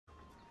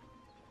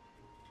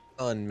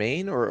On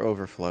main or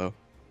overflow?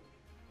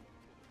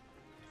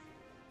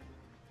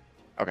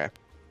 Okay.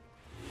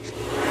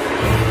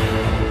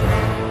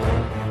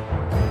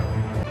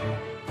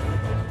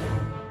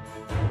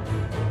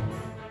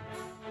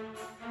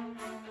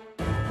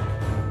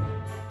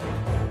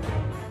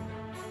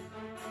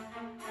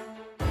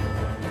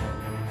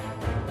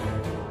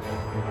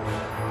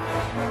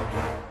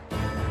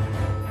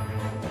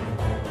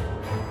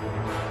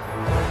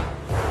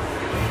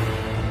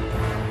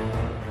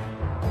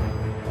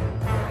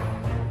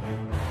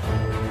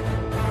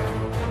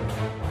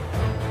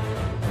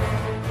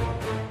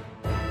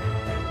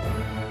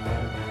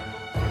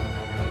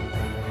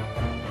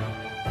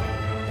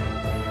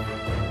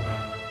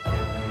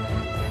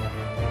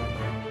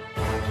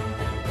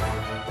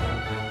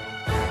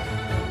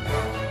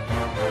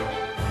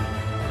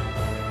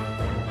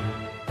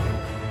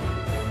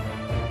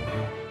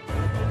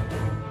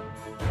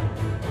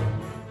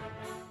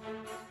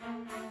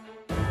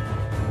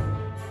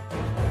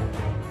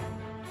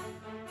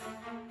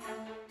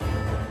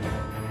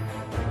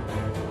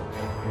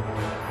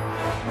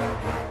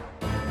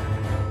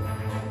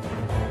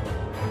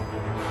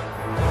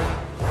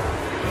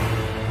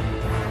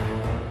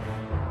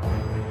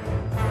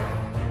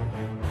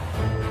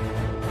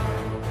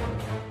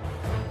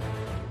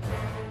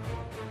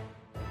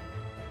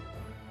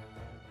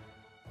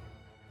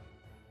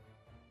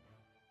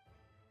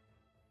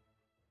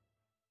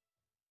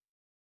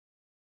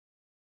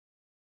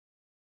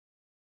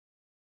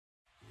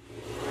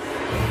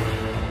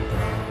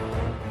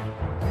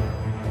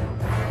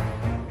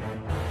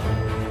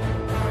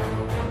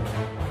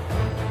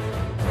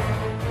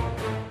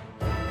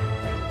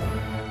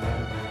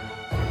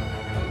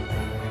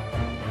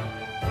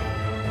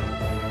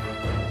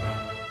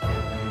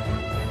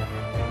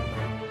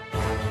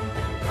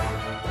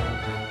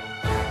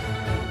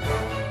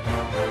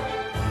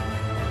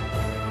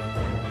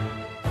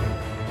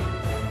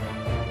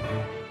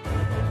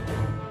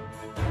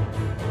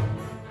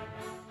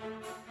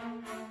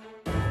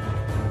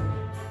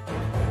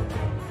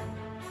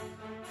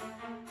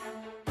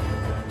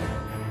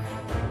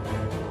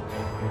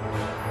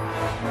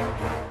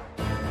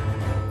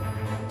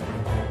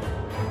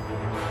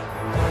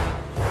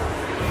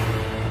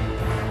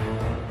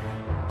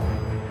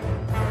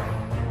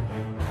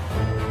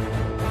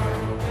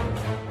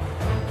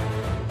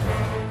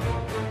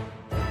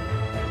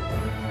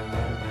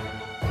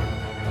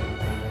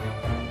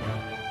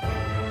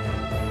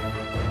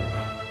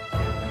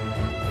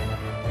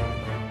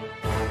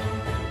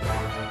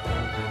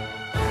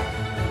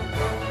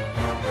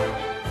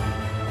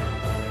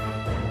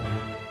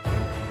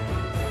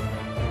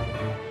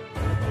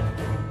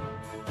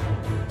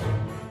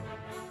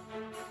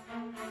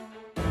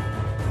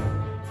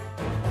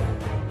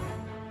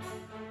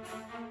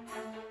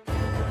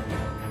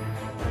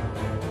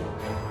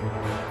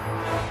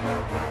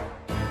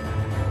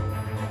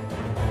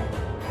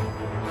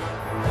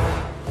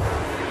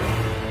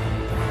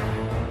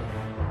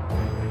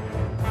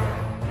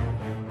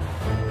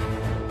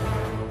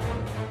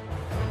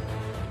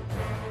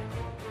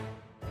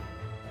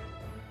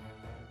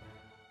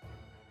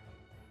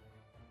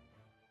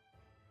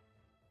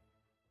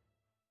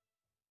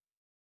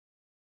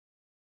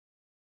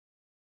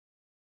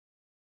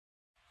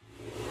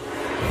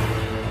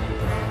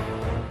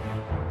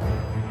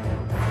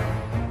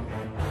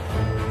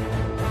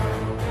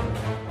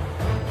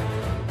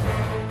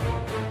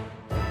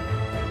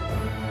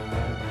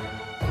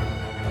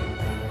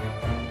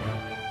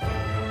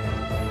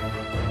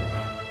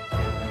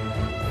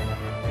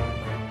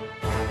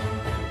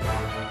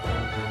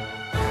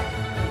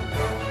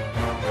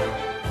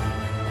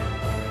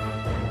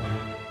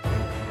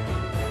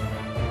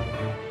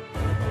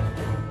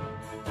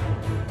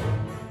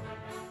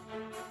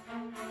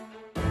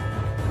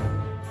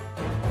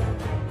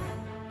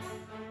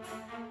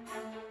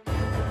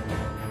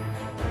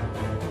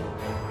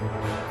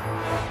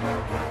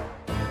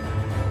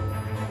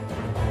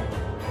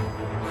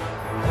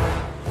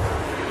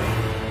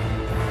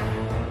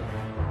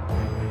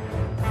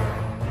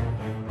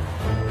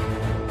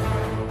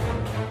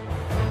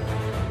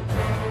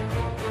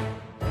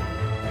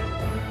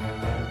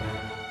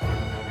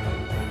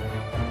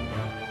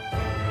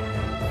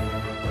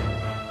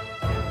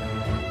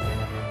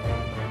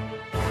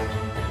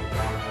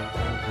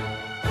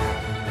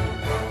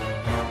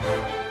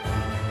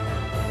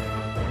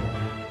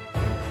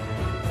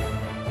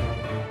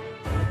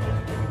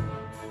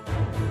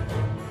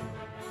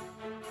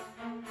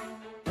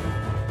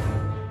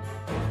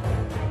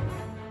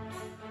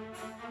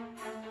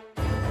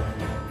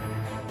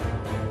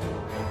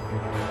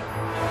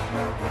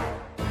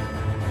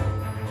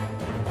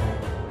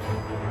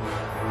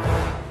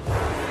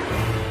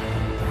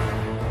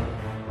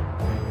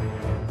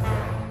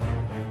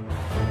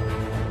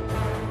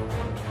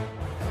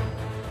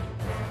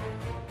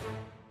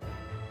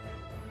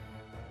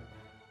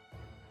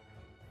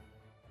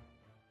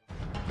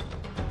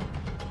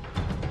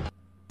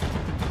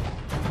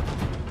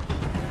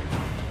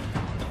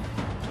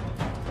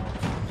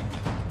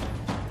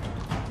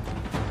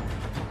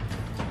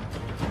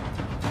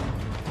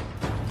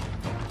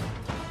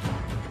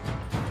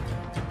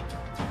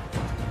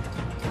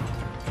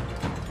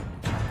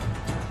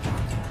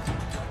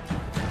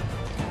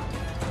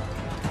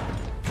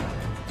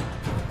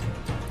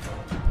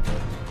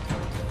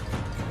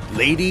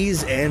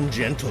 Ladies and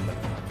gentlemen,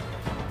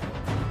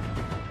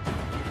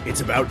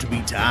 it's about to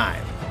be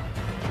time.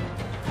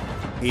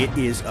 It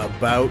is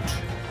about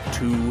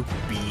to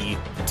be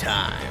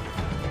time.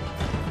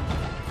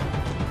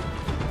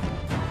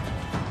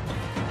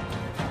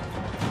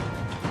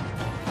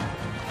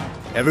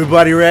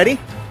 Everybody ready?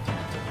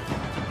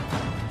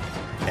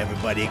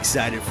 Everybody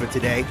excited for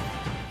today?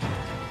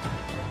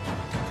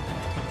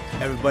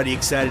 Everybody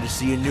excited to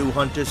see a new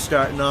hunter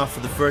starting off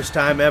for the first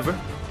time ever?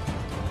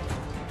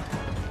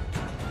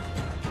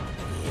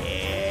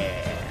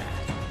 Yeah.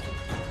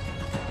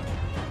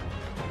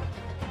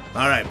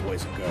 Alright,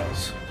 boys and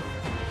girls.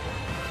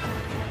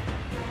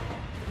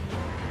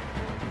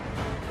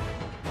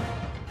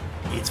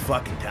 It's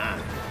fucking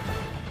time.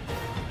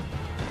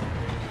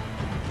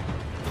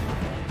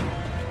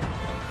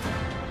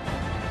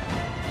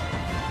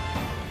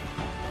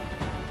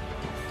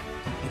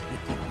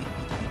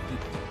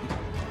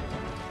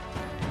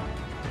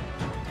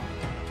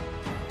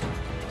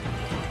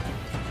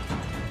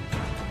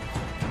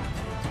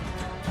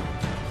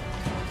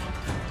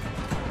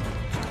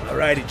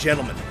 Alrighty,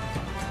 gentlemen.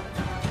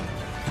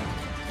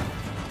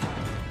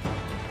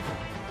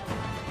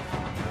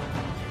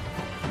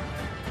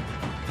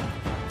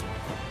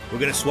 We're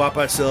gonna swap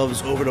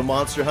ourselves over to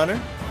Monster Hunter.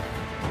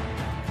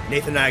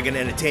 Nathan and I are gonna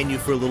entertain you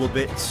for a little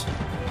bit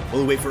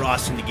while we wait for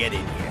Austin to get in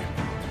here.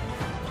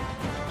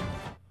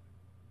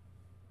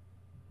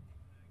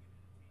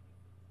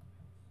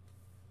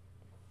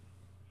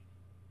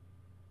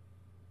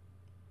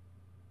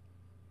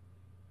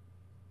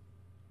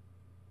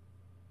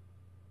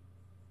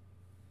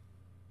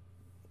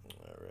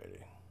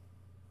 Alrighty.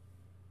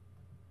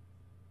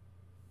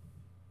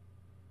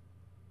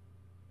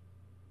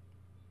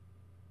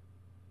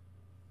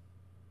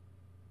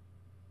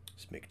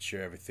 Just making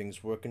sure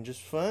everything's working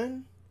just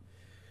fine.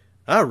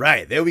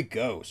 Alright, there we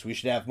go. So we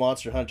should have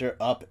Monster Hunter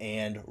up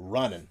and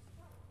running.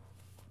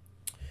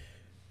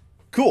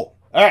 Cool.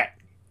 Alright.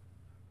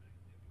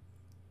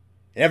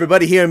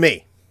 Everybody hear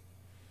me.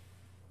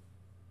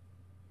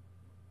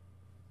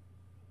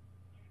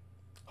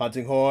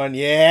 Hunting horn,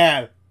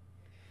 yeah.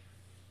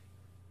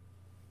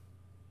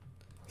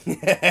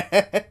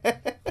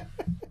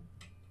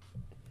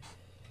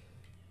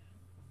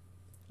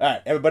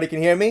 Alright, everybody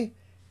can hear me?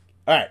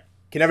 Alright,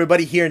 can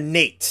everybody hear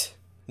Nate?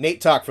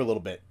 Nate, talk for a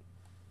little bit.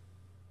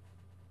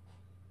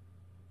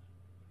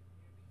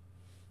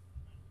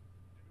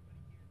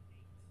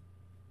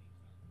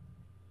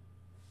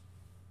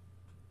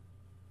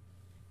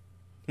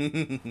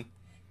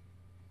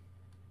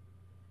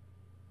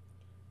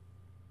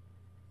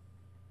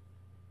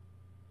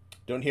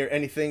 Don't hear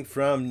anything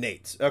from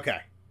Nate.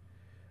 Okay.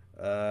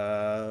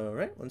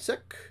 Alright, one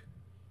sec.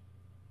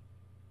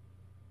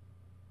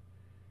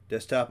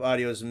 Desktop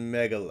audio is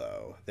mega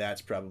low.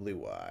 That's probably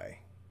why.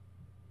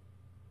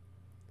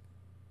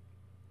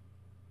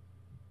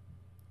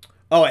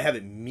 Oh, I have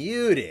it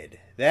muted.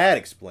 That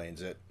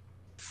explains it.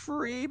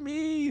 Free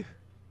me!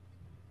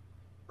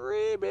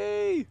 Free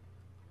me!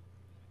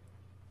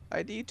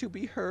 I need to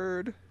be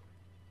heard.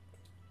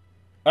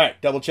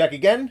 Alright, double check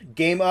again.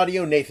 Game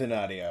audio, Nathan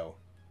audio.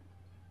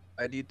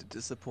 I need to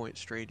disappoint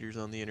strangers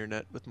on the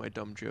internet with my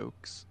dumb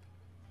jokes.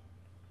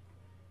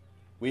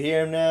 We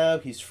hear him now.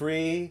 He's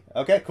free.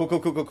 Okay, cool.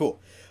 All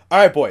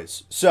right,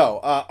 boys.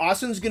 So,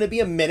 Austin's going to be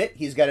a minute.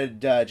 He's got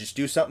to just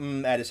do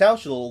something at his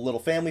house. A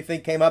little family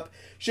thing came up.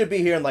 Should be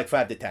here in like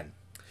 5 to 10.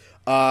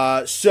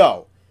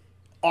 So,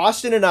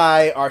 Austin and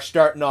I are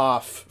starting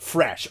off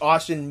fresh.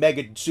 Austin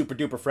mega super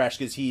duper fresh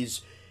because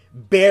he's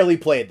barely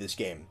played this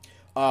game.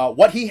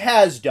 What he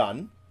has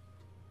done,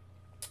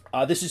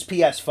 this is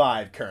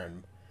PS5,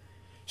 Kern.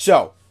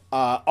 So,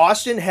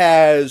 Austin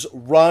has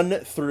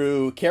run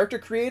through Character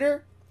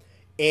Creator,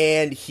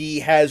 and he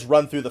has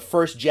run through the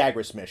first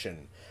Jagras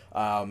mission.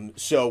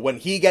 So when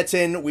he gets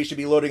in, we should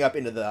be loading up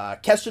into the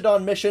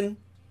Kestodon mission,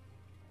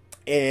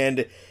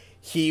 and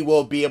he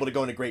will be able to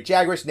go into Great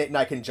Jagras. Nate and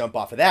I can jump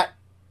off of that.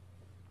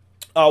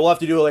 We'll have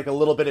to do like a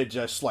little bit of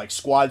just like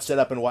squad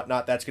setup and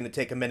whatnot. That's going to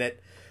take a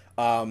minute.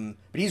 But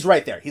he's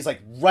right there. He's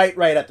like right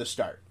at the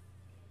start.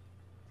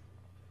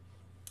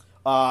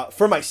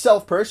 For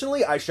myself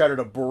personally, I started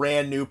a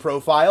brand new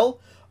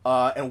profile,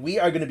 and we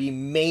are going to be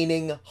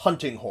maining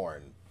Hunting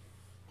Horn.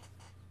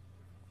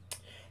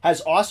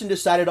 Has Austin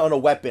decided on a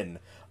weapon?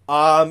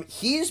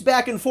 He's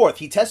back and forth.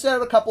 He tested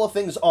out a couple of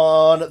things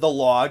on the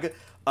log.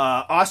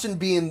 Austin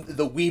being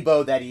the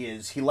weebo that he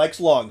is, he likes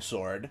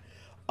longsword.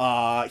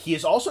 He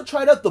has also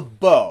tried out the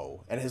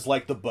bow, and has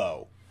liked the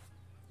bow.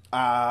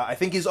 I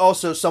think he's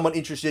also somewhat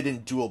interested in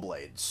dual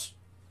blades.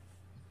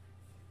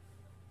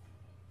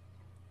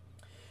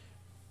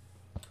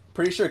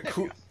 Pretty sure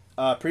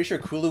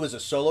Kulu is a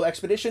solo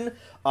expedition.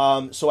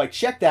 So I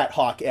checked that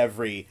Hawk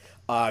every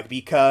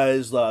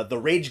because the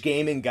Rage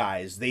Gaming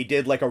guys, they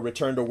did like a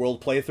Return to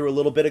World playthrough a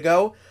little bit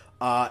ago,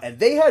 and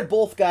they had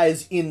both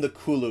guys in the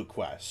Kulu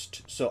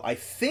quest. So I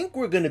think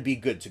we're gonna be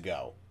good to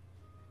go.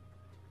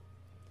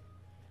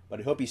 But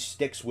I hope he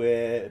sticks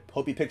with,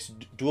 hope he picks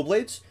dual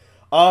blades.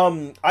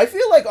 I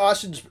feel like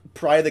Austin's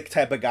probably the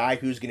type of guy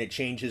who's gonna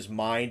change his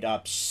mind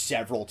up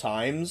several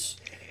times.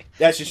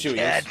 That's just who he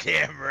is.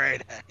 Goddamn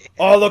right.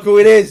 Oh, look who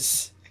it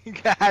is!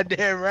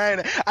 Goddamn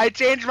right. I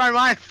changed my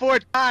mind 4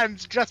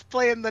 times just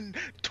playing the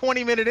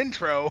 20-minute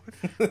intro.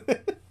 Alrighty.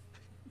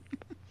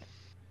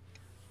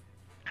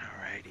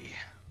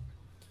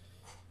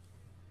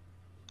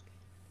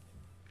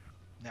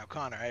 Now,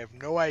 Connor, I have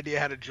no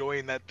idea how to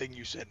join that thing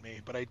you sent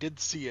me, but I did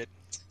see it.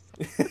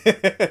 You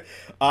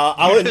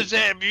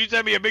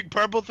sent me a big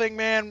purple thing,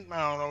 man.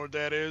 I don't know what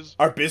that is.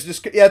 Our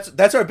business, yeah,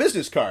 that's our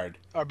business card.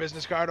 Our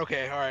business card.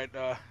 Okay, all right.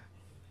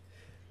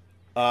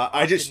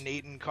 I just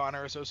Nate and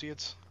Connor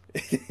Associates.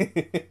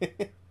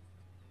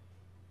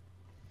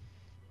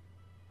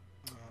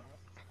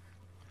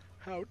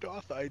 How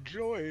doth I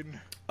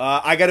join?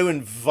 I got to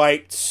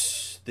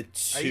invite the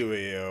two of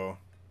you.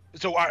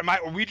 So are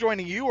we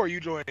joining you, or are you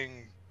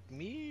joining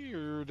me,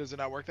 or does it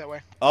not work that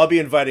way? I'll be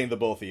inviting the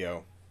both of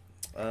you.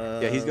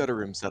 Yeah, he's got a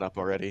room set up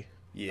already.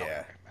 Yeah. Oh,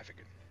 okay. I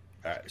figured.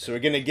 Alright, so we're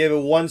going to give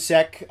it 1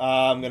 sec.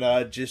 I'm going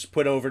to just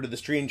put over to the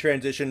screen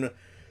transition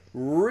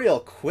real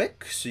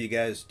quick so you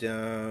guys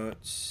don't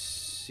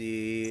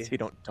see. So you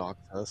don't talk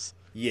to us.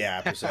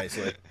 Yeah,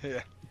 precisely.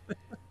 Yeah.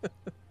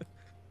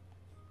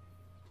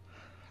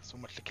 So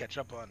much to catch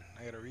up on.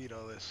 I gotta read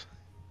all this.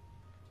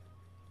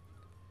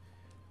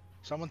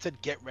 Someone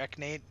said get wreck,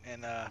 Nate,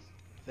 and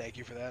thank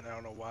you for that. I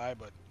don't know why,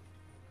 but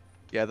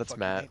Yeah, that's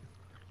Matt. Nate.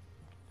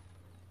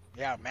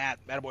 Yeah, Matt.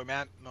 Attaboy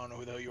Matt. I don't know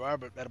who the hell you are,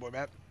 but attaboy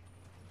Matt.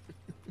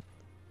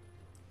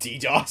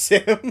 DDoS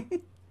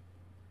him.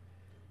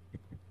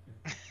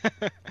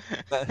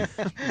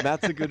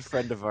 Matt's a good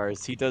friend of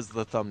ours. He does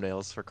the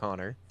thumbnails for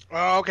Connor.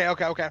 Oh, okay.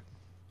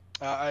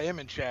 I am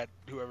in chat.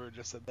 Whoever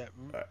just said that.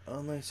 Right,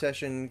 online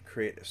session,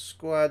 create a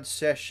squad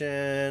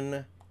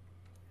session.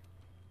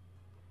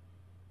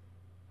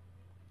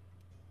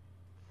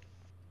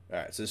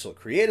 Alright, so this will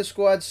create a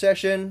squad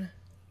session.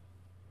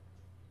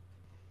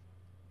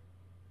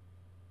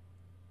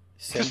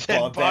 Send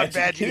Bob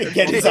badge.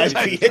 Get his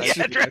IP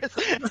address.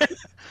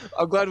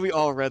 I'm glad we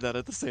all read that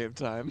at the same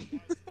time.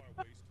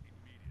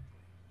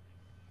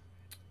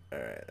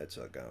 Alright, that's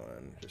all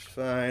going just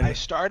fine. I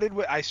started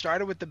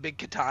with the big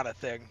katana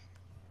thing,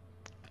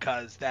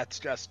 because that's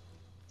just,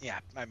 yeah,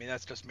 I mean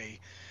that's just me.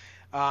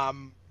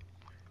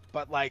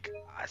 But like,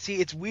 see,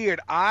 it's weird.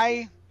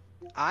 I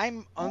have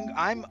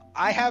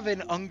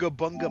an unga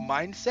bunga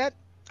mindset.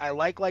 I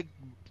like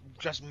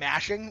just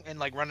mashing and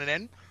like running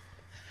in,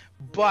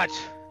 but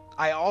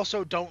I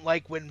also don't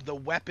like when the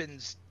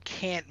weapons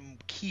can't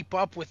keep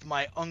up with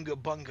my unga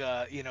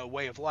bunga,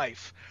 way of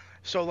life.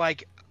 So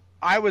like,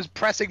 I was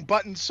pressing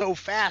buttons so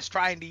fast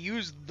trying to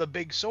use the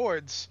big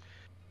swords.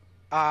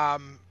 The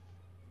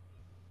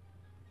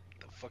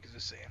fuck is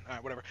this saying? All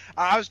right, whatever.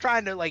 I was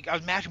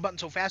mashing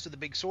buttons so fast with the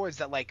big swords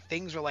that like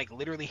things are like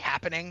literally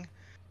happening,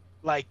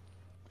 like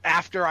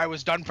after I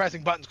was done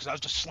pressing buttons because I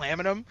was just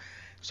slamming them.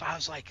 So I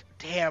was like,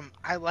 damn,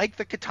 I like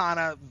the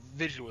katana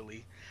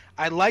visually.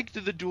 I liked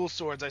the dual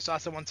swords. I saw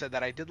someone said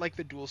that I did like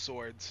the dual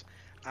swords.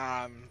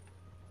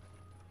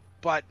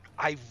 But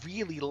I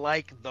really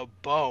like the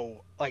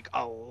bow, like,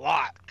 a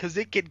lot, because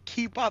it can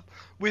keep up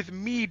with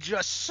me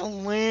just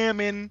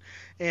slamming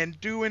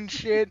and doing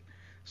shit.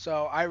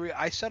 So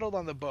I settled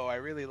on the bow. I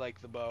really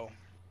like the bow.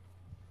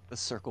 The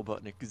circle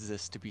button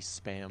exists to be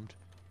spammed.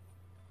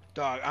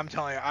 Dog, I'm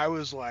telling you, I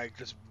was, like,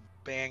 just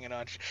banging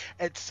on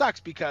It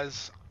sucks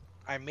because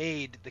I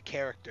made the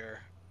character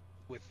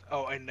with...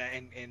 Oh, and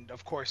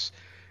of course...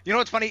 You know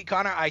what's funny,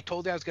 Connor? I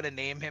told you I was going to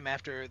name him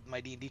after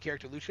my D&D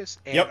character, Lucius.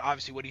 And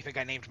obviously, what do you think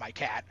I named my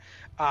cat?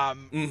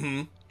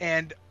 And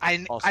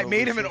I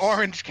made him an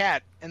orange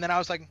cat. And then I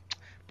was like,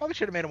 probably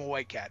should have made him a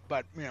white cat.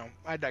 But,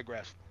 I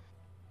digress.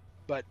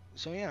 But,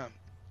 so yeah.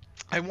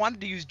 I wanted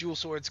to use dual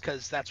swords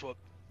because that's what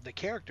the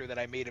character that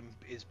I made him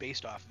is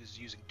based off, is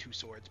using 2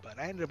 swords. But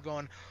I ended up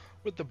going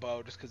with the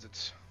bow just because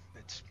it's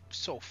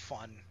so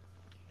fun.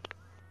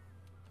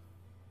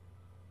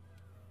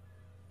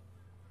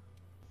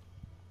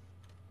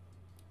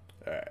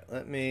 Alright,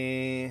 let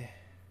me... It's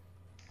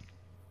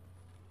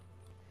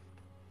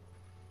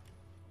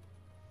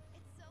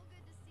so good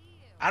to see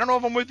you. I don't know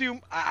if I'm with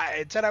you.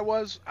 It said I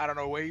was. I don't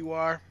know where you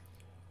are.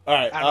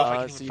 Alright, I don't know if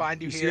I can even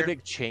find you here. here. See the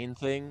big chain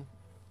thing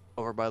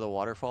over by the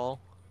waterfall?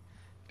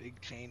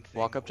 Big chain thing.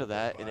 Walk up to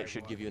that, and it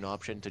should give you an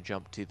option to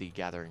jump to the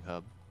gathering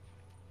hub.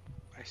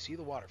 I see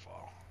the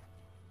waterfall.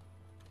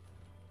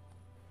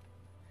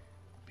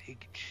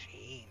 Big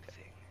chain thing.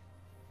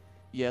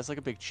 Yeah, it's like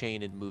a big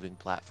chain and moving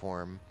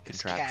platform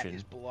contraption. This cat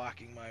is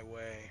blocking my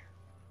way.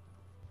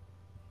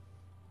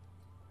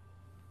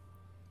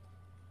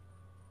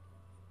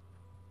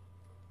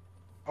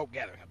 Oh,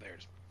 gathering up there.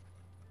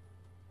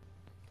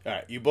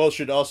 Alright, you both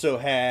should also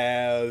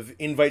have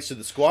invites to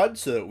the squad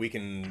so that we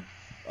can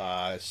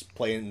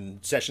play in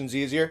sessions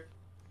easier.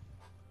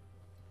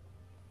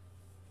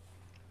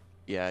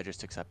 Yeah, I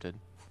just accepted.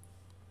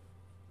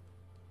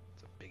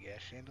 It's a big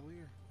ass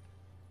chandelier.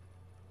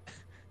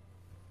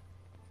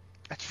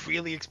 That's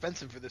really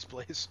expensive for this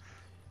place.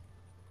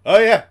 Oh,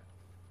 yeah.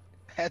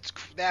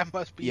 That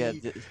must Yeah,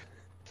 be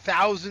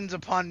thousands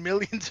upon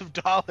millions of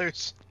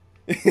dollars.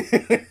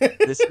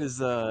 this is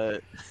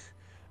the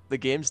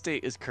game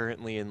state is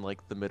currently in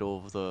like the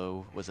middle of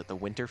the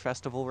Winter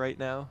Festival right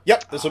now?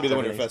 Yep, this will be the So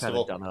Winter everything's kind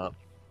of Festival. done up.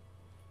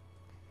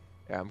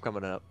 Yeah, I'm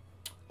coming up.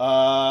 Yeah.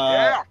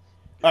 All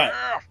right.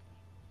 Yeah.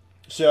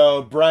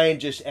 So Brian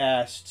just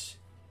asked.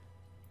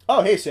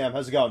 Oh, hey Sam,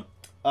 how's it going?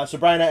 So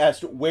Brian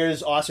asked,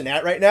 "Where's Austin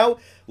at right now?"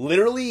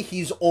 Literally,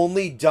 he's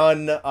only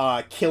done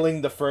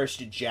killing the first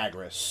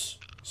Jagras,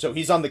 so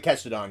he's on the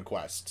Kestodon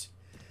quest.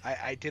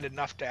 I did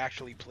enough to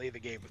actually play the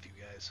game with you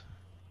guys.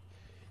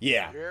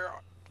 Yeah. Yeah.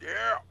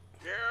 Yeah.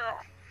 Yeah.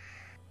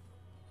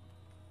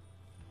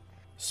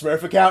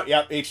 Smurf account.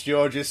 Yep,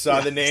 H2O just saw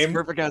the name.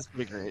 Smurf account's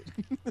pretty great.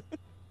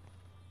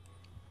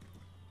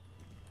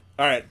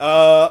 All right,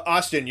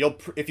 Austin,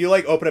 if you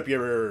like open up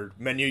your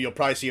menu, you'll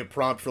probably see a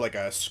prompt for like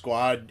a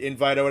squad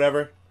invite or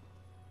whatever.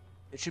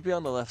 It should be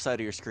on the left side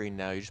of your screen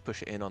now. You just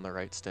push in on the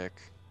right stick.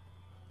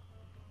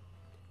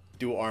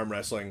 Do arm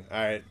wrestling. All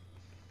right.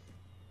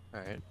 All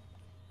right.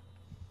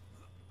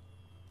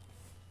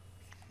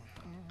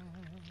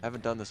 I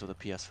haven't done this with a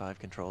PS5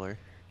 controller.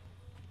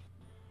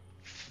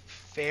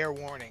 Fair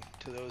warning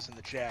to those in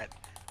the chat.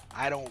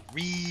 I don't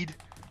read.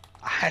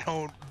 I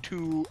don't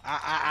do.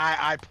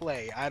 I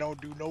play. I don't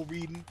do no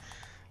reading.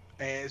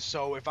 And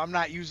so if I'm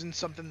not using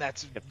something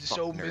that's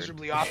so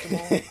miserably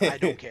optimal, I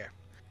don't care.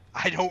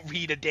 I don't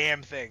read a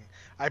damn thing.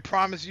 I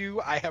promise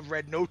you, I have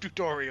read no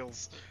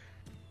tutorials.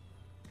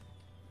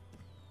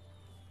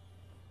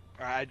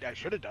 I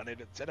should have done it.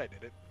 It said I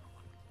did it.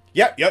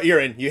 Yep, you're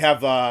in. You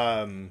have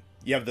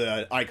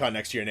the icon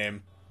next to your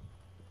name.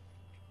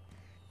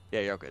 Yeah,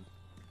 you're all good.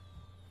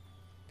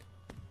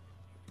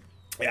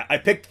 Yeah, I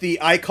picked the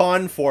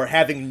icon for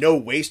having no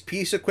waist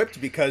piece equipped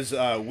because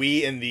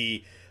we in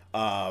the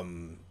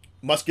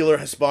Muscular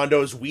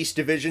Husbando's Waist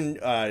division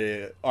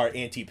are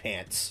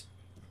anti-pants.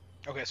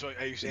 Okay, so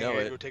are you saying You know I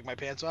gotta it. go take my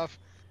pants off?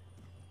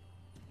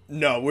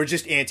 No, we're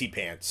just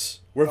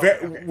anti-pants. We're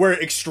Okay. we're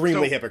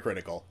extremely So-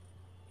 hypocritical.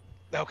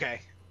 Okay.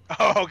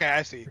 Oh, okay,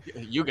 I see.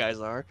 You guys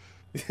are.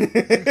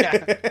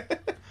 Yeah.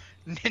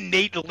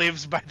 Nate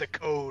lives by the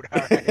code.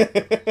 All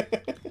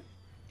right.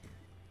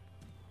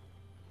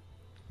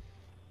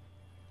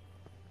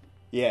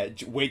 Yeah,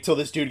 wait till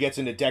this dude gets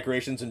into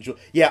decorations and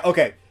yeah,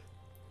 okay.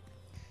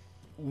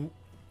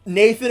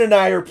 Nathan and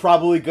I are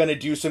probably going to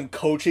do some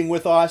coaching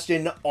with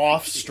Austin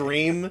off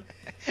stream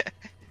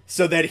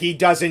so that he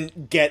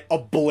doesn't get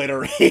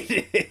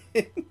obliterated.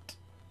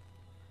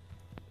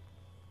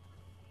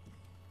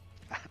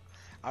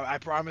 I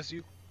promise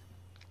you.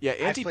 Yeah, I've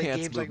played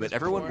anti-pants games like movement. this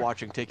Everyone before.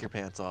 watching, take your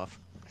pants off.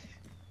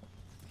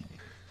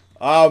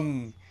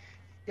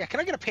 Yeah, can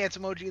I get a pants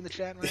emoji in the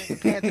chat, right? A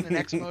pants and an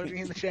X emoji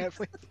in the chat,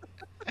 please.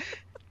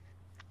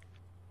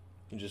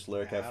 You just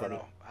lurk I out don't front.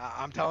 know.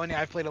 I'm telling you,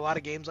 I've played a lot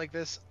of games like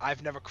this.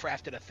 I've never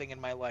crafted a thing in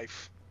my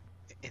life,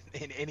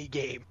 in any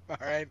game. All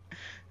right.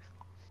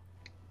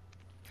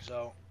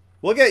 So.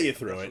 We'll get you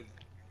through it,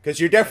 because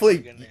you're Definitely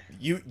definitely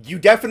gonna- you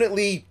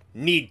definitely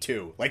need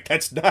to. Like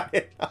that's not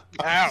it.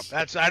 I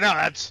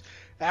know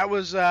that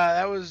was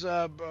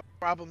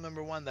problem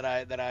number one that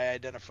I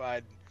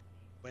identified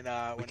when We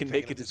can picking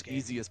make up it this as game.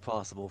 easy as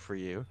possible for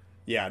you.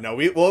 Yeah, no,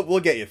 we'll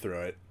get you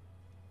through it.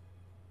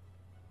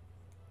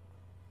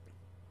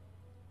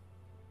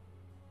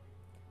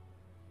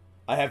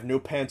 I have no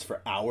pants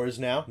for hours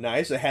now.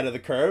 Nice, ahead of the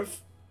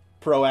curve.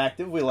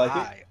 Proactive, we like it.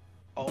 I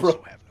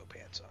also have no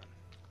pants on.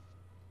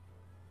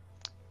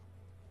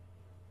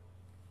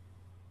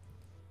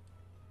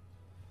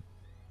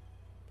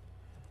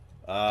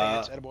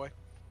 Pants, attaboy.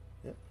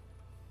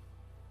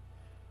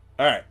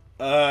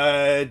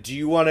 Alright. Do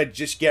you want to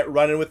just get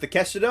running with the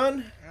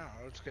Kestodon? Yeah,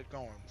 let's get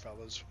going,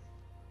 fellas.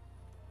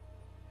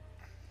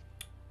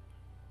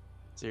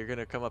 So you're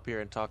gonna come up here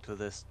and talk to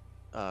this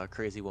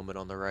crazy woman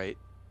on the right,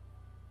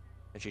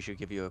 and she should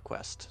give you a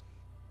quest.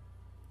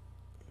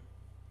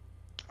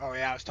 Oh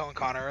yeah, I was telling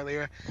Connor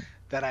earlier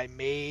that I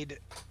made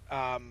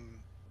I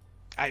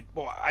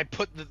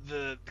put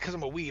the because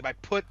I'm a weeb, I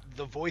put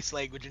the voice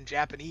language in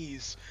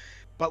Japanese,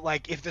 but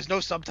like if there's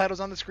no subtitles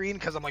on the screen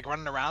because I'm like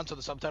running around so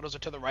the subtitles are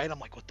to the right, I'm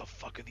like, what the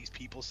fuck are these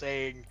people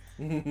saying?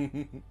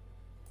 Do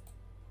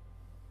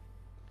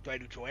I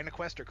do join a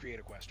quest or create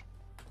a quest?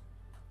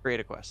 Create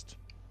a quest.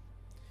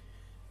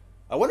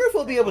 I wonder if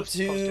we'll be able Post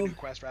a new to.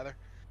 quest rather.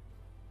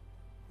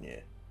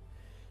 Yeah.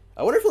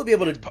 I wonder if we'll be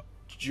able to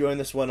join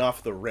this one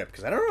off the rip,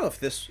 because I don't know if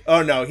this.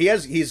 Oh no,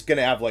 he's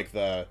gonna have like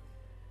the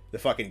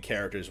fucking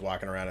characters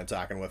walking around and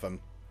talking with him.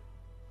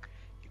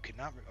 You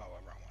cannot. Oh,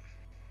 wrong one.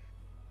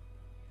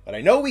 But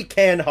I know we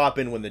can hop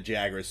in when the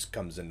Jagras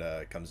comes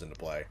into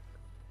play.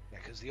 Yeah,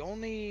 because the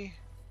only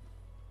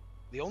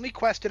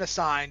quest in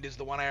assigned is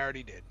the one I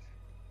already did.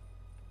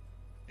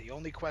 The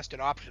only quest in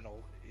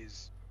optional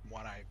is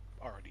one I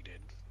already did.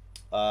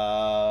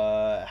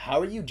 How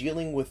are you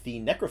dealing with the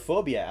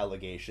necrophobia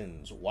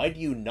allegations? Why do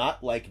you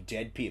not like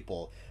dead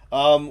people?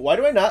 Why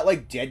do I not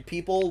like dead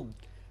people?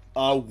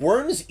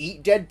 Worms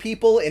eat dead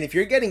people, and if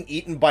you're getting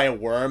eaten by a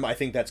worm, I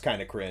think that's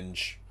kind of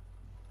cringe.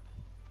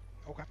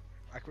 Okay.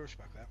 I can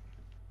respect that.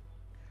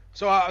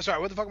 So, sorry,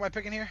 what the fuck am I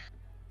picking here?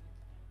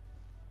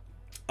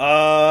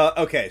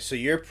 Okay, so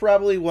you're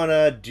probably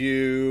wanna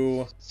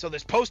do... So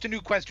there's post a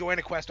new quest, join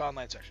a quest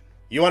online session.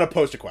 You want to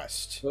post a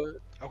quest.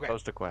 Okay.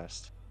 Post a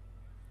quest.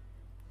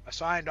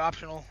 Assigned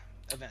optional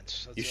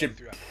events. That's You the should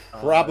only three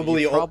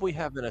probably... You probably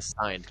have an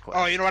assigned quest.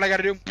 Oh, you know what I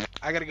gotta do?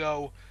 I gotta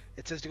go.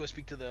 It says to go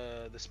speak to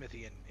the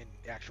smithy and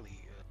actually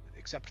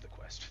accept the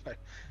quest.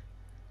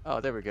 Oh,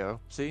 there we go.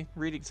 See?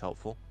 Reading's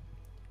helpful.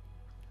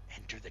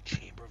 Enter the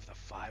chamber of the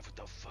five. What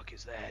the fuck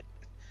is that?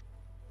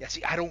 Yeah,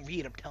 see, I don't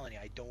read. I'm telling you,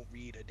 I don't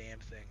read a damn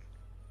thing.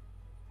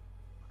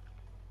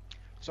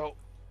 So,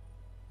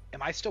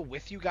 am I still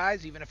with you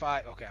guys, even if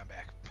I... Okay, I'm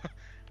back.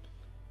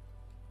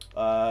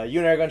 You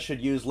and Aragon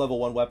should use level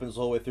 1 weapons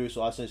the whole way through,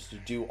 so Austin is to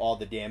do all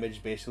the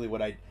damage, basically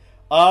what I...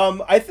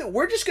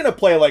 we're just gonna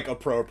play, like,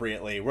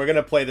 appropriately. We're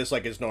gonna play this,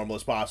 like, as normal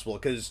as possible,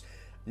 because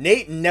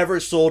Nate never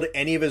sold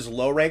any of his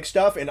low-rank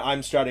stuff, and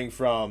I'm starting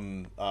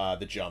from,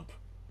 the jump.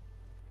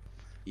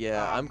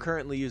 Yeah, I'm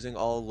currently using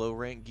all low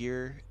rank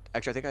gear.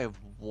 Actually, I think I have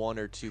 1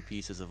 or 2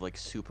 pieces of like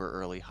super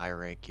early high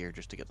rank gear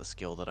just to get the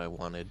skill that I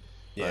wanted.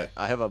 Yeah. But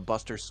I have a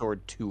Buster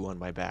Sword 2 on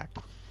my back.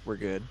 We're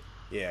good.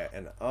 Yeah,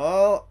 and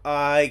all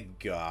I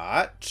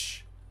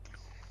got...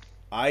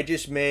 I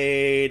just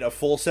made a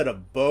full set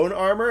of bone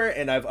armor,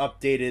 and I've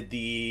updated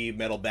the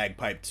metal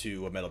bagpipe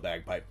to a metal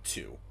bagpipe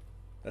 2.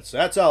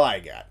 That's all I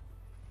got.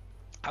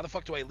 How the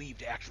fuck do I leave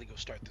to actually go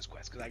start this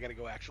quest? Because I gotta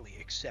go actually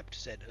accept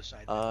said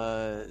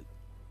assignment.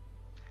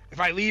 If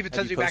I leave, it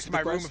Have sends you me back to posted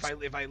my the room.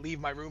 quest? If I leave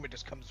my room, it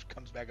just comes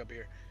back up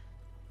here.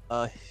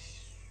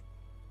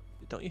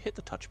 Don't you hit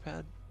the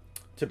touchpad?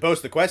 To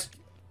post the quest?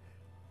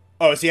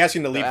 Oh, is he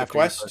asking to leave the After you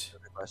quest?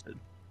 requested.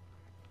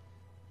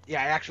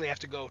 Yeah, I actually have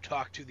to go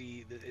talk to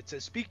the it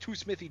says speak to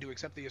Smithy to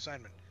accept the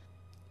assignment.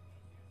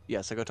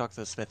 Yeah, so go talk to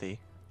the smithy.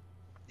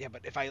 Yeah,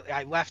 but if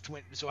I left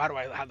when so how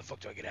the fuck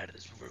do I get out of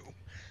this room?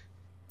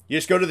 You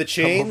just go to the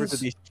chains? Come over to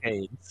these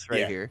chains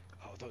right Yeah. here.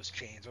 Oh, those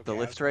chains. Okay, The I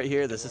lift was going right to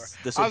here. the This door. is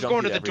this. I will was jump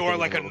going you to the door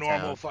everything like a in the little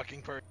normal town.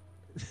 fucking person.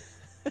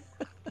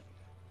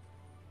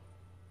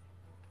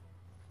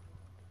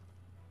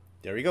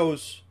 There he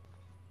goes.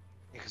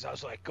 Because I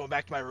was like going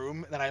back to my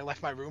room, and then I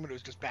left my room, and it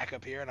was just back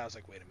up here, and I was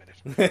like, wait a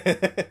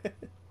minute.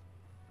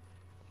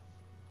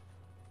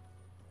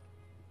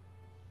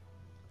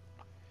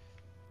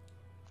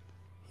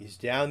 He's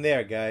down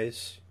there,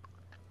 guys.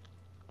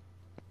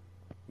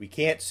 We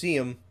can't see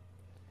him.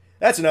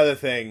 That's another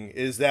thing,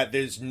 is that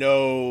there's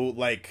no,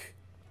 like,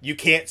 you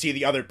can't see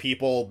the other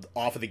people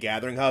off of the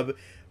gathering hub.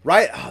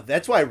 Right? Oh,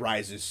 that's why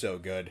Rise is so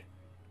good.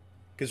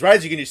 Because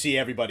Rise, you can just see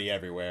everybody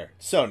everywhere.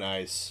 It's so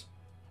nice.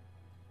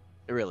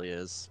 It really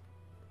is.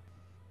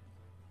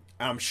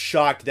 I'm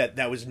shocked that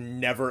that was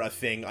never a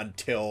thing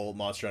until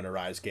Monster Hunter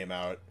Rise came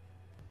out.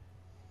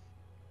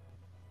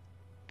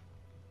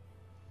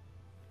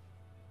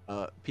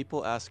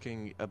 People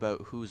asking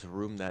about whose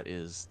room that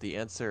is. The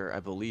answer, I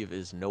believe,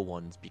 is no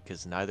one's,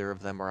 because neither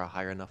of them are a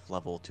high enough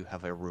level to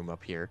have a room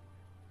up here.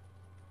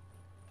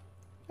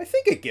 I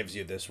think it gives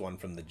you this one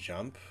from the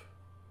jump.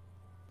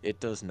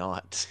 It does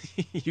not.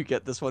 You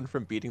get this one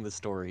from beating the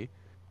story.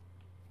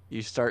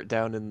 You start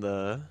down in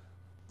the,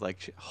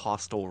 like,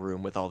 hostel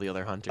room with all the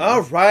other hunters.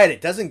 Oh, right.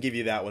 It doesn't give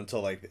you that one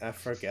till, like, I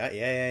forgot.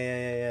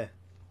 Yeah.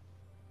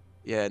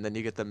 Yeah, and then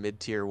you get the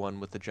mid-tier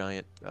one with the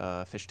giant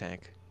fish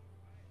tank.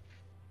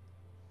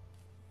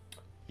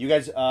 You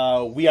guys,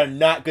 we are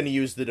not going to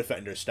use the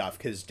Defender stuff,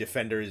 because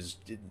Defender is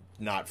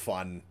not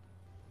fun.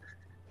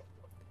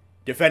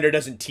 Defender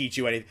doesn't teach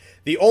you anything.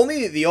 The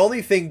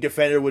only thing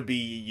Defender would be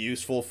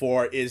useful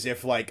for is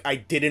if, like, I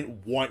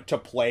didn't want to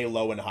play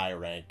low and high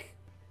rank.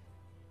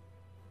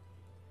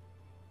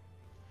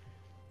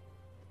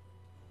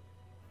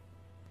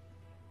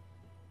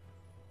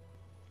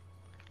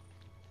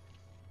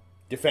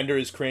 Defender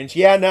is cringe.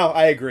 Yeah, no,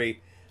 I agree.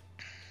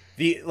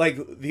 The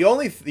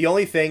only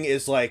thing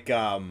is, like,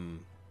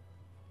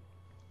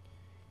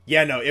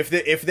 yeah, no,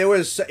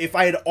 if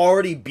I had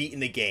already beaten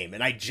the game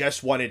and I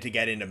just wanted to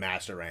get into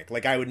Master Rank,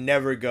 like, I would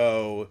never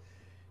go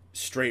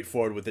straight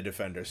forward with the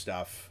Defender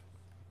stuff.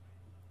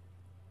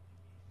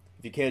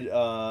 If you kid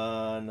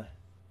on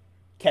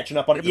catching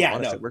up on it, yeah,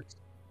 no. It works.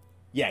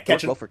 Yeah,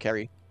 Catching well for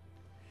carry.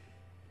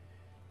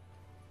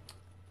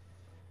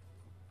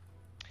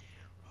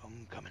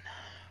 I'm coming.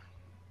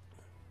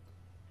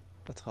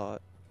 That's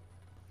hot.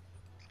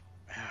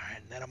 Alright,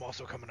 and then I'm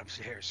also coming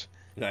upstairs.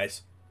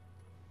 Nice.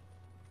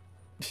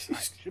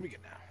 Alright, should be good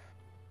now.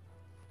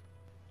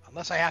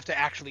 Unless I have to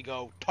actually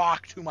go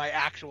talk to my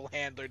actual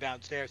handler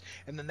downstairs,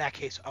 and in that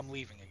case, I'm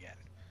leaving again.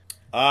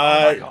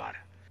 Oh my god.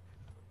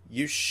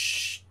 You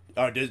is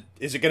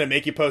it gonna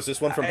make you post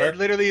this one from her? It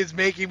literally is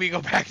making me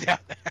go back down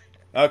there.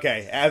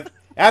 Okay.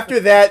 After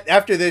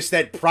this,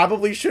 that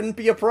probably shouldn't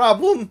be a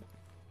problem.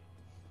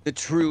 The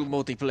true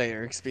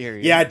multiplayer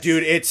experience. Yeah,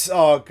 dude,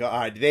 oh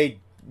god, they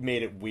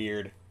made it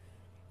weird.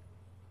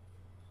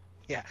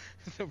 Yeah,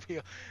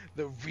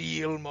 the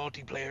real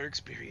multiplayer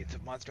experience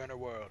of Monster Hunter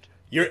World.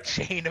 Your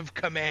chain of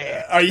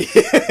command. Are you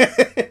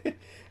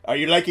are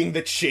you liking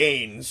the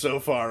chain so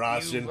far,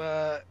 Austin?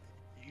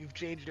 You've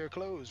changed your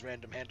clothes,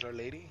 random handler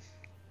lady.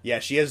 Yeah,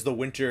 she has the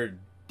winter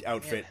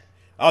outfit. Yeah.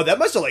 Oh, that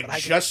must have like But I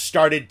just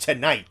started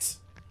tonight.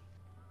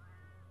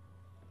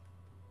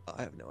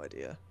 I have no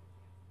idea.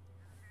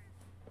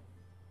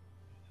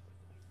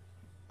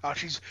 Oh,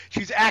 she's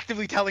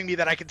actively telling me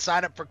that I can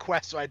sign up for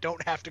quests so I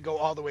don't have to go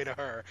all the way to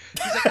her.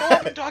 She's like, go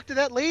up and talk to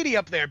that lady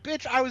up there.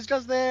 Bitch, I was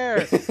just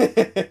there.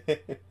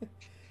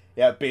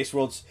 Yeah, Base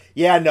World's...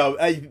 Yeah, no,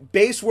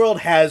 Base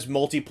World has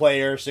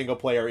multiplayer,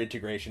 single-player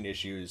integration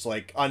issues.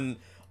 Like,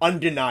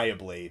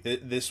 undeniably.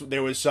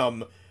 There was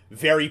some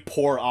very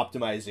poor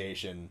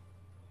optimization.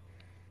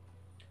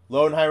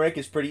 Low and high rank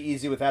is pretty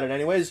easy without it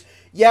anyways.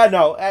 Yeah,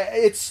 no,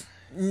 it's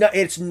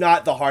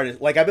not the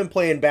hardest. Like, I've been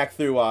playing back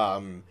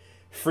through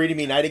Freedom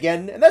Unite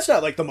again, and that's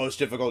not, like, the most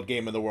difficult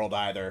game in the world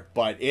either.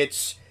 But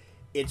it's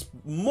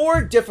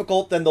more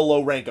difficult than the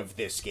low rank of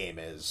this game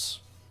is.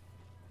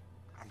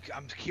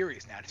 I'm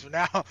curious now. So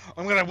now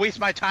I'm going to waste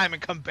my time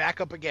and come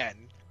back up again.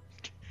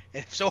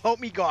 And so help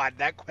me God,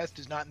 that quest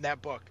is not in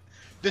that book.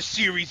 The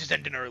series is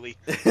ending early.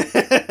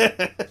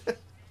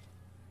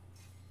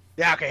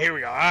 Yeah, okay, here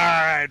we go.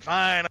 Alright,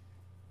 fine.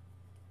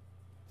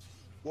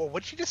 Whoa,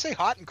 what'd she just say?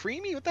 Hot and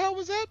creamy? What the hell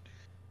was that?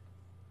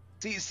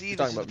 See, this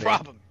is the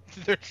problem.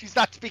 She's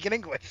not speaking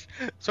English.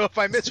 So if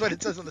I miss what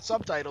it says on the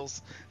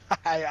subtitles,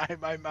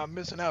 I'm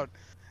missing out.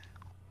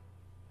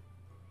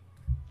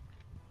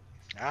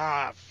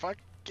 Ah,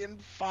 fucking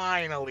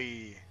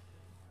finally.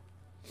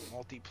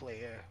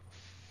 Multiplayer.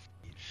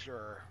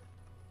 Sure.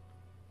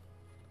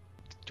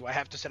 Do I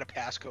have to set a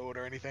passcode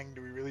or anything?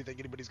 Do we really think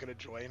anybody's gonna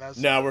join us?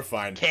 No, we're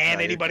fine.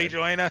 Can anybody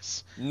join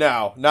us?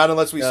 No, not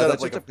unless we set that's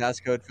up like just a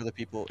passcode for the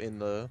people in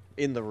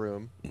the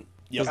room. Yep.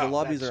 Because the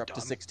lobbies that's are up to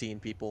dumb. 16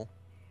 people.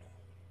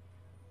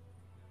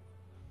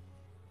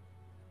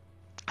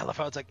 I love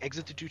how it's like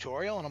exit the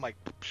tutorial, and I'm like,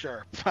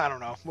 sure. I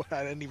don't know.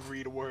 I didn't even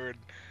read a word.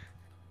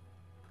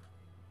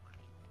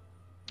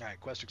 All right,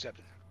 quest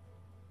accepted.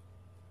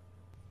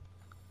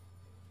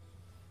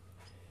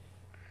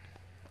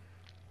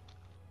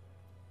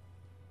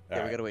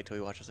 Yeah, we gotta wait till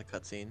he watches a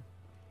cutscene.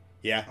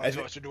 Yeah.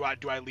 So do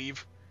I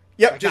leave?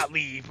 Yep, Like, just not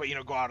leave, but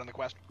go out on the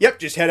quest. Yep,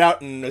 just head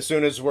out, and as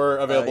soon as we're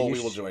available, you we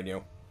will join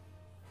you.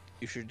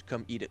 You should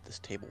come eat at this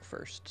table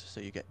first,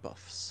 so you get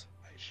buffs.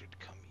 I should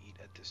come eat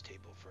at this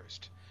table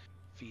first.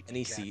 Feed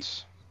Any the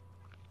cats.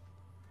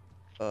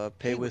 Pay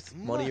Pay with with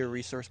money or money.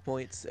 resource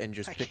points, and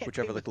just I pick can't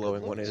whichever pay the with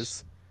glowing one doubloons.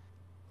 is.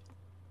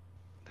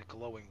 The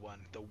glowing one,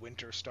 the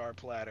Winter Star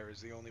Platter,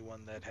 is the only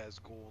one that has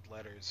gold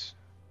letters.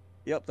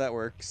 Yep, that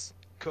works.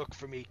 Cook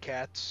for me,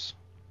 cats.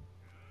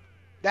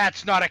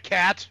 That's not a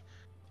cat.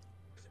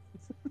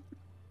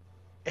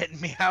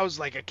 It meows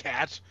like a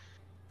cat.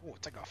 Oh,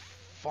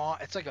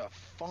 it's like a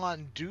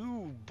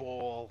fondue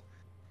bowl.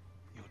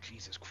 Yo,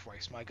 Jesus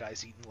Christ, my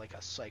guy's eating like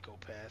a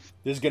psychopath.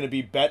 There's gonna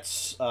be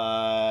bets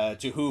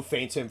to who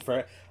faints him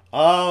first.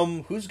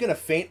 Who's gonna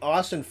faint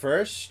Austin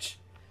first?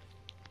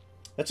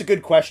 That's a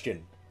good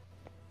question.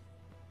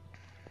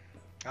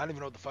 I don't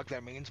even know what the fuck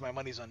that means. My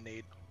money's on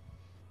Nate.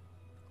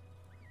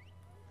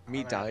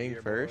 Me I'm outta dying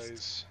here, first?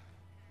 boys.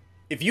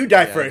 If you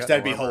die Yeah, I first, got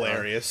that'd be no armor on.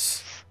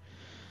 hilarious.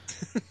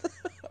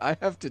 I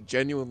have to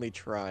genuinely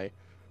try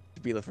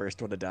to be the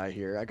first one to die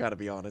here. I gotta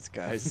be honest,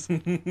 guys. I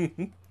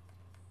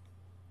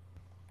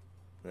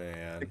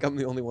Man. think I'm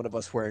the only one of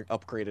us wearing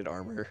upgraded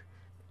armor.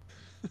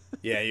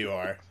 Yeah, you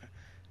are.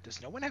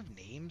 Does no one have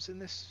names in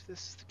this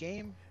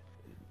game?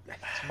 It's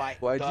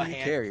Why do you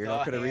care? You're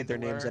not gonna read their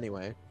names handler.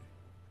 anyway.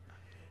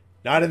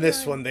 Not in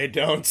this one, they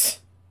don't.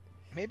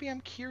 Maybe I'm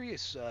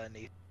curious,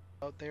 Nathan,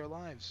 about their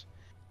lives.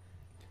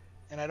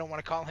 And I don't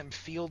want to call him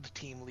field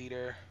team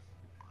leader.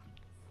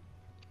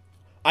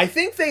 I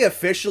think they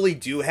officially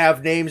do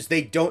have names.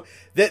 They don't...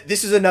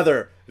 This is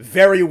another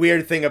very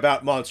weird thing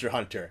about Monster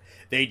Hunter.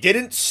 They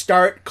didn't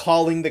start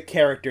calling the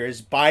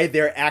characters by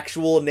their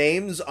actual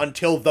names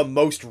until the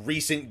most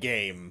recent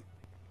game.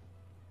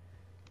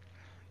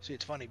 See,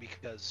 it's funny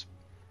because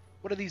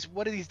what are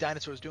these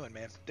dinosaurs doing,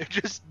 man?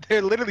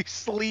 They're literally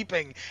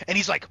sleeping, and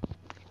he's like,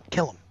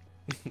 kill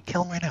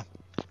them right now,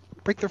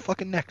 break their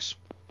fucking necks.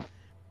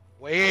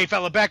 Wait, hey,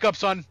 fella, back up,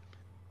 son.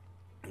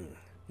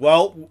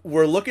 Well,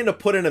 we're looking to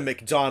put in a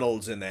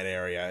McDonald's in that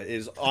area,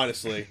 is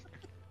honestly...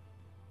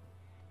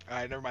 All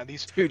right, never mind.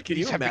 Dude, can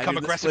these you have imagine become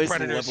this aggressive place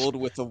predators. leveled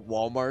with a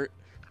Walmart?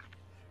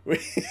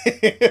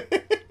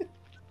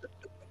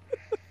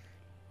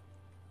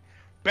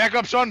 Back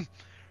up, son.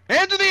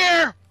 Hands in the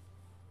air.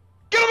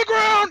 Get on the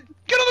ground.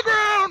 Get on the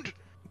ground.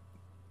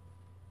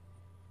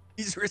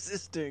 He's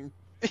resisting.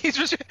 He's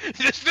just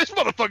this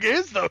motherfucker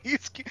is though.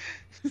 He's.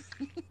 All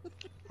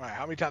right,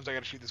 how many times I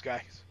gotta shoot this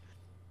guy?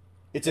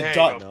 It's There a you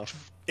dollar. go.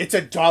 It's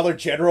a Dollar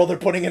General. They're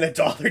putting in a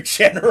Dollar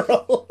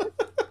General.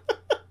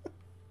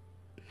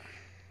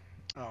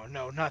 Oh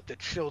no, not the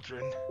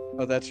children.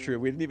 Oh, that's true.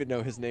 We didn't even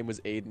know his name was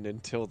Aiden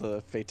until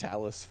the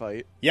Fatalis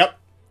fight. Yep,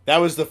 that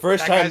was the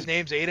first That time. guy's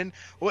name's Aiden.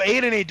 Well,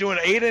 Aiden ain't doing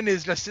it. Aiden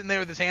is just sitting there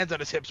with his hands on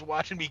his hips,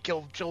 watching me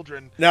kill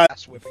children. No.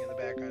 Ass whipping in the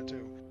background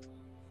too.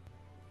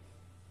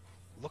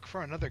 Look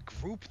for another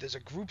group. There's a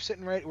group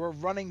sitting right. We're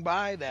running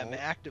by them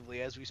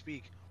actively as we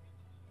speak.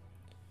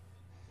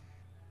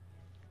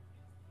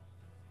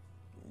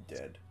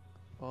 did.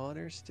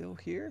 Honor's still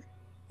here?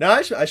 No,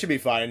 I should be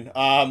fine.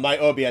 My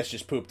OBS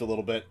just pooped a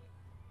little bit.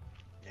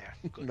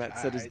 Yeah. Good. Matt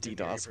said his I didn't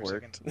hear you DDoS for a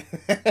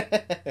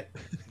second.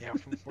 Yeah,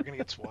 Yeah, we're gonna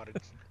get swatted.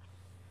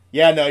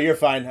 no, you're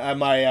fine.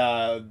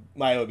 My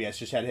OBS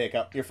just had a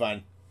hiccup. You're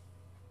fine.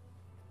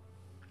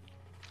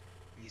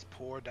 These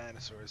poor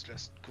dinosaurs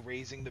just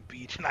grazing the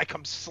beach, and I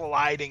come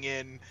sliding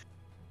in.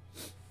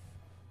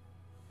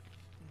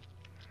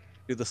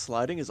 Dude, the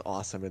sliding is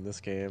awesome in this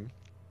game.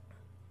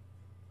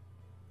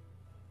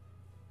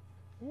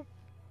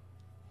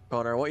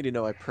 Connor, I want you to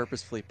know I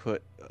purposefully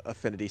put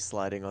affinity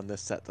sliding on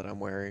this set that I'm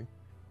wearing.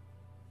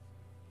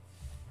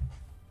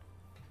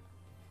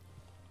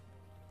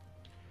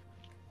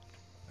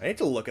 I need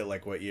to look at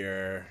like what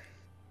you're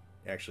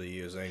actually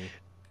using.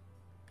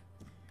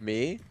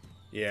 Me?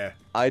 Yeah.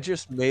 I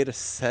just made a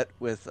set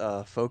with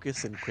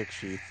focus and quick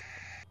sheath.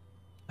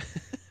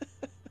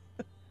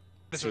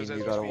 Scene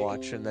you gotta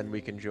watch, and then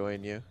we can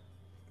join you.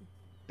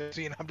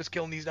 Scene, I'm just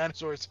killing these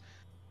dinosaurs.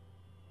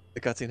 The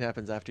cutscene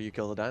happens after you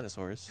kill the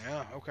dinosaurs.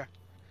 Yeah, okay.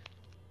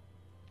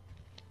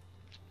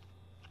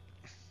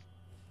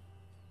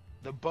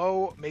 The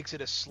bow makes it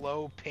a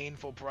slow,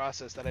 painful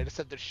process that I just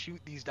have to shoot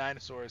these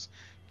dinosaurs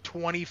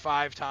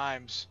 25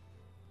 times.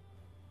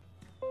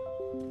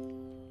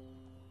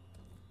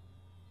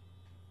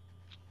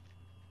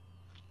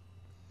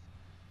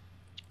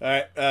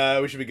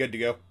 Alright, we should be good to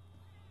go.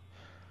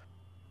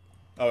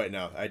 Oh, wait,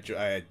 no.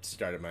 I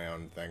started my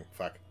own thing.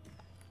 Fuck.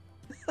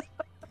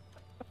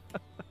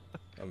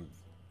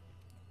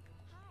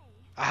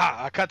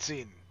 Aha, a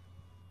cutscene.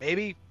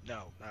 Maybe?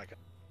 No, not a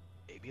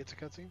cutscene. Maybe it's a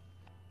cutscene?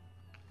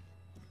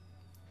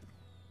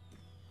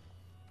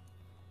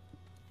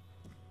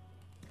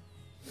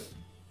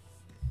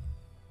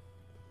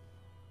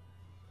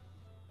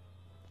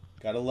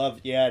 Gotta love...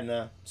 Yeah,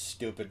 no.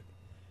 Stupid.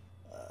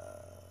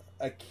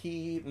 I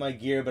keep my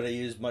gear, but I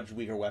use much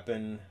weaker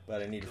weapon,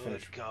 but I need to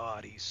finish... Good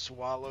God, he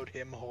swallowed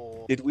him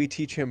whole. Did we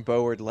teach him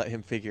bow or let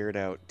him figure it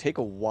out? Take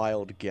a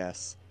wild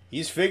guess.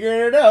 He's figuring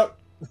it out!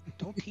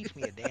 Don't teach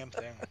me a damn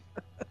thing.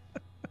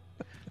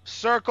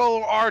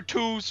 Circle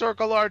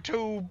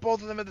R2,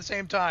 both of them at the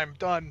same time.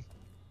 Done.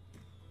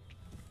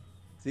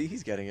 See,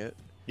 he's getting it.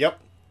 Yep.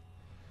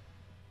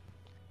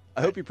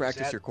 I hope you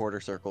practice that- your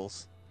quarter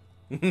circles.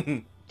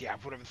 Yeah,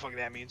 whatever the fuck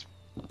that means.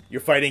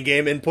 Your fighting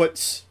game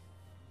inputs.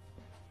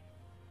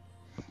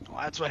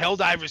 Well, that's what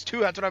Helldivers 2.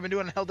 That's what I've been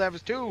doing in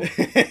Helldivers 2.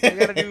 I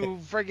gotta do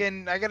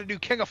friggin'. I gotta do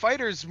King of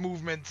Fighters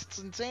movements. It's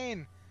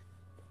insane.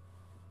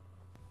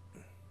 I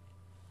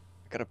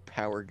got a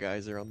power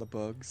geyser on the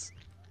bugs.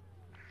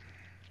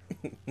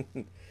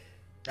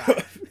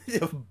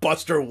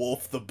 Buster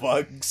Wolf the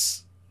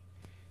bugs.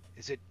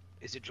 Is it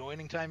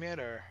joining time yet,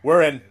 or?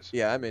 We're in.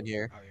 Yeah, I'm in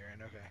here. Oh, you're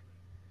in. Okay.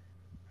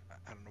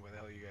 I don't know where the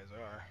hell you guys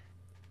are.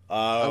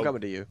 I'm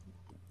coming to you.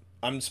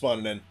 I'm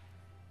spawning in.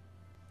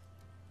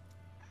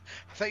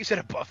 I thought you said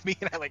above me,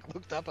 and I like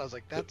looked up. I was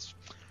like, that's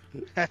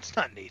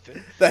not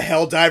Nathan. The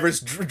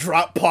Helldivers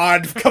drop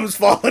pod comes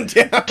falling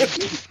down.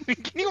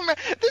 Can you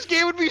imagine? This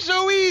game would be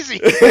so easy.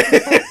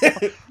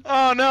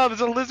 Oh no,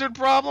 there's a lizard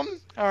problem.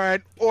 All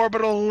right,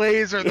 orbital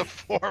laser the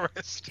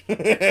forest.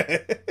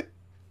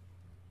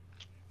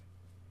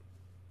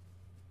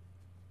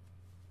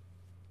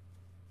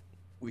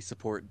 We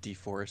support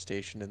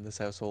deforestation in this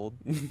household.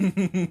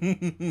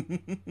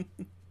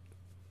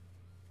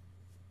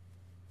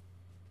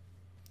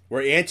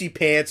 We're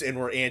anti-pants and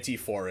we're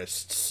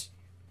anti-forests.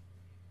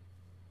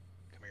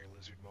 Come here,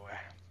 lizard boy.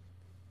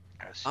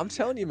 I'm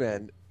telling you,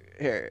 man.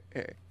 Here.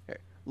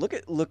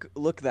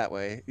 Look that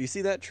way. You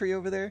see that tree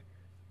over there?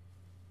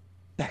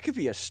 That could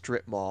be a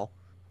strip mall.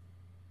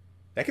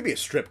 That could be a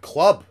strip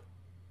club.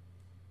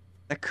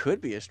 That could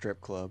be a strip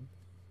club.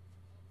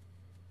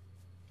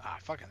 Ah,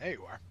 fucking there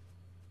you are.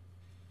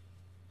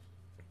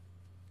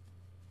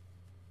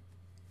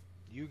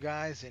 You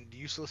guys and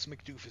useless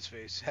McDoofus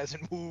face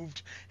hasn't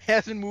moved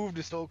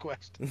this whole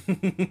quest.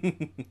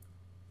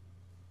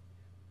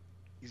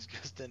 He's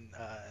just an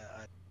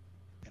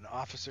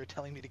officer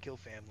telling me to kill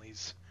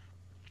families.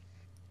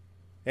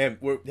 Hey,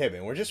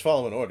 man, we're just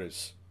following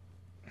orders.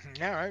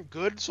 All right,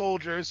 good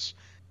soldiers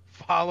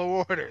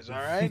follow orders. All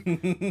right.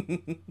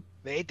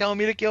 They tell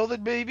me to kill the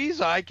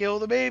babies, I kill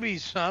the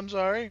babies. I'm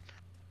sorry.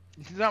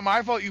 It's not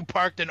my fault you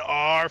parked in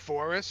our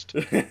forest.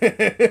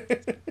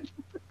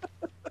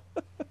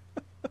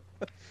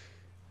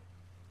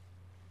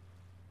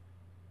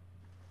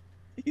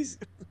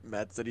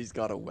 Matt said he's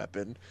got a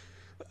weapon.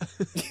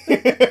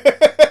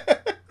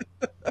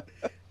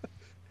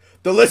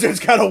 The lizard's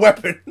got a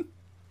weapon.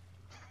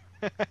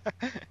 You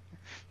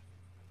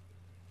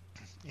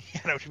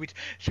know,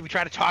 should we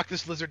try to talk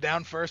this lizard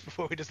down first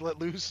before we just let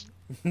loose?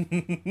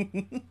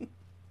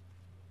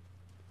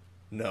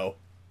 No.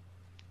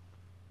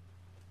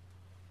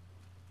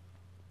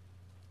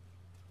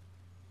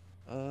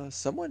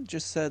 Someone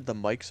just said the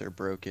mics are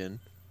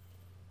broken.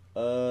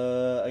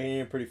 I can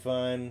hear pretty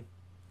fine.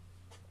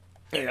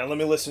 Hang on, let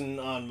me listen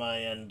on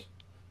my end.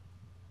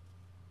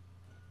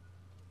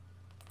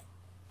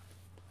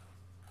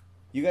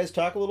 You guys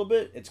talk a little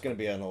bit? It's gonna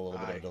be on a little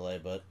bit of a delay,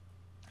 but...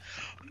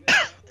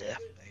 Yeah, there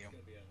you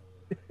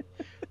go.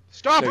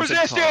 Stop No, you said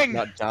cough, resisting!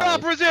 not die.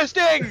 Stop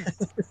resisting!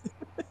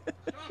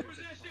 Stop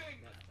resisting!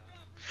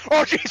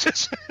 Oh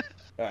Jesus!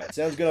 All right,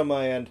 sounds good on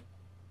my end.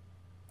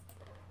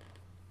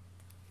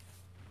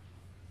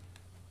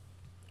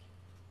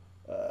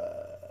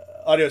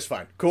 Audio's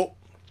fine. Cool.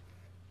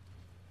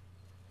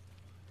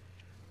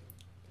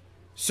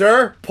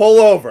 Sir, pull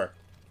over.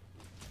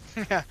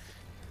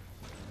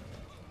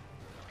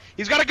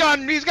 He's got a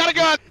gun! He's got a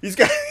gun! He's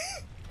got.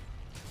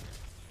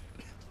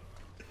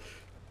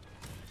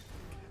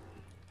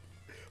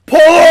 Pull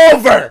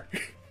over!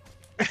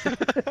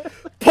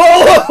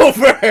 Pull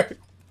over!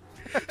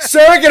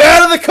 Sir, get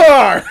out of the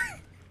car!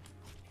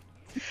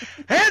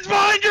 Hands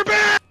behind your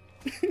back!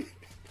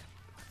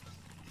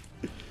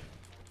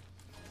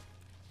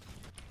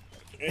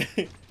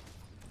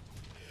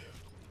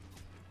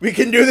 We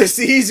can do this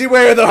the easy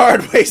way or the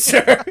hard way,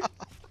 sir.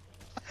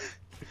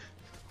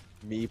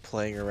 Me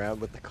playing around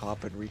with the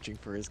cop and reaching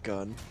for his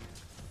gun.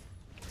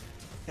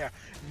 Yeah,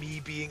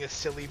 me being a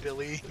silly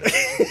Billy.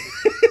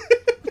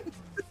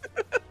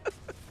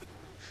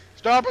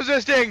 Stop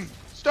resisting!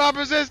 Stop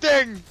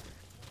resisting!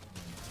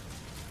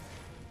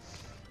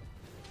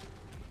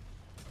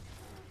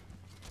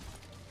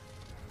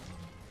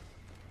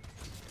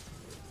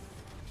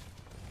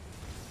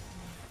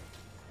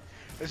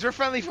 Is there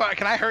friendly fire?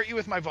 Can I hurt you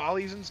with my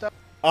volleys and stuff?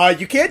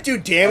 You can't do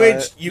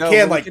damage. You no,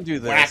 can, but we like, can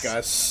do whack this.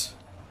 us.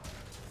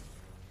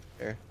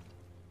 Here.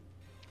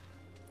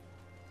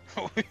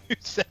 You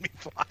sent me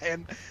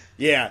flying.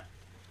 Yeah.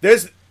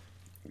 There's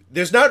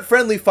not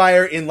friendly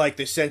fire in, like,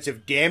 the sense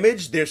of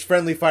damage. There's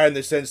friendly fire in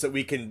the sense that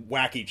we can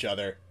whack each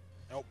other.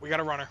 Nope, we got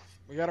a runner.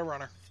 We got a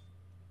runner.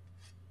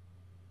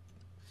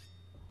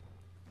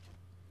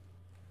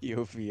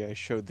 POV, I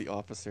showed the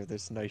officer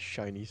this nice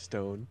shiny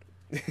stone.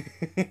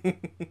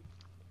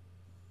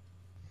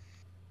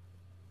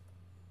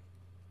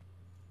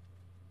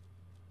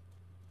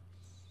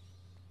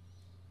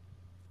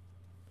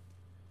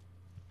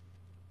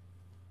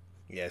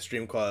 Yeah,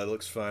 stream quality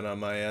looks fine on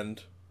my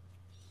end.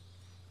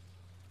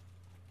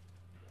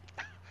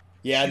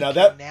 Yeah, now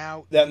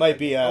that might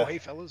be oh hey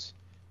fellas.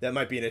 that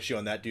might be an issue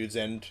on that dude's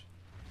end.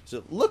 So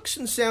it looks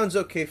and sounds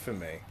okay for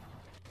me.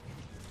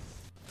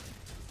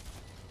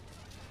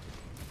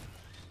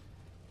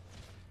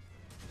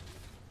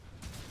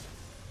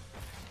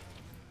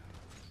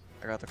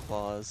 I got the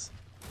claws.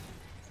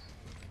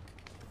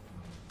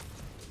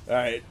 All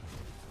right,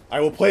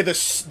 I will play the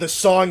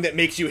song that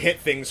makes you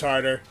hit things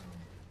harder.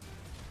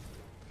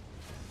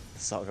 The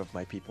song of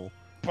my people.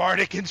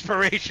 Bardic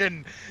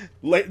inspiration.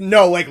 Like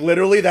no, like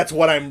literally, that's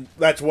what I'm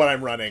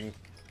running.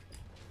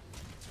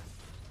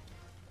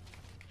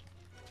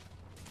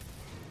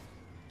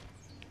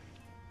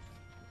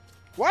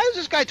 Why is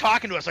this guy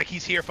talking to us like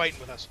he's here fighting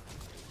with us?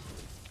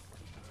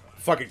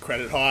 Fucking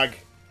credit hog.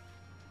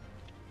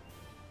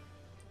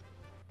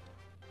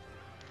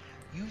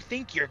 You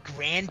think your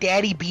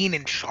granddaddy being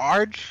in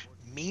charge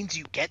means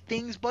you get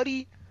things,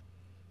 buddy?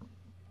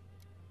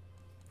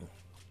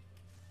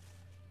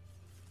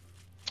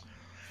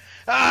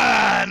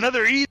 Ah,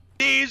 another easy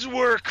day's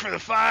work for the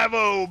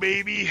 5-0,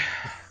 baby.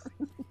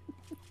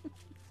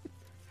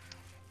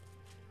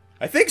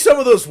 I think some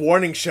of those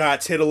warning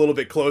shots hit a little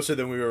bit closer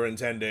than we were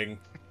intending.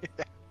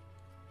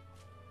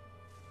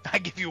 I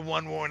give you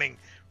one warning.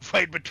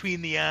 Right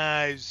between the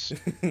eyes.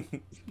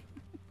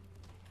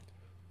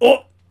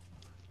 Oh!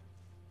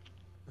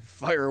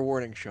 Fire a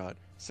warning shot.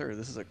 Sir,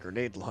 this is a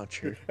grenade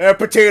launcher.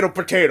 Potato,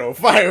 potato.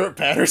 Fire it,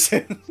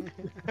 Patterson.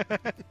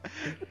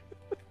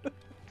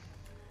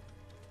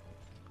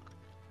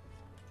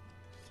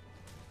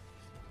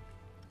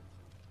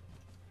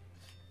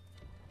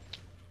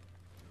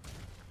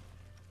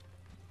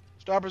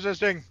 Stop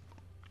resisting.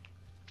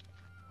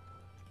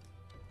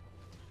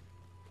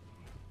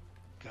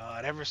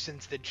 God, ever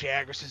since the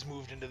Jaggers has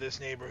moved into this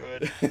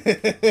neighborhood.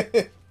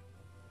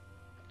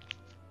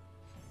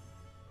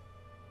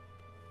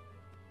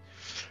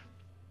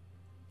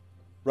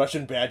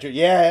 Russian Badger.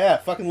 Yeah,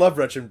 fucking love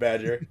Russian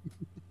Badger.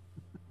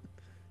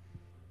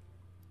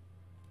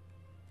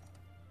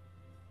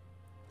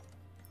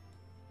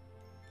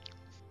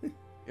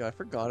 Yeah, I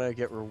forgot I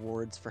get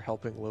rewards for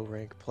helping low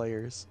rank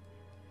players.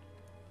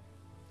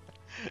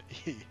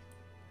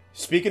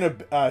 Speaking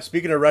of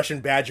Russian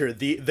Badger,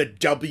 the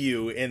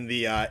W in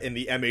the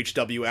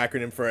MHW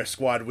acronym for a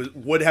squad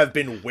would have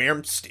been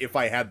Wamst if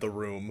I had the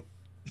room.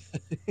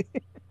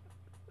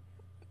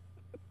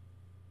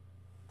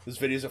 This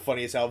videos are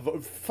funny as hell.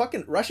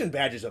 Fucking Russian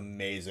Badger's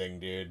amazing,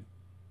 dude.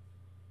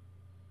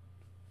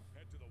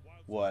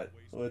 What?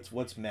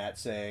 What's Matt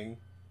saying?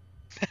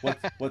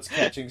 What's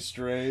catching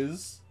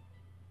strays?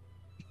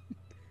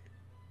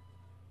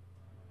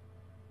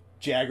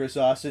 Jagger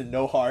Austin,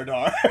 no hard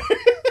R.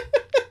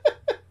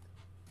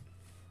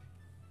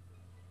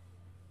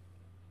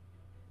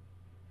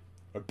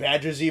 Are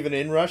Badgers even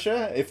in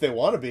Russia? If they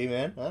want to be,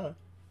 man. I don't know.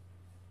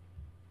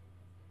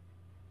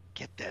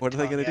 Get that What are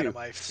they tongue gonna out do? of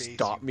my face,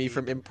 Stop you me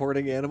from baby.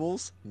 importing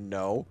animals?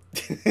 No.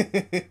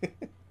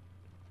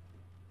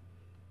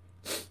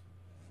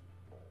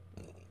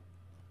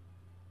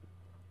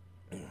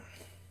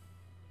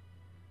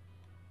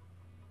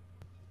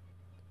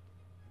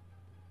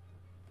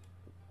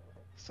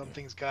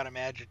 Something's got him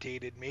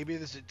agitated. Maybe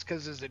it's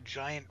because there's a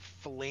giant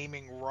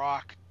flaming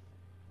rock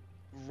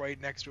right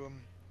next to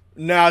him.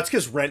 No, it's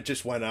because rent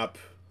just went up.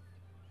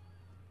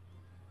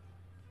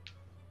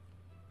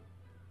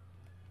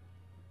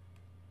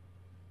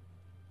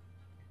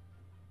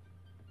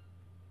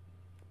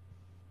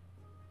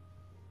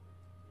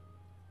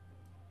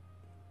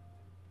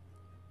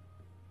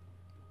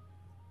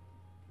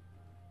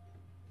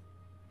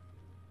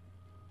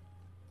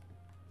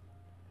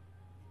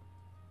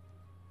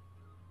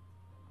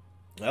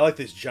 I like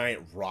this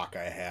giant rock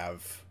I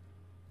have.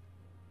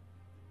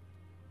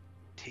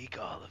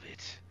 Take all of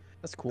it.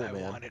 That's cool, I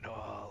man. want it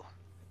all.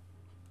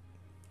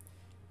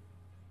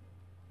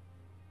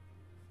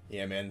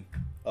 Yeah, man.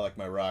 I like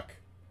my rock.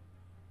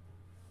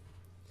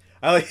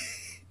 I like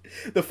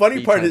the funny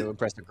Me part trying is to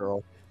impress a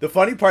girl. the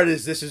funny part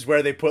is this is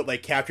where they put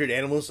like captured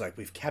animals. Like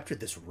we've captured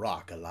this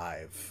rock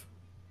alive.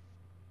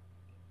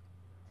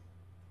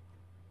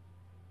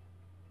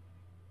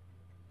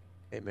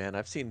 Hey, man,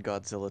 I've seen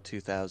Godzilla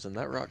 2000.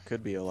 That rock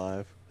could be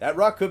alive. That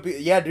rock could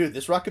be dude.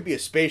 This rock could be a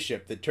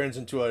spaceship that turns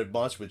into a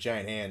monster with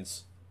giant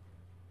hands.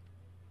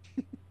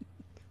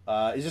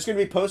 Is this going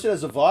to be posted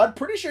as a VOD?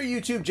 Pretty sure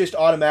YouTube just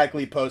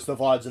automatically posts the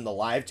VODs in the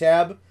live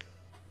tab.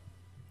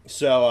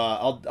 So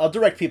I'll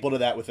direct people to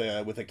that with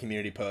a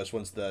community post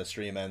once the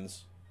stream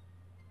ends.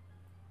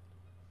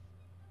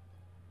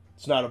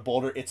 It's not a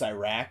boulder, it's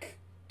Iraq.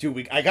 Dude,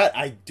 we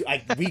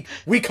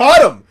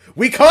caught him.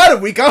 We got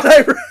him. We got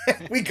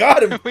Iraq. We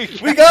got him.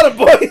 We got him,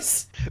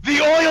 boys.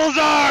 The oil's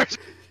ours.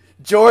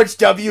 George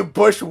W.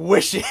 Bush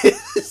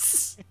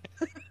wishes.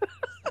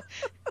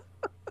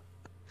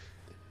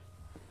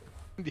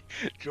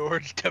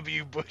 George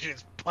W. Bush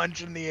is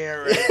punching the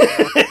air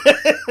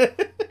right now.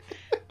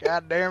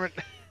 God damn it.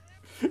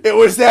 It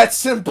was that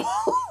simple.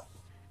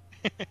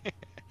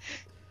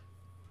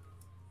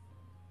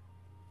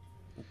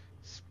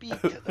 Speak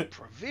to the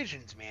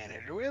provisions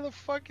manager. Where the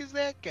fuck is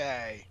that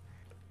guy?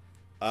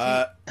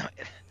 That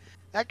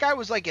guy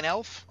was like an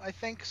elf, I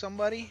think.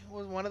 Somebody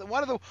was one of the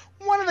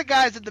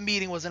guys at the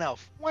meeting was an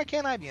elf. Why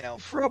can't I be an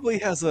elf? Probably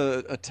has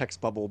a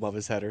text bubble above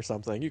his head or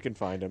something. You can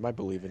find him. I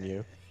believe in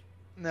you.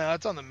 No,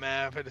 it's on the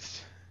map.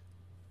 It's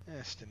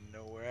in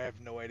nowhere. I have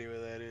no idea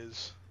where that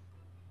is.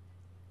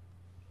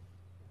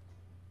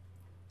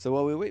 So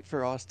while we wait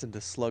for Austin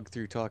to slug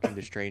through talking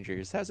to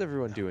strangers, how's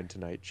everyone doing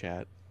tonight,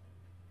 chat?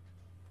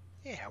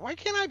 Yeah, why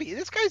can't I be?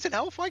 This guy's an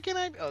elf. Why can't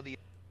I be? Oh, the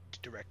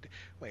director.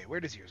 Wait, where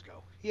does ears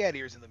go? He had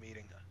ears in the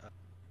meeting.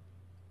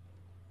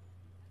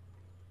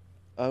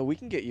 We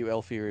can get you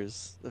elf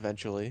ears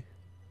eventually.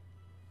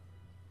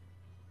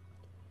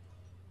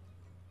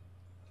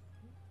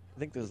 I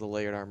think there's the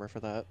layered armor for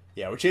that.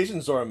 Yeah, we're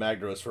chasing Zora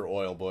Magdaros for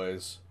oil,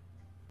 boys.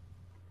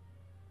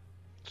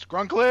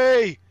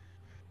 Scrunkly!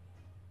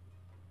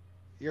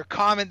 Your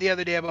comment the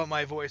other day about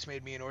my voice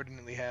made me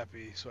inordinately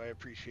happy, so I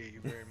appreciate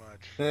you very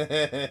much.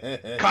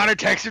 Connor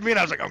texted me and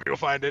I was like, I'm gonna go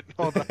find it.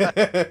 Hold on.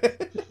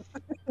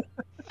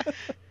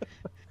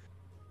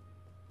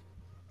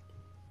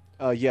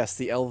 Yes,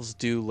 the elves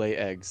do lay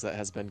eggs. That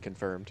has been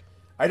confirmed.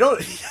 I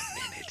don't.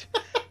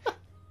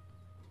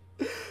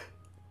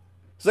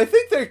 So I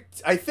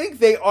think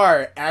they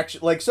are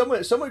actually like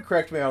someone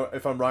correct me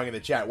if I'm wrong in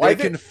the chat. Why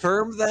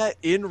confirm that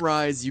in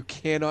Rise? You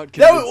cannot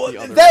convince the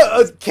other.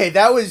 Okay,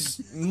 that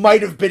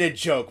might have been a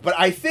joke, but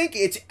I think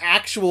it's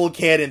actual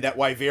canon that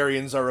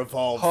Wyverians are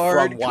evolved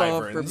from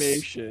wyverns.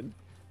 Confirmation.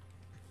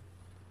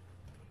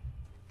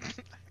 I'm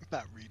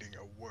not reading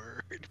a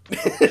word.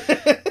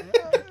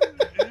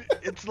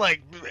 It's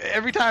like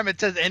every time it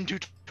says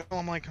N2,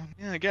 I'm like, oh,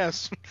 yeah, I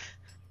guess.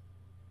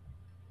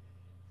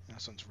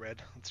 This one's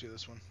red. Let's do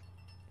this one.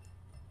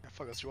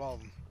 Fuck, let's do all of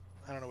them.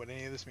 I don't know what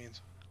any of this means.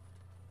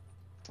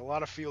 It's a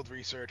lot of field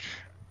research.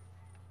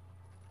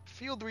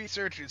 Field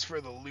research is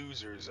for the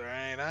losers,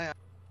 alright? I have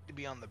to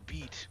be on the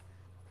beat.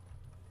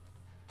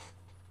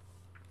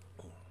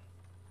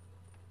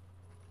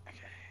 Okay,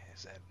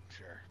 is that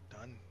sure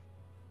done?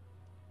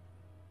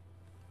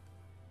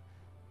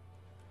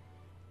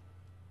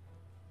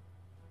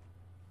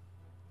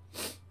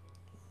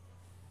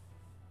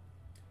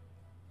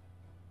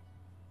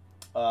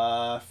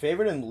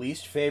 Favorite and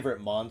least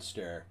favorite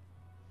monster,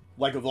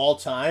 like of all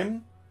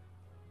time.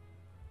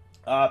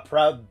 I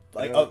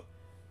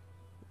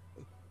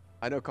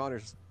know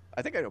Connor's.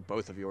 I think I know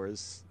both of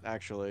yours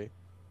actually.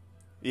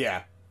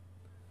 Yeah.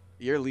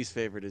 Your least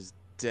favorite is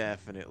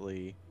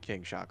definitely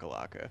King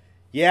Shakalaka.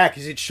 Yeah,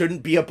 because it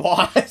shouldn't be a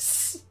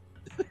boss.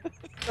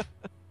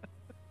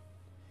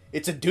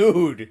 It's a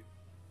dude.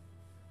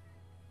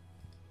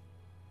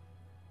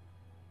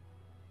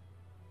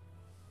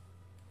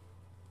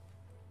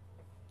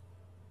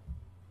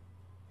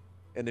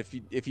 And if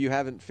you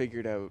haven't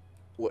figured out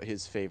what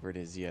his favorite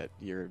is yet,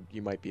 you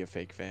might be a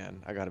fake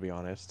fan. I gotta be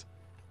honest.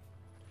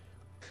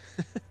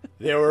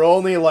 There were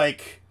only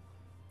like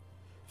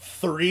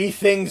 3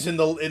 things in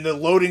the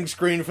loading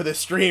screen for the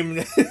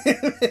stream.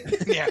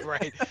 Yeah,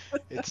 right.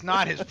 It's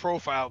not his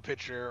profile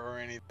picture or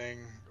anything,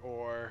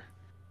 or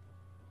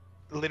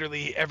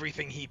literally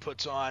everything he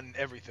puts on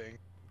everything.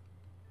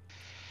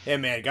 Hey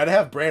man, gotta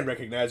have brand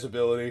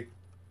recognizability.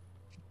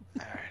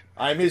 All right.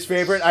 I'm his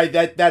favorite.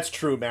 That's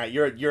true, Matt.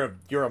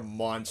 You're a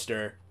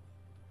monster.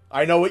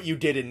 I know what you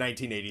did in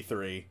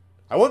 1983.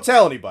 I won't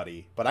tell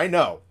anybody, but I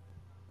know.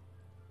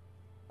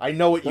 I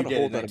know what you Gotta did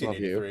in hold that above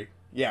you. 1983.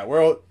 Yeah,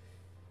 we're all...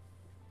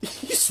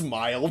 He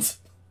smiled.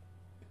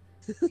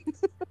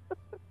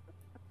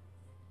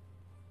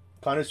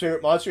 Connor's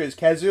favorite monster is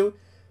Kezu.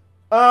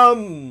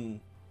 I've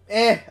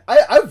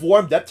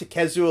warmed up to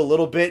Kezu a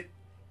little bit.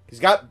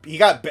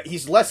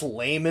 He's less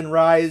lame in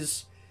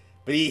Rise,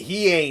 but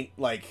he ain't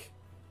like,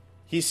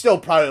 he's still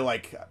probably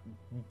like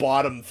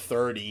bottom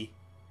 30.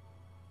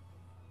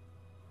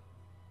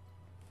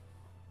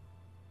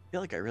 I feel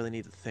like I really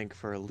need to think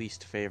for a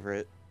least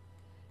favorite.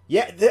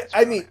 Yeah,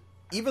 I mean,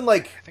 even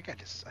like, I think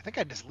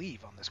I just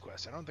leave on this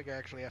quest. I don't think I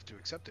actually have to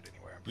accept it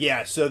anywhere.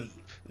 yeah, so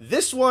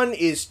this one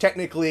is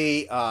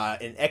technically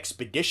an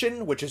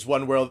expedition, which is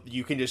one where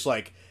you can just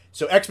like,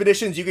 so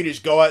expeditions you can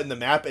just go out in the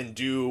map and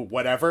do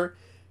whatever.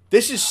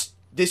 This is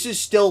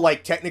still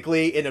like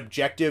technically an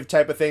objective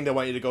type of thing. They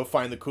want you to go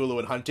find the Kulu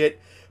and hunt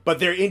it, but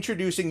they're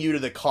introducing you to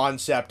the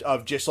concept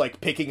of just like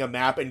picking a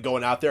map and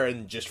going out there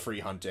and just free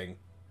hunting.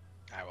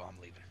 Alright, well,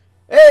 I'm leaving.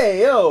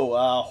 Hey, yo,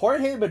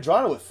 Jorge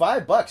Medrano with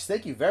 $5.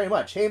 Thank you very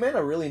much. Hey, man, I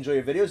really enjoy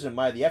your videos and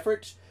admire the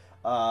effort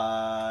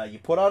you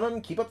put on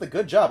them. Keep up the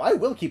good job. I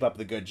will keep up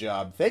the good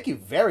job. Thank you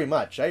very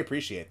much. I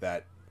appreciate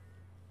that.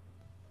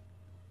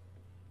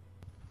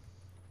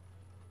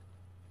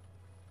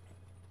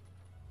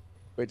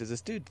 Wait, does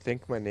this dude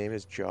think my name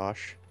is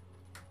Josh?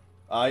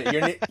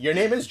 Your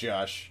name is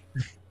Josh.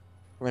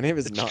 My name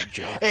is not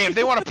Josh. Hey, if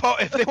they want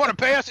to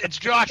pay us, it's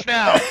Josh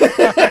now.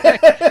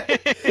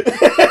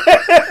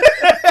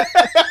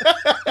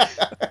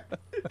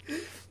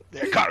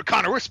 There,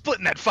 Connor, we're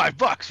splitting that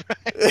 $5,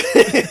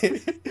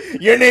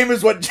 right? Your name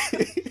is what?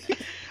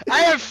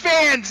 I have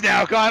fans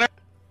now, Connor.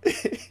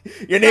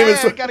 Your name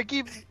is what? Gotta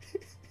keep.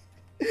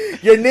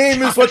 Your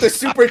name is what the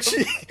super.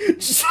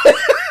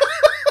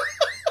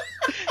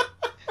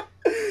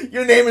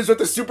 Your name is what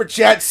the super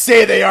chats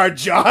say they are,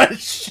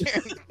 Josh.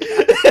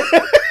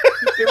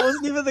 It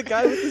wasn't even the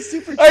guy with the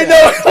super chat. I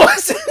know it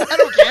wasn't. I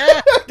don't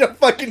care. I don't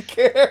fucking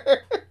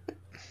care.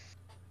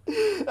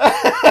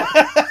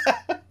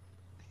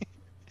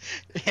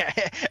 Yeah,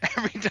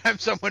 every time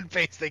someone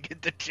pays, they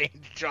get to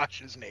change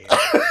Josh's name.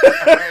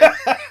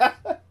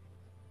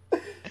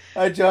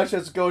 Hi, Josh.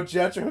 Let's go,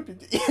 Jets. I hope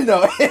you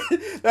know,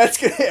 that's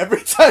gonna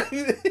every time.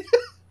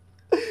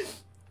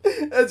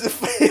 That's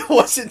if it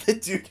wasn't the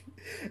dude.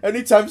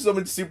 Anytime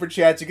someone super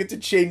chats, you get to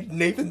change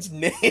Nathan's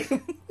name. Where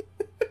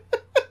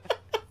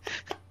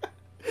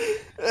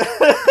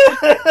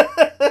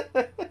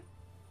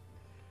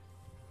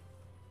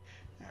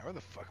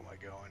the fuck am I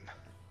going?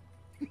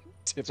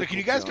 Typical So can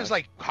you guys Josh. just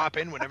like hop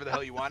in whenever the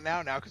hell you want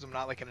now because I'm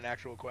not like in an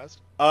actual quest?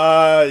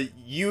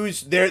 There's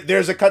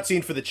a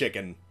cutscene for the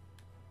chicken.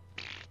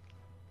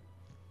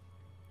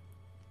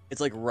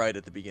 It's like right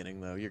at the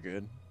beginning, though. You're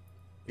good.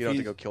 You don't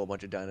have to go kill a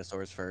bunch of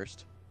dinosaurs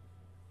first.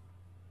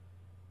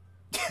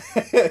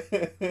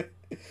 They're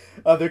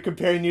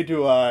comparing you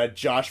to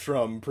Josh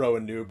from Pro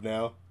and Noob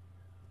now.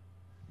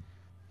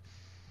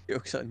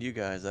 Joke's on you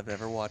guys. I've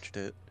never watched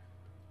it.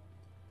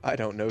 I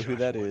don't know who Josh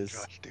that 1, is.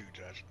 Josh 2,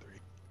 Josh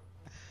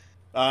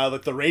 3.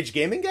 Like the Rage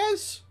Gaming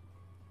guys?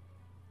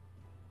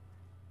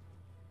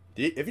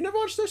 Have you never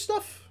watched their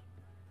stuff?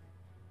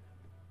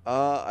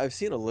 I've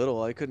seen a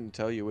little. I couldn't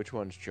tell you which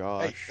one's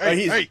Josh.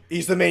 Hey,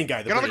 He's the main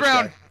guy. get on the British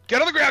ground! guy.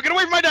 Get on the ground! Get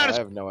away from my I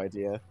dinosaur! have no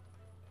idea.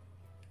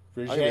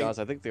 British I'll be guy. honest,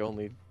 I think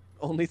the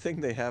only thing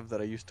they have that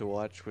I used to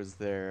watch was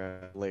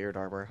their layered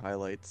armor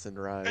highlights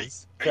and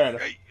Rise. Fair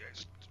enough.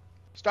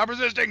 Stop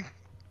resisting!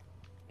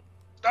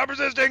 Stop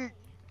resisting!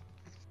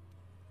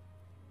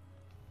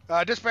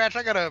 Dispatch,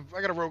 I got a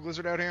rogue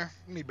lizard out here.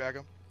 I need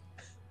backup.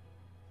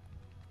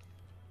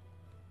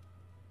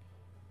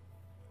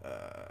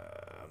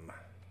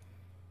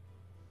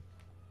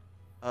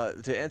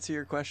 To answer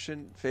your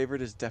question,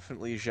 favorite is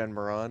definitely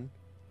Shenmue.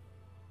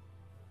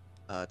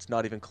 It's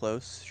not even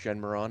close.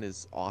 Shenmue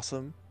is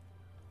awesome.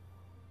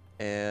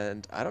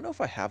 And I don't know if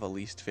I have a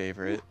least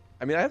favorite.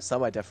 I mean, I have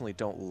some I definitely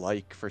don't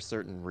like for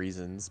certain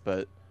reasons,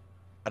 but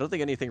I don't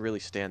think anything really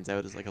stands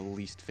out as like a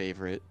least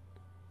favorite.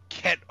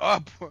 Get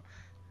up!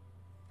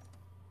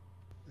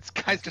 This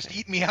guy's just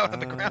eating me out on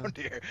the ground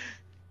here.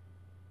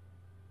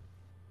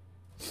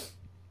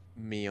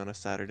 Me on a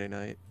Saturday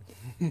night.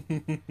 It's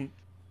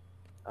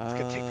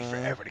gonna take me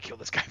forever to kill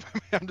this guy.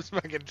 I'm just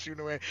fucking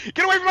shooting away.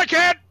 Get away from my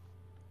cat!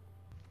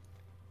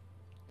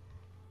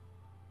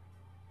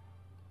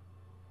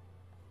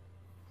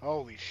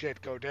 Holy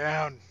shit, go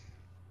down.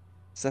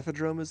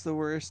 Cephadrome is the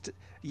worst.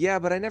 Yeah,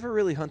 but I never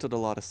really hunted a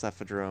lot of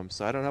Cephadrome,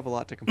 so I don't have a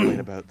lot to complain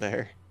about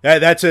there.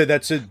 That's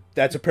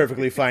a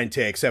perfectly fine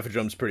take.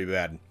 Cephadrome's pretty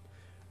bad.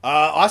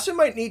 Austin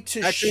might need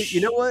to. Actually, you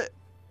know what?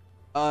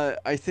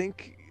 I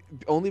think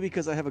only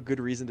because I have a good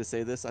reason to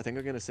say this, I think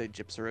I'm gonna say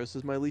Gypsaros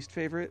is my least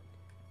favorite.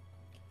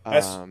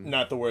 That's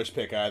not the worst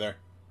pick either.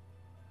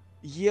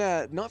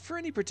 Yeah, not for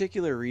any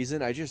particular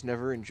reason. I just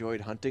never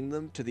enjoyed hunting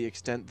them to the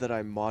extent that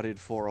I modded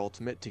for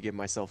Ultimate to give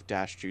myself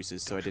dash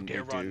juices so I Don't you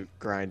didn't dare need to run.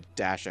 grind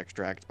dash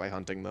extract by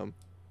hunting them.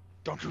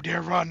 Don't you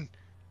dare run.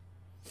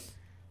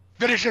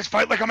 Finish this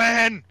fight like a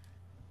man.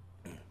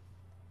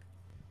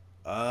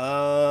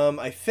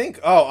 I think.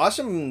 Oh,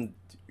 awesome.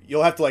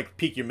 You'll have to like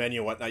peek your menu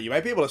and whatnot. You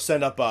might be able to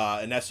send up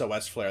an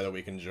SOS flare that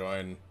we can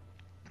join.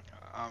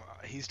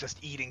 He's just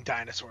eating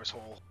dinosaurs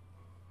whole.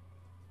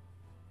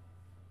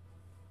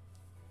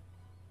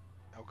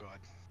 Oh god.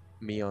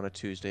 Me on a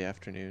Tuesday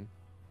afternoon.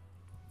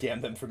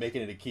 Damn them for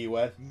making it a Key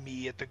West.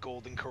 Me at the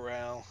Golden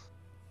Corral.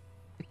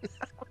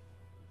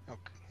 Okay.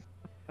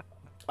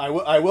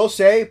 I will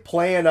say,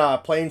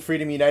 playing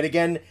Freedom Unite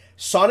again,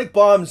 Sonic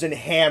Bombs and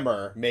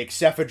Hammer make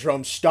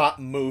Cephadrome stop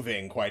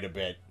moving quite a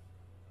bit.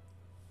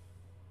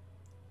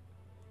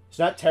 It's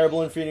not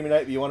terrible in Freedom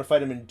Unite, but you want to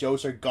fight him in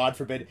Dose or God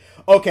forbid.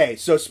 Okay,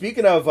 so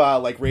speaking of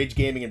like Rage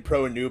Gaming and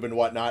Pro and Noob and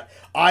whatnot,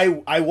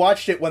 I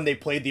watched it when they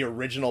played the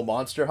original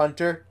Monster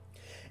Hunter.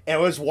 And I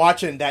was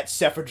watching that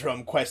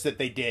Cephadrome quest that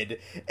they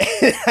did,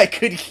 and I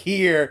could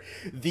hear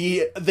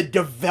the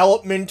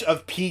development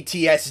of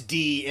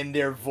PTSD in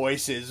their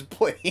voices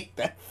playing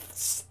that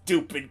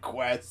stupid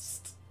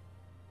quest.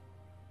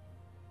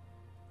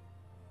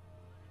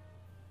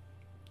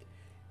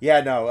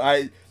 Yeah, no,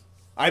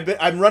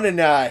 I'm running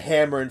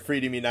Hammer and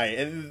Freedom Unite,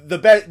 and the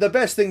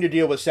best thing to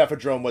deal with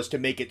Cephadrome was to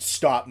make it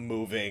stop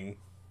moving.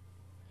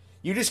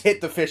 You just hit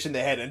the fish in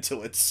the head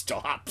until it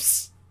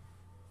stops.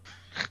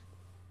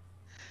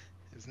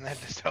 Isn't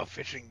that just how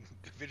fishing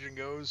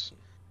goes?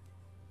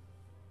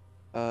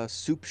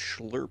 Soup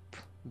Schlurp.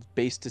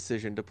 Base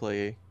decision to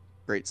play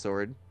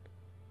Greatsword.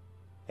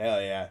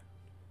 Hell yeah.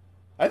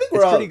 I think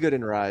It's pretty good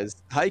in Rise.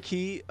 High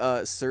key,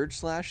 Surge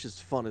Slash is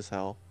fun as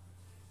hell.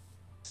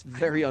 It's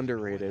very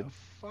underrated.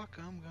 Where the fuck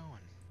I'm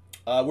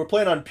going? We're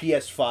playing on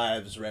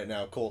PS5s right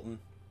now, Colton.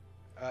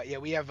 Yeah,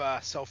 we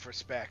have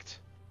self-respect.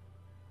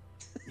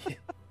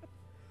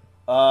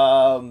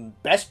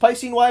 Best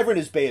Piscine Wyvern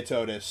is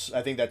Beatotus.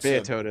 I think that's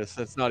Beatotus.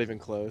 That's not even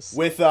close.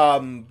 With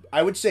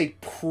I would say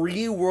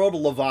pre-World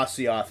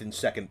Lavasioth in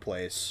second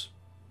place.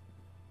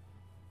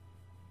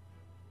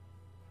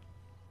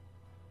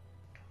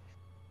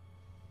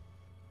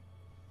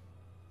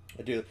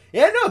 I do.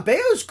 Yeah, no,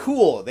 Bayo's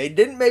cool. They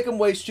didn't make him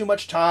waste too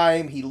much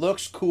time. He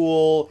looks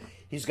cool.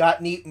 He's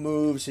got neat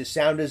moves. His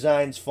sound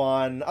design's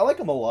fun. I like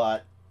him a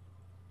lot.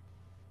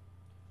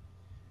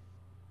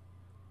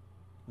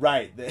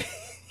 Right.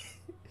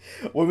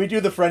 When we do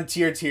the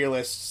Frontier tier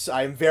lists,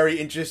 I'm very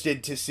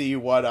interested to see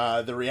what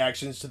the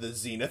reactions to the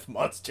Zenith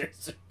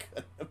monsters are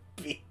gonna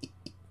be.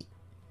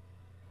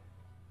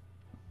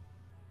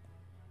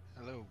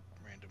 Hello,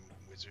 random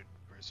wizard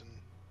person.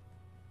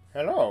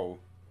 Hello.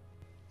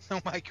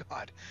 Oh my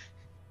god.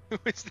 Who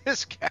is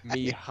this guy?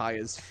 Me high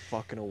as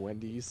fucking a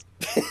Wendy's.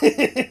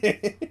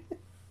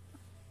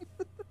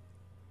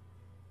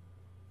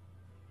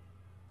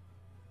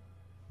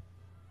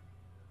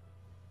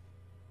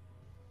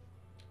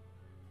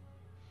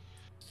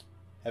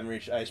 Haven't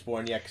reached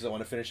Iceborne yet because I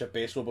want to finish up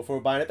Baseball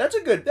before buying it. That's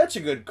a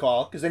good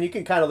call because then you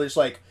can kind of just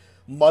like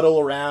muddle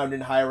around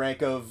in higher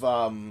rank of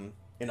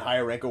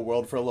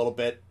world for a little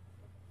bit.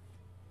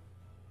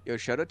 Yo,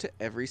 shout out to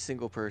every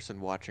single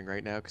person watching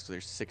right now because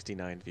there's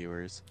 69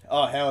 viewers.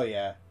 Oh hell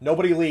yeah!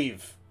 Nobody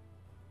leave.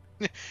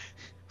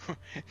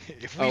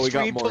 If we We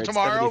got stream more. till It's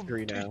tomorrow,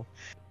 73 now.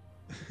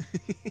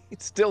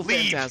 It's still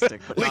Leave.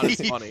 fantastic, but not as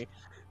Leave. funny.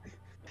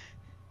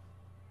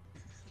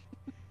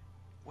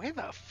 where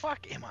the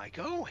fuck am I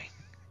going?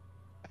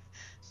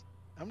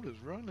 I'm just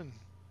running.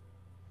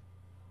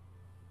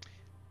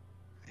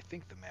 I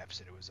think the map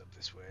said it was up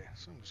this way,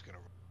 so I'm just gonna.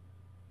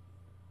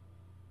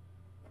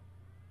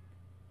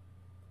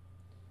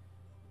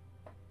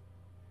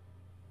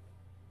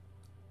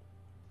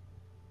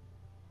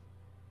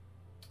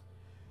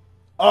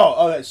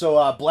 Oh, okay.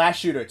 So Blast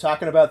Shooter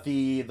talking about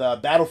the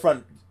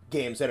Battlefront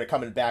games that are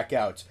coming back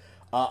out.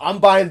 I'm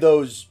buying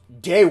those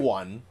day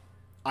one.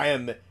 I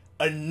am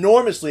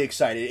enormously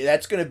excited.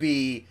 That's going to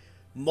be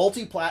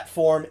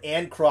multi-platform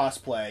and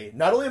cross-play.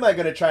 Not only am I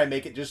going to try and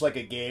make it just like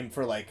a game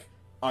for like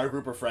our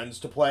group of friends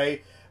to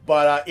play,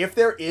 but if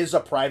there is a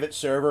private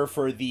server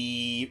for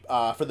the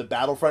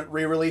Battlefront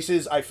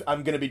re-releases,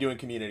 I'm going to be doing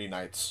community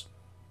nights.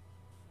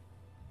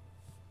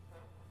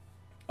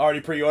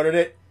 Already pre-ordered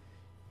it.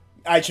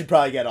 I should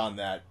probably get on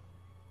that.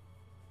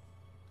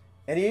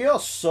 Any of y'all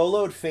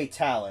soloed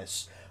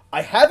Fatalis?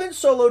 I haven't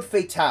soloed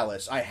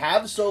Fatalis. I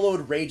have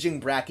soloed Raging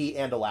Bracky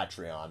and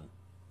Elatrion.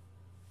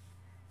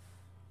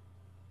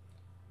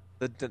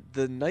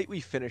 The night we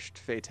finished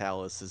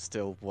Fatalis is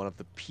still one of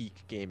the peak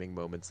gaming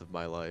moments of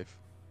my life.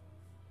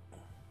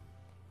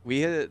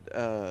 We had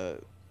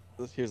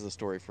here's the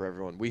story for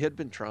everyone. We had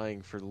been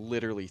trying for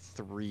literally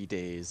 3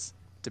 days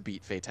to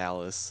beat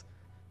Fatalis.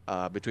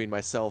 Between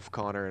myself,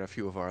 Connor, and a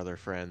few of our other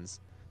friends.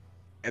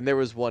 And there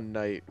was one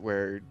night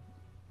where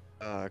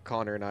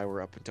Connor and I were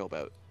up until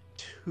about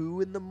 2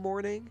 in the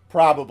morning.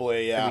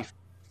 Probably, yeah. And we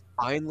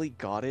finally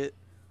got it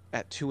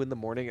at 2 in the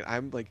morning, and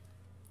I'm like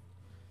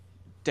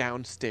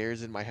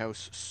downstairs in my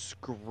house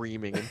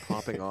screaming and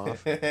popping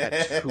off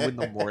at 2 in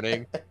the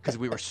morning because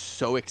we were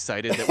so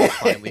excited that we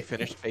finally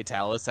finished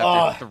Fatalis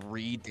after Oh,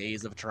 3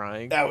 days of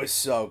trying. that was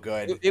so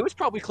good. It was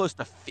probably close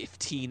to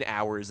 15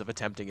 hours of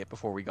attempting it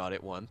before we got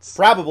it once.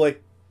 Probably.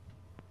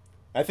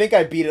 I think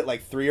I beat it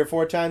like 3 or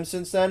 4 times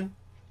since then.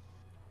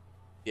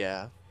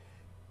 Yeah.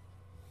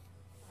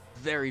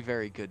 Very,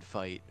 very good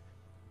fight.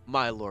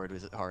 My lord,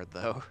 was it hard,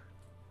 though.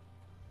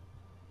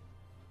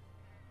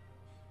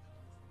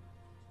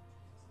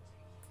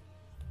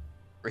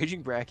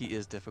 Raging Bracky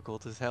is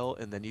difficult as hell,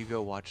 and then you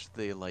go watch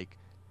the, like,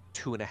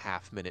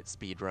 2.5-minute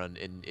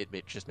speedrun, and it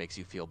just makes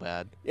you feel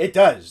bad. It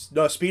does.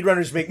 No,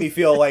 speedrunners make me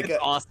feel like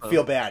awesome.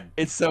 Feel bad.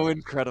 It's so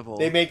incredible.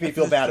 They make me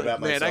feel bad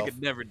about myself. Man, I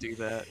could never do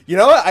that. You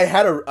know what? I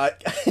had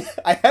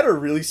a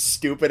really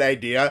stupid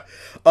idea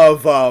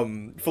of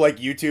for like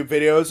YouTube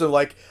videos of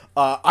like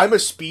I'm a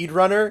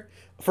speedrunner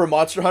for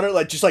Monster Hunter.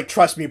 Like, just like,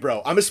 trust me,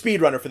 bro, I'm a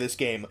speedrunner for this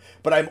game,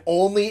 but I'm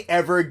only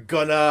ever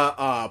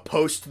gonna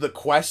post the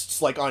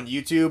quests like on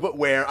YouTube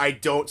where I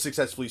don't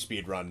successfully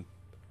speedrun.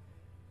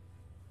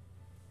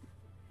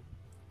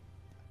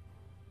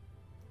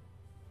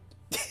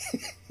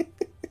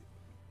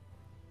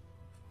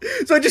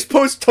 So I just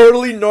post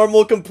totally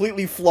normal,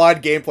 completely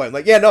flawed gameplay. I'm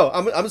like, yeah, no,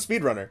 I'm a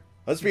speedrunner.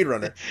 I'm a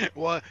speedrunner.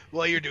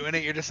 While you're doing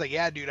it, you're just like,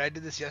 yeah, dude, I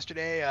did this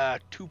yesterday.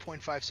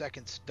 2.5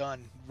 seconds,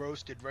 done,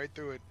 roasted right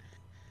through it.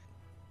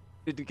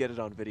 Didn't get it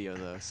on video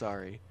though.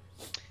 Sorry.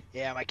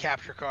 Yeah, my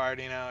capture card,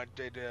 you know,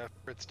 it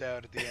fritzed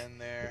out at the end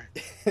there.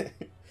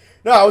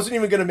 No, I wasn't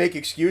even gonna make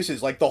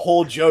excuses. Like, the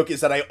whole joke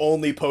is that I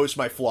only post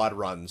my flawed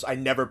runs. I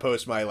never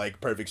post my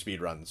like perfect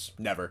speed runs.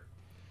 Never.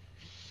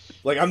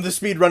 Like, I'm the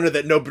speedrunner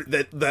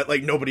that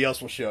like nobody else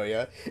will show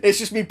you. It's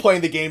just me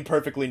playing the game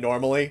perfectly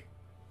normally.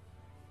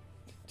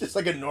 Just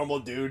like a normal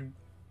dude.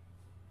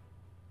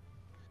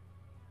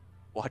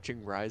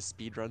 Watching Rise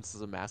speedruns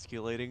is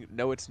emasculating.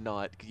 No, it's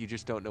not. You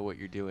just don't know what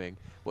you're doing.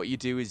 What you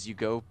do is you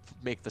go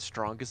make the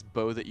strongest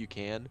bow that you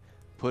can,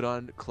 put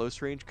on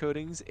close range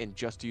coatings, and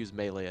just use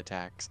melee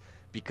attacks,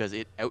 because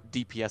it out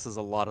DPSs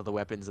a lot of the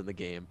weapons in the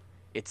game.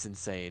 It's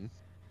insane.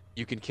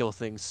 You can kill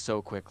things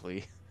so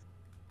quickly.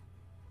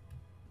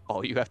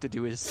 All you have to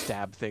do is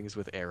stab things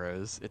with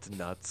arrows. It's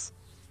nuts.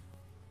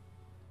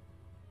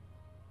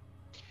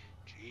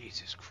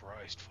 Jesus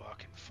Christ,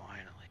 fucking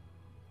finally.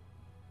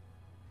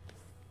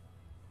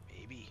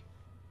 Maybe.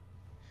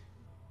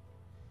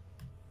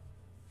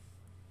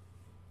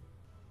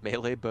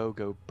 Melee bow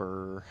go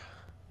burr.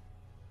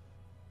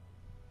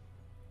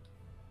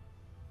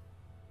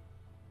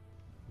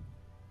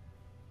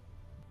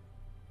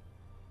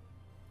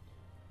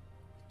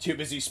 Too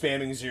busy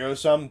spamming zero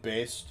sum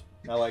based.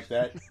 I like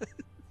that.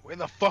 Where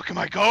the fuck am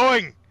I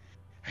going?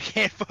 I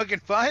can't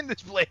fucking find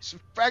this place.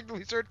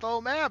 Practically searched the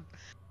whole map.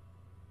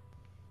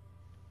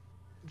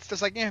 It's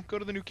just like, yeah, go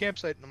to the new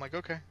campsite. And I'm like,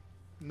 okay.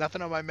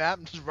 Nothing on my map.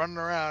 I'm just running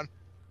around.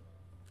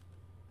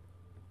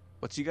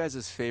 What's you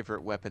guys'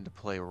 favorite weapon to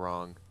play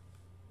wrong?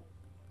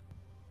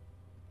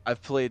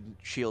 I've played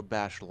Shield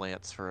Bash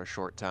Lance for a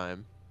short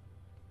time.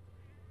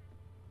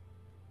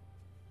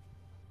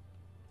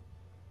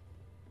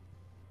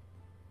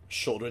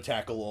 Shoulder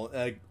tackle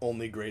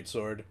only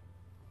greatsword.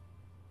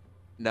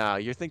 Nah,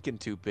 you're thinking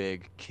too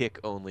big. Kick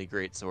only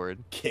greatsword.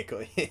 Kick.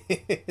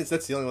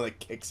 That's the only one that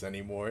kicks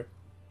anymore.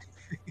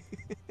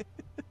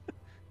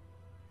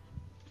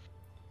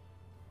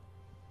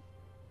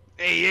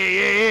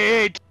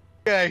 Hey,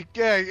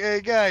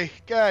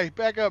 guy,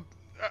 back up.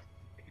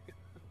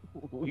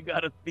 We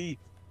got a thief.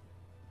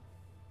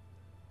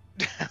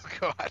 Oh,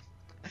 God.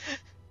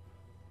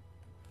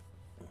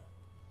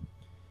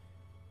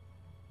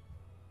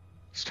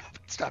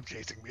 Stop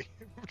chasing me.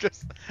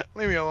 Just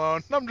leave me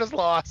alone. I'm just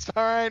lost,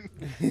 alright?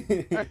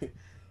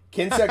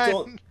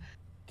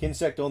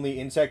 Kinsect only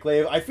insect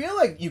glaive. I feel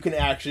like you can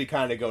actually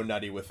kind of go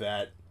nutty with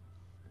that.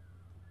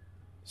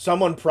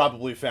 Someone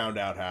probably found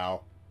out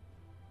how.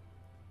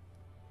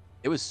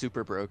 It was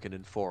super broken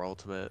in 4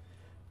 Ultimate.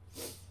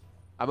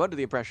 I'm under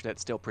the impression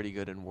it's still pretty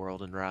good in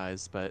World and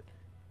Rise, but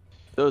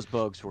those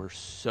bugs were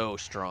so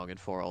strong in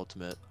 4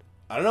 Ultimate.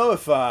 I don't know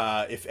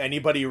if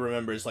anybody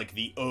remembers like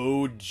the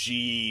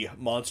OG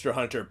Monster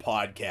Hunter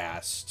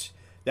podcast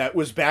that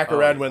was back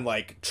around when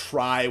like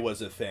Try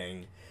was a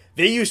thing.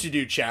 They used to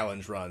do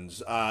challenge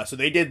runs, so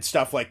they did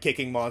stuff like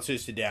kicking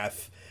monsters to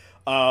death.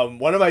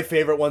 One of my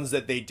favorite ones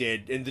that they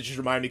did, and this just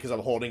remind me because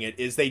I'm holding it,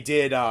 is they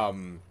did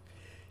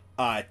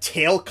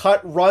tail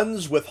cut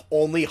runs with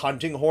only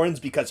Hunting Horns,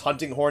 because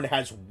Hunting Horn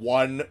has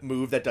one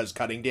move that does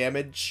cutting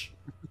damage.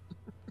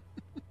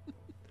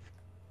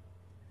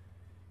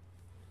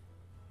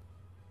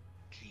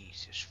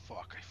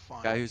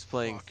 Guy who's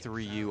playing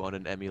 3U on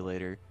an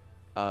emulator,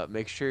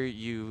 make sure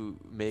you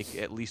make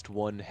at least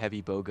one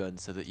heavy bowgun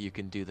so that you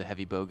can do the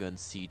heavy bowgun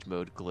siege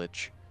mode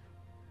glitch.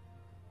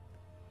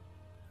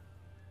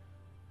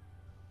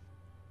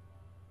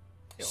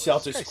 Yo, is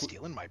Celtics this guy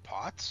stealing my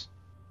pots?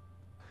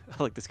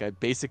 I like this guy.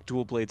 Basic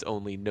dual blades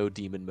only, no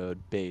demon mode,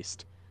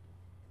 based.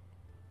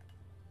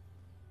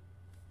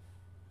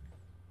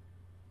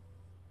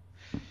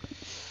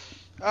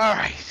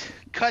 Alright.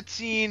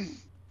 Cutscene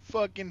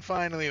fucking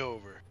finally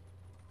over.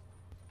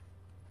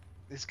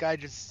 This guy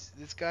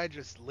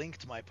just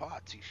linked my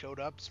pots. He showed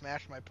up,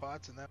 smashed my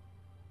pots, and then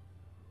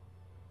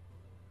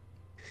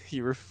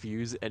You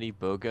refuse any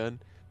bowgun?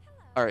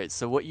 Alright,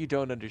 so what you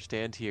don't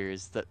understand here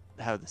is that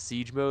how the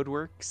siege mode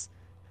works,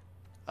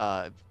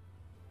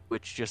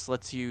 which just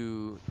lets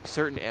you,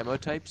 certain ammo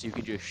types, you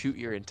can just shoot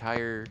your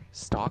entire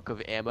stock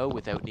of ammo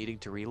without needing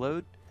to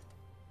reload.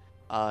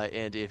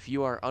 And if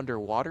you are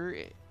underwater,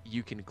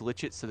 you can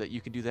glitch it so that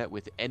you can do that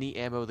with any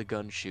ammo the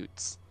gun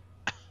shoots.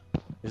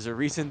 There's a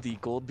reason the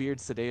Goldbeard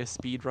Sadea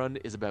speedrun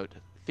is about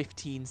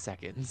 15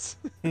 seconds.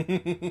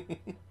 alright,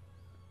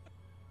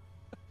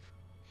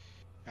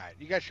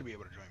 you guys should be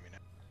able to join me now.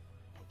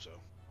 Hope so.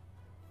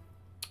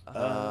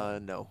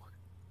 No.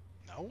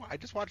 No, I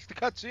just watched the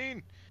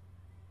cutscene.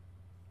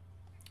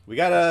 We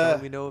That's gotta.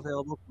 telling me no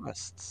available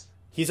quests.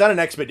 He's on an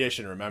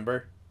expedition,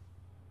 remember?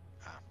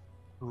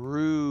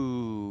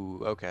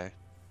 True. Okay.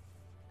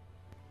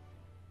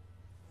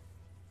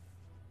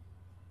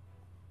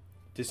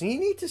 Does he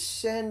need to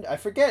send? I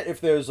forget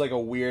if there's like a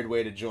weird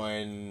way to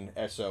join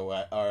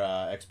SOS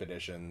or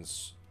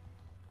expeditions.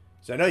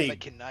 So I know you. I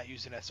cannot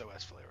use an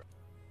SOS flavor.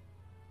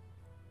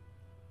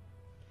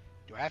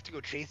 Do I have to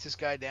go chase this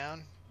guy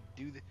down?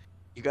 Do the...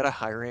 You got a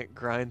high rank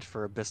grind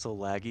for Abyssal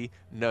Laggy?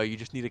 No, you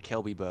just need a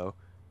Kelby bow.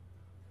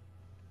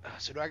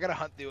 So do I gotta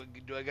hunt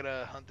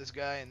this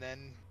guy and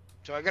then?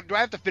 Do I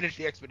have to finish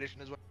the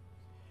expedition as well?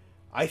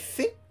 I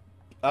think.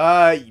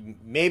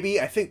 Maybe.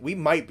 I think we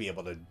might be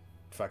able to,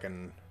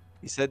 fucking.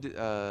 He said,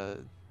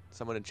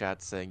 someone in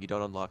chat saying you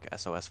don't unlock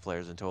SOS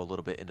flares until a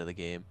little bit into the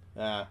game.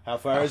 How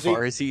far How is he?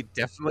 far is he?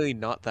 Definitely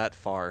not that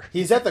far.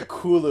 He's at the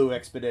Kulu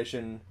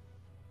expedition.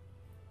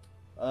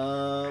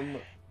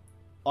 Austin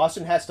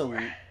has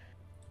to.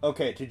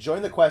 Okay, to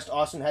join the quest,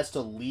 Austin has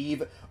to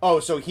leave. Oh,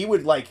 so he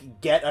would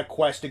like get a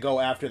quest to go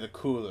after the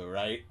Kulu,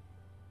 right?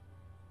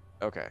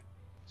 Okay.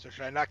 So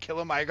should I not kill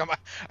him? I got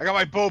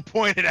my bow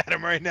pointed at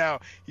him right now.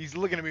 He's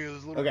looking at me with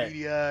his little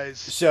beady eyes.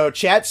 So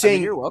chat I saying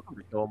mean, you're welcome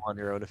to kill him on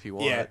your own if you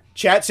want. yeah,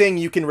 chat saying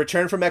you can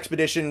return from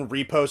expedition,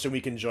 repost, and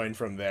we can join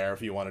from there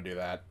if you want to do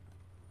that.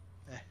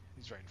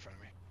 He's right in front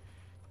of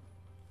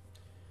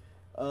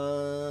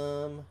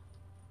me.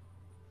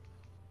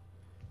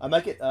 I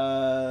might get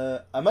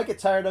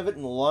tired of it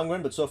in the long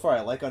run, but so far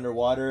I like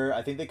underwater.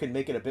 I think they could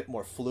make it a bit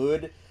more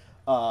fluid.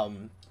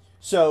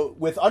 So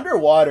with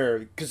underwater,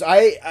 because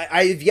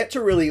I've yet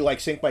to really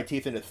like sink my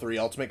teeth into 3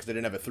 Ultimate because I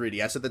didn't have a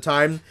 3DS at the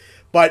time.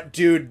 But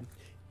dude,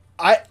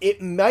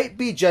 it might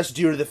be just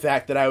due to the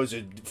fact that I was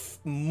a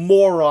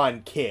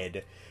moron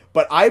kid.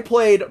 But I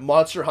played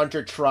Monster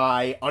Hunter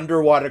Tri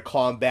underwater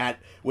combat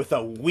with a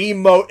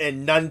Wiimote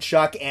and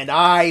nunchuck, and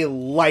I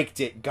liked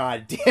it.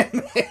 God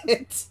damn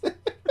it!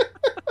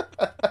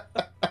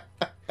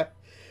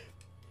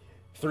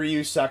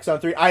 3U sucks on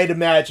 3. I'd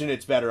imagine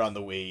it's better on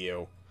the Wii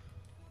U.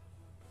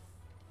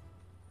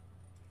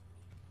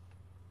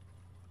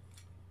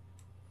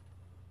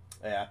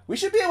 Yeah, we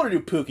should be able to do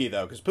Pookie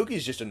though, because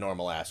Pookie's just a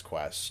normal ass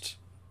quest.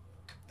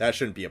 That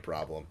shouldn't be a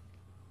problem.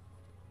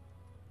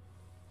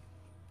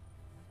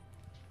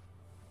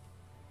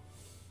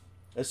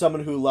 As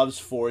someone who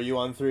loves 4U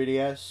on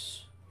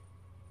 3DS,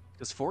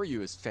 Because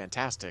 4U is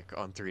fantastic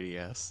on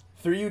 3DS.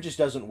 3U just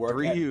doesn't work.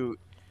 3U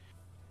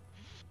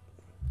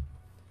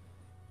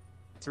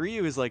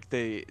is like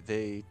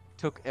they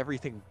took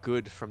everything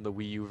good from the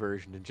Wii U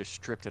version and just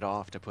stripped it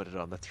off to put it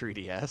on the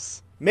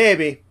 3DS.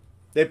 Maybe.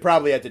 They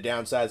probably had to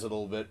downsize it a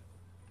little bit.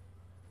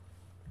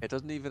 It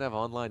doesn't even have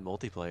online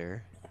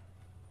multiplayer.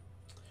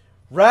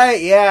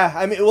 Right, yeah.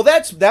 I mean, well,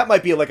 that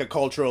might be like a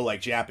cultural,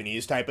 like,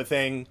 Japanese type of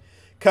thing.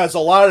 Because a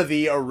lot of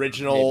the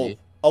original... Maybe.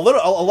 A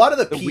lot of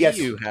the The PS... Wii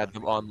U had the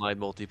online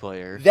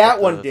multiplayer. That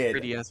but one the did.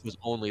 3DS was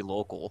only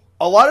local.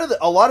 A lot of the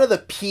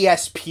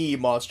PSP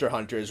Monster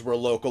Hunters were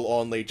local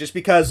only, just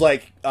because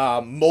like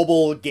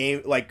mobile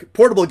game, like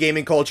portable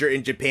gaming culture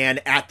in Japan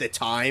at the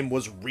time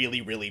was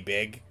really really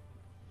big.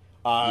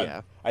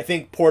 Yeah. I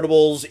think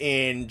portables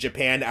in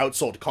Japan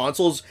outsold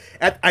consoles.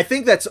 I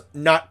think that's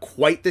not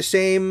quite the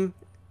same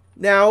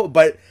now,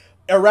 but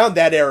around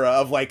that era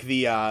of like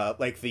the Hi,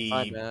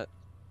 Matt.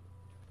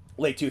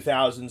 late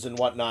 2000s and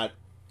whatnot,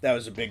 that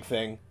was a big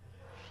thing.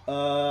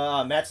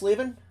 Matt's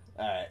leaving?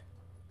 Alright.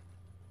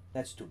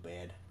 That's too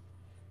bad.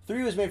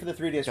 3U was made for the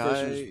 3DS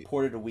first and was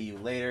ported to Wii U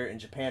later. In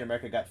Japan,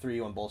 America got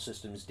 3U on both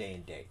systems day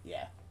and date.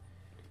 Yeah.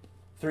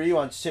 3U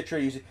on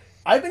Citra.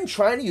 I've been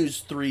trying to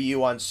use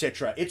 3U on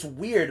Citra. It's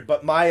weird,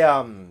 but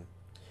my,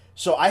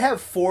 so I have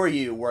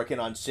 4U working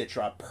on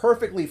Citra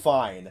perfectly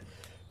fine.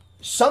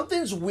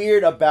 Something's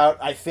weird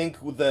about, I think,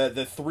 the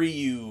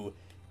 3U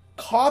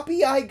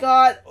copy I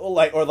got,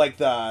 or like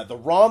the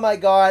ROM I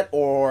got,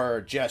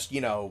 or just, you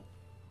know,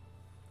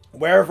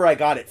 wherever I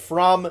got it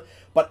from,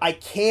 but I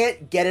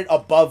can't get it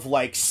above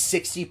like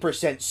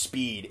 60%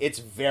 speed. It's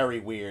very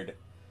weird.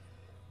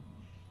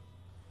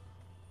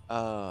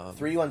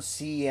 3U on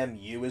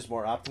CEMU is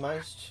more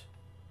optimized.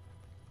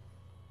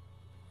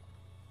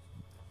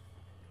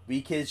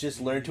 We kids just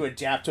learn to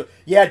adapt to.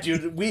 Yeah,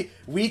 dude. We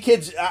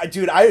kids,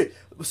 dude.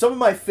 Some of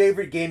my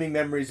favorite gaming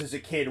memories as a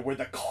kid were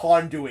the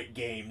Conduit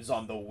games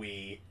on the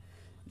Wii.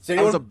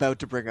 I was about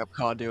to bring up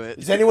Conduit.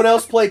 Does anyone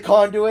else play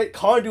Conduit?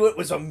 Conduit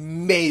was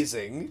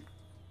amazing.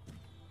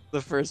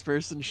 The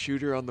first-person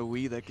shooter on the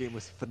Wii, that game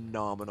was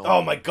phenomenal.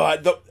 Oh my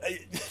god,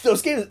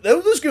 those games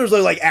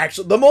are like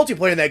actually the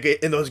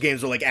multiplayer in those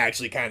games were like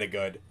actually kind of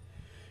good,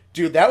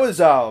 dude. That was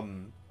So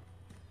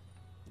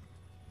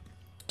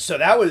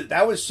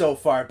that was so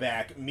far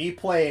back. Me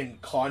playing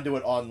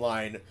Conduit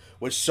Online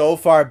was so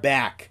far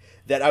back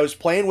that I was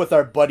playing with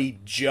our buddy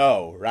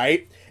Joe,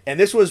 right? And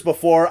this was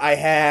before I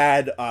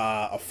had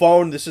a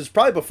phone. This is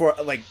probably before,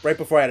 like, right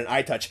before I had an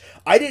iTouch.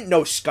 I didn't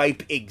know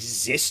Skype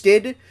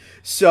existed,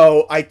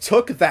 so I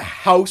took the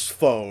house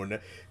phone,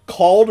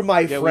 called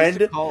my friend. We used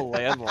to call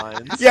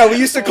landlines. Yeah, we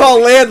used to call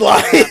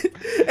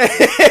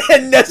landline,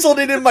 and nestled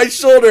it in my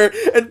shoulder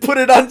and put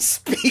it on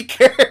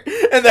speaker,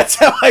 and that's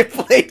how I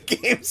played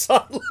games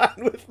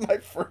online with my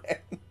friend.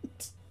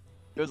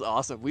 It was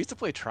awesome. We used to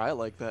play Try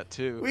like that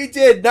too. We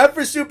did, not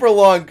for super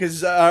long,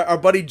 because our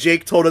buddy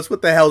Jake told us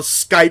what the hell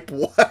Skype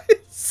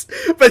was.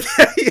 But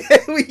yeah,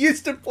 we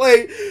used to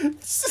play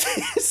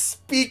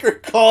speaker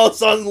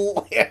calls on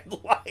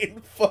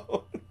landline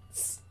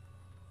phones.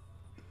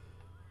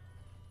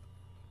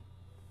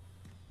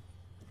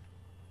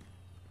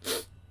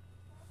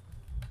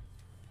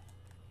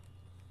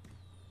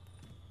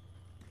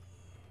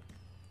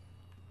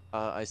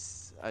 I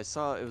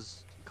saw, it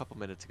was a couple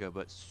minutes ago,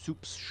 but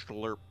Soup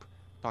Slurp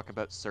talking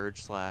about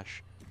Surge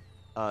Slash.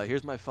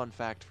 Here's my fun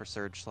fact for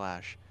Surge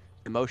Slash.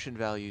 The motion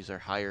values are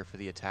higher for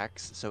the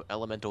attacks, so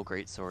Elemental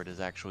Greatsword is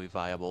actually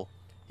viable.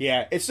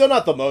 Yeah, it's still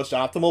not the most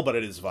optimal, but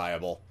it is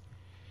viable.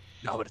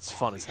 No, but it's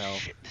fun as hell.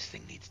 Shit, this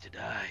thing needs to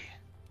die.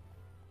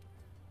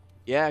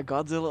 Yeah,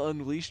 Godzilla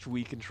Unleashed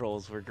Wii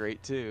controls were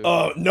great too.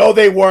 Oh, no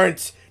they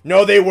weren't.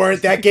 No they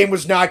weren't. That game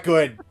was not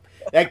good.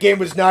 That game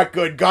was not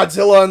good.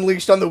 Godzilla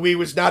Unleashed on the Wii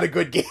was not a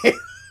good game.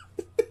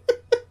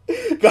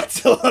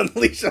 Godzilla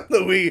Unleashed on the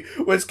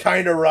Wii was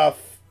kind of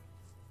rough.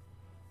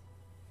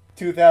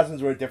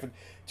 2000s were different.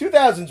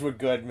 2000s were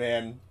good,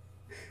 man.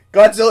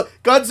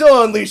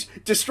 Godzilla Unleashed,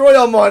 Destroy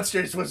All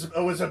Monsters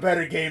was a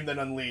better game than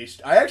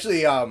Unleashed. I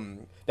actually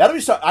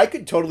I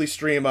could totally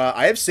stream.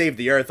 I have Saved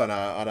the Earth on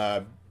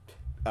a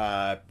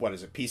what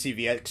is it,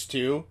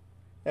 PCVX2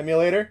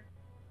 emulator.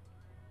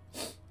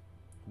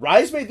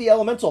 Rise made the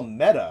Elemental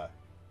meta.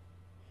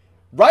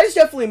 Rise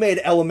definitely made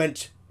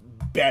Element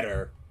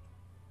better.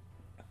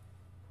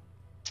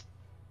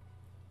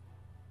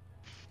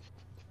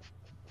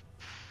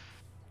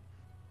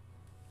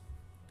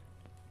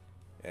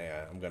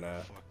 Yeah, I'm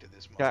gonna.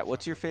 Cat,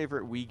 what's your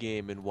favorite Wii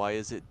game and why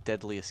is it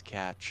Deadliest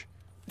Catch?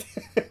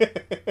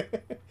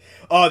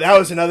 Oh, that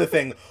was another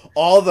thing.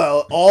 All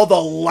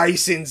the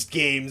licensed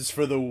games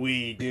for the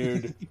Wii,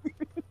 dude.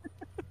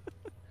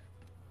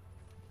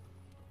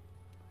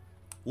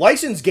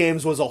 Licensed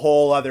games was a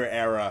whole other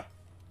era.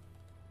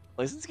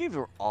 Licensed games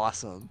were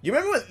awesome. You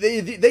remember what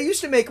they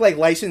used to make like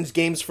licensed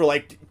games for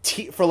like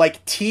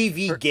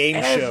TV for game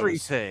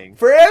everything. shows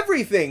for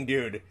everything,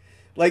 dude.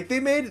 Like they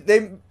made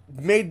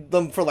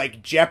them for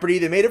like Jeopardy.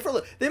 They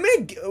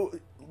made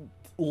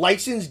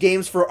licensed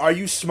games for Are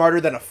You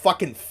Smarter Than a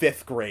Fucking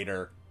Fifth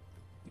Grader?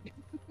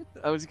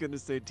 I was gonna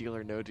say Deal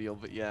or No Deal,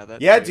 but yeah,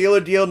 that's Deal or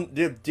Deal,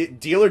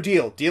 Deal or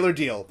Deal,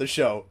 the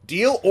show.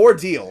 Deal or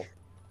Deal.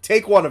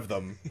 Take one of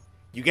them.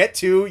 You get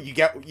two. You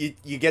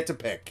get to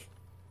pick.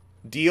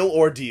 Deal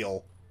or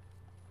Deal.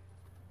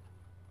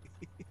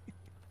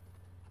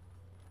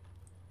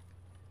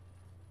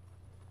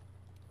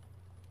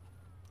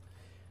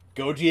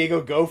 Go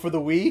Diego, go for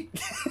the Wii.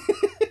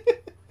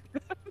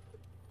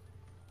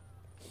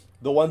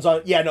 The ones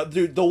on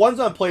dude, the ones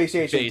on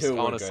PlayStation 2 were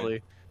honestly.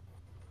 good.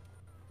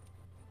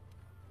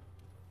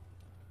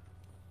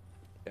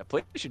 Yeah,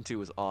 PlayStation 2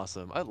 was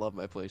awesome. I love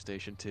my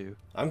PlayStation 2.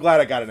 I'm glad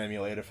I got an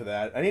emulator for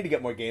that. I need to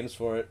get more games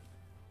for it.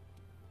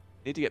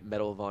 Need to get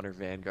Medal of Honor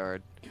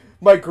Vanguard.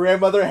 My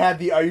grandmother had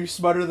the Are You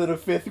Smarter Than a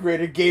Fifth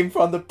Grader game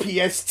from the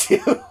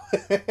PS2.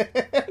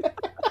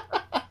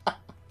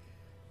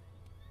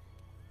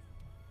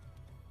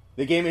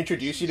 The game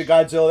introduced you to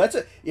Godzilla. That's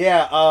a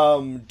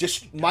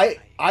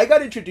I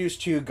got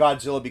introduced to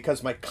Godzilla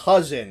because my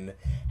cousin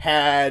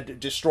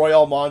had Destroy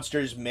All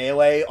Monsters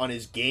Melee on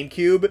his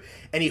GameCube,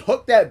 and he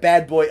hooked that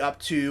bad boy up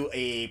to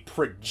a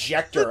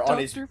projector on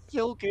his. Dr.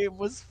 Phil game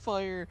was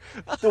fire.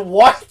 The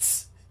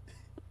what?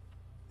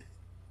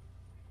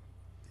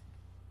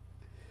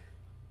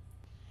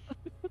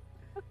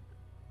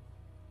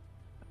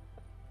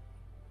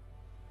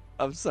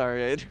 I'm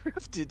sorry, I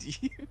interrupted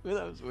you.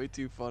 That was way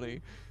too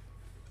funny.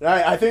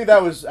 I think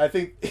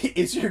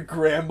is your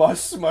grandma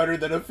smarter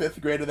than a fifth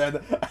grader then?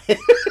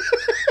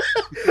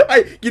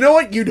 You know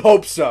what? You'd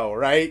hope so,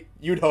 right?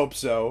 You'd hope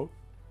so.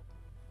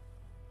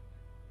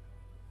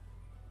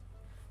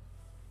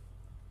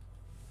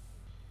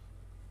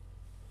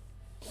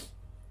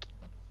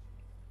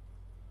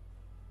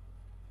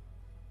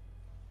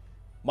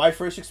 My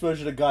first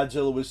exposure to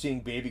Godzilla was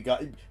seeing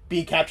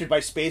being captured by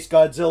Space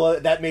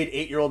Godzilla. That made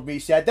 8-year-old me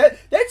sad.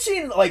 That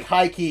scene, like,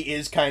 high key,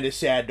 is kind of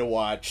sad to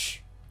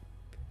watch.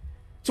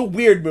 It's a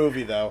weird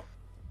movie, though.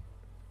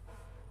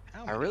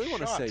 I really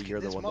want to say you're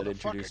the one that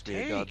introduced me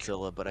to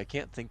Godzilla, but I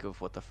can't think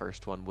of what the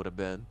first one would have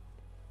been.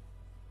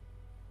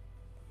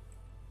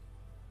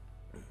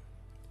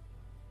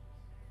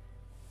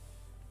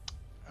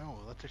 Oh,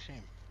 well, that's a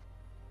shame.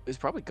 I was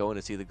probably going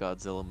to see the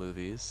Godzilla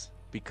movies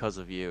because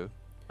of you,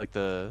 like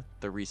the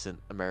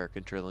recent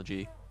American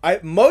trilogy.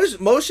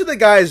 Most of the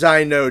guys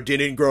I know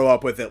didn't grow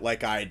up with it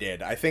like I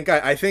did. I think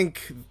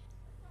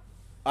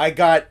I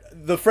got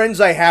the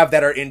friends I have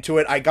that are into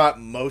it. I got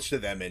most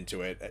of them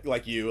into it,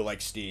 like you,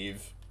 like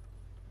Steve.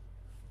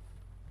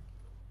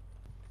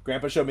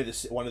 Grandpa showed me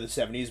one of the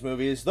 '70s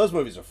movies. Those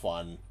movies are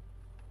fun.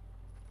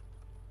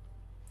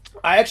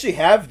 I actually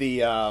have the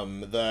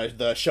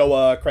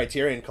Showa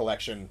Criterion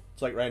collection.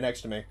 It's like right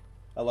next to me.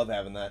 I love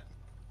having that.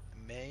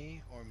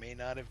 May or may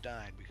not have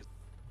died because I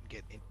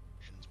didn't get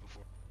potions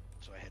before,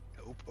 so I had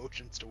no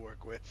potions to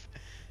work with.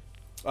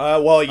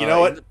 Well, you know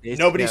what?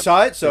 Nobody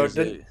saw it, so it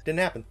didn't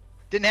happen.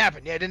 Didn't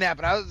happen. Yeah, it didn't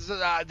happen. I was.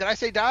 Did I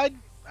say died?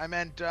 I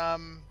meant,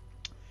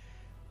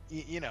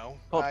 you know,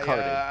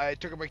 I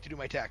took a break to do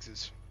my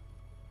taxes.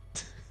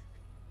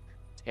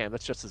 Damn,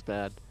 that's just as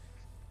bad.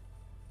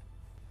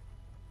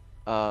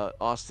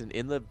 Austin,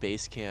 in the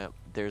base camp,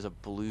 there's a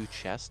blue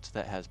chest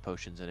that has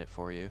potions in it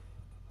for you.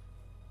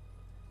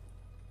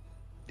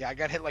 Yeah, I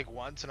got hit like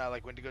once, and I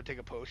like went to go take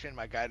a potion.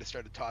 My guy just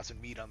started tossing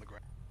meat on the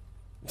ground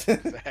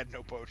because I had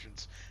no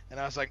potions, and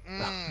I was like,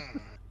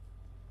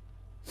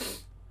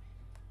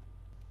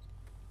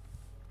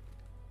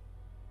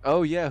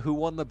 Oh yeah, who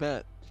won the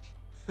bet?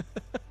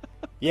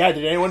 Yeah,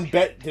 did anyone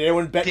bet? Did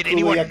anyone bet? Did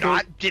anyone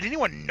not? Did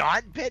anyone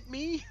not bet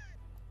me?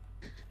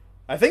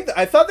 I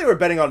thought they were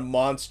betting on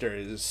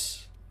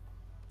monsters.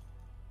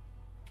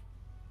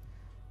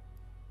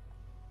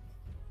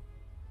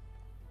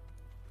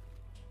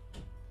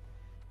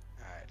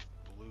 Alright,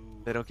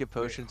 blue. They don't get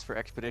potions for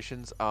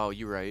expeditions. Oh,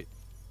 you're right.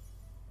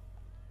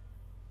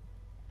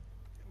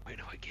 Where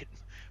do I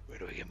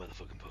get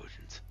motherfucking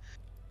potions?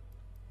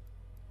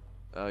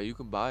 You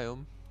can buy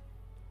them.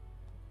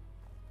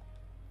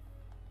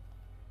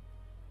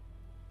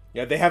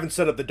 Yeah, they haven't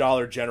set up the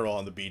Dollar General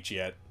on the beach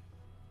yet.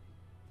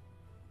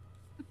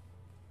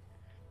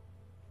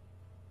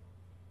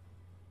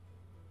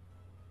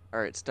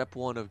 Alright, step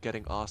 1 of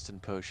getting Austin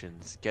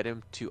potions. Get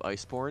him to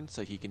Iceborne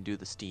so he can do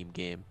the Steam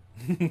game.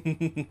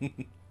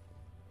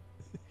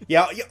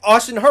 Yeah,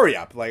 Austin, hurry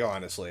up. Like,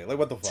 honestly. Like,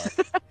 what the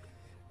fuck?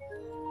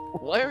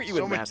 Why aren't you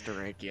in Master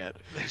Rank yet?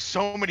 There's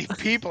so many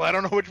people, I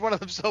don't know which one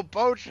of them sell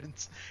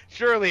potions.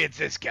 Surely it's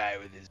this guy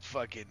with his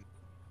fucking...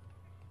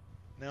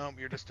 No,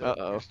 you're just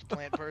a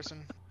plant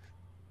person?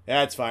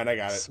 Yeah, it's fine, I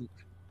got it.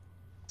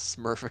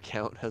 Smurf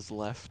account has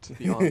left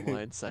the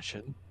online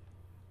session.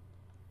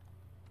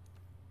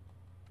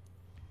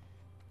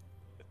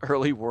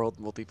 Early world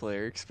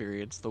multiplayer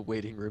experience, the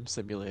waiting room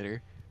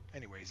simulator.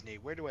 Anyways,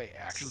 Nate, where do I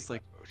actually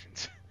get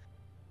potions?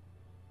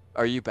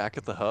 Are you back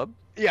at the hub?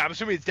 Yeah, I'm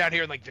assuming it's down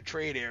here in like the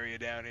trade area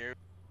down here.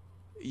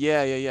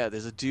 Yeah.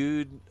 There's a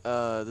dude,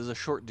 there's a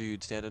short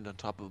dude standing on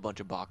top of a bunch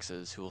of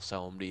boxes who will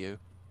sell them to you.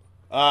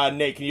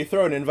 Nate, can you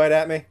throw an invite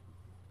at me?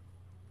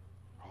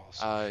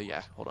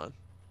 Yeah, hold on.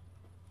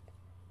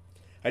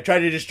 I tried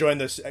to just join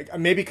this.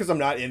 Maybe because I'm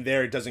not in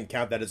there, it doesn't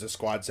count that as a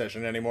squad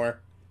session anymore.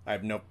 I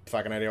have no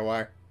fucking idea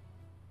why.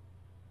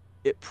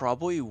 It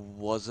probably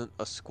wasn't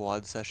a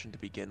squad session to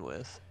begin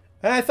with.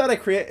 I thought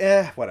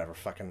whatever,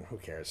 fucking, who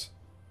cares?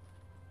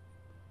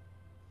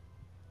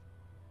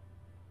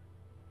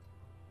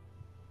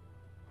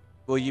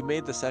 Well, you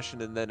made the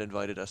session and then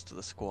invited us to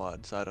the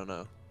squad, so I don't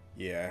know.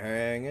 Yeah,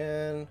 hang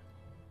in.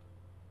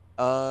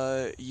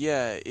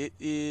 Yeah, it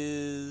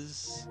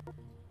is...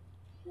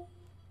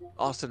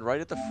 Austin, right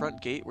at the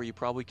front gate where you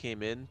probably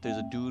came in, there's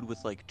a dude with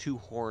like 2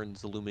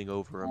 horns looming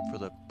over him for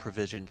the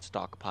provision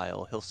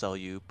stockpile. He'll sell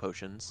you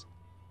potions.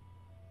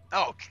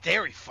 Oh,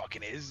 there he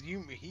fucking is.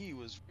 He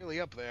was really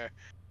up there.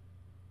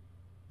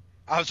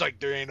 I was like,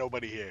 there ain't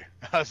nobody here.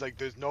 I was like,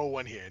 there's no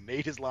one here.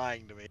 Nate is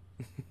lying to me.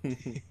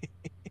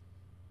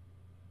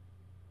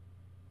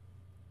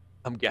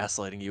 I'm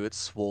gaslighting you.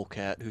 It's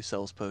Swolecat who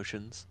sells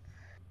potions.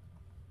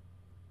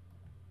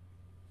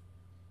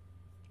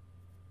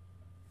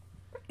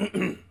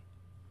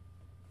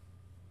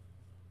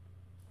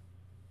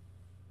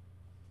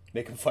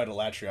 Make him fight a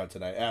Latrion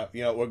tonight.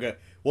 You know, we're good.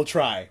 We'll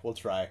try. We'll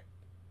try.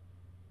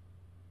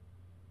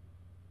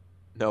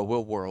 No,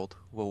 we'll world.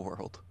 We'll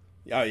world.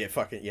 Oh, yeah,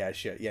 fucking, yeah,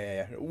 shit.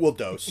 Yeah. We'll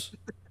dose.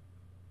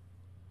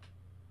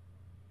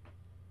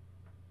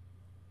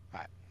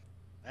 Alright.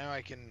 Now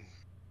I can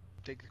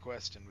take the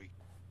quest and we...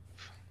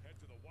 Head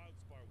to the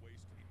Wildspire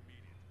Waste immediately.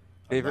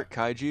 Favorite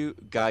kaiju?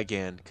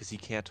 Gigan, because he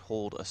can't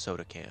hold a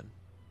soda can.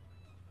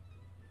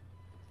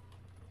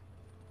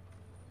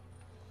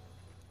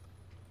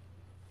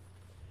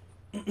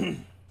 My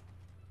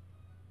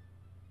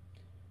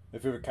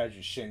favorite kaiju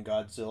is Shin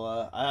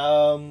Godzilla.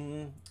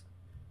 I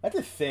have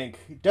to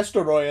think.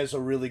 Destoroyah is a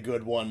really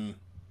good one.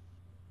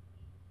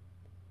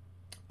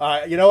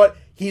 You know what?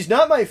 He's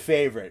not my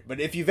favorite, but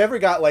if you've ever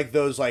got like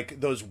those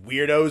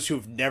weirdos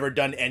who've never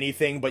done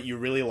anything but you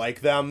really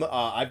like them,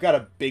 I've got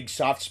a big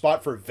soft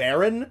spot for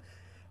Varen.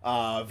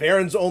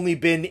 Varen's only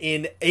been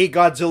in a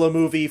Godzilla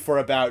movie for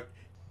about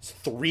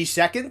 3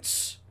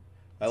 seconds.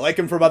 I like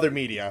him from other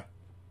media.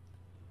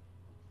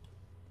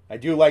 I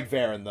do like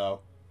Varen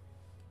though.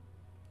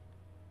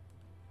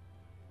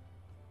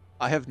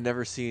 I have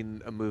never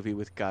seen a movie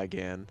with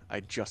Gigan. I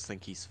just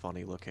think he's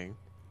funny looking.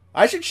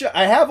 I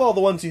have all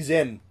the ones he's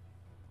in.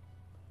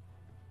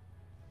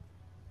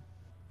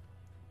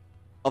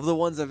 Of the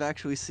ones I've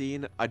actually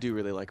seen, I do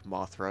really like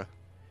Mothra.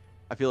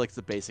 I feel like it's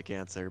the basic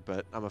answer,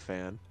 but I'm a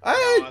fan.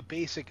 No, a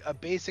basic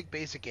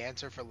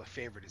answer for the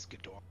favorite is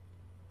Ghidorah.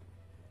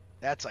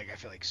 That's like, I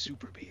feel like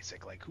super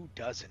basic. Like, who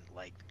doesn't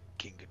like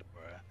King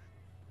Ghidorah?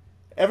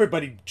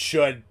 Everybody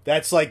should.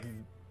 That's like,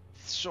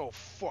 So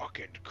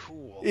fucking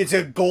cool. it's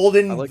a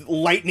golden,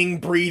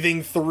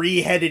 lightning-breathing,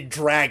 3-headed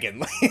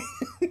dragon.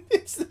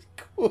 It's the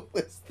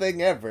coolest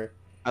thing ever.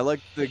 I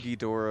like the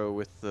Ghidorah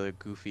with the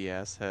goofy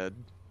ass head.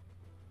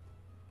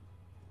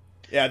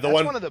 Yeah, That's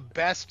one of the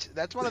best.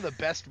 That's one of the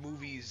best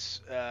movies,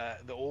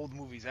 the old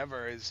movies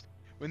ever. Is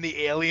when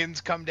the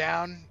aliens come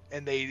down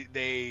and they're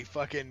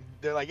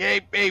like,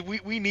 hey,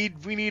 we need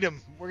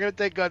him. We're gonna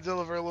take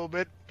Godzilla for a little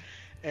bit,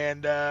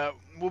 and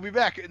we'll be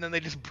back. And then they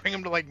just bring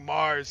him to like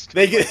Mars.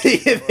 They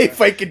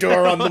fight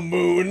Ghidorah on the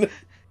moon.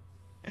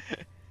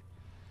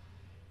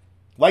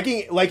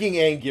 Liking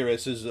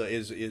Anguirus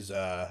is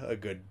a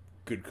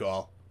good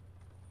call.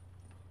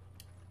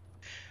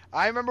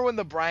 I remember when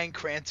the Bryan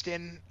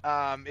Cranston,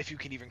 if you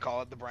can even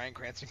call it the Bryan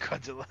Cranston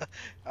Godzilla.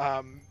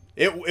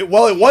 It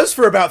was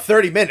for about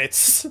 30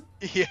 minutes.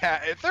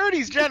 Yeah,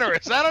 30's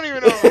generous. I don't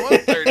even know if it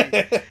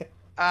was 30.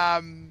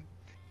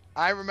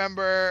 I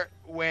remember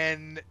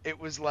when it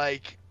was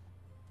like,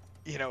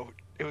 you know,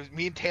 it was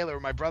me and Taylor,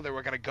 my brother,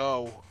 were gonna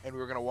go and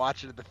we were gonna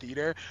watch it at the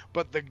theater.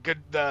 But the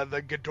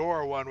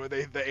Ghidorah one where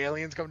the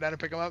aliens come down and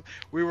pick him up,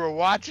 we were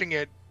watching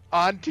it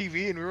on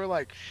TV and we were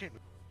like, shit,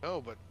 no,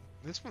 but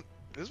this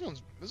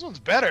one's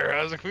better.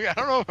 I was like, I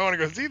don't know if I want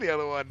to go see the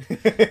other one.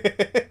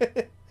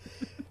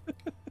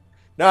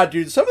 Nah,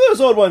 dude, some of those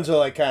old ones are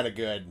like kind of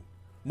good.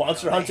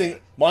 Monster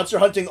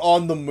Hunting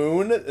on the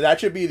Moon. That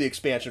should be the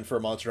expansion for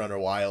Monster Hunter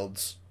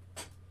Wilds.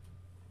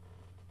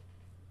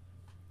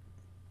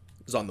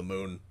 It's on the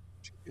moon.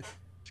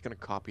 Just gonna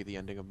copy the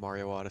ending of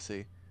Mario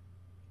Odyssey.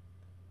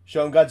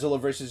 Showing Godzilla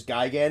vs.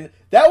 Gigan.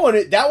 That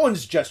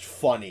one's just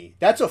funny.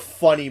 That's a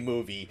funny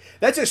movie.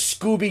 That's a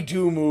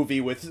Scooby-Doo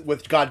movie with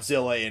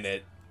Godzilla in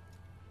it.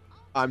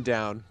 I'm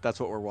down. That's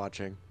what we're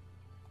watching.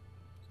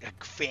 A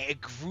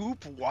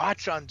group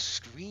watch on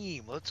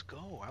stream. Let's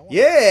go.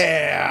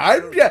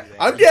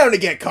 I'm down to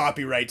get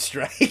copyright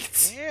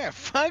strikes. Yeah,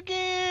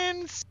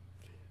 fucking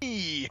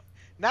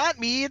not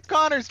me. It's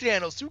Connor's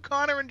channel. Sue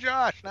Connor and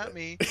Josh, not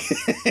me.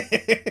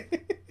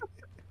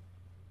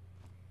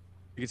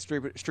 You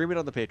can stream it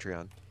on the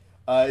Patreon.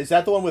 Is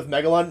that the one with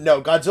Megalon? No,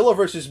 Godzilla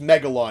vs.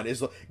 Megalon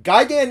is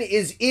Gigan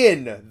is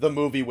in the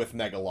movie with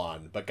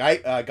Megalon, but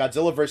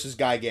Godzilla vs.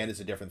 Gigan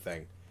is a different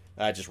thing.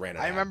 I just ran it.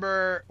 I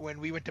remember when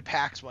we went to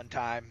PAX one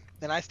time,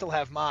 and I still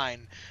have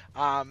mine.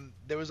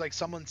 There was like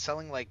someone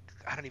selling like,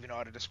 I don't even know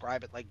how to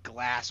describe it, like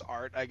glass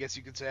art, I guess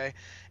you could say.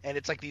 And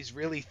it's like these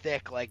really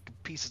thick like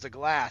pieces of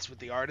glass with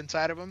the art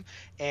inside of them.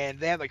 And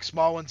they had like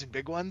small ones and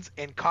big ones.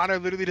 And Connor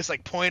literally just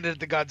like pointed at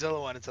the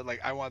Godzilla one and said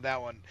like, I want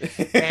that one.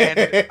 And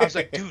I was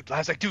like, dude. I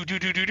was like,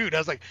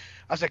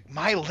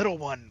 my little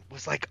one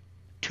was like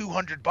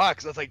 $200. I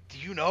was like, do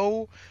you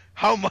know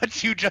how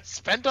much you just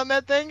spent on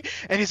that thing?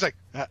 And he's like,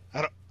 I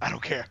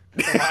don't care.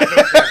 I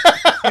don't care.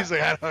 He's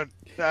like,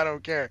 I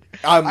don't care.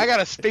 I got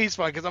a space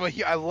one because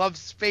I love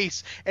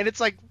space, and it's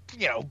like,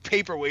 you know,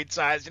 paperweight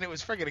size, and it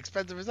was freaking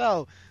expensive as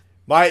hell.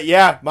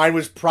 Mine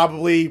was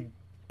probably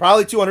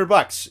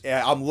 $200.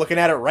 Yeah, I'm looking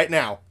at it right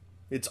now.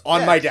 It's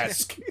on my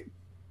desk.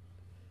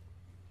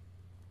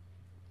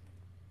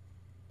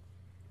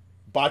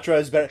 Batra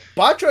is better.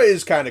 Batra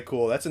is kind of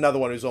cool. That's another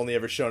one who's only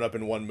ever shown up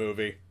in one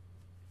movie.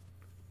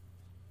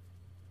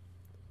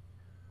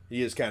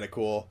 He is kind of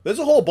cool. There's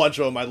a whole bunch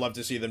of them I'd love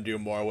to see them do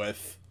more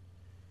with.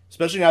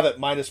 Especially now that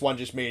 -1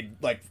 just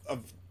made, like, a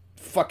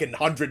fucking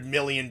 $100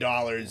 million.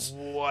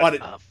 What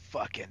a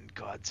fucking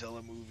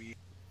Godzilla movie.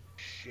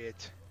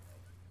 Shit.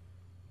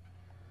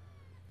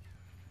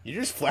 You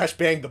just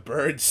flashbang the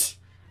birds.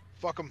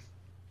 Fuck them.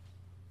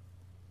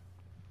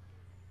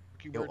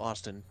 Yo,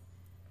 Austin.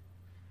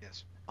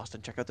 Yes.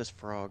 Austin, check out this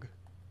frog.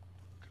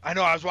 I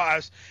know. I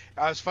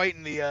was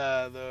fighting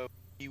the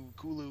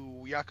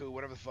Kulu Yaku,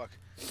 whatever the fuck.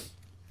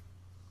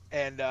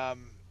 And I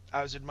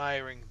was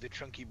admiring the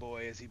chunky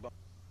boy as he bumped.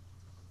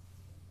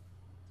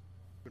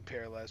 Been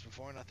paralyzed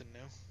before, nothing new.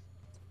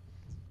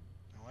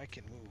 Oh, I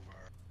can move.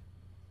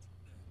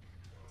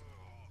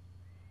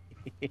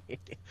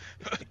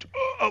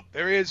 Oh,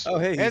 there he is. Oh,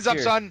 hey, hands up,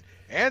 here. son.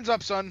 Hands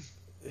up, son.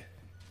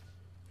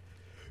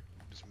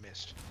 Just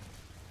missed.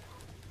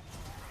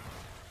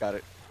 Got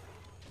it.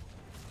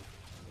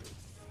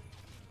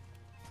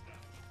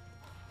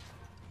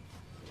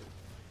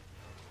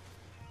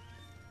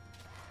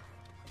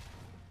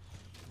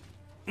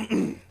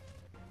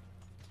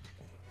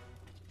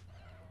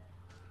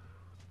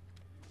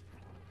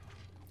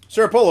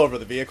 Sir, pull over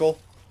the vehicle.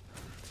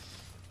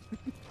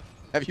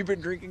 Have you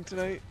been drinking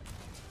tonight?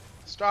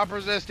 Stop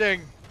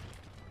resisting.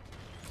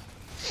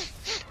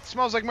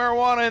 Smells like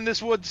marijuana in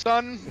this wood,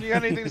 son. You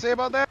got anything to say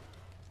about that?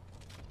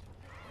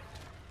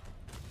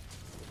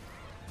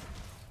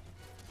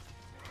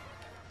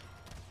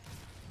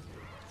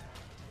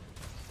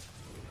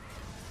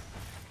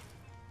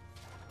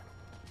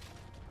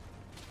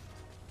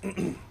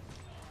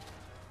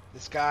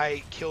 This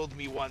guy killed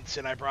me once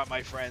and I brought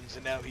my friends,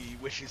 and now he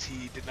wishes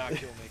he did not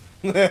kill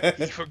me.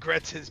 He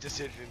regrets his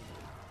decision.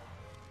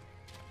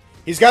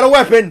 He's got a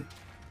weapon.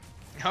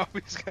 No,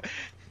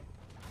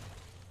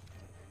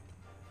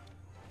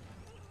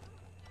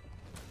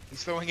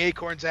 he's throwing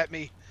acorns at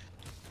me.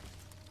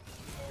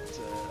 It's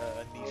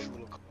a niche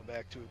little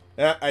callback to.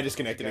 Yeah, I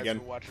disconnected You guys again.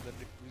 been watching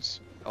the news.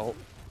 Oh.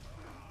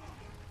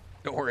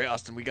 Don't worry,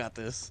 Austin. We got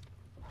this.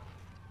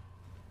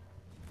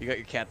 You got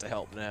your cat to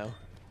help now.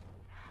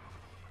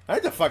 I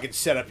had to fucking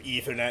set up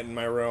Ethernet in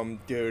my room,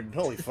 dude.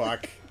 Holy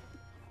fuck.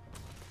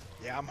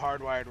 Yeah, I'm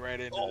hardwired right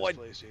into Oh, this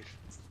PlayStation.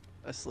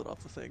 I slid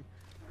off the thing.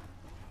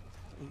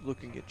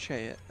 Looking at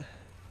chat.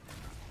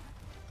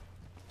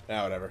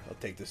 Ah, whatever. I'll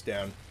take this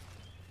down.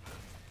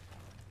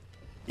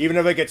 Even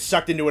if I get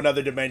sucked into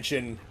another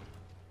dimension,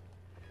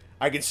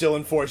 I can still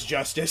enforce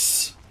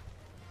justice.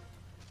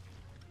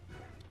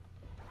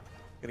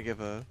 Gonna give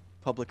a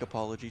public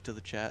apology to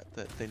the chat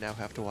that they now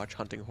have to watch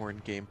Hunting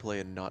Horn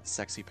gameplay and not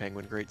Sexy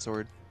Penguin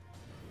Greatsword.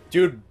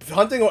 Dude,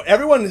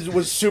 everyone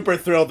was super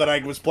thrilled that I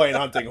was playing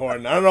Hunting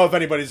Horn. I don't know if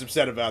anybody's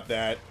upset about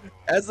that.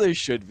 As they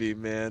should be,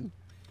 man.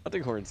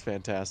 Hunting Horn's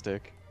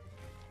fantastic.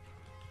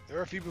 There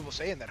are a few people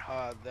saying that,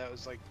 that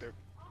was like their.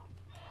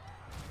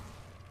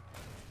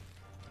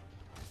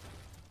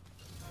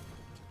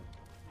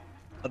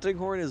 Hunting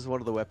Horn is one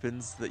of the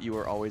weapons that you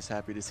are always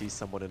happy to see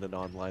someone in an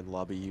online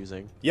lobby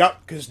using.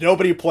 Yep, because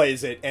nobody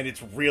plays it, and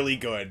it's really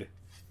good.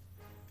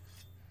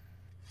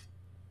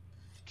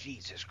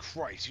 Jesus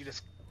Christ! You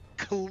just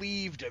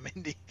cleaved him,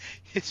 and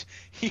his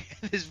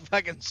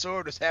fucking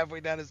sword was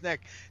halfway down his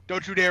neck.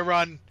 Don't you dare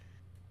run!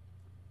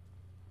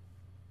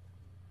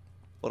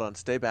 Hold on,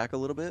 stay back a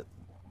little bit.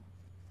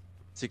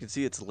 So you can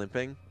see it's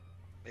limping.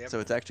 Yep. So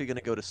it's actually going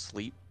to go to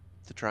sleep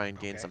to try and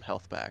gain Okay. some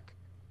health back.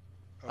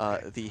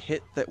 Okay. The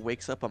hit that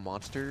wakes up a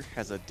monster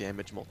has a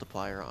damage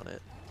multiplier on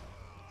it.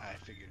 I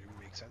figured it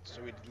would make sense.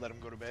 So we let him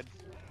go to bed.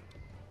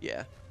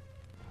 Yeah.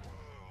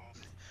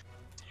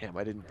 Damn,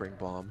 I didn't bring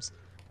bombs.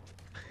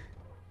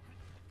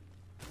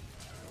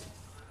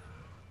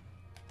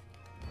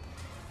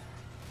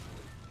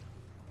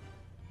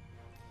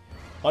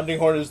 Hunting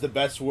Horn is the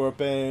best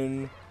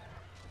weapon.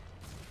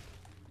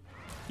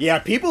 Yeah,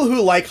 people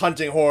who like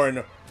Hunting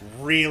Horn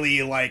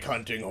really like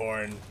Hunting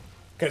Horn.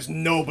 Because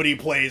nobody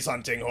plays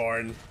Hunting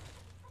Horn.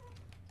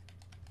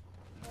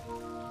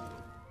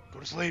 Go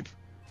to sleep.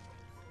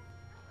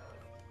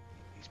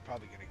 He's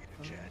probably gonna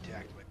get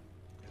attacked by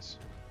this.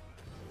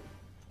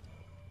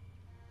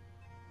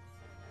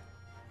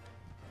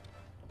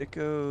 Did it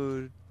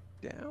go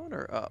down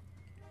or up?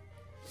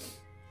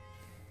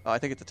 Oh, I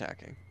think it's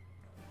attacking.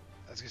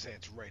 I was gonna say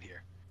it's right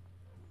here.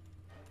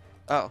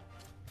 Oh.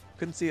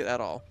 Couldn't see it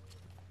at all.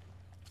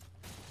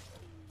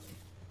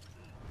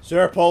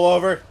 Sir, pull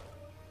over.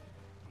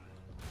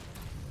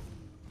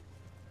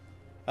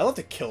 I'd love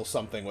to kill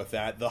something with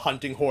that. The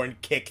Hunting Horn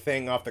kick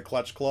thing off the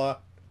Clutch Claw.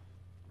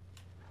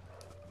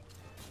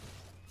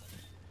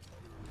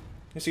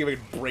 Let's see if I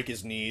can break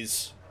his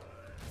knees.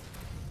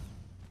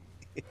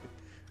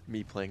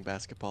 Me playing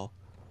basketball.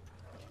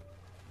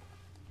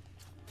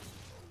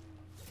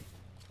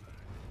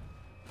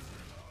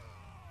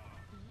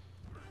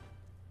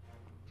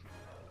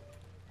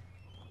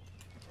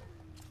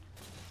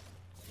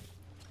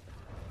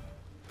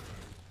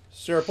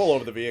 Sir, pull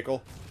over the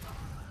vehicle.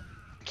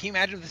 Can you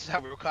imagine if this is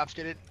how real cops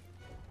did it?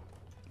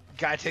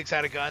 Guy takes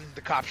out a gun,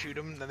 the cops shoot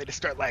him, and then they just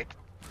start like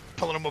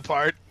pulling him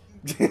apart.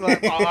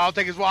 Like, I'll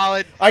take his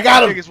wallet. I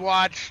got I'll him! Take his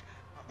watch.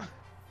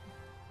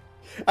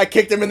 I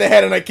kicked him in the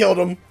head and I killed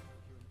him.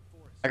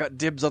 I got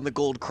dibs on the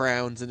gold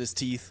crowns in his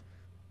teeth.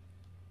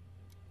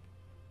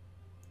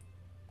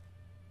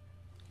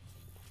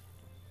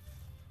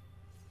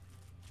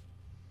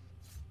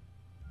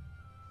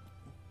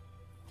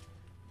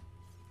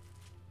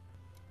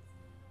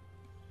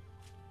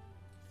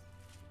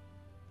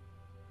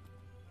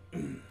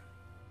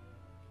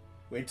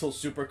 Wait till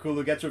Super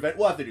Cooler gets revenge.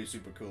 We'll have to do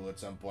Super Cooler at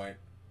some point.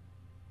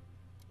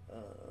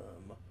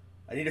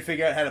 I need to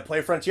figure out how to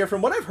play Frontier.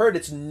 From what I've heard,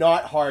 it's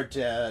not hard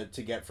to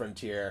get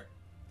Frontier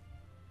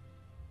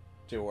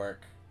to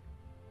work.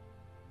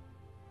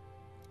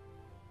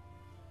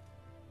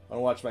 I want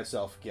to watch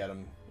myself get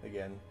him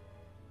again.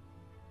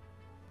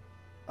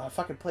 Oh, it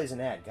fucking plays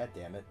an ad. God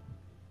damn it.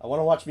 I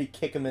want to watch me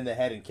kick him in the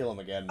head and kill him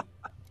again.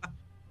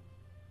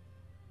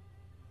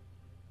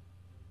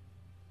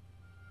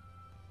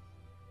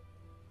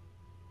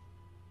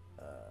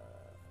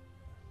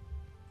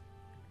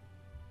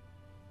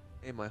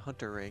 Hey, my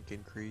hunter rank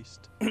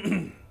increased.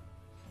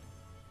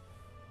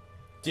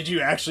 Did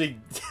you actually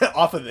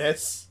off of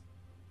this?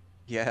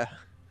 Yeah.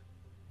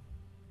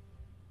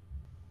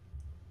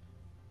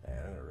 And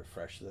I'm gonna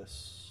refresh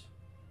this.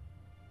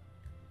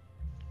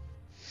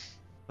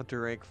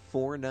 Hunter rank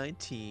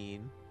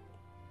 419.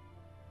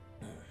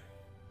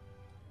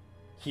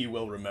 He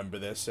will remember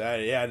this.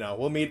 Yeah, no,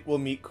 we'll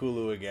meet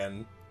Kulu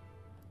again.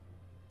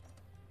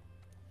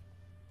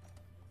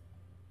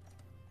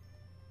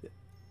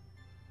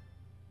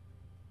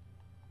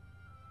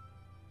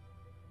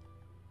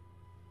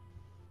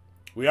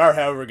 We are,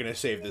 however, going to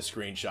save this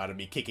screenshot of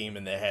me kicking him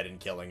in the head and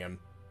killing him.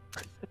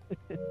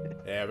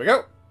 There we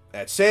go.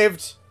 That's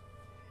saved.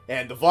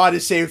 And the VOD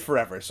is saved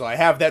forever, so I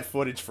have that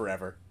footage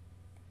forever.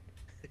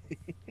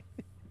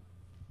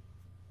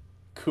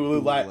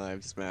 Kulu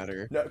Lives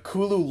matter. No,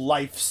 Kulu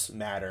lives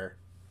matter,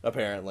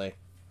 apparently.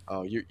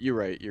 Oh, you're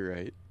right. You're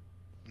right.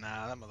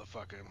 Nah, that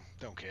motherfucker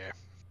don't care.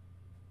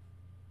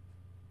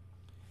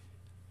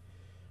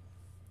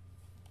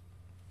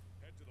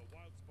 Head to the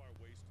Wildspire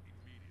Waste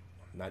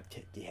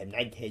immediately.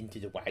 Not heading to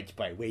the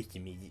Wildspire Waste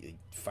immediately,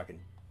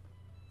 fucking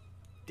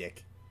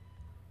dick.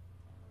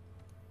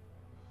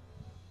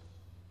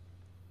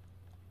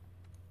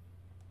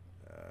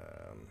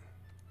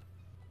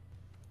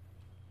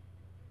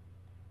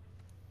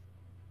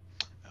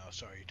 Oh,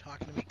 sorry, you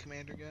talking to me,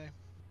 Commander guy?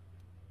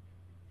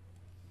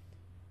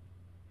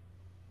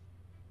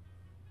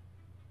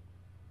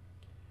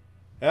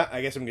 Yeah,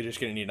 I guess I'm just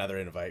going to need another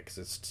invite, because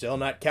it's still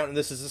not counting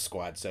this as a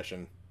squad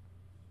session.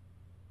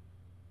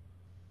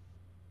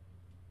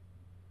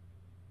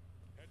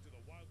 Head to the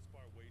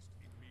Wildspire Waste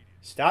immediately.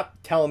 Stop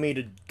telling me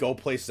to go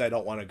places I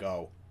don't want to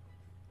go.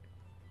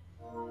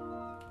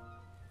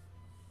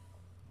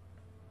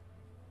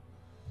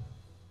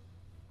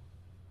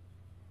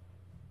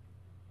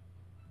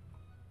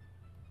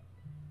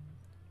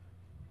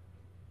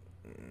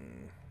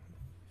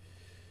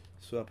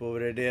 Swap over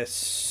to this.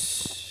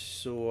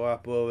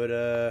 Swap over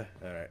to...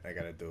 Alright, I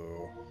gotta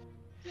do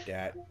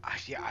that.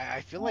 Yeah,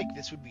 I feel like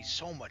this would be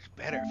so much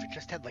better if it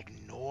just had like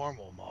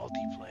normal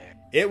multiplayer.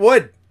 It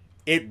would.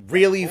 It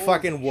really Holy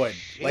fucking would.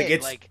 shit, Like,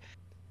 it's... like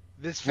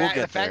this We'll fact,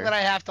 get the fact there. that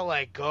I have to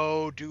like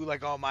go do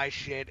like all my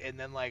shit and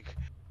then like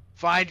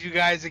find you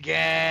guys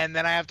again,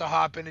 then I have to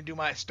hop in and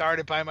start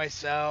it by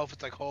myself.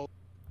 It's like holy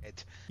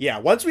shit. Yeah,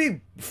 once we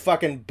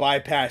fucking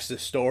bypass the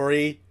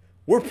story,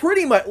 we're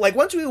pretty much... Like,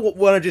 once we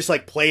want to just,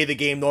 like, play the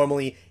game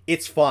normally,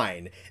 it's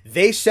fine.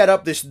 They set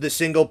up the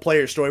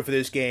single-player story for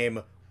this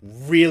game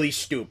really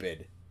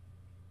stupid.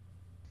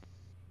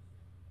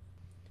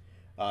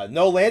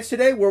 No Lance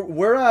today.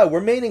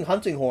 We're maining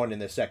Hunting Horn in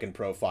the second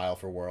profile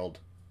for World.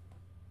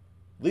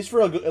 At least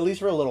for a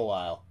little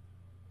while.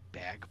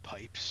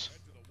 Bagpipes. Head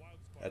to the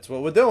Wildspire. That's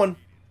what we're doing.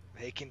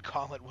 They can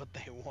call it what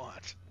they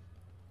want.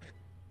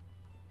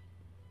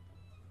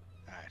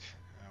 Alright,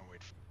 I'll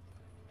wait for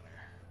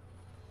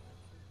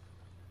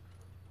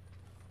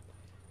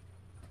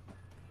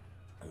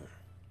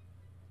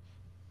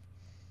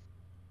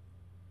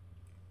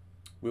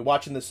We're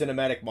watching the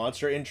cinematic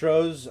monster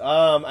intros.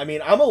 I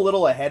mean, I'm a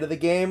little ahead of the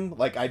game.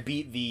 Like, I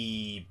beat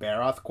the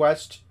Baroth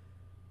quest.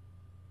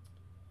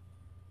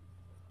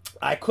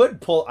 I can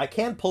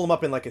pull them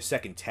up in, like, a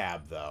second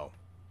tab, though.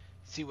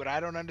 See, what I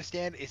don't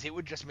understand is it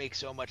would just make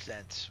so much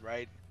sense,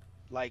 right?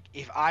 Like,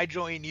 if I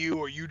join you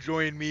or you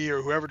join me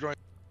or whoever joins...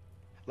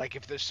 Like,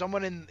 if there's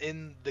someone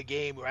in the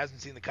game who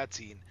hasn't seen the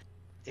cutscene,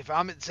 if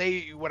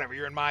say, whatever,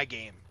 you're in my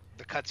game,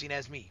 the cutscene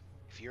has me.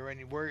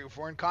 If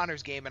we're in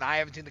Connor's game and I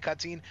haven't seen the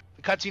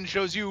cutscene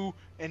shows you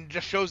and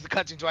just shows the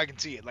cutscene so I can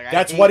see it. Like,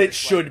 That's what it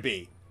should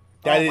be.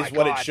 That is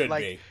what it should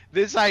like, be.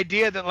 This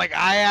idea that, like,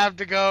 I have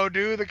to go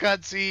do the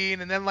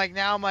cutscene and then, like,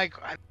 now I'm like,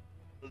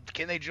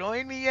 can they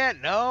join me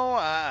yet? No?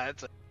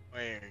 That's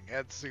annoying.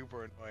 That's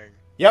super annoying.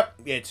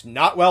 Yep, it's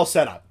not well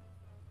set up.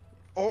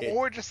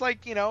 Or just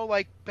like, you know,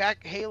 like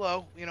back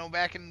Halo, you know,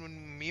 back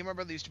when me and my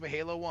brother used to play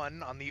Halo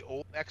 1 on the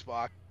old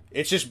Xbox.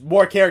 It's just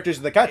more characters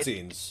in the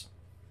cutscenes.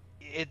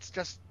 It's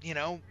just, you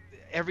know,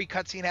 every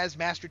cutscene has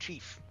Master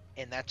Chief,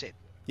 and that's it.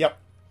 Yep.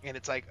 And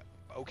it's like,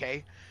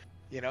 okay,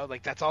 you know,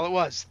 like that's all it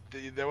was.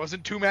 There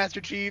wasn't two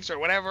Master Chiefs or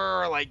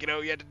whatever, or like, you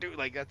know, you had to do,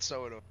 like, that's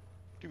so,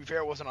 to be fair,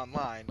 it wasn't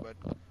online, but.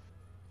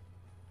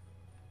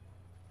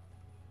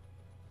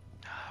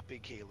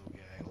 Big Halo guy.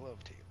 I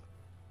loved Halo.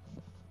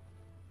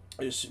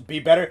 Just be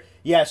better.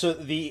 Yeah, so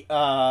the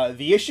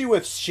issue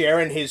with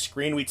sharing his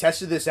screen, we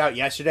tested this out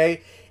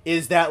yesterday,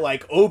 is that,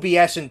 like,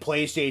 OBS and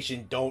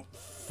PlayStation don't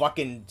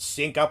fucking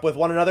sync up with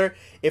one another.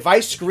 If I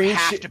screen you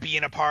have to be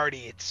in a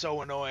party. It's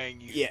so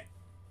annoying. Yeah.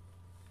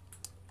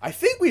 I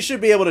think we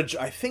should be able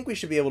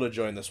to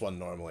join this one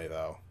normally,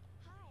 though.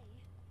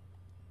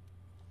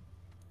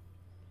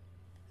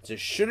 There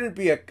shouldn't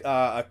be a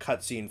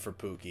cutscene for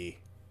Pookie.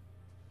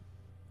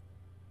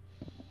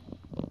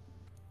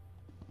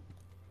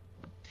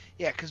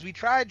 Yeah, because we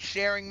tried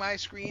sharing my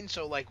screen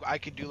so, like, I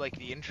could do, like,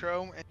 the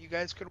intro and you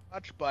guys could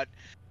watch, but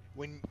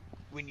when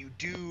you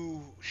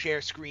do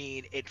share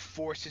screen, it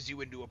forces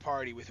you into a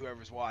party with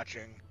whoever's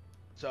watching.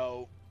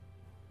 So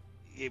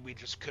we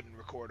just couldn't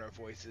record our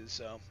voices,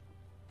 so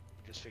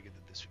just figured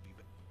that this would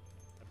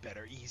be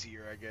better,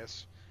 easier, I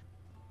guess.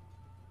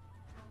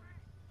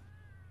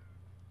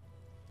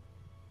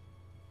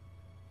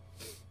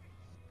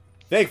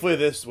 Thankfully,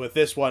 with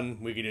this one,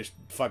 we can just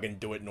fucking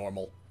do it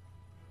normal.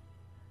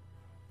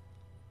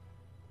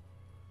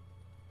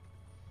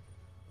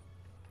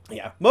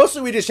 Yeah,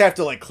 mostly we just have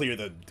to like clear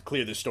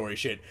the story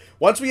shit.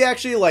 Once we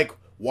actually like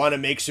want to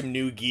make some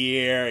new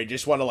gear and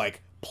just want to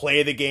like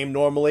play the game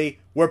normally,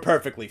 we're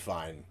perfectly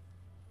fine.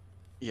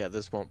 Yeah,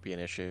 this won't be an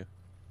issue.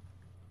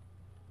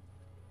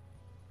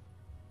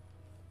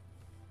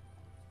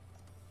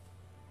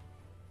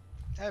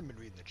 I haven't been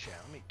reading the chat.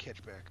 Let me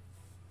catch back.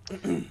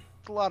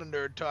 It's a lot of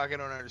nerd talk I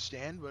don't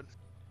understand, but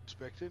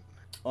respect it.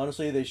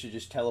 Honestly, they should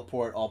just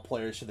teleport all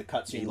players to the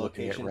cutscene Me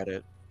looking at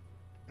location.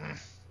 Reddit.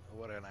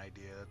 What an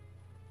idea.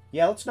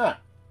 Yeah, let's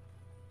not.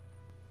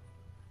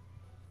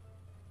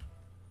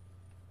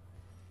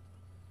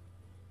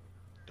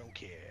 Don't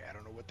care. I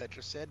don't know what that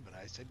just said, but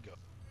I said go.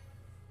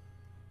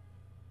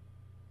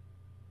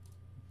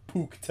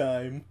 Puke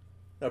time.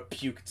 Or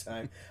puke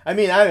time. I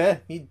mean,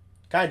 he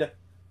kinda.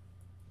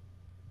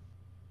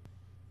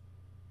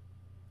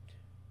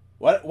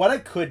 What I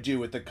could do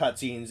with the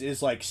cutscenes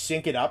is like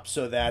sync it up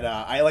so that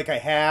I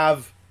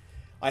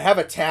have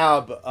a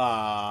tab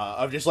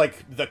of just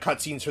like the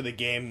cutscenes for the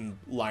game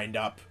lined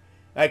up.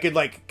 I could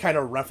like kind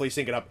of roughly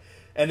sync it up,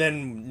 and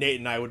then Nate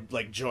and I would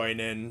like join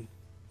in.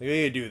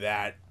 We could do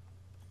that.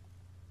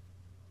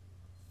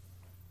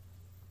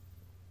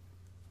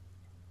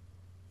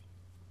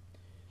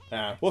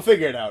 We'll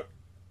figure it out.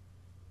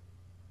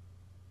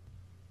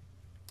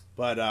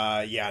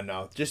 But yeah,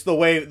 no, just the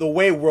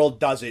way World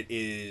does it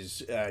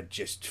is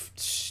just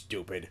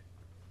stupid.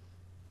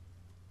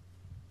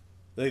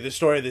 Like the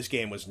story of this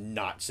game was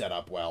not set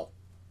up well.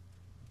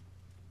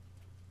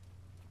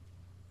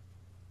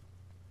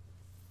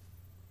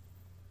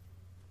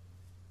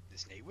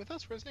 Is Nate with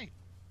us? Where's Nate?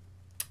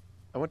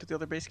 I went to the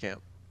other base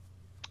camp.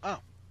 Oh.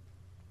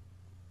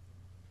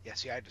 Yeah,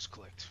 see, I just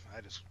clicked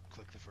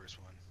the first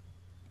one.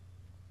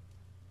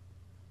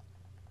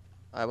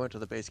 I went to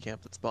the base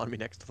camp that spawned me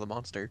next to the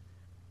monster.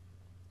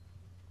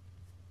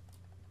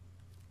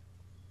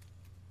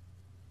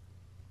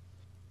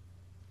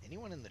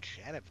 Anyone in the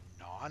chat have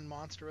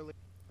non-monster related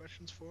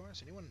questions for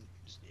us? Anyone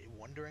just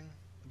wondering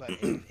about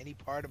any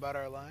part about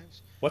our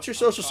lives? What's your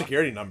social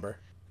security number?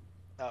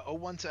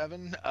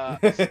 017. Yeah,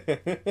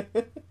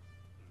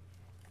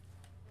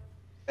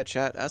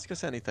 chat, ask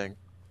us anything.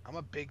 I'm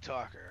a big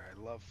talker. I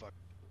love fuck.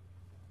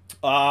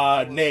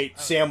 Nate,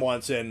 Sam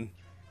wants in.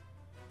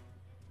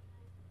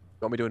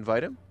 Want me to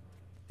invite him?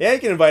 Yeah, you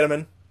can invite him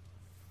in.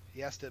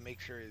 He has to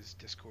make sure his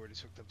Discord is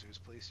hooked up to his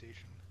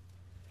PlayStation.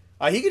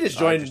 He could just I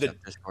join just the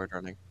have Discord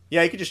running.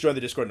 Yeah, you could just join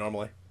the Discord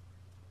normally.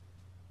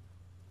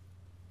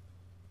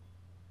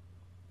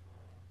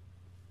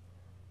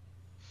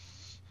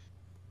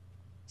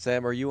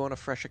 Sam, are you on a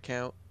fresh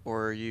account,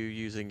 or are you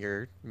using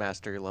your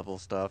master level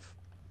stuff?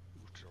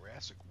 Ooh,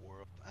 Jurassic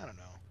World. I don't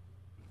know.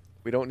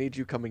 We don't need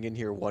you coming in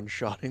here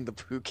one-shotting the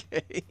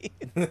bouquet.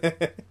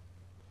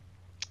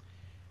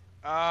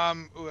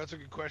 Ooh, that's a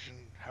good question.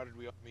 How did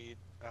we all meet?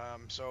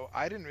 So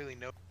I didn't really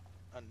know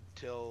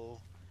until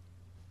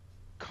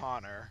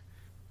Connor.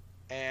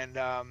 And,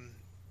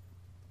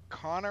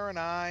 Connor and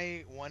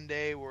I, one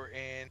day were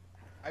in...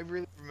 I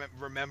really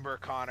remember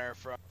Connor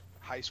from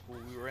high school.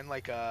 We were in,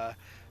 like, a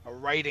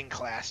writing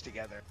class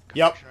together.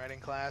 Yep. Writing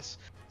class.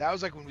 That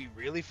was, like, when we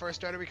really first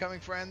started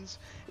becoming friends.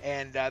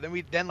 And,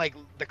 then, like,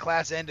 the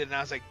class ended, and I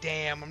was like,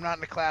 damn, I'm not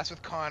in a class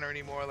with Connor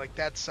anymore. Like,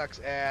 that sucks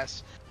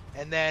ass.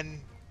 And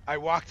then... I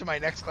walked to my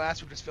next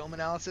class, which was film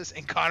analysis,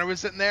 and Connor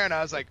was sitting there, and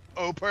I was like,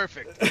 oh,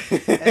 perfect.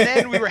 And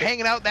then we were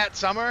hanging out that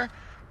summer,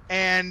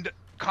 and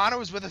Connor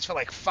was with us for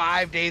like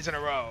 5 days in a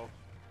row.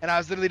 And I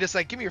was literally just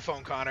like, give me your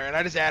phone, Connor. And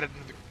I just added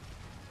him.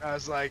 I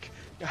was like,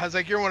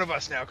 you're one of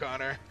us now,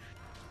 Connor.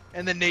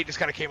 And then Nate just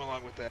kind of came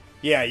along with that.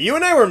 Yeah, you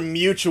and I were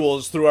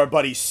mutuals through our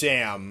buddy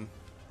Sam.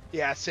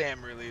 Yeah,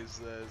 Sam really is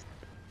the...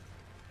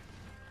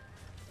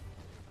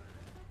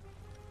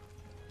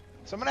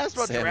 Someone asked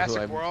about Sam,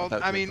 Jurassic World.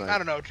 I mean, I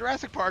don't know.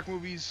 Jurassic Park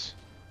movies,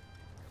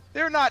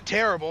 they're not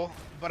terrible,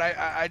 but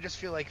I just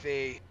feel like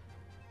they...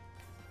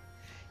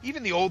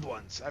 Even the old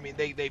ones, I mean,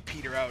 they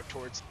peter out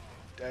towards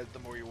the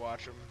more you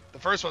watch them. The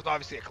first one's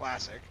obviously a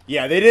classic.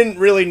 Yeah, they didn't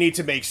really need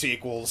to make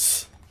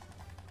sequels.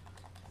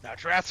 Now,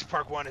 Jurassic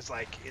Park 1 is,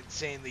 like,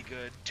 insanely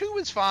good. 2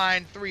 is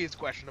fine. 3 is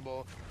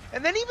questionable.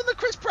 And then even the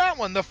Chris Pratt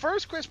one, the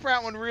first Chris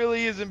Pratt one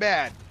really isn't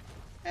bad.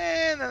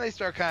 And then they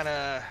start kind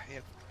of, you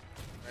know,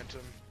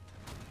 momentum.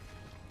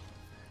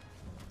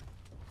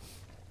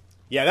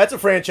 Yeah, that's a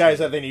franchise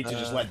that they need to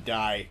just let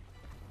die.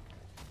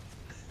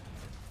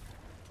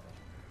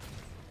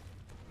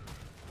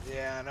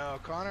 Yeah, no,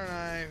 Connor and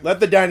I... Let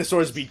the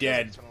dinosaurs be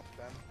dead.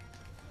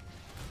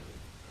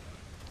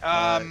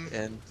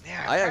 And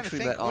yeah, I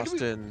actually met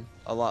Austin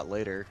a lot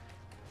later.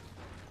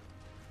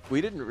 We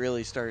didn't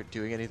really start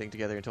doing anything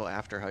together until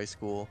after high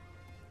school.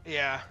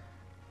 Yeah.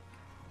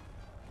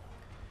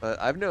 But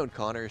I've known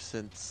Connor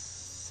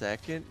since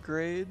 2nd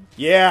grade.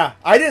 Yeah,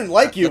 I didn't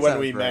like you That when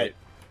sounds we right. met.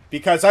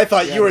 Because I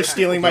thought Yeah, you were yeah.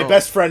 stealing my No.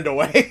 best friend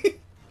away.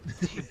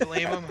 Do you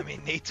blame him? I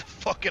mean, Nate's a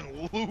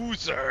fucking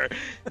loser.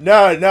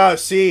 No,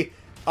 see,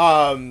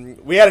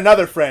 we had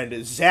another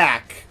friend,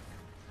 Zach.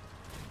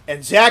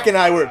 And Zach and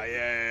I were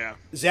Yeah.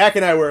 Zach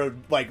and I were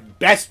like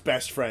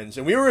best friends,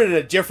 and we were in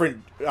a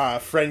different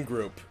friend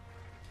group.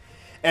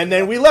 And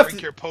then we left.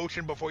 Drink your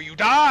potion before you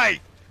die.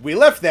 We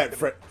left that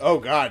friend. Oh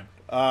God.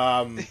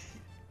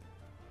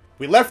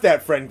 We left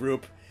that friend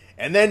group,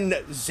 and then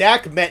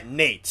Zach met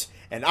Nate,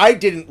 and I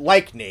didn't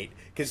like Nate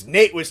because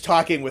Nate was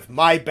talking with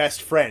my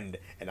best friend,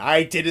 and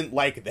I didn't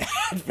like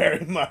that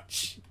very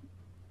much.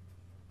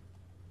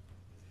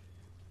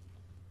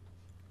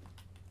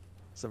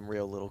 Some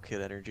real little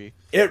kid energy.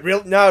 It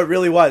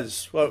really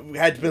was. Well, it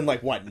had been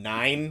like what,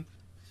 9?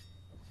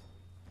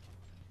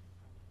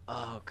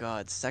 Oh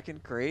God,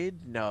 2nd grade?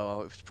 No,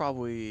 it was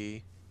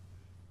probably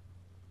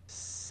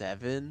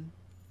 7.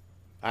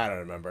 I don't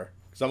remember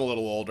because I'm a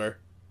little older.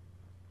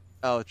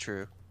 Oh,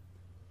 true.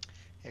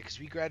 Yeah, because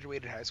we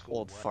graduated high school.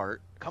 Old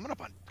fart. Coming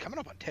up on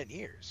 10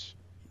 years.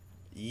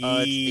 It's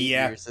 8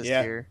 years this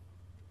year.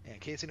 Yeah, in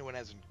case anyone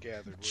hasn't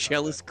gathered. we're not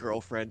Jealous that old.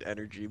 girlfriend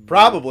energy.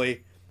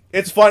 Probably.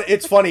 It's fun.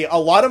 It's funny. A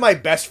lot of my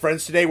best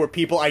friends today were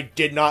people I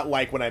did not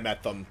like when I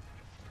met them.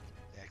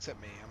 Yeah,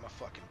 except me. I'm a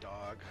fucking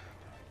dog.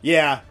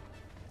 Yeah.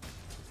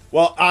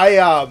 Well,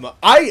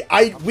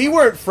 we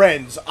weren't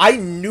friends. I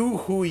knew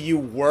who you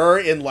were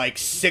in like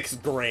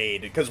 6th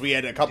grade because we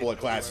had a couple of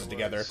Didn't know who classes I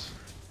together. was.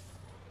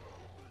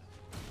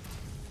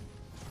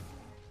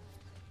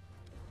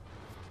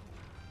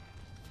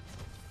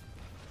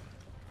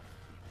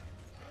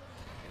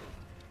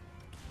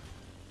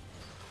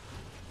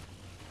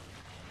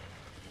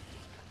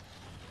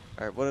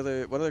 All right,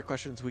 what other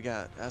questions we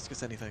got? Ask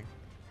us anything.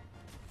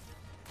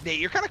 Nate,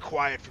 you're kind of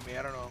quiet for me.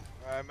 I don't know.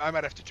 I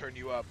might have to turn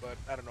you up, but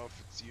I don't know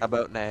if it's you. How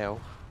about now?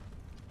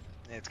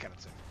 Yeah, it's kind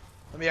of simple.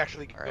 Let me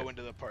actually All go right.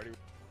 into the party.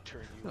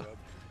 Turn you up.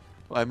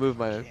 Well, I moved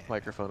my Can't.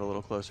 microphone a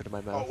little closer to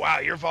my mouth. Oh wow,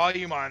 your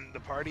volume on the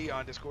party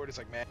on Discord is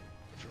like mad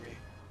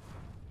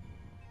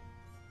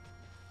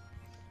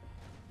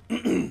for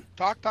me.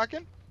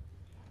 Talking?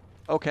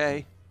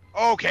 Okay.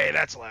 Okay,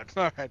 that's loud.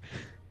 All right.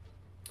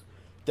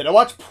 Did I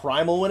watch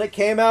Primal when it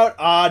came out?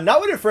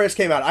 Not when it first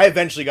came out. I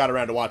eventually got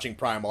around to watching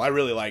Primal. I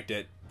really liked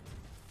it.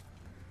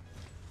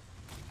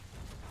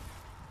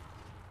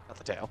 Not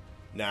the tail.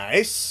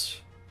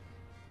 Nice.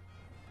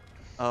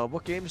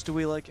 What games do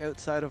we like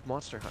outside of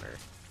Monster Hunter?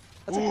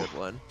 That's a Ooh. good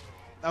one.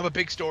 I'm a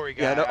big story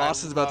guy. Yeah, I know I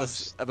Austin's love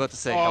about to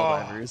say Oh.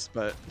 Helldivers,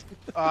 but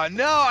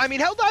No, I mean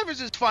Helldivers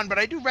is fun, but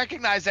I do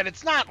recognize that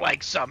it's not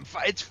like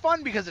it's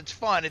fun because it's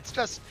fun. It's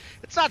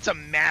not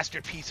some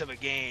masterpiece of a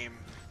game.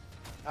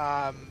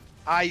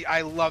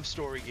 I love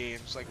story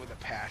games like with a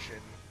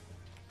passion.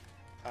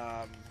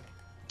 I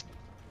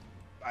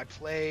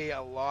play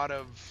a lot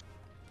of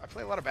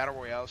battle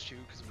royales too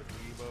because of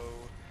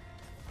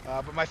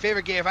Amiibo. But my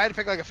favorite game, if I had to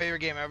pick like a favorite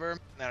game ever,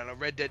 I don't know,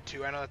 Red Dead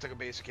 2. I know that's like a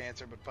basic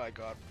answer, but by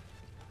God.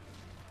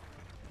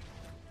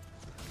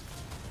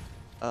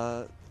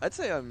 I'd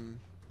say I'm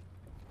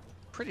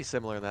pretty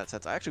similar in that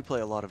sense. I actually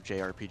play a lot of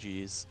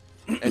JRPGs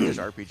and just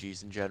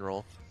RPGs in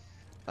general.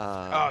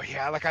 Oh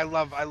yeah, like I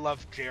love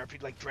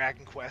JRPG like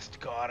Dragon Quest.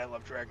 God, I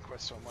love Dragon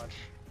Quest so much.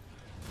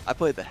 I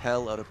played the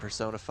hell out of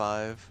Persona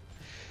 5.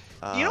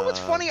 You know what's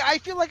funny? I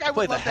feel like I would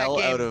played the love that hell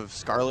game. out of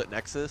Scarlet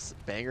Nexus,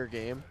 banger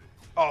game.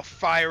 Oh,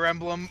 Fire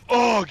Emblem.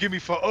 Oh, give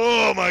me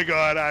Oh my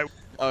God, I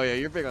Oh yeah,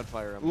 you're big on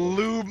Fire Emblem.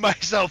 lube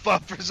myself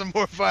up for some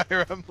more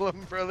Fire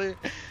Emblem, brother.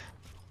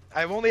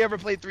 I've only ever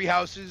played Three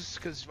Houses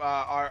because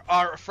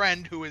our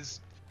friend who is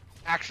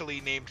actually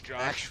named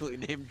Josh. Actually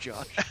named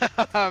Josh.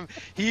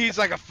 He's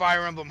like a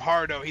Fire Emblem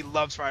hardo. He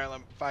loves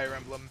Fire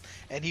Emblem,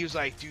 and he was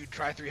like, "Dude,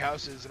 try Three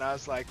Houses," and I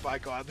was like, "By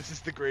God, this is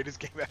the greatest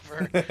game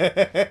ever."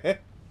 I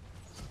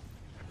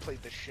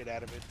played the shit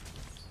out of it.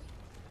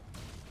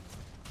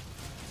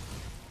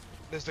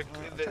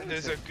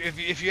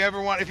 If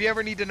you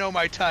ever need to know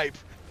my type,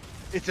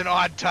 it's an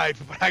odd type,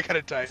 but I got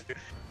a type.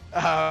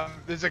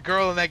 There's a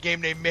girl in that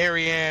game named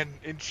Marianne,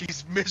 and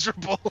she's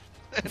miserable,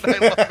 and I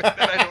love it,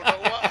 and I don't know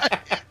why.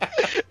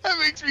 That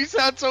makes me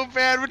sound so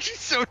bad, but she's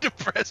so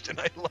depressed, and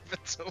I love it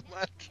so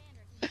much.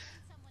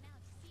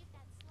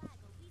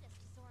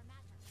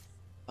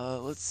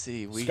 Let's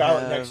see. We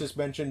Scarlet have... Nexus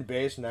mentioned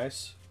base.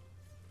 Nice.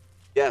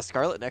 Yeah,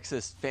 Scarlet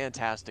Nexus,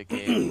 fantastic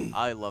game.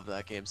 I love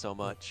that game so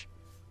much.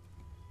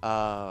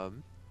 Oh,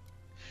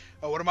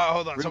 what am I?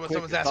 Hold on, Real quick,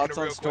 someone's asking thoughts a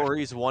on real question.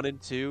 Stories 1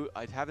 and 2.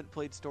 I haven't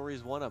played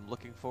Stories 1. I'm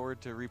looking forward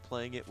to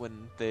replaying it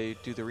when they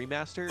do the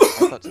remaster.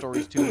 I thought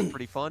Stories 2 was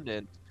pretty fun,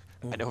 and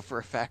I know for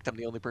a fact I'm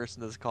the only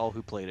person in this call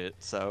who played it.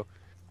 So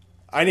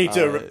I need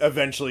to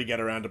eventually get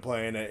around to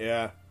playing it.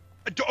 Yeah.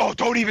 Oh,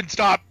 don't even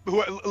stop,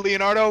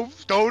 Leonardo.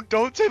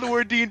 Don't say the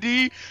word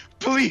D&D.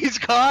 Please,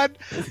 God.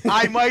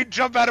 I might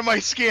jump out of my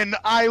skin.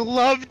 I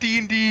love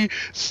D&D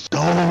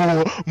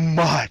so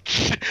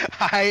much.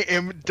 I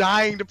am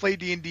dying to play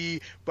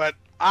D&D, but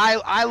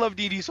I love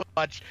D&D so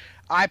much.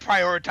 I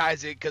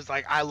prioritize it because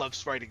like I love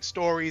writing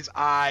stories.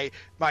 My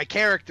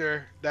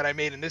character that I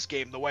made in this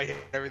game, the white hair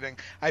and everything,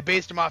 I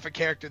based him off a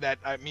character that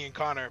me and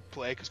Connor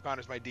play because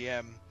Connor's my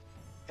DM,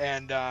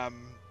 and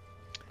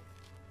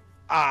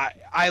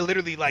I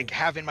literally like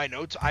have in my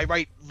notes. I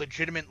write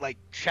legitimate like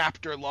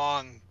chapter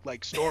long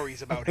like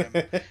stories about him,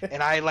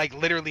 and I like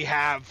literally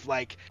have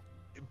like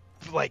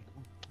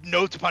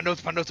notes upon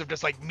notes upon notes of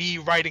just like me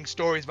writing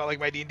stories about like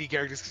my D&D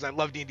characters because I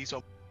love D&D so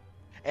much.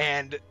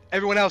 And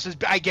everyone else is,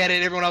 I get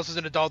it, everyone else is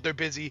an adult, they're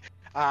busy,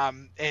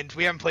 and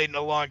we haven't played in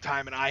a long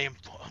time, and I'm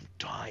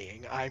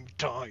dying,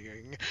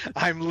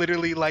 I'm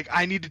literally like,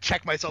 I need to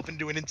check myself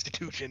into an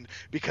institution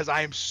because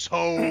I am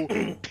so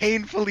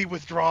painfully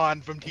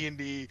withdrawn from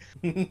D&D.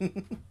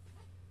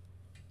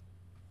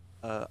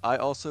 I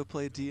also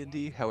play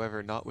D&D,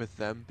 however, not with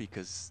them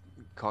because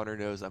Connor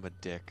knows I'm a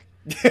dick.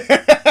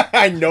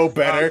 I know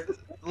better.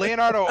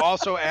 Leonardo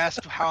also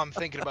asked how I'm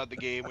thinking about the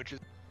game, which is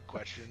a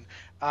question.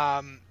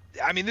 I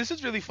mean, this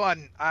is really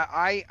fun.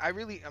 I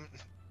really,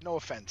 no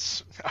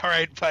offense, all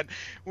right, but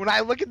when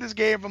I look at this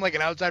game from like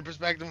an outside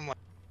perspective, I'm like,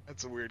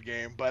 that's a weird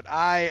game. But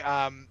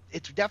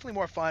it's definitely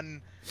more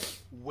fun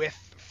with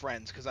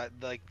friends because I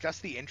like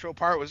just the intro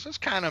part was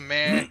just kind of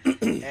meh,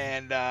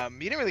 and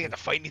you didn't really get to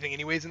fight anything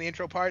anyways in the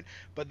intro part.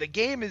 But the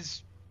game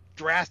is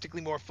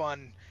drastically more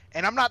fun,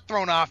 and I'm not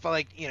thrown off by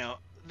like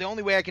the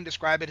only way I can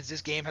describe it is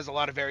this game has a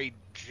lot of very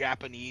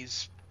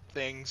Japanese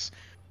things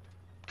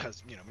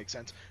because makes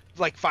sense.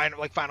 Like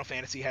Final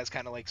Fantasy has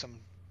kind of like some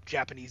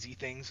Japanesey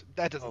things.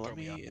 That doesn't throw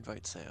me off. Let me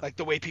invite Sam. Like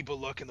the way people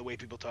look and the way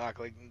people talk.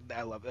 Like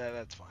I love that.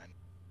 That's fine.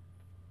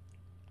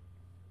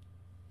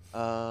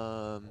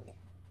 Pokemon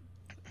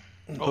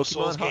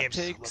Souls hot games.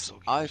 takes.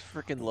 Love I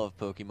freaking love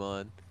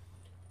Pokemon.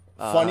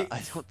 Funny.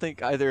 I don't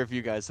think either of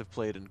you guys have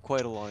played in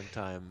quite a long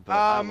time, but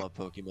I love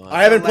Pokemon.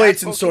 I haven't The played last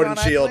since Sword and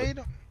Pokemon I Shield. played-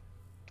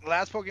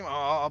 Last Pokemon,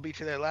 I'll beat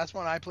you there. Last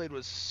one I played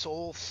was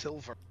Soul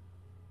Silver,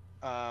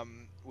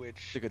 which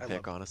It's a good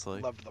pick,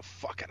 honestly. Loved the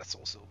fuck out of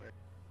Soul Silver.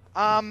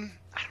 I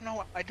don't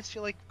know. I just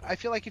feel like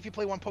if you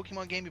play one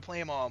Pokemon game, you play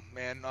them all,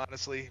 man.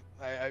 Honestly,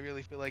 I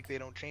really feel like they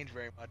don't change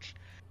very much.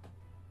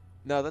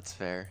 No, that's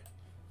fair.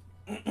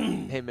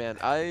 Hey man,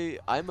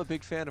 I'm a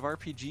big fan of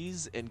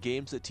RPGs and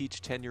games that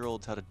teach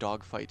 10-year-olds how to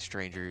dogfight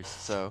strangers,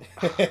 so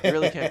you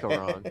really can't go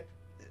wrong.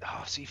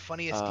 Oh, see,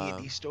 funniest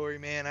D&D story,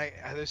 man.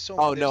 There's so.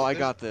 Oh there's, no, I there's-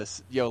 got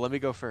this. Yo, let me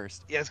go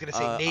first. Yeah, I was gonna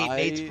say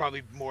Nate's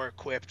probably more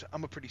equipped.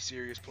 I'm a pretty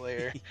serious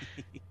player.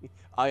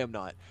 I am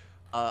not.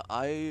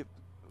 I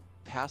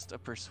passed a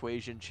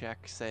persuasion check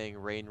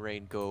saying "Rain,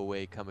 rain, go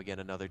away, come again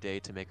another day"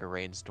 to make a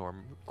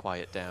rainstorm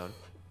quiet down.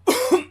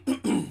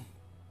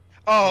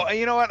 Oh, and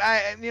you know what?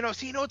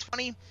 See, what's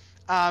funny?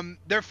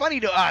 They're funny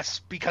to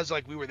us because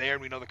like we were there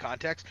and we know the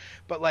context.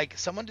 But like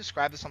someone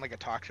described this on like a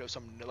talk show,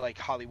 some like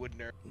Hollywood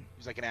nerd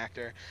who's like an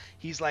actor.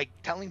 He's like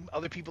telling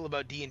other people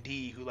about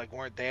D&D who like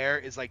weren't there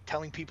is like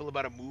telling people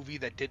about a movie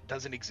that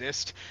doesn't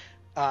exist,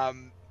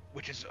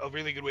 which is a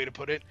really good way to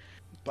put it.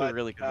 But a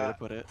really good way to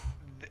put it.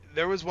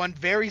 There was one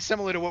very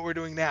similar to what we're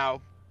doing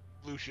now.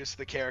 Lucius,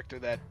 the character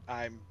that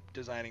I'm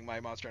designing my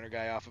Monster Hunter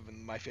guy off of,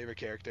 and my favorite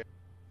character.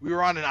 We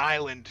were on an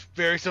island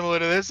very similar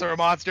to this. There were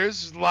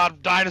monsters, a lot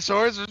of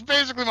dinosaurs. It was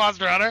basically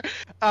Monster Hunter.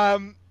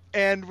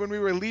 And when we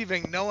were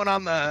leaving, no one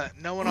on the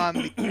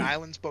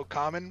island spoke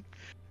Common,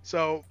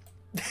 so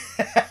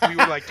we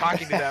were like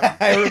talking to them.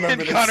 I remember and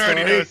this Connor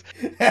already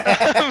story.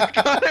 knows.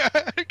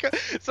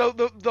 So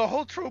the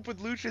whole trope with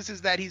Lucius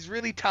is that he's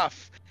really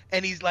tough.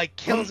 And he's like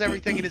kills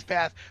everything in his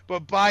path,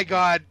 but by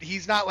God,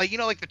 he's not like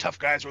like the tough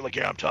guys who are like,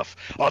 yeah, I'm tough,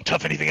 I'll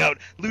tough anything out.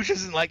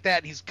 Lucius isn't like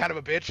that. He's kind of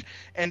a bitch,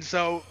 and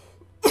so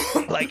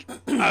like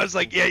I was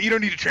like, yeah, you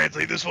don't need to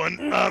translate this one.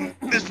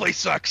 This place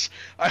sucks.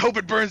 I hope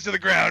it burns to the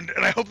ground,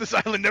 and I hope this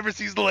island never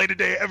sees the light of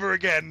day ever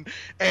again.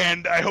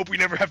 And I hope we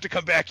never have to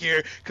come back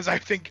here, because I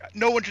think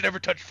no one should ever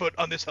touch foot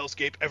on this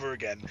hellscape ever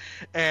again.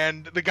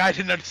 And the guy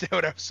didn't understand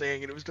what I was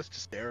saying, and it was just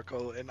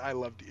hysterical. And I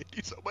loved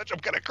D&D so much, I'm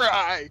gonna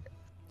cry.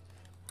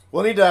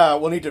 We'll need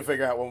to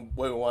figure out when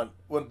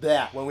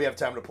we have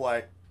time to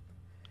play.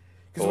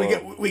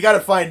 Because we got to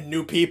find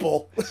new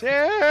people.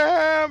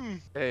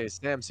 Sam. Hey,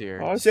 Sam's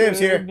here. Hi, Sam's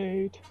here.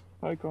 Nate.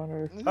 Hi,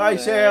 Connor. Hi,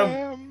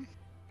 Sam.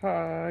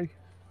 Hi.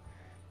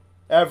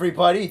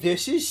 Everybody,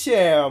 this is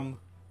Sam.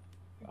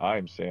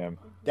 I'm Sam.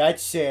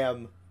 That's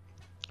Sam.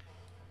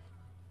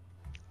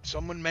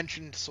 Someone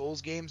mentioned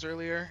Souls games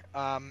earlier.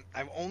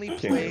 I've only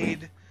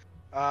played.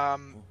 I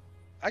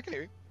can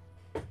hear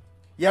you.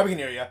 Yeah, we can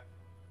hear you.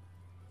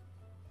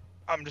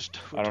 I'm just.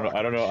 I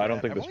don't know. I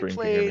don't think the stream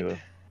can hear me though.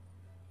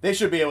 They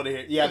should be able to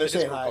hear. Yeah, they're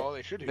saying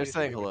hi. They're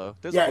saying hello.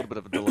 There's Yeah. a little bit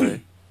of a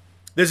delay.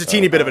 There's a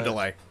teeny bit of a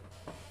delay.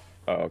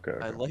 Oh, okay.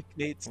 I like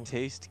Nate's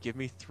taste. Give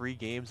me 3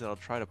 games and I'll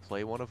try to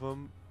play one of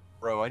them.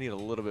 Bro, I need a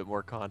little bit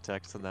more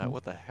context than that.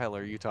 What the hell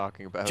are you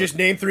talking about? Just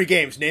name 3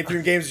 games. Name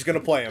 3 games. He's gonna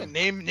play them.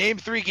 Name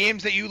 3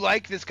 games that you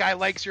like. This guy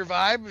likes your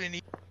vibe, and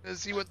he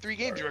see what 3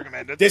 games you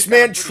recommend. This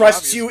man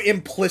trusts you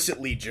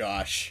implicitly,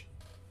 Josh.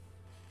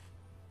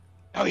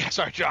 Oh yeah,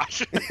 sorry,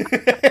 Josh.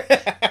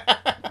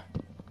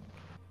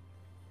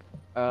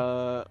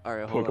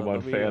 Alright, hold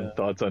on. Pokemon fan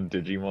thoughts on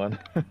Digimon.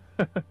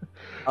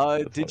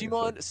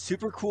 Digimon,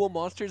 super cool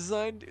monster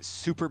design,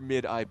 super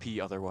mid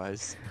IP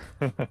otherwise.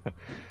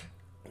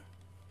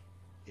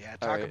 Yeah, All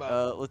talk right.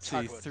 about Let's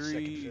talk see. about the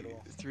second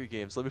fiddle. Three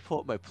games. Let me pull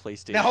up my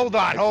PlayStation. Now hold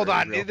on.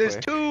 library real There's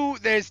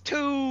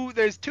quick.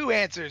 there's two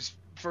answers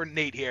for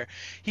Nate here.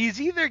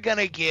 He's either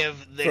gonna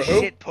give the For who?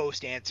 shit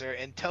post answer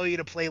and tell you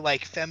to play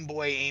like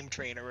Femboy Aim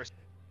Trainer,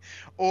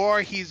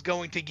 or he's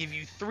going to give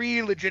you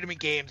three legitimate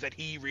games that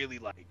he really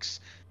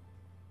likes.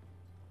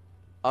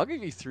 I'll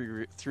give you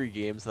three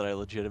games that I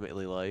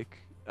legitimately like.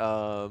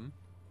 Let's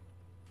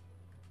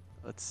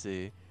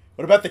see.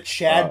 What about the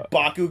Chad Uh,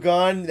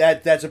 Bakugan?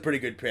 That's a pretty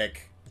good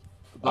pick.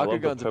 I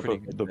love the Bakugan's a pretty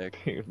good the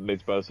pick.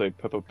 Nate's about to say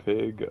Peppa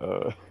Pig.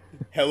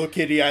 Hello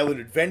Kitty Island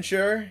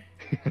Adventure.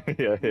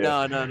 Yeah,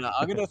 yeah. No.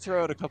 I'm gonna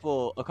throw out a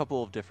couple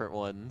of different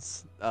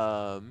ones.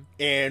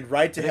 And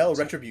Ride to I think Hell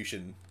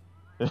Retribution.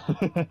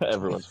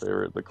 Everyone's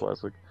favorite, the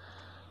classic.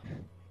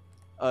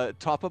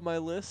 top of my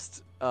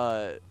list,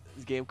 a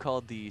game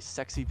called the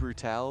Sexy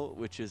Brutale,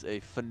 which is a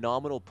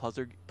phenomenal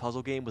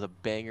puzzle game with a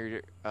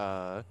banger.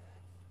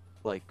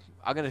 Like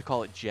I'm gonna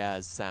call it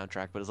jazz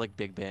soundtrack, but it's like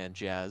big band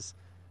jazz.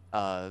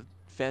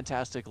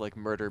 Fantastic like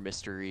murder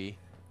mystery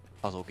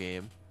puzzle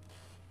game.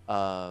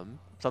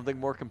 Something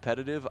more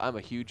competitive. I'm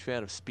a huge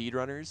fan of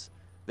speedrunners.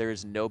 There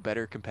is no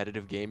better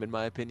competitive game in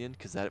my opinion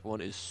because that one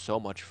is so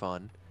much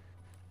fun.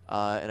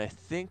 And I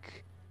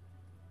think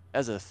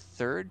as a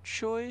third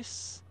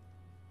choice,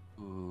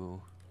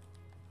 ooh,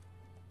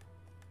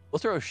 we'll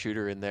throw a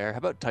shooter in there. How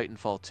about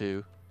Titanfall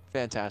 2?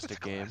 Fantastic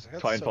game.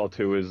 That's Titanfall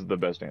 2 is the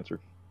best answer.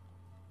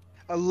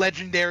 a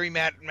legendary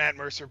Matt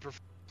Mercer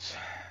performance.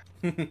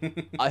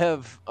 I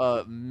have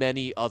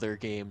many other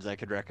games I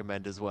could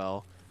recommend as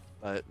well,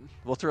 but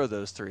we'll throw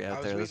those three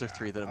out there. Those are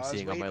three that I'm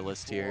seeing on my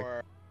list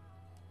here.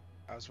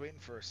 I was waiting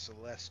for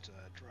Celeste to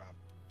drop.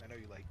 I know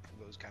you like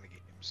those kind of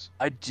games.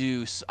 I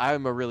do.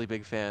 I'm a really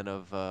big fan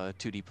of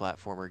 2D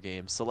platformer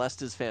games.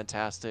 Celeste is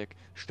fantastic.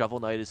 Shovel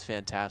Knight is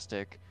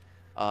fantastic.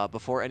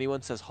 Before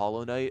anyone says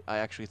Hollow Knight, I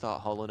actually thought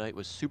Hollow Knight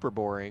was super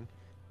boring.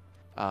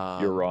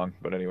 You're wrong,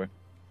 but anyway.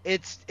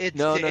 It's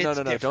No.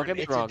 different. Don't get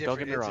me It's a wrong. Don't different-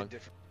 get me it's a wrong.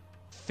 different-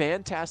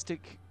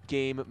 Fantastic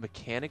game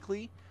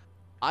mechanically.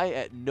 I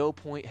at no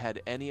point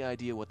had any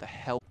idea what the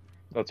hell.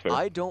 That's fair.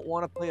 I don't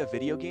want to play a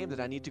video game that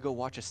I need to go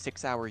watch a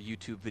 6-hour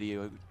YouTube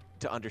video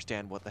to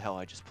understand what the hell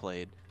I just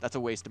played. That's a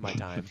waste of my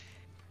time.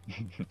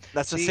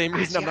 That's the See, same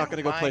reason I'm I not going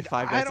to don't go play mind.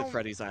 Five I Nights at don't-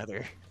 Freddy's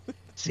either.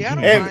 See, I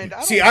don't Hey, mind. I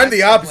don't see, I'm mind the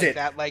stuff opposite. Like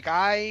that. Like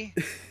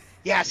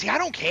yeah. See, I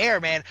don't care,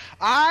 man.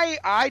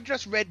 I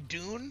just read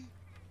Dune.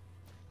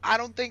 I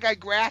don't think I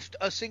grasped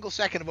a single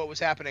second of what was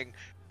happening.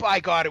 By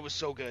God, it was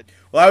so good.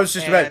 Well, I was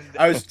just And-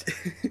 I was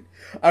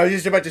I was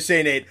just about to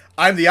say, Nate,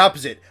 I'm the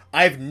opposite.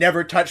 I've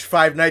never touched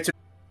Five Nights at...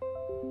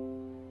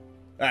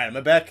 Alright, am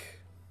I back?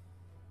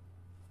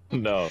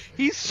 No.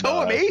 He's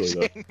so No, absolutely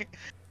not. amazing.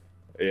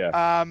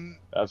 Yeah,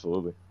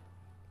 absolutely.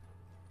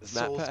 Does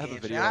Matt Souls Pat have a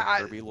games. video Yeah, on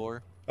Kirby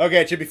lore?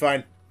 Okay, it should be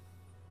fine.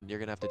 You're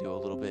going to have to do a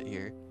little bit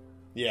here.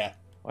 Yeah.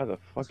 Why the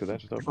fuck did that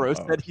just open? Bro Oh,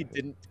 said he okay.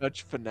 didn't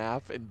touch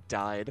FNAF and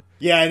died.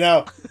 Yeah, I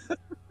know.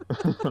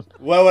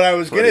 Well, what I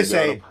was Freddy gonna got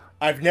say, him.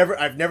 I've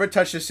never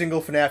touched a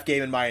single FNAF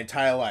game in my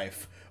entire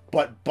life.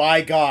 But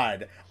by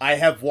God, I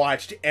have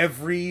watched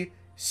every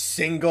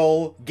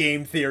single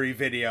game theory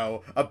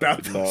video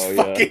about those No,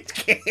 yeah. fucking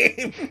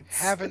games.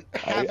 haven't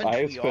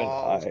I we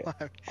all?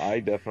 I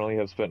definitely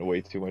have spent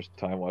way too much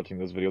time watching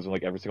those videos, and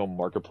like every single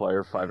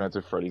Markiplier Five Nights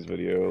at Freddy's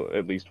video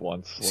at least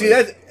once. See,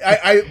 like,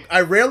 that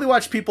I rarely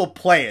watch people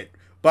play it,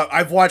 but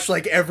I've watched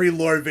like every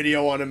lore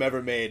video on him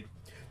ever made.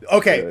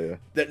 Okay, Yeah.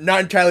 that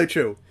not entirely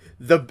true.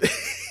 The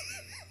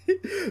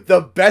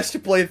the best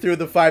playthrough of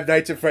the Five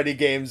Nights at Freddy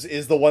games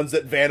is the ones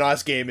that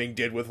Vanoss Gaming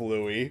did with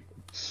Louis.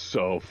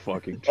 So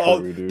fucking true,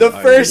 Oh, dude. the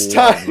I first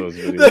love time, those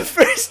videos. the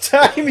first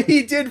time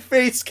he did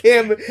face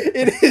cam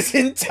in his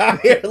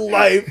entire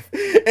life,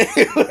 and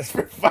it was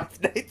for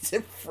Five Nights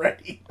at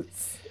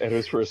Freddy's. It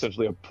was for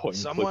essentially a point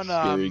and click Someone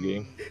scary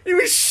game. He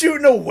was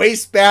shooting a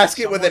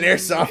wastebasket with an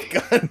Someone-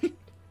 airsoft gun.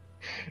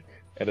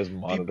 And his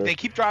monitor. They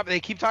keep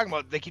talking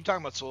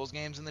about Souls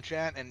games in the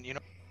chat, and you know,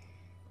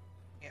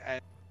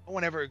 no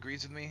one ever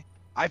agrees with me.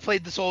 I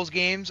played the Souls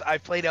games.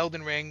 I've played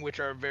Elden Ring, which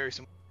are very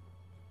similar.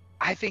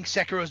 I think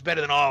Sekiro is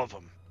better than all of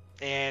them,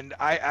 and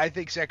I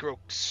think Sekiro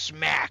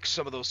smacks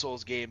some of those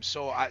Souls games.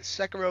 So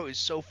Sekiro is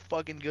so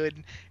fucking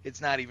good,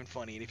 it's not even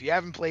funny. And if you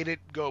haven't played it,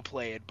 go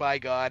play it. By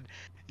God,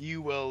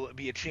 you will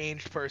be a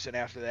changed person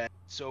after that.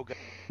 So good.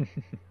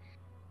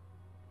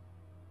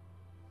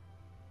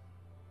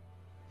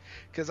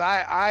 Because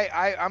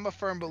I'm a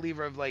firm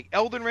believer of like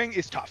Elden Ring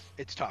is tough.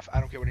 It's tough. I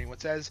don't care what anyone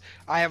says.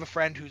 I have a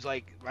friend who's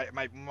like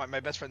my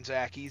best friend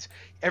Zach. He's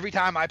every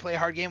time I play a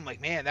hard game, I'm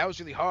like, man, that was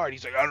really hard.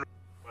 He's like, I don't know,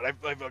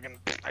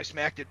 but I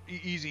smacked it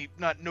easy,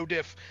 no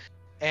diff.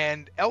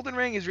 And Elden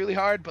Ring is really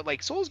hard, but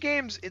like Souls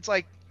games, it's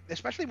like,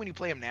 especially when you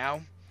play them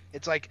now,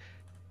 it's like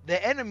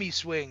the enemy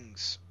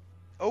swings.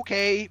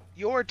 Okay,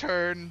 your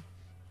turn.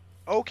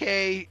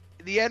 Okay,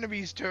 the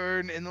enemy's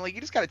turn, and like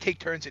you just gotta take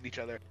turns at each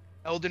other.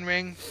 Elden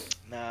Ring,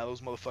 nah,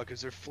 those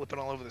motherfuckers, they're flipping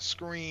all over the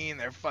screen.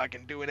 They're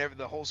fucking doing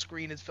the whole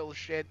screen is full of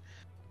shit.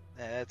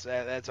 That's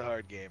a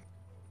hard game.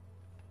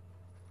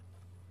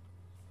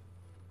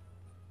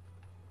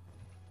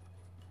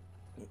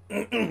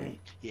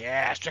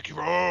 Yeah,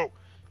 Sekiro.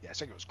 Yeah,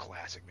 Sekiro's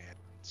classic, man.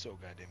 So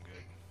goddamn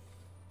good.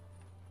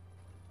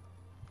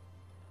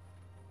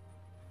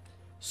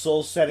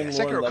 Soul setting Yeah,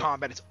 Lord Sekiro like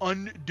combat is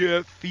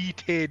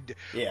undefeated.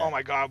 yeah. Oh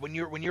my god, when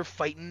you're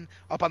fighting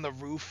up on the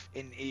roof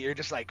and you're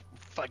just like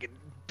fucking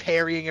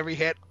parrying every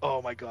hit.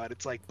 Oh my god,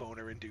 it's like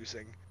boner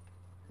inducing.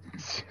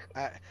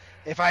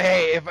 If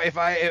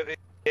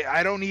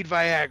I don't need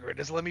Viagra,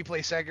 just let me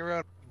play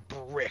Sekiro.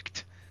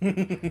 Bricked.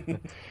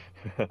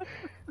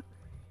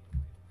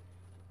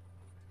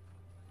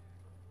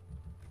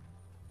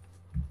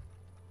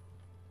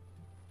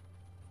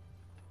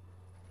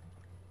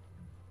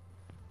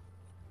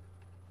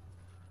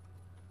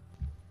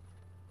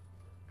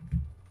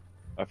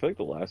 I feel like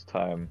the last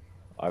time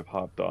I've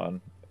hopped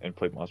on and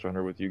played Monster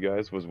Hunter with you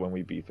guys was when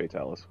we beat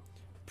Fatalis.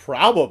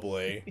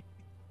 Probably.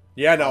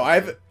 Yeah, no,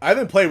 I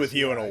haven't played with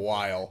you in a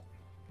while.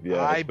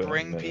 Yeah, I it's been a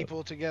bring minute.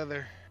 people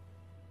together.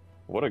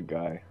 What a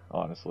guy,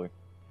 honestly.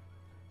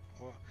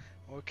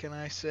 What can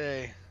I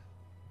say?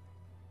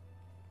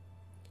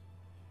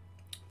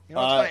 You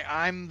know what's funny?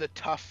 I'm the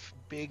tough,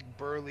 big,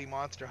 burly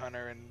monster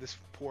hunter, and this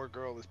poor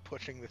girl is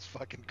pushing this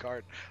fucking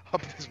cart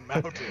up this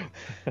mountain.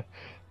 I'm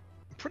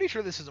pretty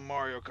sure this is a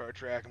Mario Kart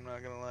track. I'm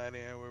not gonna lie to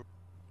you.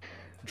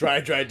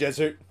 Dry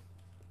desert.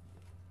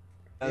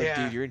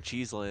 Yeah. Dude, you're in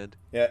Cheeseland.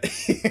 Yeah.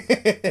 Cheese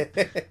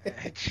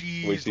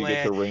Wait till you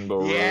get to land. Rainbow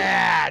Road.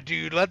 Yeah,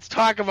 dude. Let's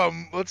talk about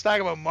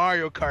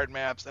Mario Kart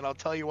maps, and I'll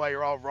tell you why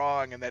you're all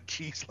wrong, and that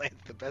Cheese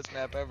Land's the best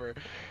map ever.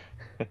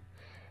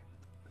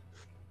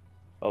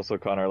 Also,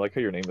 Connor, I like how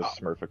your name is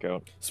Smurf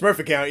account. Smurf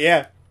account,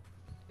 yeah.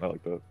 I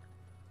like that.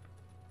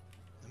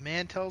 The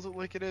man tells it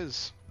like it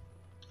is.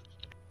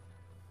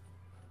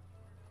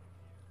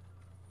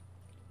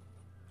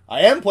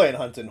 I am playing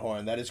Hunting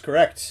Horn, that is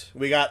correct.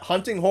 We got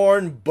Hunting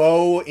Horn,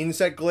 Bow,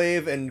 Insect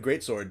Glaive, and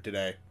Greatsword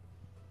today.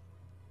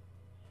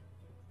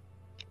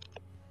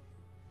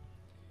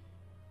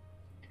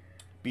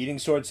 Beating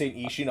Sword Saint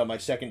Ishin on my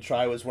second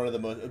try was one of the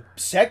most...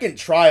 Second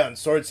try on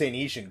Sword Saint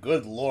Ishin,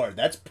 good lord,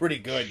 that's pretty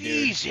good,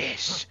 dude.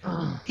 Jesus!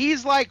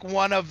 He's like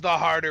one of the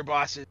harder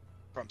bosses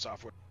from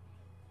Software.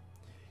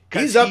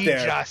 'Cause He's up he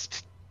there.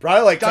 Just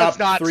Probably like does top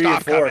not 3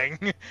 or stop 4.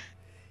 coming.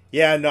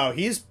 Yeah, no,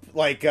 he's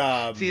like...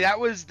 See, that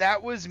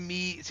was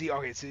me. See,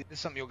 okay, see, this is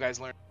something you guys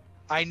learn.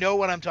 I know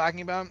what I'm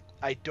talking about.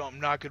 I'm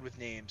not good with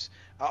names.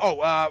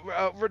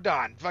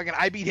 Radon. Fucking,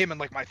 I beat him in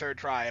like my third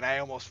try, and I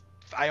almost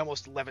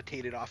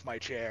levitated off my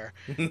chair.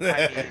 I mean,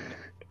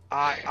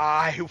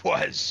 I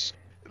was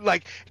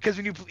like, because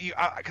when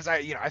because I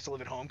used to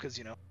live at home, because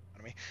you know what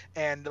I mean,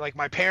 and like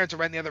my parents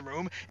are in the other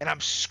room, and I'm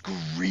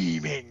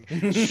screaming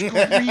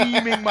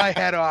my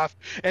head off,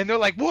 and they're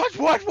like, what,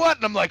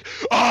 and I'm like,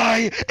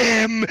 I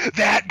am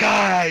that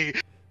guy.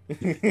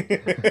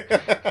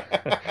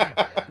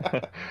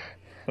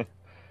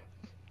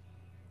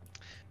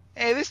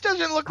 Hey, this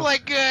doesn't look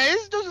like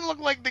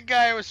the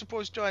guy I was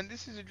supposed to.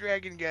 This is a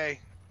dragon guy.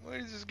 What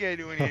is this guy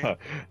doing here?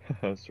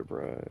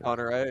 Surprise.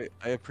 Connor,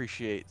 I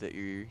appreciate that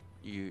you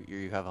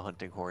have a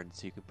hunting horn,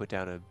 so you can put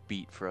down a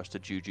beat for us to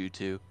juju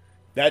to.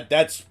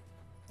 That's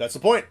the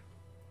point.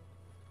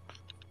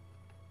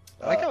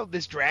 I like how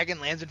this dragon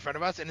lands in front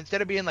of us, and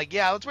instead of being like,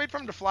 yeah, let's wait for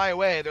him to fly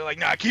away, they're like,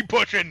 nah, keep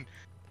pushing.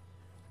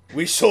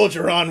 We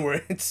soldier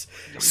onwards.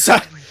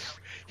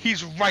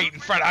 He's right in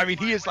front. I mean,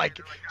 he is like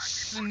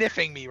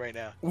sniffing me right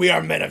now. We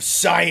are men of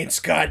science,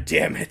 god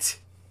damn it.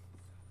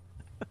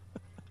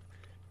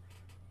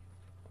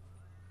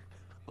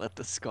 Let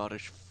the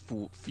Scottish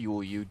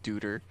fuel you,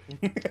 duder.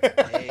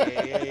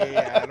 Hey,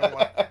 I don't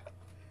want.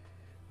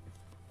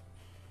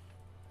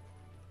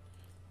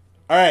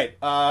 All right,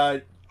 Oh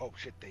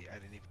shit! I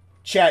didn't even.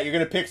 chat, you're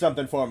gonna pick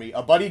something for me.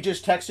 A buddy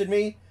just texted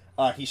me.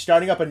 He's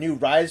starting up a new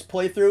Rise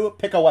playthrough.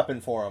 Pick a weapon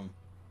for him.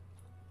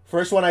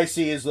 First one I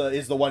see is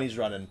the one he's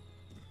running.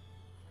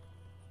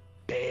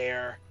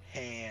 Bare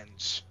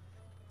hands.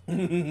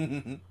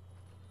 Gunlance.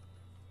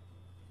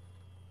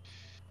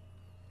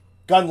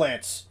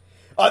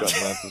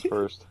 Gunlance is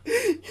first.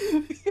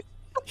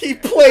 He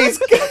plays.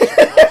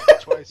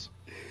 Twice.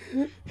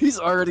 He's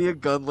already a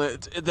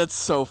gunlet. That's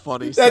so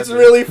funny. That's Send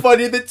it. really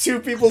funny that 2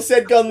 people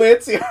said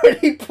Gunlance. He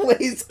already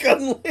plays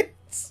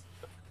Gunlance.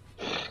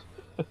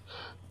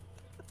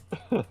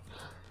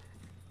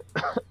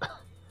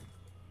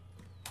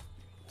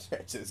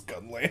 That's his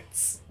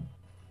Gunlance.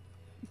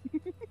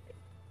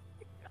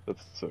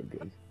 That's so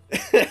good.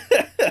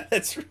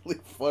 That's really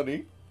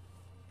funny.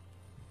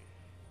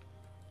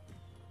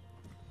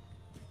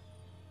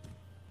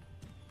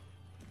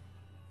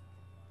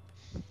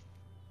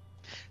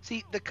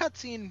 See, the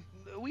cutscene.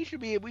 We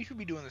should be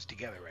doing this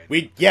together,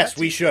 right? Yes,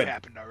 The we cutscene should.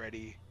 Happened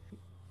already.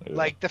 Yeah.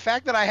 Like the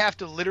fact that I have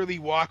to literally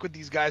walk with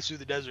these guys through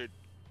the desert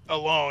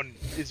alone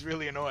is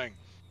really annoying.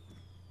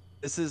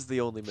 This is the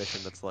only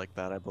mission that's like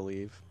that, I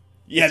believe.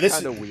 Yeah, It's this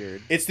kind is of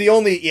weird. It's the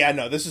only. Yeah,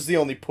 no, this is the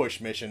only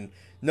push mission.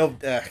 No,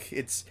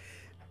 it's.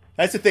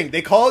 That's the thing.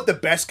 They call it the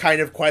best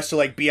kind of quest to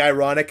like be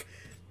ironic.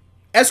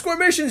 Escort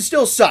missions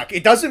still suck.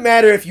 It doesn't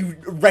matter if you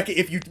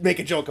if you make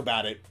a joke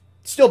about it.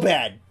 Still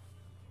bad.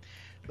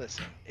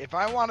 Listen, if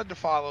I wanted to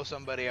follow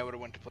somebody, I would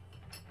have went to.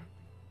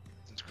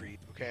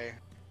 okay.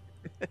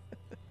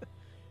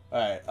 All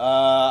right.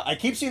 I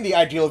keep seeing the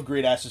Ideal of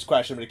Greed ask this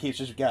question, but it keeps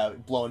just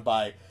blowing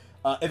by.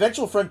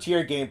 Eventual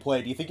Frontier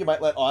gameplay. Do you think you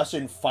might let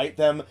Austin fight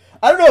them?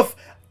 I don't know if.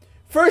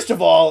 First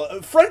of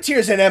all,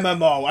 Frontier's an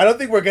MMO. I don't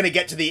think we're gonna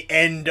get to the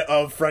end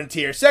of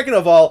Frontier. Second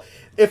of all,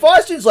 if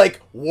Austin's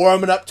like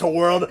warming up to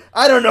World,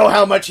 I don't know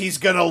how much he's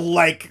gonna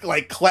like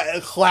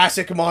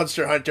classic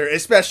Monster Hunter,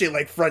 especially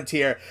like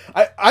Frontier.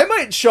 I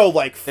might show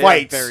like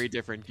fights. They're very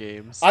different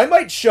games. I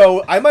might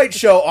show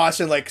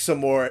Austin like some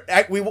more.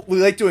 We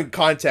like doing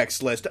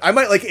context list. I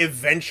might like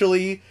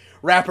eventually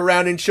wrap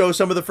around and show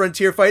some of the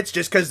Frontier fights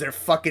just because they're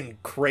fucking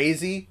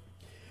crazy.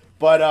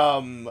 But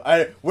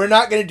we're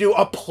not gonna do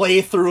a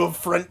playthrough of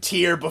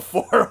Frontier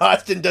before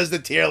Austin does the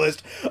tier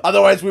list.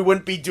 Otherwise, we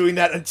wouldn't be doing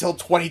that until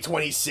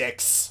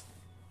 2026.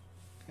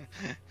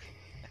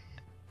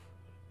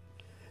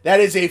 That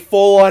is a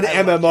full-on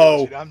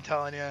MMO. Dude, I'm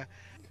telling you,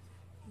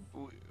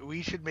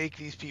 we should make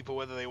these people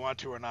whether they want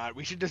to or not.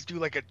 We should just do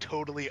like a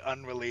totally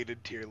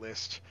unrelated tier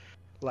list,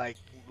 like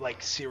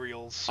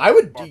cereals. I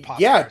would, or Pop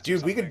yeah, Tarts or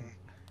dude. We could something.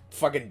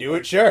 fucking do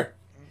it, sure.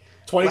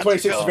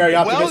 2026 is very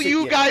optimistic. Well,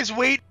 you guys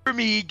wait for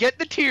me. Get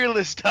the tier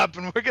list up,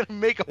 and we're gonna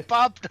make a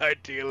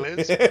Pop-Tart tier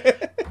list.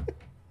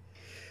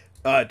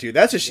 Dude,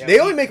 that's a they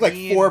only make like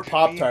 4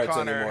 Pop-Tarts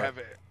anymore.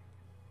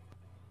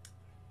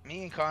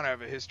 Me and Connor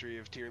have a history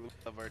of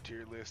our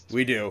tier lists.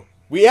 We do.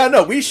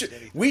 We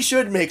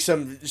should make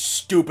some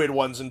stupid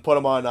ones and put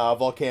them on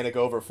Volcanic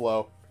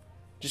Overflow.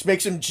 Just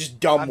make some just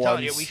dumb ones. I'm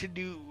telling you, we should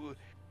do.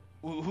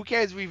 Who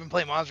cares if we even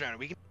play Monster Hunter?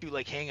 We can do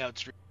like hangout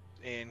streams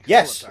and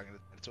yes,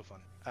 it's so fun.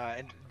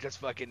 And just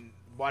fucking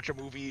watch a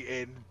movie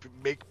and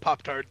make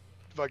Pop-Tart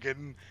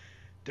fucking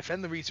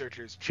defend the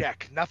researchers.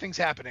 Check. Nothing's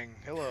happening.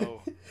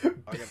 Hello. I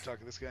gotta talk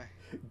to this guy.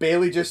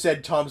 Bailey just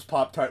said Tom's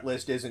Pop-Tart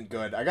list isn't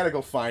good. I gotta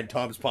go find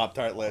Tom's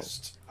Pop-Tart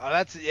list. Oh,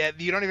 that's yeah.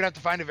 You don't even have to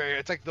find it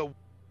it's like the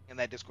in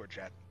that Discord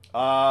chat.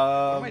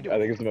 I think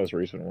it's the most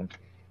recent one.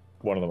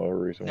 One of the more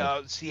recent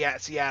ones. No,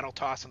 Seattle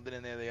tossed something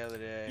in there the other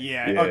day.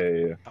 Yeah.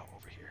 Yeah. Oh,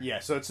 over here. Yeah.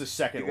 So it's the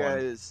second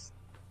one.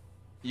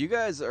 You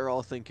guys are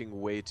all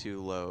thinking way too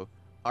low.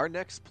 Our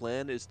next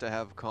plan is to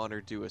have Connor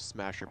do a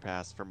Smasher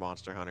Pass for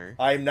Monster Hunter.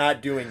 I'm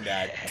not doing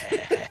that.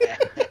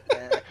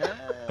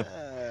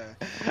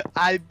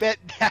 I bet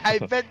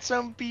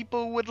some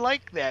people would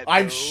like that.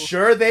 I'm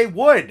sure they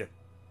would.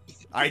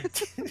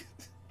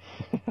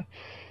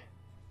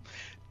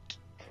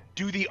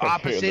 Do the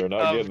opposite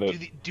of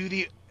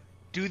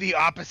do the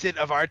opposite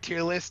of our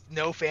tier list.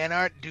 No fan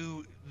art.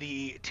 Do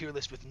the tier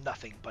list with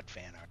nothing but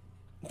fan art.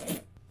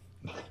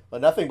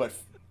 Well, nothing but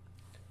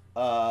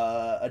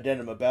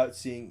addendum about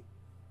seeing.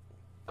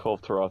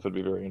 Kulf Taroth would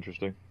be very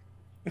interesting.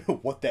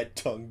 What that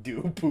tongue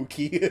do,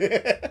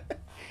 Pookie?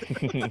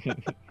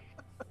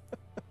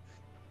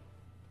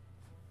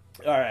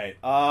 All right.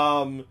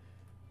 While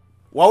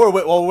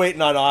we're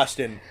waiting on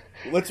Austin,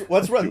 let's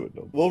run.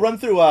 We'll run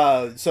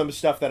through some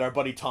stuff that our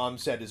buddy Tom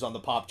said is on the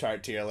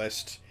Pop-Tart tier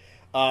list.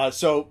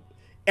 So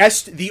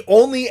the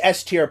only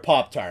S tier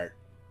Pop-Tart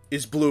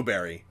is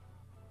blueberry.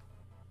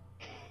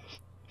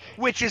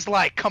 Which is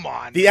like, come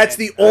on. That's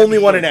the only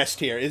one in S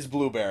tier is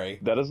blueberry.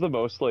 That is the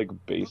most like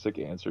basic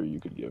answer you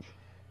could give.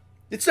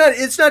 It's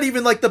not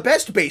even like the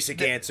best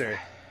basic answer.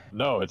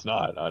 No, it's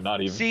not. Not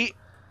even. See,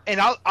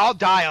 and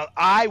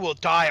I will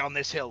die on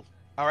this hill.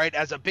 All right,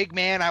 as a big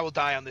man, I will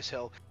die on this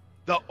hill.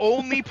 The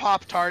only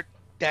Pop-Tart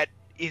that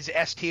is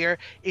S tier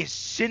is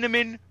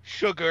cinnamon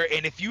sugar,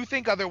 and if you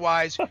think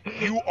otherwise,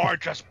 you are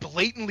just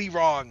blatantly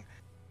wrong.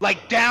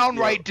 Like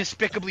downright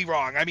despicably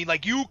wrong. I mean,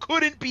 like you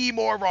couldn't be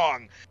more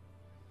wrong.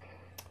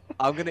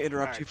 I'm gonna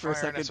interrupt you for a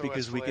second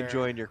because we can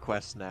join your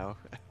quest now.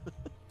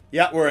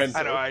 Yeah, we're in.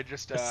 I know. I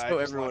just so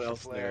everyone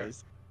else flare.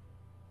 knows.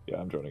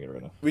 Yeah, I'm joining it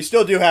right now. We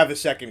still do have a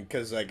second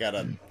because I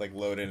gotta like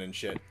load in and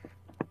shit.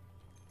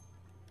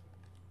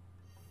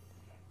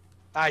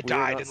 I We are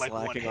died not in like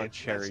one slacking hit. on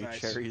Cherry.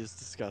 That's nice. Cherry is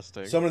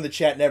disgusting. Someone in the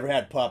chat never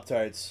had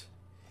Pop-Tarts.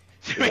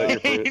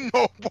 ain't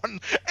no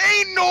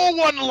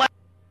one left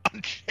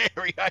on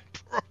Cherry. I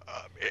promise.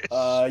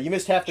 You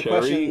missed half the Cherry?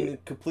 question.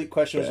 Complete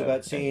question was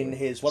about seeing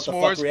his what the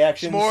S'mores, fuck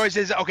reactions. S'mores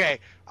is okay.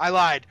 I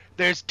lied.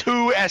 There's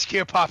 2 S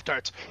tier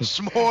Pop-Tarts.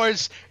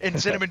 S'mores and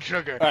cinnamon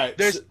sugar. All right,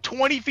 There's so-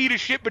 20 feet of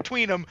shit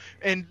between them,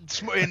 and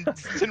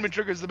cinnamon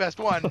sugar is the best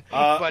one.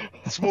 But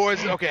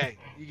s'mores, okay,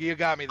 you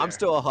got me there. I'm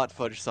still a hot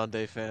fudge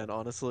sundae fan,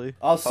 honestly.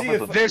 I'll see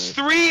if There's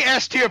 3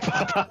 S tier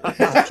Pop-Tarts.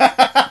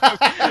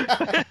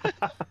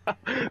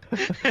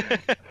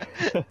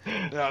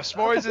 No,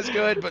 s'mores is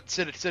good, but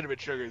cinnamon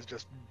sugar is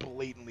just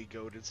blatantly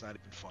goated. It's not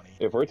even funny.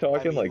 If we're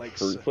talking I mean, like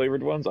fruit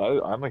flavored ones,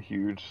 I'm a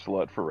huge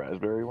slut for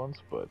raspberry ones,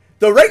 but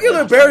the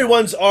regular berry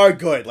ones are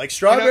good. Like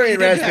strawberry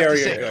and you didn't have to raspberry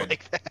say are it good.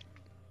 like that.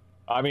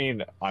 I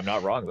mean, I'm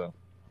not wrong though.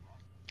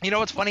 You know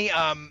what's funny?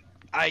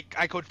 I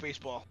coach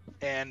baseball,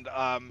 and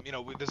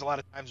there's a lot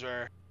of times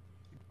where,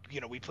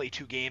 we play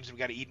 2 games and we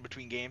got to eat in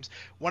between games.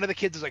 One of the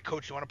kids is like,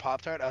 "Coach, you want a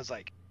Pop-Tart?" I was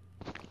like,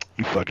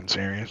 "You fucking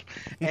serious?"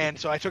 And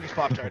so I took his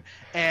Pop-Tart,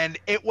 and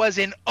it was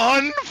an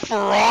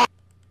unfrosted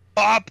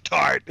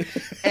Pop-Tart.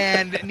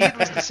 And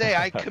needless to say,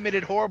 I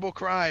committed horrible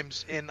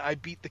crimes, and I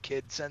beat the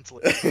kid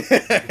senseless.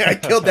 I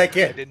killed that I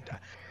kid. didn't.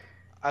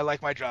 I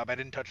like my job. I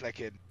didn't touch that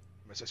kid.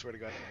 I swear to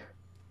God.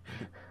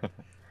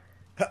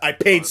 I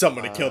paid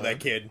someone to kill that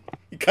kid.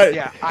 You cut it.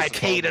 Yeah, I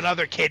paid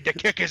another kid to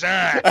kick his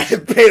ass. I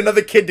paid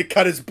another kid to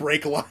cut his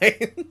brake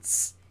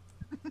lines.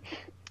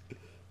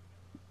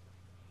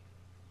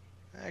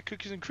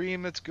 Cookies and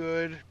cream, that's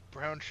good.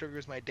 Brown sugar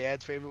is my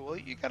dad's favorite. Well,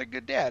 you got a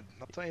good dad.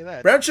 I'll tell you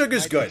that. Brown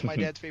sugar's good. My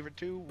dad's favorite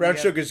too. Brown We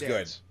have sugar's good good.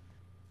 dads.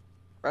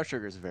 Brown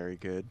sugar is very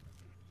good.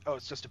 Oh,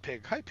 it's just a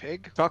pig. Hi,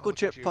 pig. Chocolate Look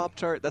chip at you.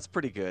 Pop-Tart, that's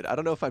pretty good. I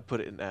don't know if I'd put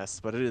it in S,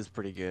 but it is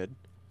pretty good.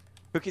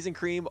 Cookies and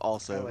cream,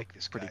 also I like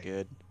this pretty guy.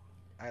 good.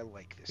 I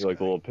like this. You like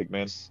the guy. little pig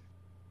man?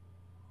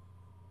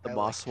 The I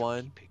moss like Cookie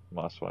swine. Pig.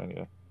 Moss swine,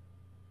 yeah.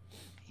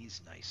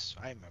 He's nice.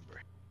 I remember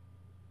him.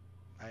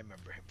 I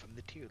remember him from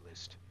the tier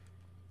list.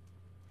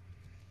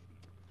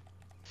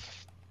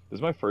 This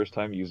is my first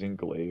time using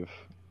Glaive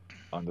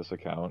on this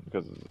account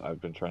because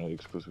I've been trying to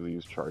exclusively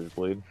use Charge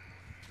Blade.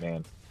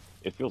 Man,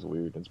 it feels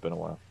weird. It's been a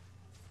while.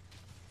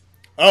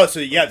 Oh, so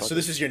yeah, so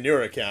this is your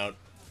newer account.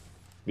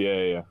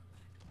 Yeah.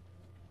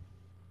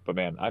 But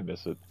man, I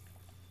miss it.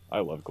 I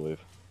love Glaive.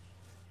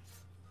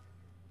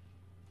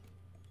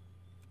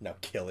 Now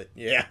kill it.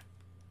 Yeah.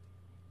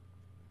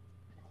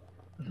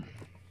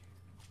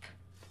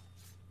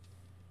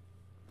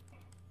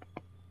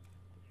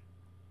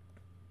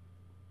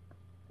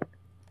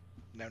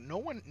 Now, no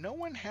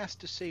one has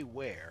to say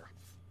where,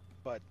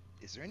 but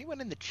is there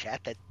anyone in the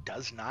chat that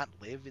does not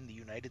live in the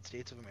United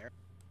States of America?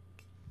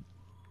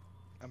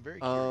 I'm very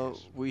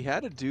curious. We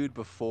had a dude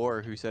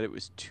before who said it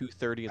was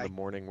 2:30 in I- the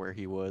morning where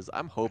he was.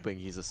 I'm hoping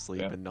he's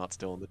asleep Yeah. and not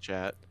still in the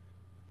chat.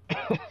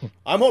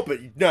 I'm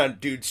hoping. No,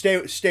 dude,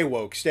 stay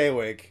woke, stay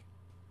awake.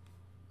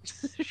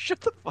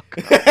 Shut the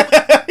fuck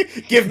up.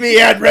 Give me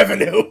ad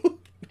revenue.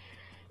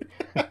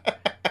 Yeah,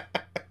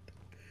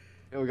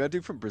 we got a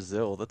dude from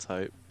Brazil. That's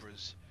hype.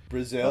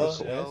 Brazil. That's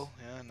cool. Yes.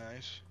 Yeah,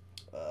 nice.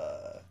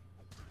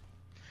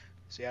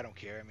 See, I don't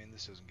care. I mean,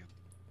 this isn't good.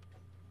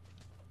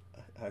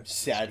 I'm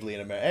sadly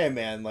in America. Hey,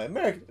 man, like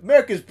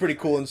America's pretty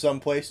cool in some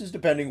places,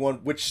 depending on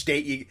which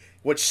state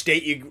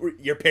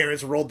your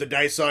parents rolled the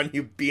dice on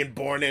you being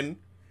born in.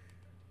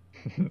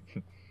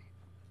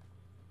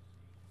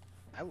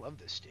 I love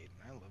this state.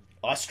 I love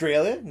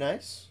Australia,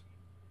 nice.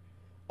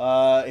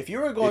 If you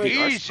were going, Dude,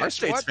 our Jesus,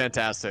 state's what?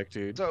 fantastic,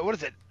 dude. So, what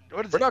is it?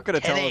 What is We're it? not gonna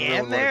 10 tell a.m.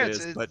 everyone what there? it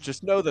is, but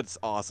just know that it's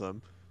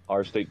awesome.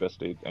 Our state, best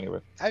state, anyway.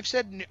 I've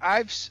said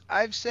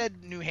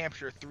New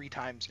Hampshire 3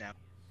 times now.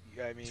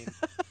 I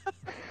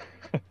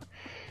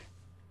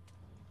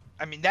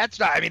mean, that's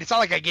not. I mean, it's not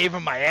like I gave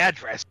him my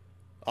address.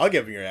 I'll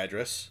give you your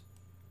address.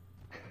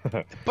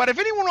 But if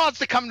anyone wants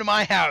to come to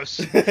my house,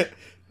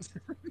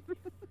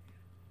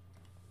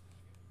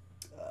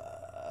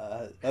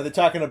 They're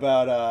talking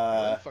about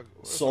Where the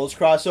fuck- Souls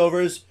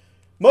crossovers.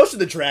 Most of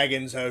the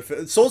dragons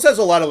have Souls has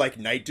a lot of like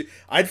night.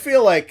 I'd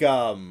feel like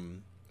a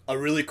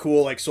really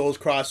cool like Souls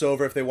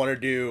crossover if they want to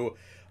do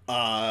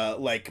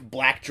like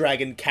Black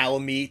Dragon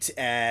Calamite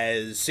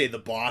as say the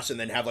boss, and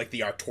then have like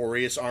the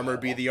Artorias armor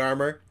be the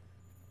armor.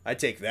 I'd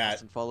take that.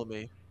 Listen, follow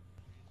me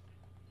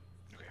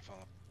okay, follow.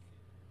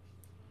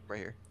 right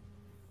here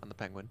on the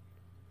penguin.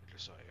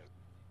 Just so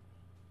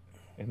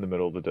I In the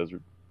middle of the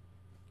desert.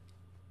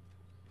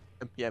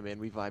 Yeah, man,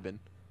 we vibing.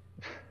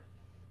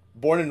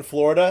 Born in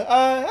Florida.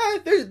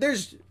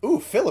 There's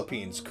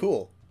Philippines.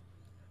 Cool.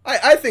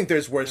 I think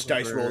there's worse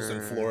dice rolls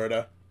than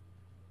Florida.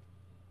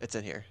 It's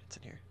in here. It's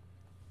in here.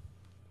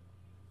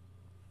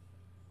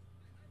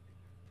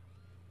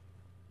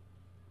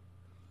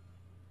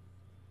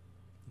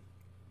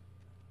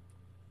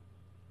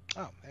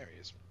 Oh, there he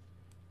is.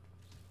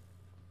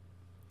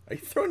 Are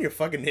you throwing your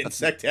fucking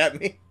insect at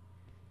me?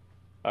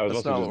 I was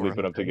That's also not just what we're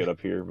leaping up to get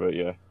up here, but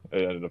yeah,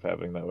 it ended up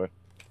happening that way.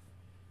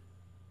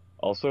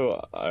 Also, You know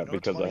what's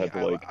because I had to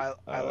funny? like,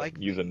 I like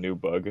use a new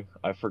bug,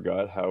 I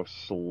forgot how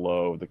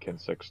slow the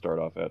Kinsects start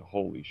off at.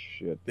 Holy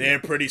shit. They're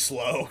pretty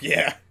slow.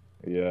 Yeah.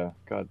 Yeah,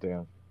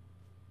 goddamn.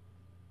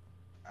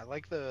 I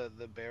like the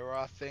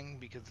Baroth thing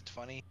because it's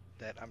funny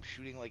that I'm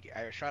shooting like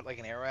I shot like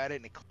an arrow at it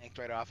and it clanked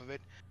right off of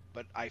it,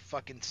 but I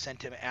fucking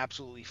sent him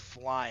absolutely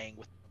flying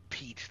with a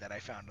peach that I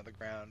found on the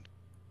ground.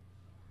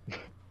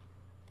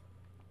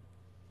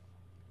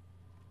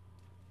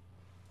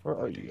 Where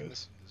are Oh, you dude,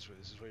 guys? This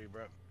is where you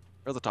brought.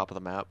 We're at the top of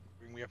the map.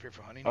 Bring me up here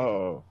for hunting.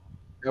 Oh,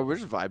 Yeah, we're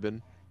just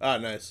vibing. Oh,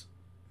 nice.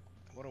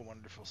 What a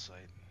wonderful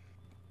sight.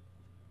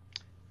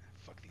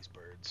 Fuck these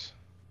birds.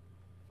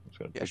 I'm just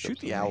gonna Yeah, pick shoot up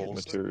the some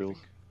owls. materials.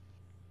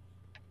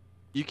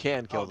 You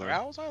can kill Oh, they're them.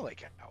 owls? I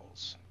like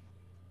owls.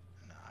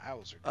 No,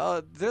 owls are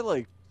good. They're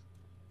like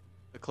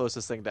the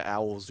closest thing to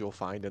owls you'll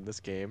find in this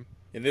game.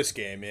 In this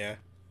game, yeah.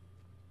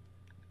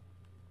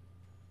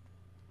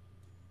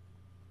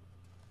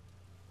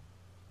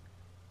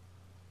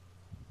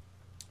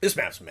 This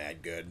map's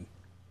mad good.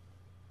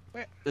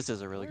 This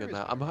is a really Where good is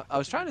map. it? I was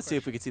That's a trying to good see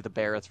if we could see the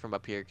Barretts from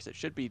up here because it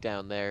should be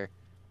down there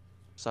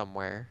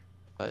somewhere,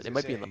 but it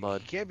might be in the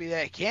mud. Can't be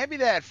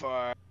that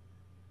far.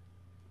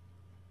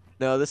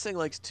 No, this thing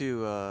likes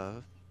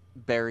to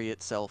bury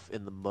itself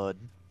in the mud.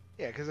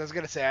 Yeah, because I was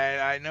gonna say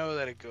I know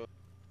that it goes.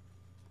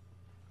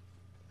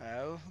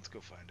 Let's go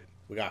find it.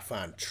 We gotta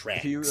find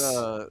tracks.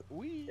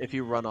 If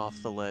you run off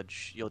the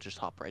ledge, you'll just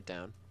hop right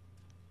down.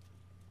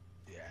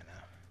 Yeah, I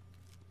know.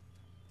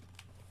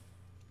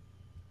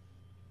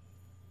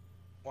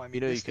 Well, I mean, You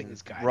know this you thing can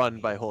is guiding run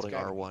me. by It's holding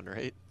guiding me. R1,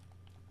 right?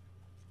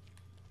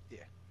 Yeah.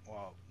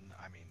 Well,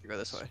 I mean, You go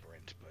this way.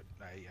 sprint, but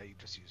I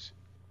just use.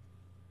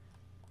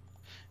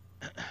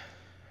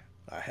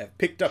 I have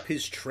picked up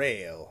his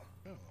trail.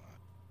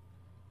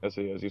 Oh, Is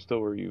he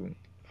still where you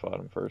fought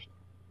him first?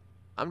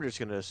 I'm just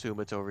gonna assume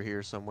it's over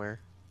here somewhere.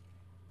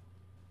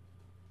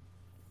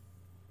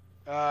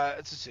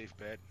 it's a safe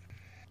bet.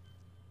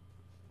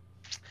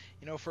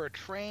 You know, for a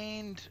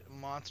trained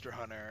monster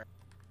hunter,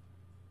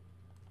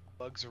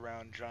 bugs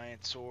around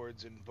giant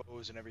swords and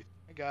bows and everything.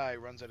 A guy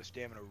runs out of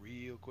stamina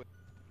real quick.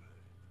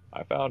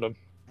 I found him.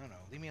 I don't know.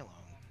 Leave me alone.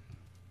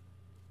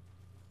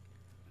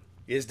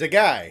 Is the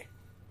guy.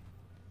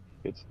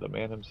 It's the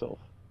man himself.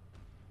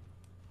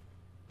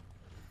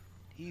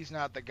 He's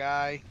not the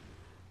guy.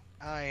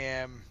 I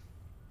am.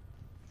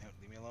 No,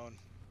 leave me alone.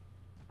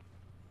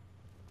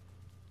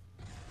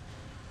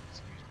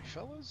 Excuse me,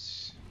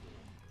 fellas.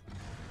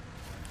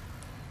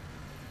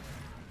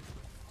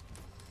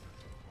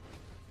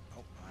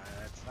 Oh,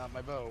 that's not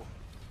my bow.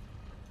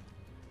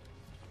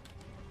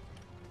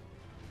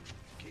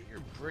 Get your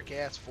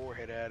brick-ass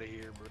forehead out of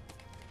here, bro.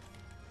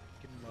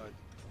 Get in mud.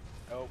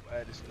 Oh,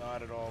 that is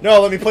not at all.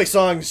 No, let me play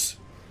songs.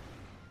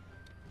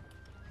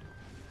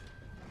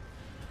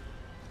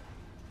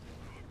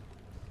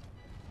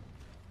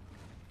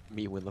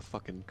 Me when the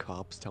fucking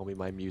cops tell me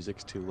my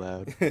music's too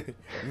loud.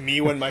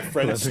 Me when my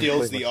friend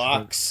steals the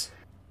ox.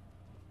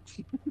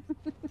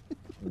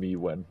 Me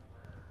when.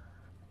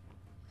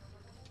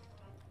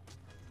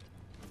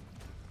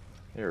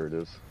 Here it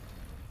is.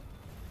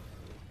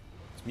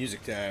 It's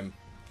music time.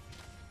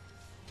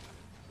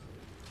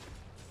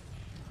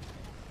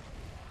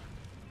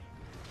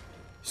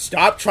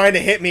 Stop trying to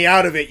hit me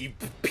out of it, you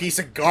piece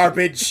of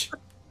garbage.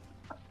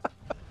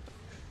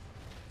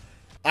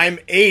 I'm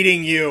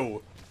aiding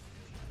you.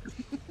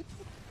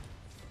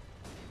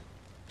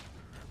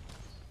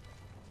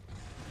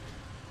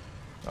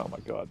 Oh my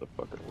god, the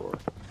fucking roar.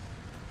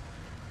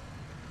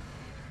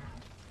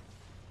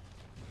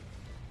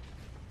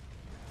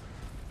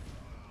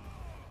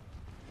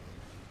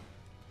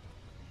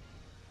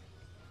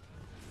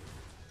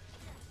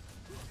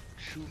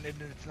 Shooting it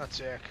in its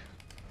nutsack.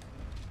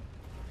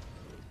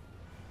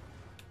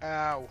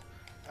 Ow.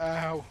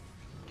 Ow.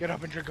 Get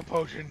up and drink a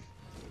potion.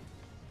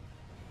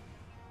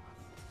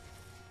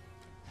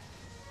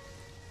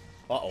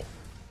 Uh-oh.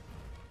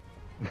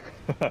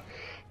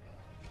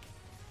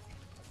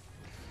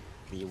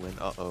 Me when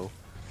uh-oh.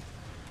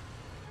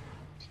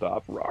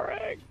 Stop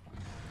roaring!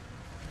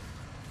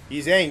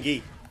 He's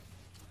angry.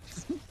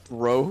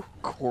 Bro,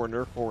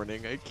 corner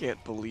horning. I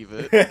can't believe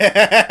it.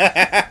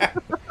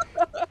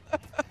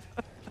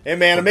 Hey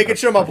man, I'm making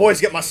sure my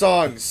boys get my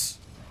songs.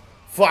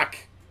 Fuck.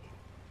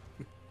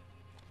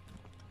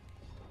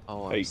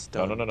 Oh, I'm Hey,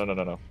 stunned.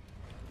 no.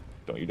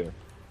 Don't you dare.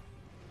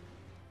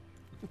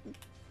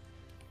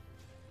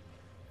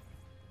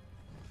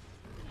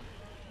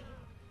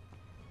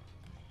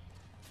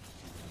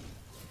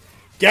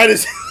 Get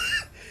his...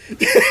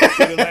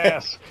 Get his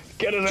ass!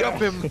 Get his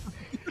Jump ass! him!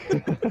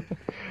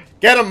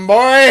 Get him,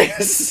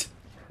 boys!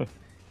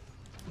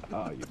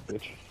 Ah, you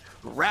bitch.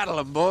 Rattle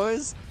him,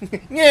 boys!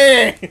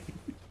 Yeah.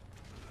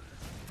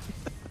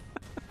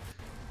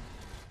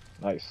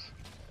 Nice.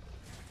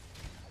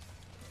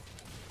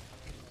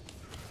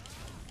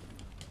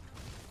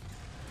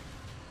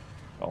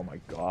 Oh my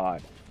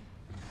god.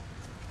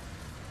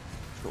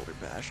 Shoulder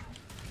bash.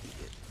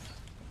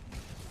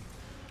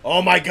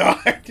 Oh my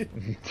god!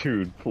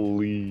 Dude,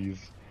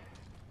 please.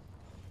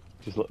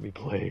 Just let me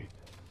play.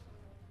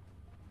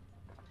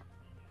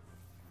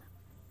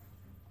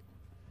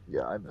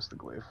 Yeah, I missed the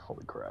glaive.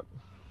 Holy crap.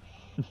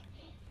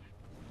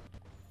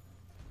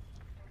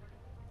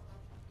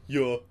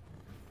 Yeah.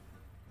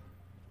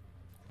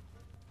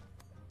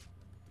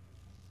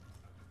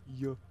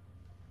 Yeah.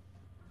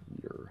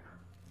 You're...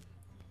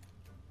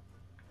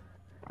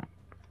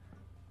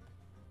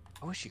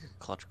 I wish you could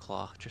clutch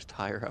claw just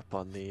higher up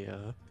on the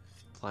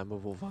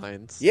climbable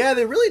vines. Yeah,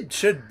 they really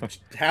should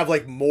have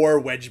like more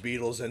wedge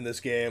beetles in this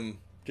game,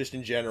 just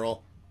in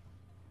general.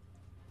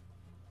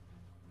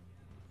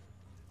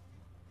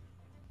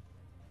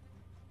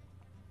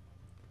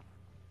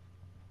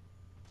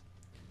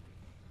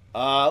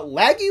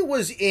 Laggy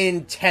was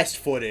in test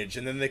footage,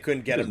 and then they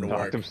couldn't get He him just to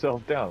knocked work.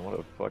 himself down. What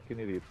a fucking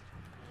idiot.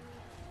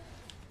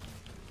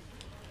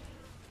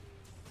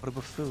 What a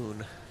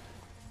buffoon.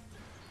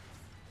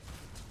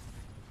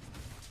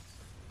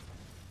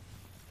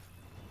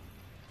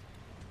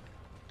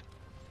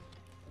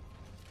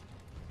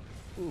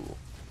 Ooh.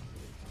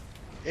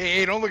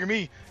 Hey, don't look at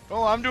me.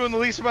 Oh, I'm doing the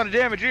least amount of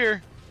damage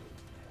here.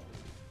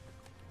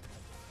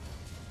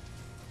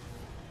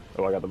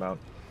 Oh, I got the mount.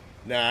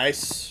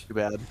 Nice. Too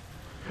bad.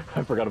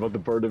 I forgot about the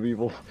bird of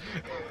evil.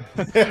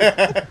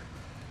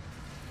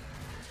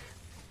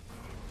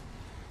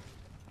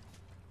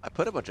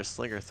 put a bunch of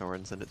Slinger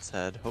Thorns in its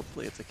head.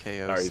 Hopefully it's a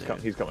KO Alright, soon.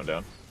 he's coming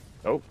down.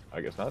 Oh,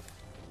 I guess not.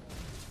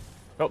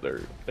 Oh, there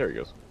he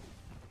goes.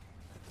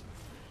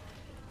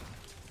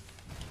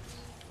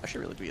 I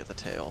should really be at the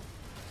tail.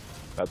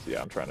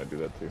 Yeah, I'm trying to do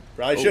that too.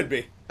 Probably Oh, should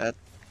be. That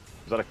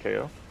Is that a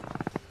KO?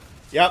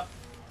 Yep.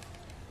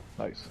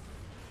 Nice.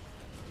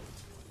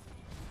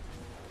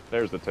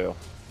 There's the tail.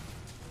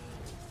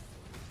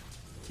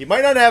 He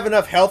might not have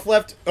enough health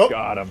left. Oh,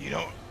 Got him. You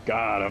don't.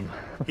 Got him.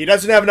 he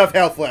doesn't have enough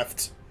health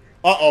left.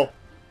 Uh-oh.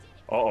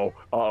 Uh-oh.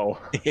 Uh-oh.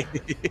 Hey!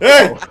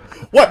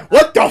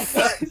 What the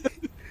fuck?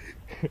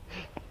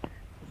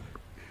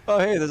 Oh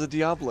hey, there's a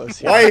Diablos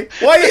here.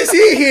 Why is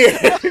he here?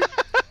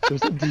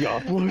 There's a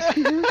Diablos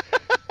here?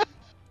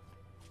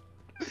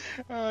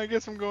 I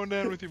guess I'm going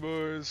down with you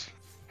boys.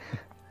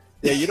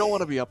 Yeah, you don't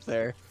want to be up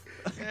there.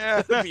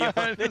 Yeah. To be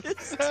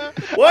honest.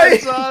 Why? I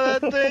saw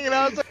that thing and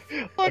I was like,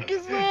 "What the fuck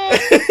is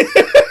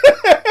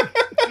that?"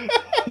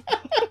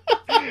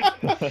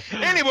 I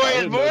Anyways,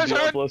 didn't know boys,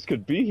 Diablos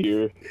could be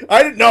here.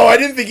 I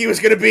didn't think he was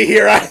gonna be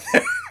here either.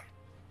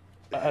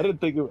 I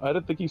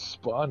didn't think he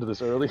spawned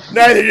this early.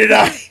 Neither did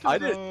I.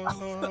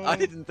 I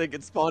didn't think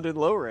it spawned in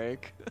low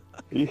rank.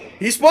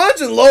 He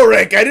spawns in low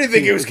rank. I didn't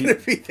think it was gonna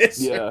be this.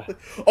 Yeah.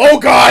 Oh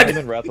God! And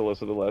then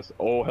Rathalos are the last.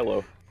 Oh,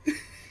 hello.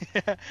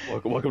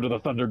 Welcome to the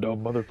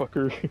Thunderdome,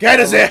 motherfucker. Get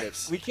his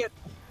ass! We can't.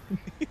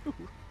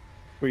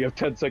 We have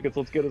 10 seconds.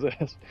 Let's get his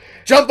ass.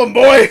 Jump him,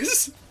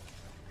 boys!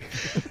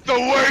 the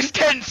worst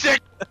 10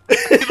 seconds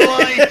of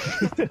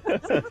life.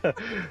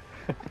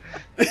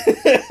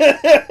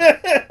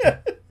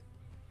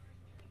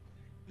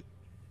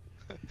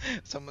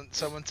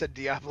 Someone said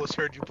Diablos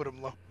heard you put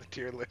him low on the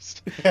tier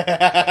list.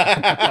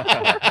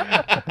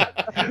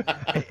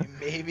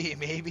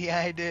 Maybe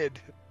I did.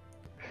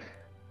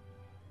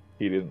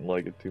 He didn't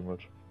like it too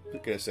much. I'm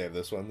gonna save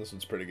this one. This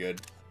one's pretty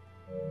good.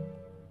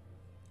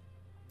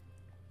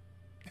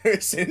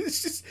 It's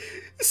just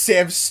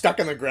Sam's stuck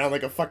on the ground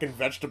like a fucking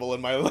vegetable in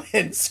my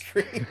end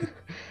screen.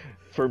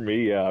 For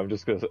me, yeah, I was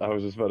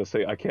just about to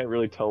say, I can't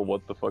really tell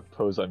what the fuck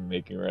pose I'm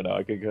making right now.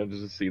 I can kind of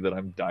just see that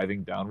I'm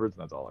diving downwards,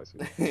 and that's all I see.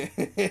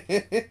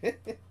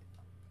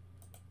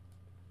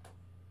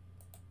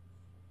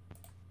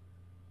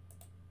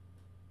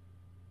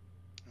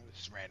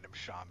 This random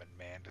shaman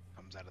man that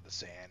comes out of the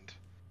sand.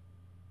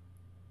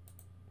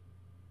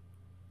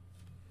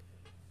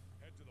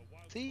 Head to the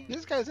wild See,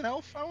 this guy's an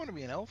elf. I want to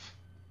be an elf.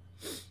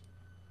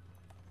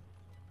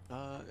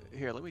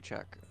 Here, let me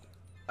check.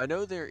 I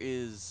know there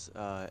is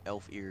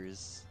elf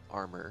ears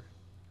armor.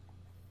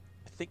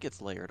 I think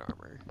it's layered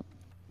armor.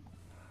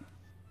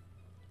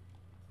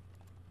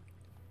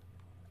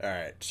 All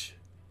right.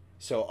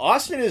 So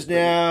Austin is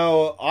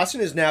now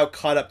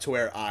caught up to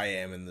where I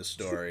am in the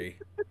story.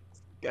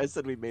 Guys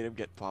said we made him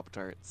get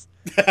Pop-Tarts.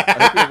 I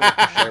hope you're able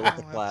to share with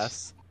the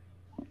class.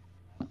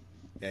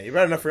 Yeah, you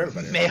brought enough for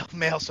everybody.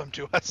 Mail some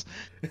to us.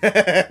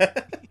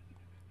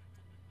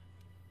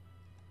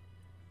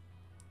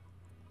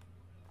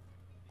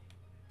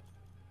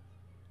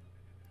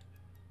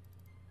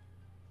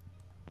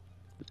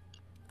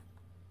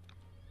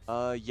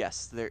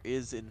 Yes, there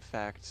is in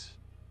fact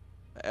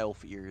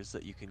elf ears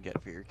that you can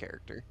get for your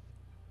character.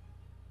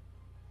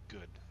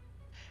 Good.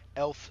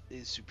 Elf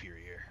is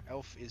superior.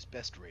 Elf is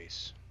best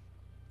race.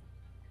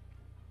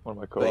 One of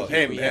my Well, co-hosts.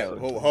 hey, we man, have-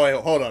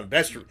 hold on.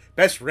 Best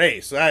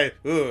race.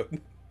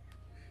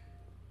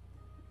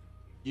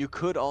 You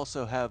could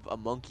also have a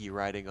monkey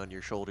riding on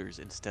your shoulders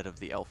instead of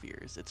the elf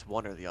ears. It's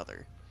one or the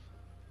other.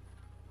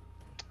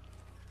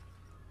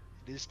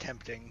 It is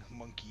tempting,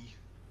 monkey.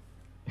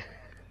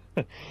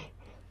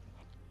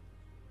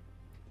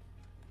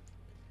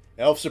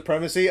 Elf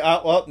supremacy.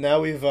 Well,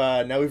 now we've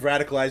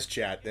radicalized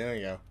chat. There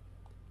we go.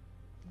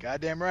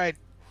 Goddamn right.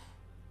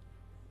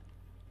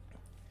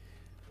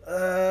 All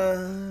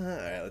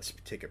right, let's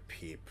take a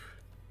peep.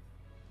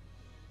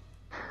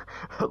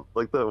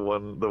 Like the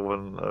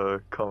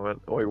one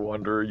comment. Oh, I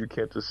wonder you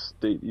can't just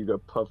state you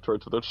got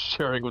Pop-Tarts without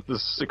sharing with the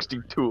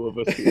 62 of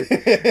us here.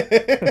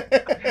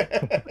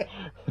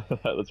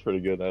 That's pretty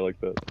good. I like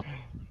that.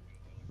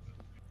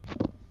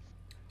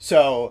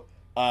 So,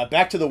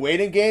 back to the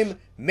waiting game.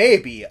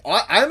 Maybe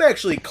I'm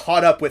actually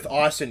caught up with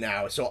Austin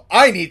now, so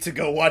I need to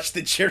go watch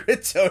the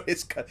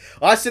Giratonis.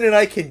 Austin and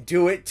I can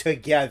do it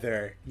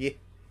together. Yeah.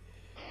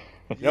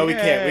 No, we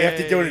can't. We have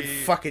to do it in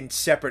Yay. fucking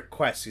separate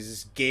quests because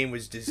this game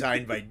was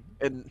designed by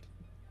And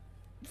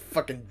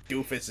fucking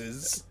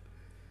doofuses.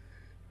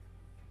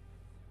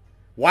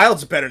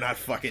 Wild's better not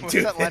fucking What's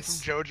do that line from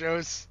this.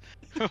 JoJo's?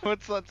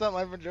 What's that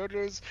line from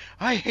JoJo's?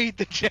 I hate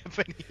the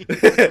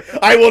Japanese.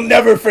 I will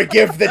never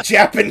forgive the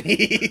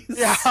Japanese.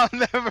 Yeah, I'll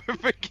never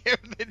forgive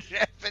the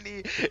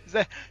Japanese. Is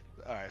that...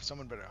 Alright,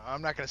 someone better...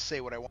 I'm not going to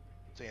say what I want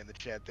to say in the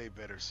chat. They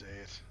better say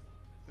it.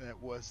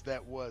 That was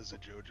a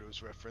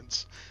JoJo's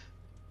reference.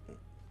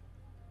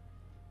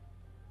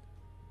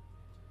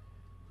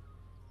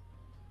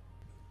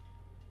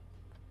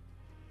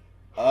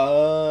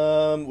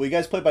 Will you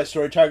guys play by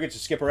story targets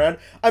to skip around?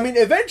 I mean,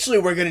 eventually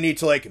we're gonna need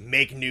to like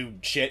make new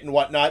shit and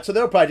whatnot, so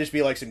there'll probably just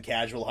be like some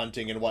casual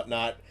hunting and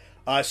whatnot.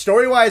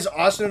 Story-wise,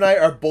 Austin and I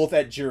are both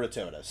at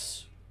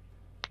Giratonis.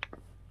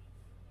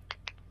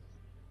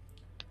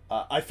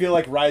 I feel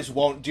like Rise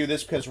won't do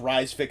this because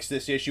Rise fixed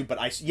this issue, but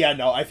I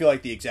feel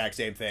like the exact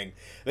same thing.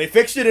 They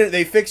fixed it.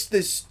 They fixed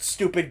this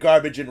stupid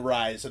garbage in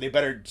Rise, so it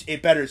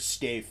better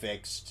stay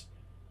fixed.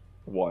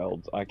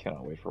 Wilds. I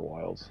cannot wait for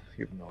Wilds.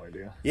 You have no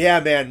idea. Yeah,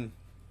 man.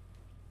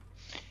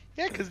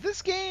 Yeah, because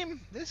this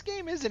game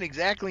isn't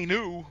exactly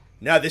new.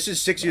 No, this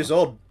is 6 years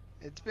old.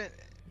 It's been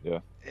Yeah.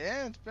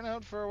 it's been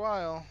out for a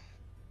while.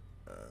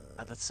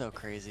 That's so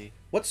crazy.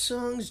 What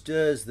songs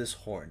does this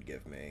horn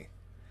give me?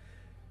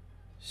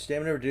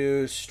 Stamina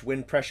reduced,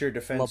 wind pressure, La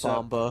defense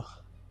up, Bamba.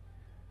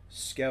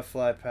 scout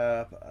fly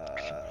pop,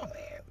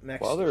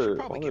 max. While they're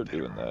probably get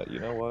doing better that, you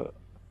know what?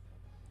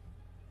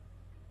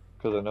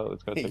 Because I know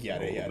it's gonna take Yada,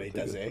 me a little yada, bit to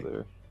does get it? to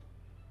there.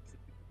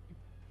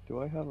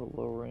 Do I have a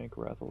low rank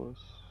Rathalos?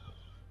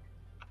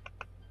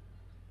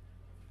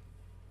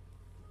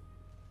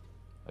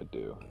 I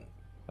do.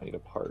 I need a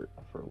part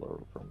from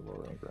low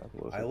rank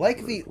Rathalos. I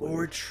like the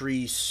Ore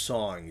Tree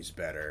songs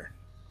better.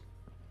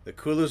 The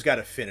Kulu's got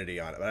affinity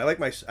on it, but I like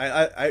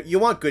my. You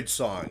want good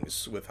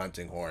songs with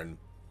Hunting Horn.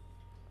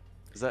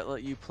 Does that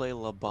let you play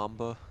La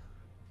Bamba?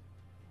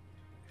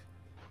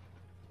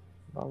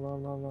 La, la,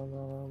 la, la,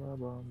 la, la,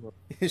 la, la.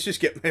 It's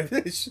just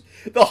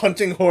the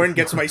Hunting Horn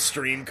gets my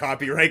stream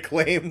copyright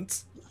claimed.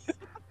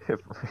 If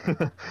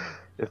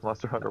if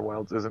Monster Hunter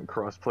Wilds isn't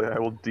crossplay, I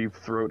will deep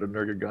throat a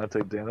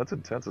Nergigante. Damn, that's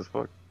intense as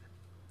fuck.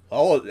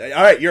 Oh,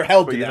 all right, you're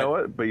held But to you that. know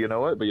what? But you know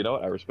what?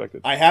 I respect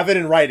it. I have it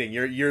in writing.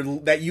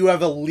 You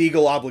have a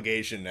legal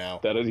obligation now.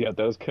 That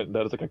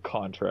is like a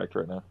contract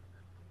right now.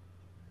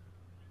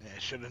 Yeah,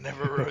 should have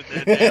never wrote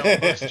that down,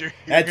 Buster.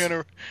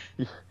 That's-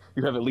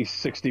 You have at least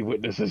 60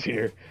 witnesses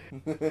here.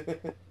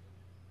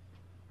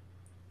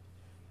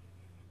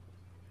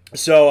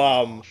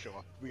 So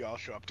we all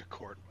show up to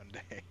court one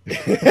day.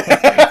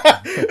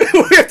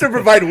 we have to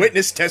provide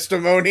witness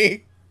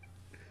testimony.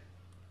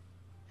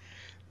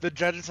 The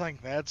judge is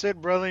like, "That's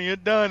it, brother. You're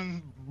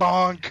done.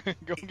 Bonk.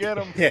 Go get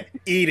him." Yeah,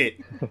 eat it.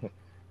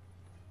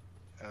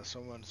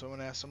 Someone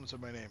said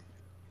my name.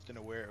 Been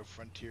aware of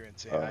Frontier and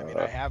say. I mean,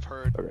 I have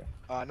heard.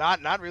 Okay.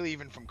 Not really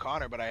even from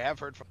Connor, but I have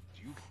heard from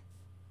you.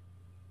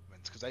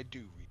 Because I do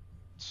read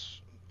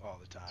all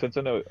the time. Since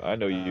I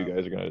know you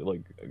guys are gonna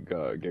like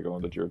get going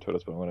with the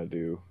Giratotus, but I'm gonna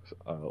do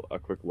a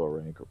quick low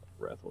rank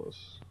Rathalos.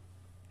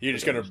 You're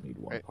just I gonna need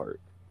one Right. part.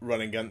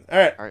 run and gun. All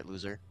right, Alright,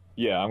 loser.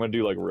 Yeah, I'm gonna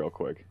do like real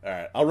quick. all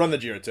right. I'll run the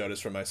Giratotus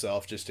for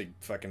myself just to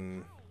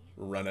fucking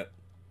run it.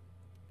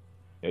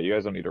 Yeah, you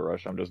guys don't need to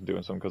rush. I'm just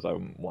doing some because I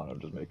want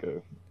to just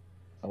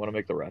I want to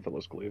make the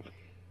Rathalos glaive,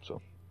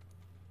 so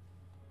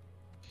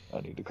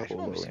I need a I should couple of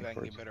probably low see if I rank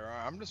can parts. get better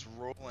armor. I'm just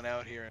rolling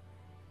out here in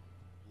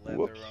leather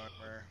Whoops.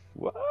 armor.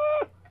 What?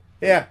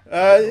 Yeah,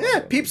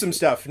 peep some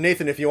stuff,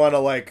 Nathan. If you want to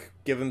like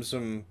give him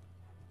some,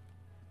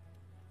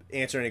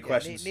 answer any Yeah,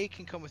 questions. Nate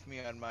can come with me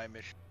on my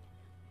mission.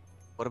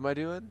 What am I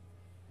doing?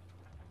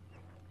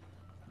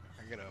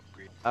 I gotta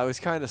upgrade. I was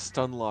kind of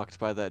stun-locked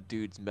by that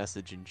dude's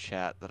message in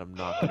chat that I'm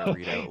not going to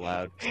read out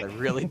loud because I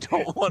really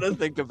don't want to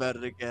think about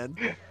it again.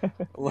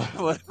 What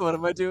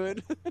am I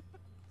doing?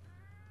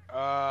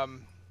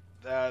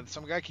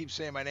 Some guy keeps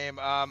saying my name.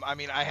 I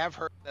mean, I have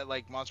heard that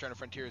like Monster Hunter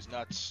Frontier is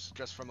nuts,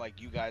 just from like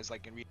you guys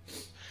like in reading.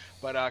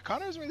 But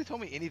Connor hasn't really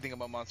told me anything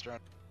about Monster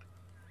Hunter.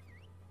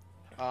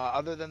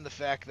 Other than the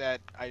fact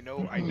that I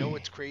know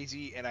it's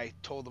crazy, and I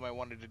told him I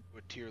wanted to do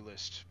a tier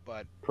list.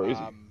 But Crazy.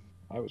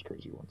 I was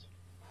crazy once.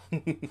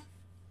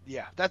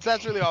 yeah, that's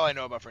really all I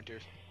know about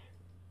Frontiers.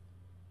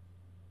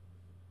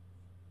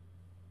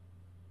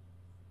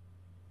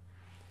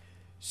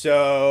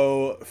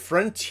 So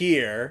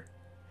Frontier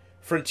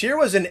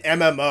was an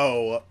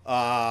MMO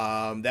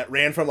that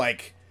ran from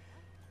like.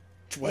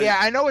 Yeah,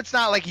 I know it's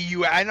not like a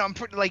U. I know I'm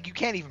pretty, like you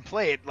can't even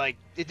play it. Like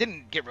it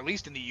didn't get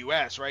released in the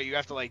U.S. Right? You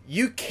have to like.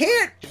 You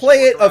can't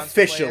play it work around to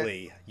play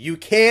officially. You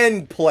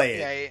can play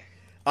it.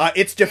 Yeah,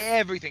 It's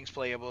everything's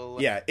playable.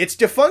 yeah, it's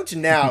defunct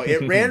now.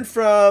 It ran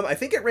from I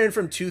think it ran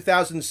from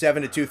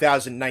 2007 to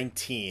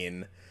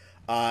 2019,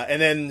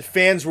 and then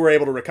fans were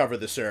able to recover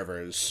the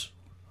servers.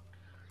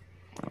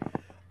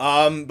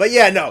 But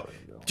yeah, no.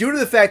 Due to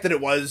the fact that it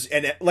was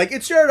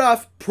it started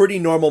off pretty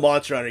normal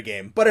Monster Hunter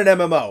game, but an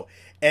MMO,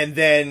 and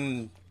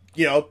then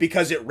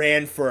because it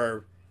ran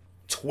for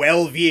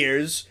 12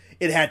 years,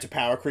 it had to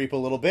power creep a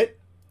little bit,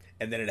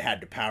 and then it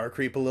had to power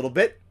creep a little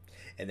bit,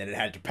 and then it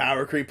had to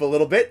power creep a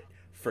little bit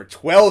for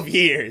 12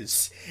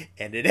 years,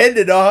 and it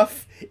ended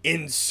off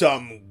in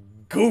some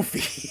goofy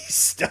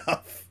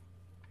stuff.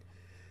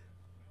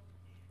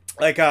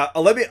 Like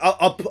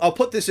I'll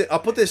put this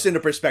into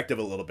perspective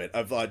a little bit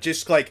of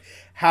just like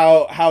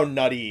how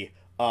nutty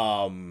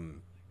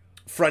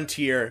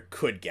Frontier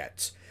could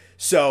get.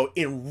 So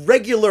in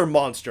regular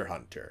Monster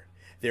Hunter,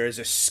 there is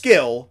a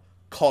skill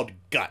called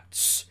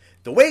Guts.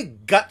 The way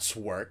Guts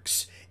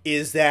works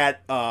is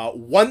that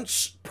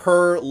once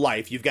per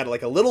life, you've got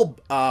like a little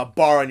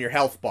bar on your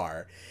health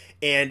bar,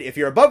 And if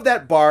you're above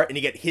that bar and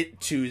you get hit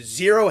to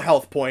 0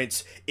 health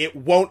points, it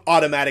won't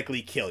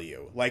automatically kill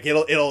you. Like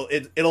it'll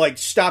like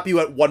stop you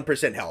at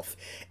 1% health,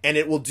 and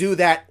it will do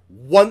that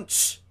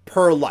once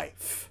per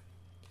life.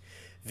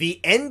 The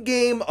end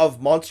game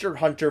of Monster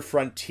Hunter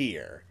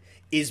Frontier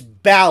is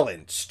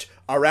balanced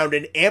around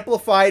an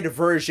amplified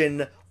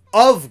version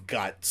of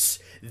Guts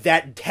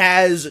that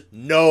has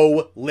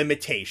no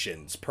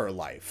limitations per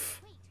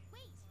life.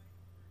 Wait.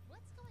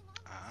 What's going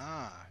on?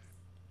 Ah.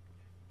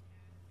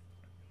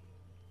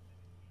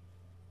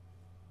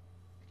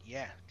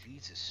 Yeah,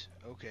 Jesus.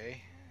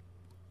 Okay.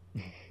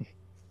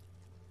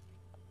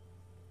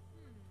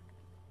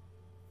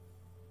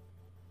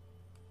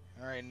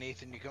 All right,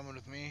 Nathan, you coming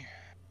with me?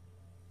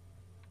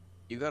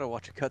 You gotta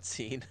watch a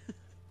cutscene.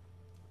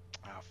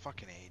 Oh,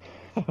 fucking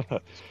A,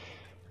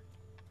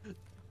 dude.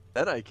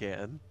 Then I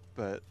can,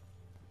 but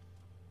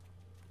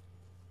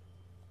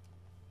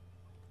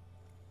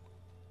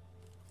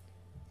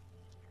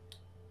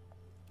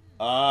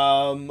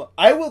I'll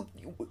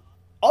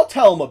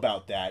tell him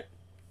about that.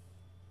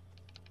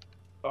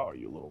 Oh,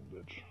 you little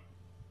bitch.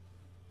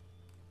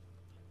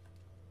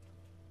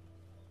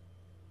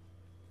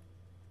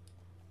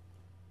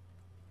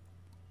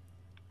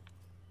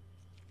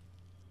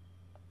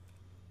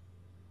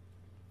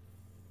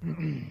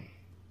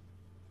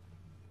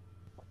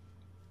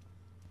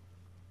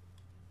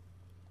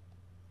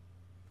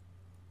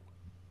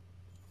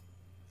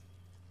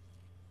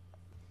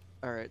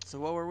 all right. So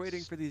while we're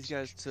waiting for these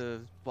guys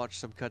to watch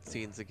some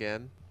cutscenes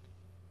again,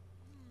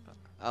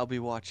 I'll be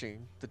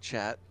watching the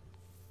chat.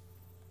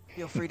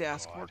 Feel free to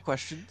ask more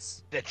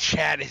questions. The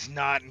chat is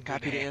not in good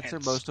Happy to answer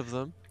hands. most of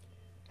them.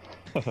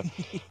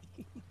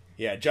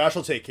 Yeah, Josh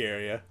will take care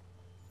of you.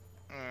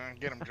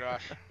 Get him,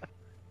 Josh.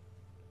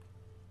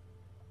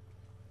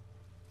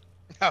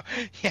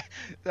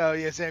 Oh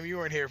yeah, Sam, you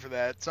weren't here for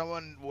that.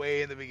 Someone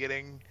way in the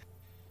beginning,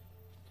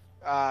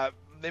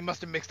 they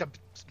must have mixed up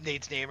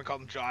Nate's name and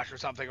called him Josh or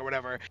something or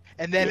whatever.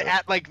 And then Yeah.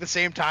 at like the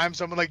same time,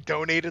 someone like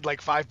donated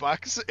like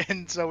 $5,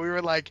 and so we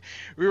were like,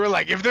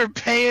 if they're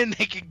paying,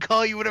 they can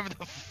call you whatever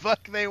the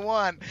fuck they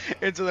want.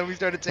 And so then we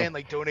started saying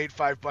like, donate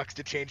 $5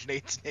 to change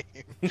Nate's name.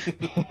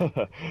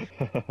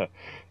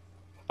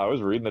 I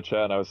was reading the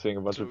chat and I was seeing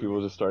a bunch of people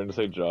just starting to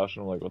say Josh,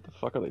 and I'm like, what the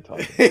fuck are they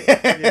talking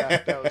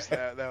Yeah,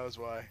 that was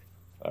why.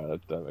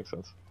 about? That makes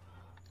sense.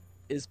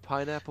 Is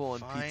pineapple on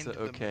Find pizza the-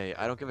 okay?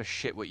 I don't give a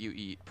shit what you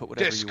eat. Put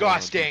whatever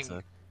Disgusting. you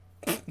want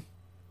on pizza.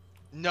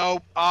 No,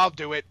 I'll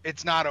do it.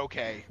 It's not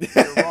okay.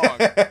 You're wrong.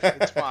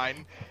 It's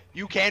fine.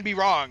 You can be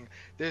wrong.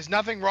 There's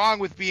nothing wrong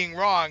with being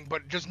wrong,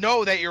 but just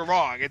know that you're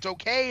wrong. It's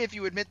okay if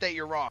you admit that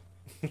you're wrong.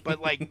 But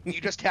like, you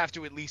just have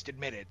to at least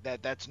admit it,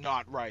 that that's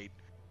not right.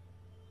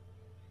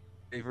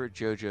 Favorite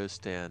JoJo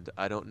stand?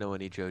 I don't know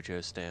any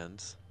JoJo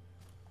stands.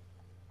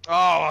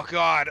 Oh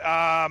god.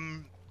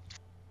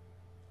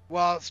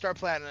 Well, Star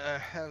Platinum.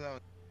 I don't know.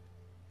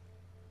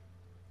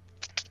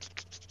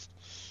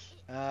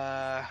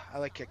 I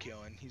like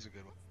Kekyoin. He's a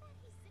good one.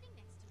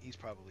 He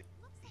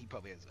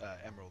probably has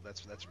Emerald.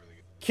 That's really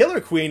good.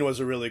 Killer Queen was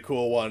a really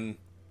cool one.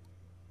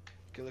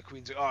 Killer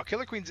Queen's. Oh,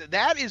 Killer Queen's.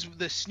 That is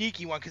the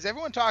sneaky one because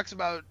everyone talks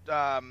about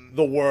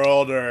The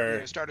World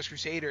or Stardust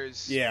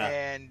Crusaders. Yeah.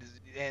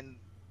 And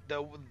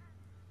the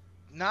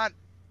not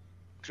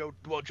Joe.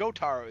 Well,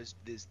 Jotaro is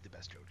the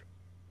best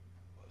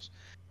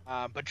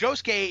JoJo. But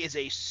Josuke is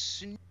a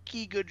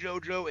sneaky good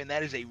JoJo, and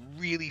that is a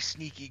really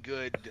sneaky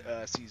good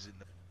season.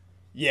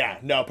 yeah,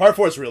 no, Part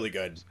 4 is really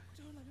good.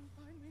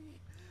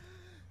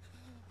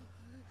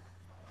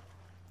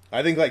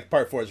 I think like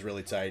Part 4 is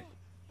really tight.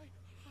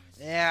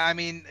 Yeah, I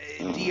mean,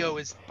 Dio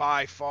is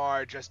by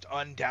far just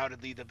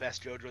undoubtedly the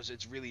best JoJo's.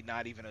 It's really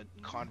not even a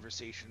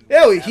conversation.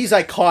 No, he's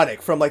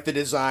iconic from like the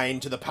design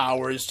to the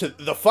powers to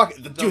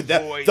the dude.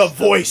 The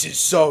voice is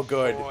so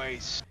good.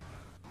 Voice.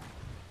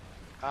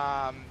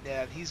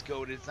 Yeah, he's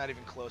goated. It's not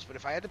even close. But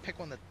if I had to pick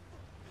one that,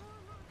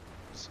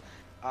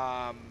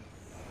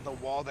 the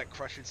wall that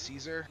crushes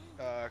Caesar,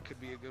 could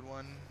be a good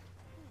one.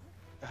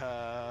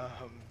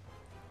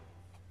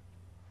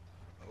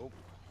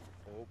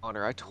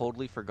 Honor, I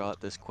totally forgot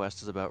this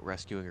quest is about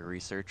rescuing a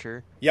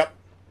researcher. Yep.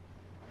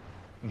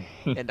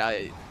 And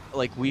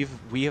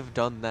we have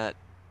done that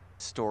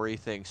story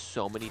thing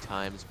so many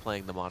times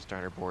playing the Monster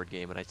Hunter board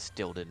game, and I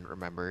still didn't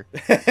remember.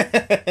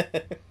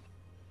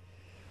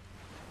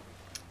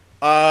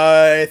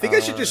 I think I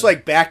should just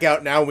like back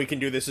out now and we can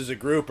do this as a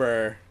group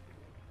or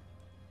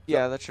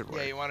Yeah, that should Yeah,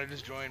 work. you want to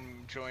just join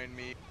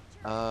me?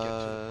 Get to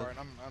the part.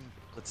 I'm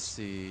Let's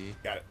see.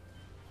 got it.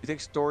 You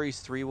think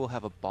Stories 3 will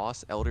have a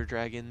boss, Elder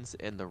Dragons,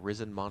 and the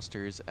Risen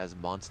monsters as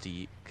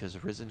Monsti?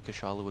 Because Risen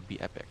Kashala would be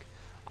epic.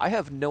 I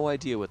have no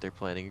idea what they're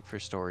planning for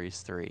Stories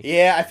 3.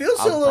 Yeah, I feel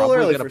it's I'm a little probably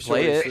early gonna for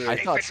play Stories it. 3.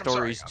 I thought Fish, I'm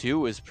sorry. Stories 2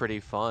 was pretty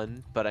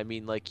fun, but I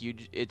mean, like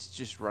it's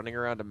just running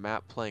around a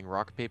map playing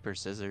rock paper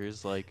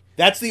scissors. Like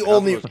That's the not the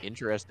only. most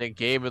interesting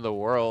game in the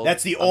world.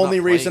 That's the I'm not only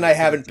reason playing I it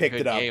 'cause haven't it's a picked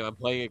good it up. game. I'm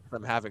playing it because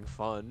I'm having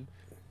fun.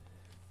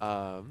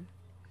 So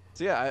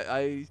yeah,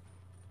 I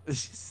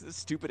This is a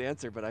stupid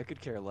answer, but I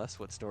could care less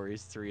what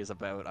Stories 3 is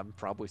about. I'm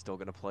probably still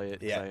gonna play it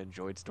because Yeah. I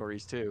enjoyed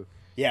Stories 2.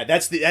 Yeah,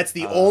 that's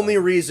the only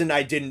reason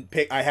I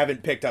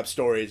haven't picked up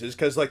Stories is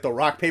because like the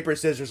rock paper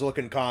scissors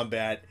looking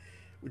combat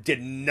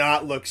did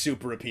not look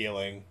super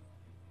appealing.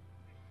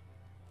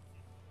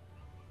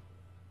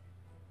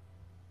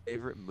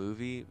 Favorite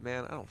movie?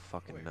 Man, I don't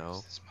fucking Where know.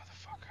 is this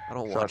motherfucker? I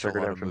don't watch a Shawshank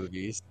lot of Redemption.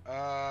 movies.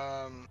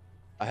 Yeah,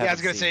 I was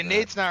haven't gonna say seen that.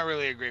 Nate's not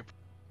really a great.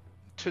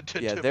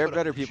 Yeah, To they're put up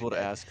better the people to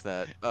shit. ask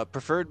that.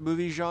 Preferred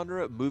movie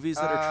genre? Movies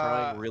that are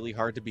trying really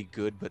hard to be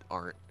good but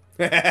aren't.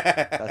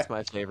 That's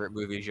my favorite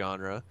movie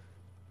genre.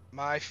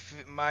 My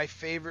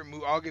favorite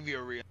movie. I'll give you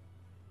a real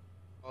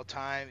all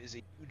time is a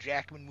Hugh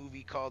Jackman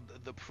movie called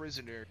The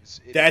Prisoners.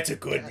 It That's is a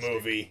good fantastic.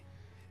 movie.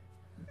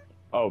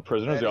 Oh,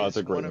 Prisoners. That Yeah, is that's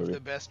a great one movie. of the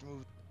best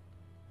movies.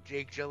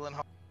 Jake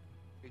Gyllenhaal.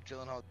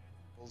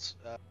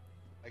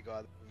 My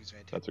God, the movie's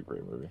fantastic. That's a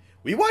great movie.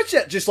 We watched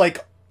that just like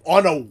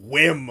on a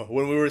whim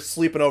when we were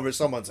sleeping over at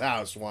someone's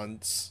house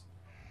once.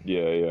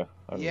 Yeah, yeah.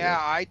 I remember Yeah,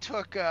 that. I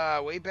took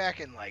way back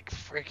in like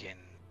frickin'.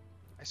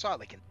 I saw it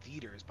like in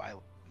theaters by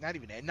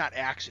not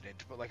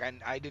accident, but like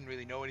I didn't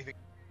really know anything.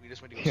 We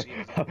just went to go see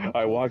it.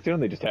 I walked in,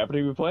 they just happened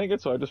to be playing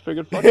it, so I just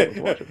figured, fuck it,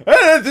 let's watch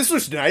it. This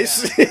was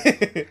nice.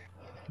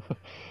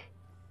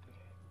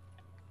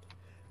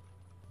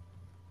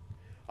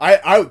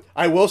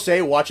 I will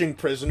say, watching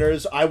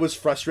Prisoners, I was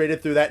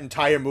frustrated through that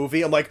entire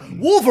movie. I'm like,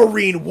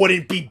 Wolverine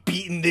wouldn't be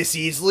beaten this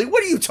easily.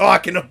 What are you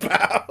talking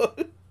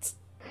about?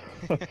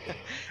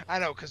 I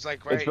know, cause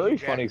like right. It's very Hugh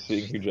funny Jackman's-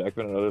 seeing Hugh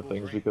Jackman and other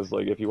things Wolverine. because,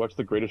 like, if you watch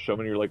The Greatest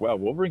Showman, you're like, wow,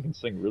 Wolverine can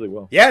sing really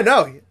well. Yeah,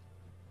 no.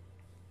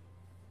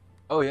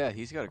 Oh yeah,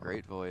 he's got a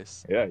great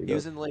voice. Yeah, He he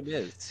was does. in Les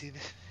Mis. See,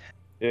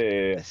 Yeah, yeah,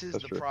 yeah. this is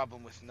That's the true.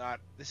 problem with not.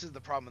 This is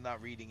the problem with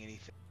not reading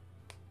anything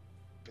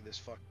for this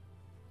fuck.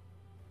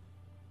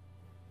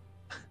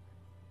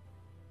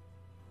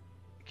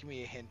 Give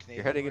me a hint, Nate.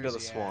 You're heading Where into the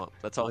is he at? swamp.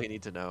 That's all you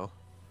need to know.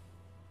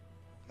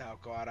 Oh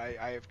God,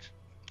 I have.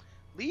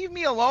 Leave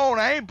me alone!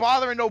 I ain't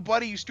bothering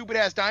nobody, you stupid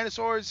ass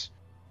dinosaurs.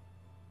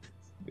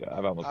 Yeah,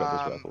 I've almost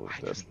got this raffle I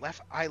instead. just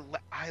left. I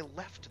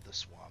left the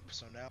swamp,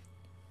 so now.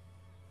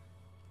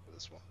 The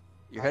swamp.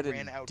 You're I headed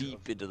ran out deep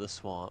of- into the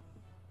swamp.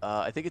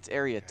 I think it's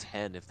area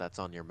 10 if that's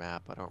on your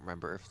map. I don't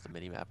remember if the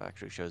mini map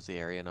actually shows the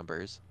area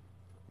numbers.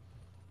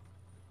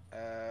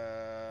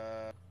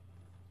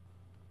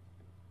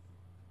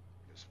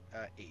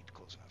 8,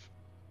 close enough.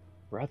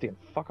 Rathian,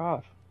 fuck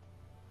off.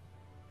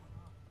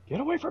 Get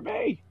away from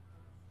me!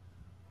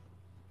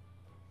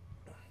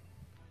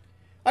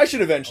 I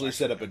should eventually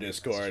set up a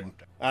Discord.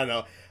 I don't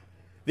know.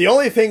 The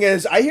only thing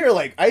is, I hear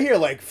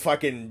like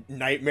fucking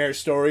nightmare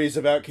stories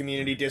about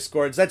community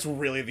Discords. That's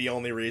really the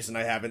only reason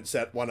I haven't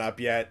set one up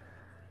yet.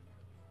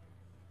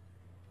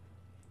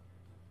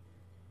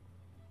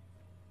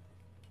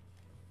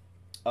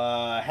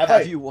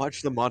 Have you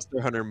watched the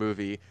Monster Hunter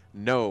movie?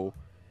 No,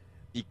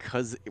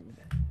 because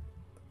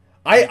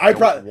I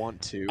don't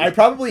want to. I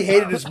probably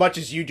hate it as much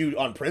as you do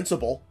on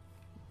principle.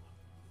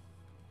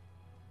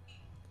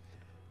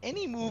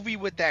 Any movie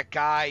with that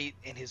guy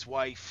and his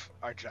wife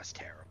are just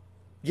terrible.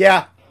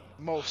 Yeah.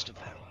 Most of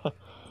them.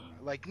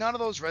 Like none of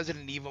those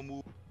Resident Evil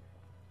movies.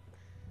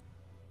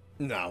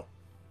 No.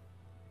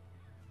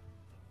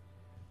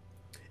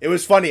 It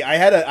was funny. I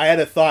had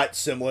a thought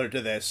similar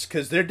to this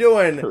because they're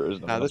doing. There is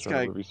no Nah, this Monster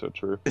Hunter guy- movie, so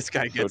true. This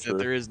guy So gets it. true.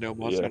 There is no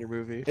Monster Yeah. Hunter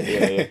movie. Yeah,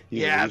 yeah. He's-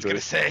 Yeah, I was he's gonna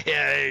right. say.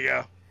 Yeah, there you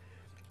go.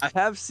 I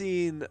have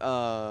seen,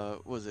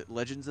 was it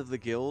Legends of the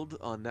Guild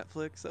on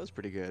Netflix? That was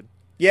pretty good.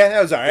 Yeah,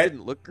 that was It alright.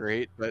 didn't look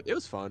great, but it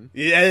was fun.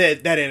 Yeah,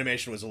 that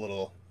animation was a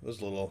little. Eh.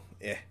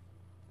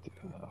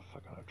 Oh,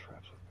 fuck, I don't have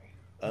traps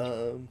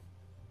with me.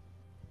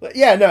 But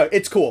yeah, no,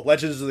 it's cool.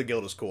 Legends of the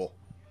Guild is cool.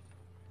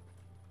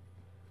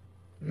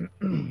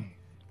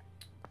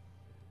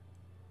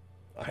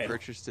 I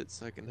purchased it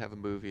so I can have a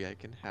movie I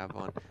can have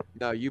on.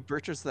 No, you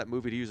purchased that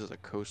movie to use as a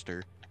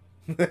coaster.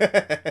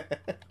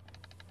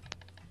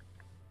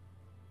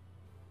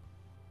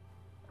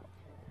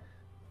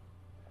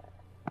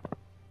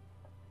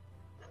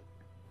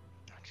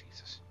 Oh,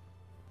 Jesus.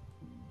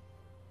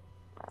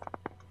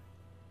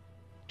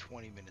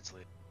 20 minutes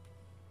later.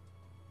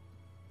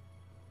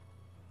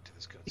 To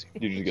this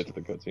cutscene. You just get to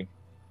the cutscene.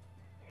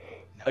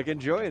 No, Like,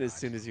 enjoy it God. as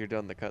soon as you're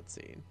done the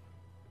cutscene.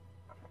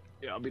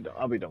 Yeah,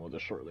 I'll be done with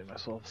this shortly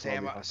myself. so I'll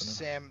Sam, be hopping in.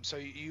 Sam. So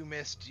you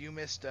missed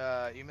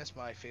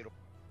my fatal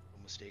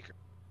mistake.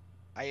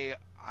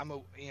 I'm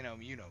a you know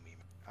me.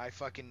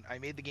 I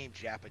made the game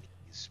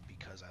Japanese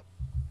because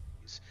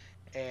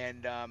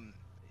and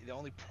the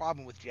only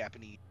problem with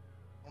Japanese,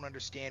 I don't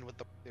understand what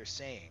they're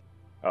saying.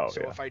 Oh,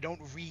 So yeah. if I don't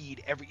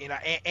read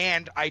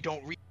and I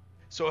don't read,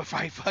 so if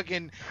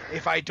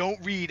I don't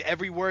read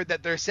every word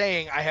that they're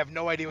saying, I have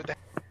no idea what the.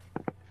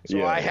 So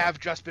Yeah, I yeah.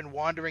 have just been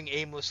wandering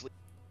aimlessly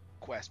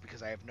quest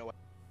because I have no idea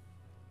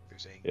what they're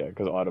saying. Yeah,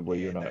 because audibly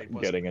you're And I not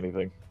wasn't- getting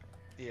anything.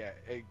 Yeah,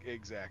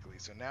 exactly.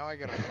 So now I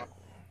gotta find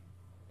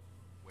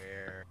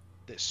where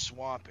this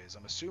swamp is.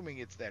 I'm assuming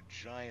it's that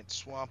giant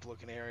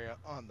swamp-looking area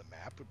on the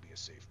map. Would be a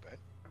safe bet.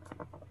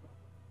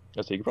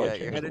 Yeah, so you can probably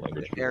Yeah, you're change the headed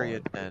language to if you area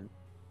want. 10.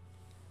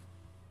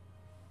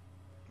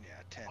 Yeah,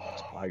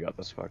 I got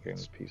the fucking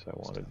piece I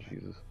wanted.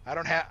 Jesus. I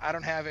don't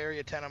have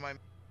area 10 on my. Need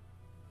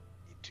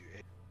to,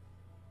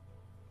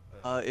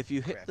 If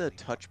you hit the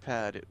crafting.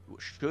 touchpad, it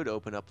should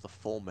open up the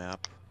full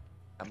map.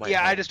 That might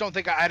Yeah, I help. just don't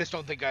think I've. I just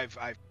don't Visited think I've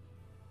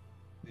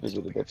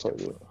that part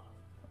stepped yet. foot.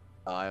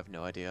 I have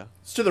no idea.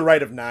 It's to the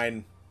right of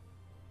 9.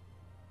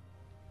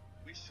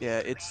 Yeah,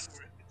 it's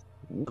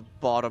the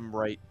bottom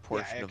right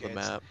portion Yeah, of the okay,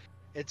 map.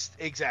 It's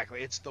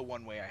exactly. It's the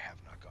one way I have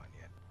not gone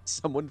yet.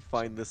 Someone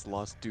find this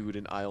lost dude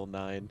in aisle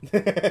 9. I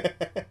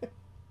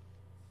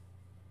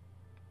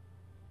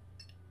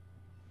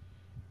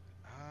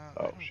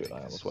Oh don't shit! think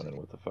I this almost is went in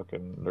with the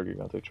fucking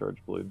Nergigante charge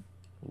blade.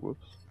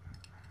 Whoops.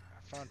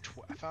 I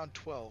found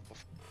 12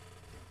 before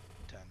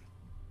 10.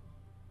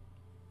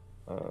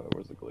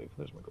 Where's the glaive?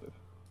 There's my glaive.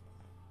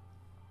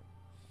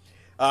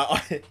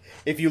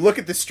 If you look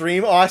at the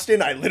stream,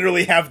 Austin, I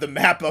literally have the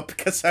map up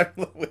because I'm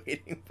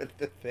waiting for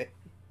the thing.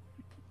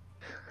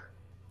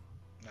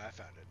 No, I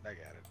found it. I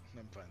got it.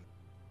 I'm fine.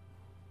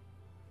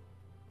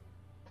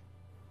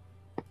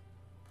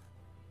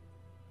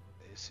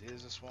 This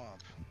is a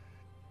swamp.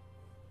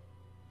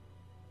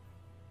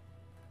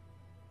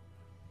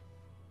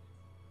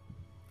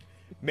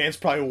 Man's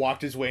probably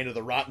walked his way into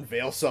the Rotten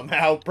Vale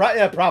somehow.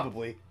 Yeah,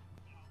 probably.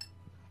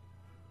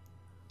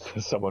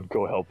 Someone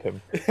go help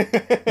him.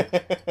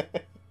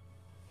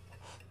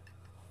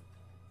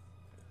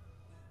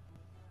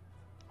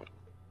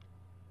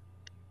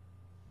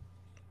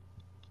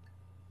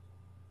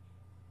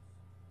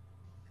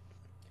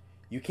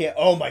 You can't.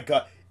 Oh my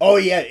god. Oh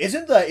yeah,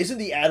 isn't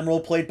the Admiral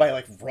played by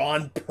like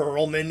Ron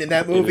Perlman in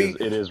that movie?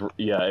 It is.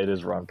 Yeah, it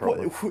is Ron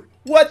Perlman.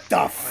 What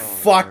the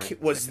fuck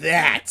was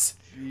that?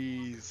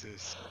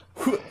 Jesus.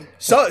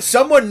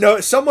 Someone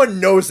knows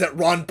that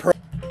Ron Perlman.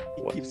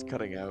 He keeps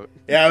cutting out.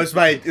 Yeah, it was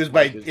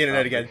my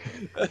internet again.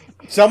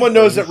 Someone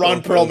knows that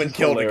Ron Perlman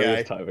killed a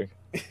guy. Timing.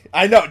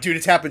 I know, dude.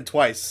 It's happened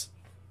twice.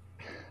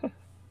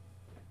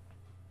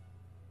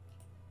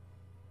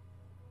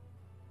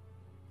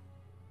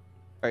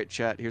 Alright,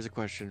 chat, here's a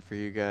question for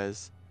you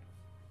guys.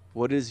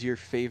 What is your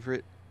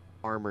favorite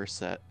armor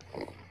set?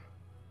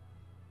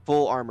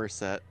 Full armor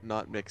set,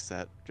 not mix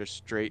set. Just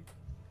straight.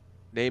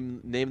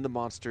 Name the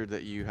monster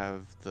that you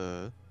have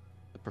the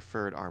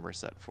preferred armor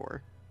set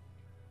for.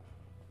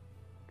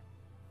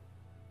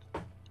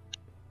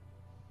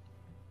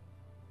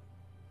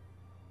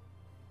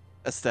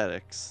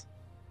 Aesthetics.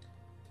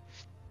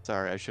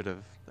 Sorry, I should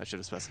have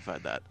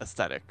specified that.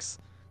 Aesthetics.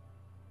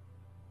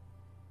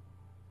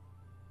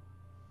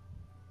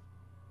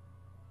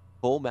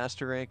 Full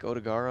Master Rank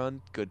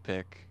Odogaron, good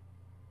pick.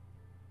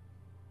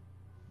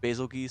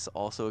 Basil Geese,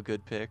 also a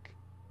good pick.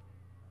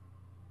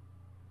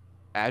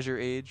 Azure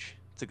Age,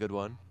 it's a good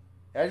one.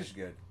 Yeah, just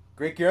good.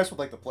 Great Gears with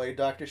like the Plague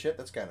Doctor shit.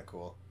 That's kind of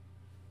cool.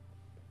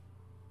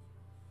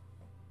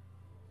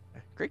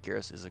 Great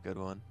Gears is a good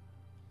one.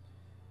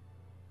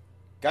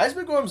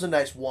 Geismagorm's a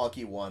nice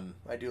wonky one.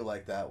 I do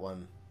like that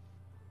one.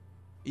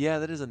 Yeah,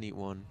 that is a neat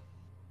one.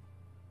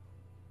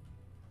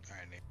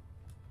 Alright, Nate.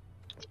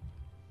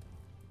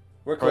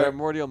 We're clear.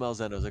 Primordial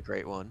Malzeno is a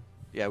great one.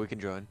 Yeah, we can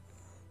join.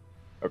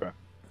 Okay.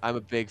 I'm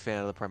a big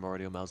fan of the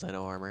Primordial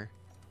Malzeno armor.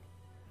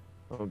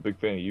 I'm a big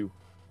fan of you.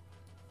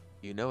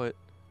 You know it.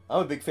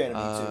 I'm a big fan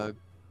of me too.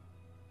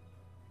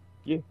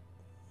 Yeah.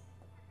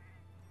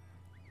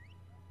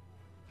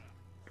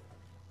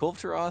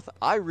 Kolvtaroth,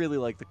 I really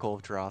like the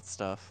Kolvtaroth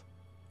stuff.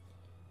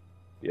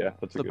 Yeah,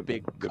 that's a The good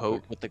big one. Good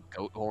coat pick. with the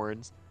goat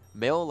horns.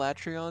 Male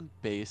Latreon,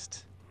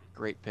 based.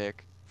 Great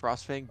pick.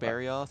 Frostfang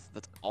Barioth,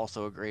 that's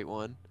also a great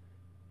one.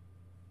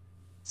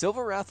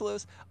 Silver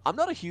Rathalos, I'm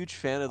not a huge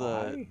fan of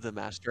the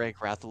Master Rank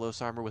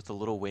Rathalos armor with the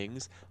little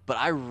wings, but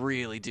I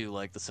really do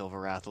like the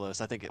Silver Rathalos.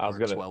 I think it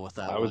works well with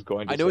that I was one.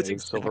 going to I know it's say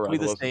Silver exactly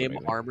the Rathalos is same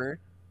amazing. armor.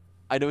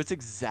 I know it's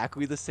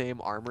exactly the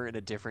same armor in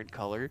a different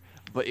color,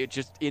 but it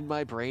just, in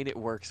my brain, it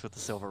works with the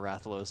Silver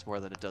Rathalos more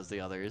than it does the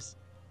others.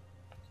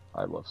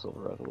 I love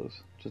Silver Rathalos,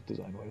 just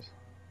design wise.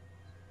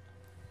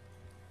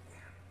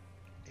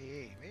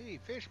 Hey,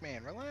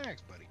 Fishman,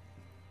 relax, buddy.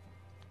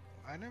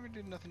 I never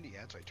did nothing to you.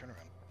 That's why I turn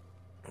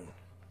around.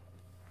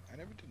 I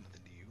never did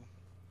nothing to you.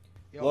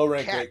 Yo, Low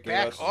rank cat, Great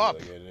back Gears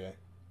up. is really good, yeah.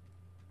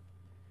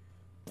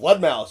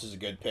 Blood Malice is a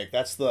good pick.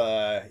 That's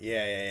the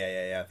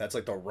yeah. That's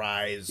like the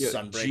Rise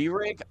Sunbreak. G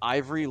rank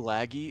Ivory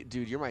Laggy,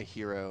 dude, you're my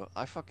hero.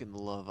 I fucking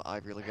love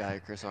Ivory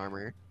Lagiacrus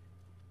armor.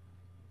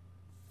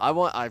 I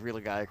want Ivory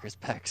Lagiacrus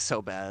back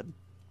so bad.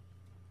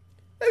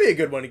 That'd be a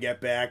good one to get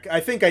back. I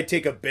think I'd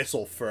take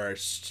Abyssal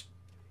first.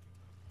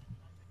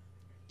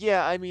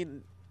 Yeah, I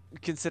mean,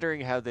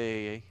 considering how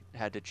they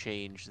had to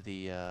change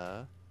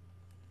the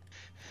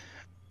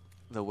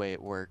way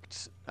it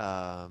worked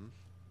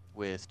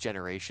with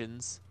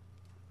Generations,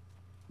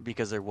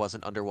 because there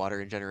wasn't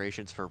underwater in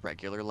Generations for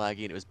regular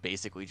Laggy, and it was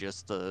basically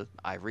just the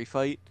Ivory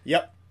fight.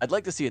 Yep. I'd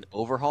like to see an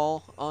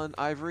overhaul on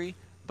Ivory,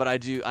 but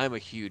I'm a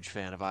huge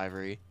fan of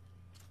Ivory.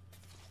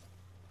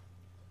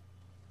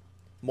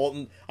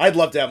 Molten. I'd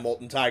love to have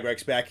Molten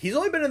Tigrex back. He's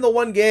only been in the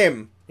one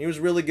game. He was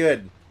really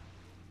good.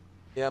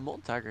 Yeah,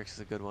 Molten Tigrex is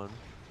a good one.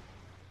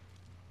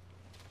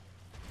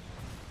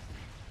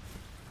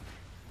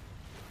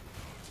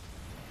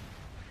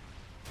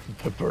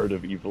 The bird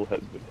of evil has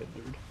been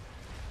hindered.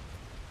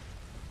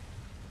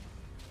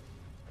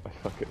 I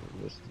fucking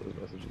missed those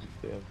messages.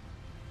 Damn.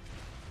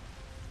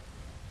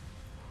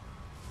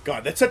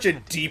 God, that's such a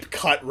deep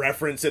cut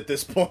reference at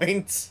this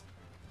point.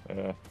 Yeah.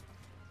 Here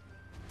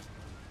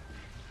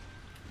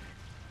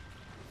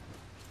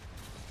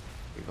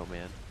you go,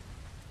 man.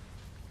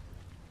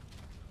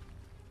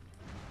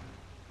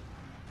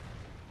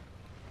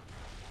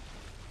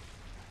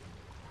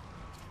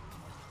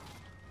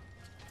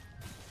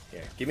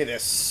 Here, give me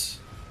this.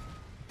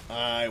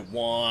 I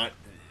want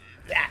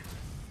that.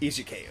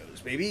 Easy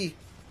KOs, baby.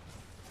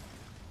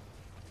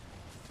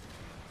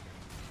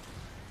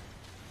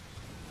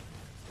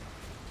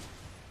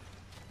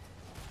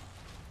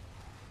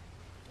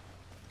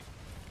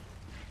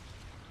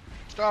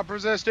 Stop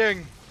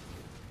resisting.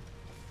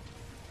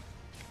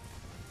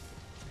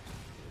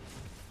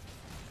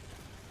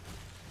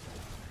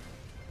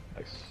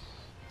 Nice.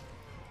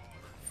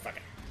 Fuck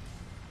it.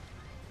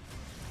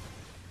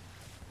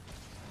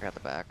 I got the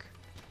back.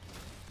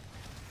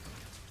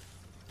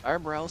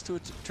 Iron Morales to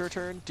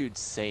return? Dude,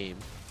 same.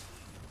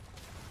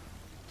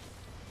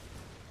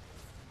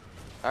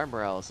 Iron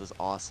Morales is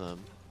awesome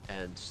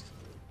and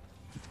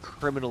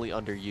criminally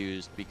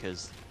underused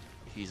because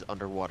he's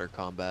underwater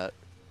combat.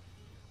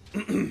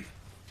 Someone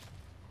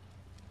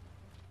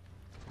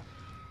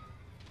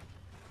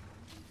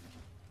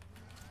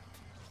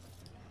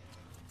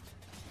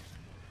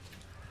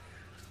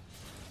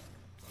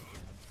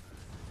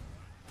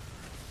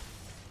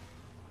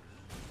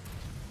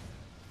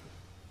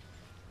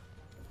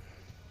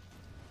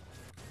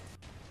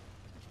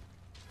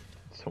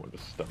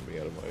just stunned me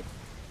out of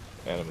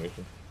my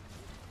animation.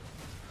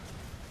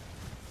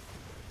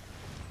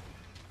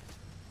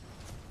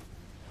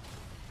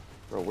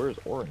 Bro, where's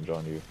orange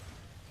on you? Is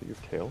it your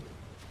tail?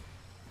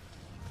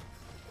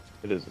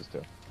 It is his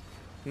tail.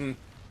 Hmm.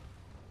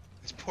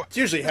 This poor, It's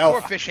usually this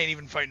health. poor fish ain't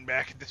even fighting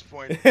back at this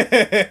point.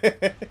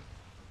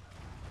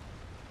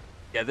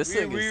 Yeah, this we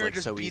thing we is were like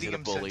just so easy beating to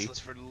him bully. senseless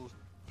for.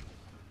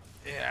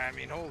 Yeah, I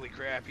mean, holy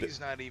crap, he's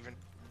not even.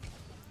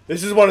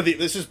 This is one of the.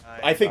 This is,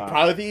 I think, Ah.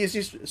 probably the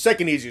easiest,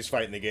 second easiest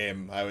fight in the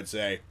game. I would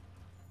say.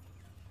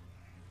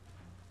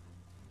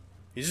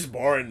 He's just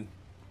boring.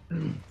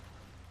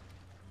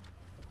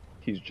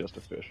 He's just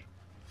a fish.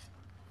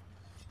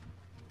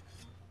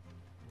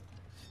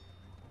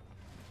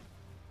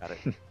 Got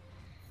it.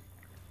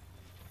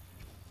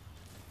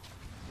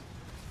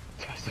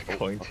 Toss a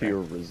coin to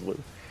your Rizzler.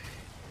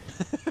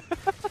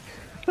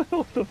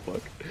 What the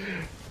fuck?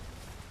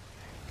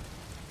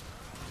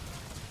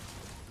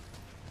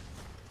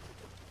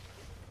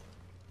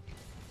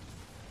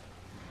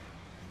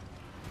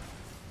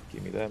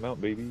 Give me that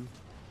mount, baby.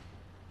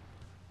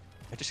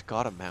 I just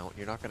got a mount.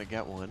 You're not gonna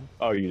get one.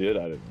 Oh, you did?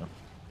 I didn't know.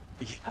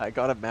 Yeah, I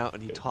got a mount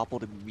and he Okay.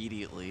 toppled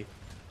immediately.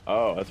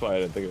 Oh, that's why I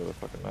didn't think of the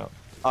fucking mount.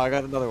 Oh, I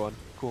got another one.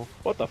 Cool.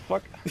 What the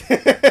fuck?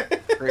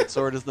 Great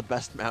sword is the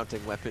best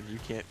mounting weapon. You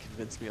can't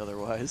convince me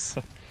otherwise.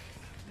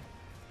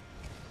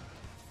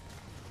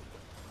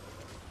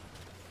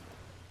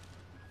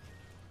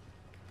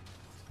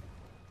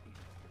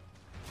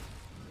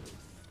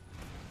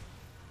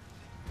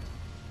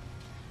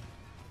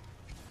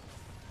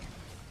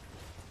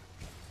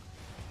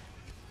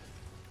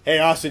 Hey,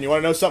 Austin, you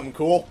want to know something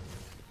cool?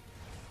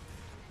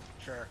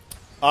 Sure.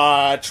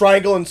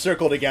 Triangle and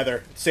circle together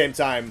at the same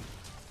time.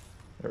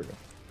 There we go.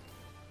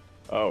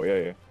 Oh, yeah,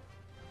 yeah.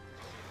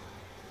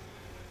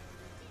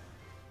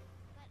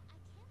 But I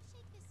can't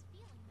shake this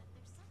feeling that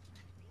there's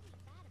something really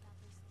bad about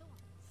those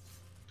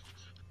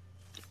thorns.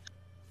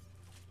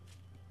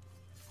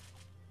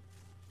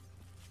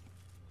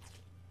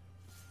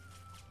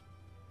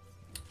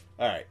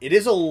 Alright, it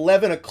is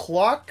 11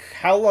 o'clock.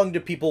 How long do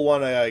people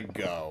want to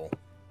go?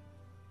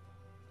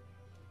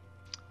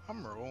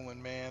 I'm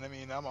rolling, man. I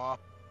mean, I'm off.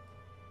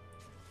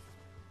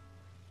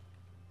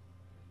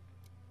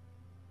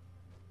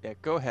 Yeah,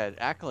 go ahead.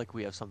 Act like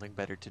we have something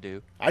better to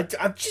do.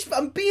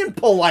 I'm being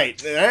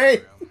polite,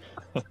 alright?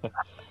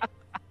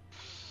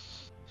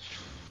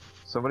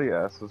 Somebody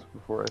asked this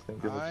before, I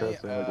think, in the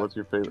chat, saying, like, what's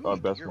your favorite, doing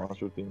best Euro.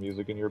 monster theme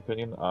music in your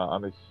opinion?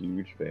 I'm a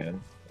huge fan.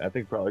 I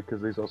think probably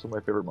because he's also my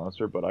favorite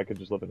monster, but I could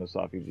just listen to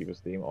Safi Jiva's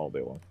theme all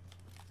day long.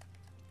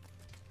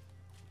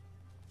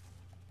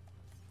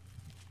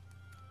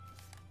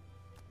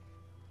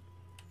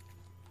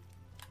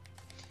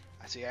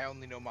 I see. I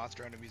only know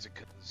Monster Hunter music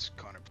because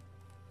Connor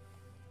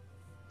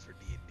for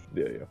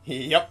D&D. Yeah,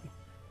 yeah. Yep.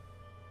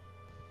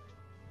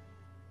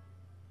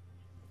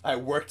 I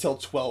work till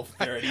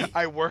 12:30.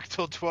 I work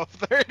till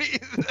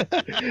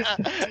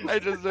 12:30. I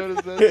just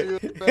noticed that too.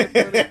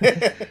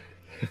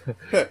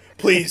 That's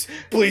funny.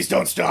 Please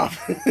don't stop.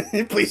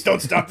 Please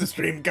don't stop the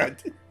stream, God.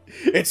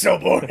 It's so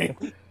boring.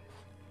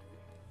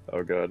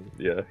 Oh god,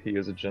 yeah, he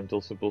is a gentle,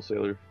 simple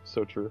sailor.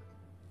 So true.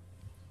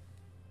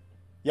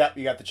 Yep,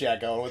 you got the chat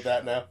going with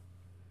that now.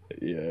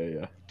 Yeah,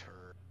 yeah.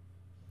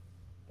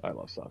 I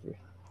love Safi.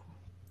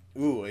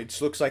 Ooh, it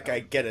looks like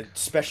I get a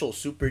special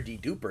super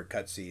de-duper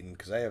cutscene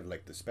because I have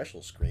like the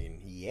special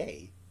screen.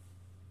 Yay.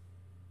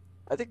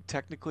 I think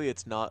technically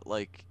it's not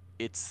like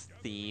its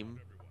theme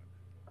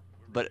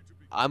but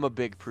I'm a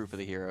big Proof of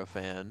the Hero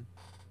fan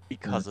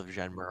because of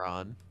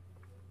Genmaron.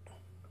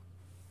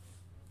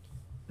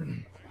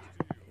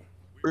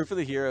 Proof of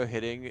the Hero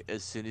hitting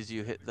as soon as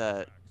you hit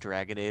that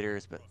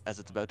Dragonator as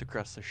it's about to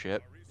cross the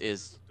ship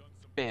is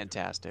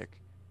fantastic.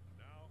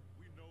 Now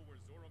we know where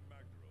Zora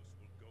Magdaros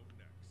will go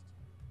next.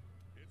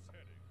 It's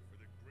heading for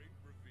the Great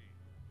Ravine.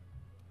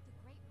 The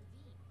Great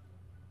Ravine.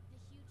 The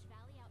huge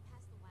valley out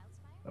past the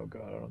wildspire? Oh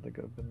god, I don't think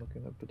I've been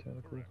looking up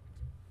botanically.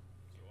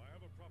 So I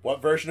have a proper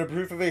What version of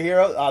Proof of a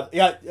Hero?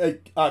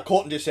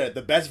 Colton just said it.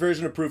 The best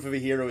version of Proof of a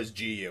Hero is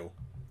GU.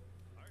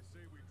 I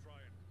say we try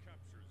and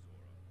capture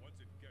Zora once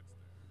it gets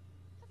there.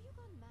 Have you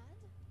gone mad?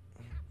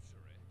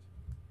 Capture it.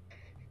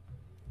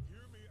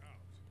 Hear me out.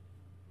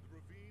 The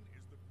ravine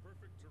is the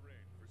perfect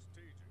terrain for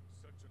staging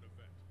such an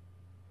event.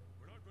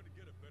 We're not going to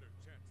get a better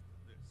chance than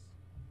this.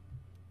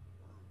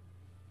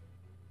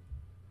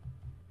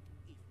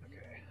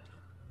 Okay.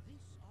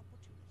 This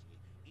opportunity,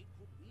 it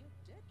could be a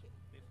decade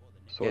before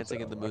the next So what's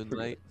Dancing in the that? I forget.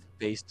 Moonlight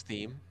based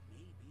theme.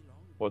 may be long.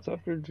 What's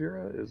after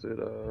Jira? Is it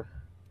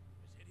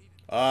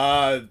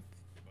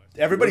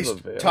Everybody's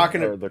the Vale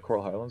talking or to the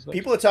Coral Highlands next?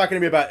 people are talking to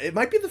me about it.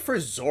 Might be the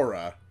first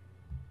Zora.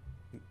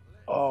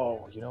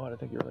 Oh, you know what? I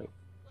think you're right.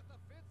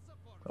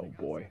 Oh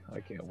boy,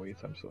 I can't wait.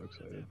 I'm so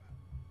excited.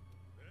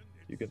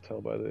 You can tell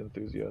by the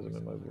enthusiasm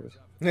in my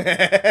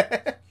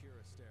voice.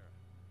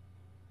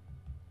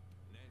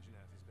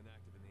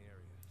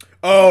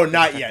 Oh,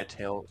 not The yet.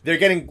 tail.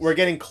 We're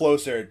getting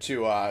closer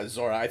to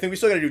Zora. I think we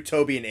still got to do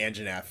Toby and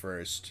Anjanath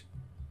first.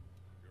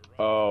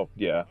 Oh,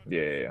 yeah.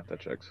 That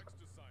checks.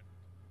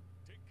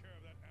 Take care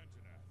of that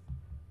Anjanath.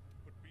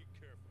 But be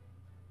careful.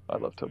 I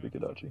love Toby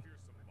Kadachi. Fearsome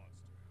monster.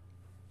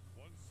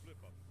 One slip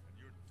up and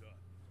you're done.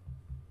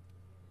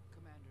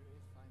 Commander,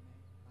 if I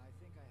may, I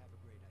think I have a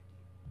great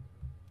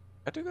idea.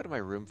 I have to go to my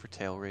room for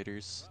Tail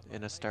Raiders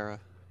in Astera.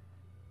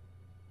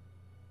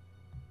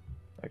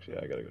 Actually,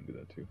 I gotta go do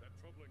that too. That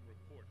troubling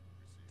report you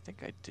I received.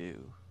 think I do.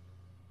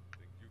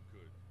 Think you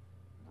could.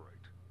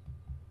 Right.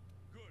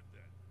 Good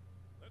then.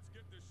 Let's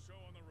get this show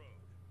on the road.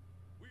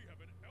 We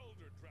have an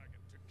elder dragon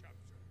to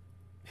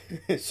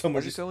capture.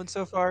 someone How's it just going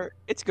so far?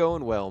 It's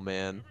going well,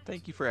 man.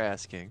 Thank you for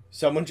asking.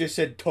 someone just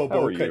said How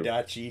Tobo are you?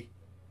 Kadachi.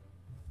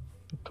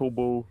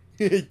 Tobo.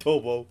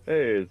 Tobo.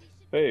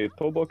 Hey,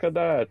 Tobo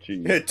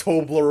Kadachi.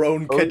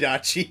 Toblerone Oh.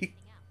 Kadachi.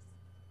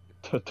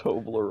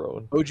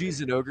 Toblerone. OG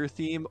Zenogre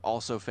theme,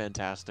 also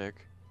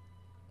fantastic.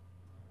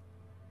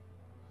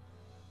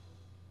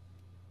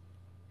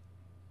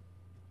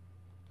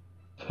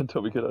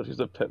 Toby Kadachi's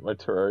a pet in my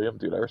terrarium.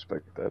 Dude, I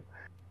respect that.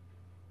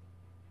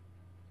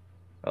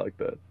 I like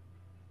that.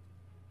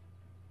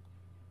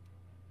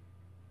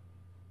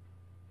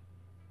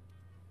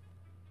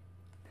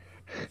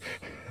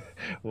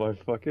 My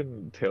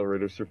fucking Tail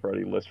Raider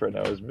Friday list right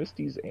now is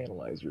Misty's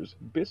Analyzers,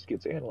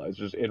 Biscuit's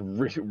Analyzers, and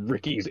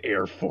Ricky's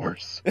Air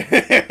Force. All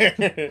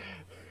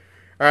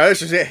right,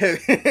 this is it.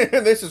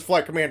 This is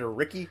Flight Commander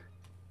Ricky.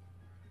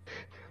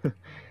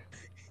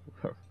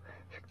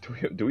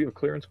 Do we have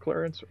clearance?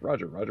 Clarence?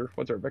 Roger.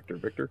 What's our vector?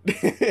 Victor?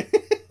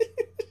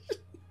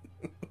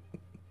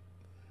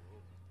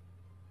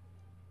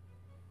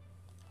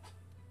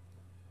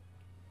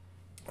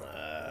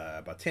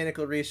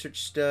 Botanical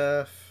research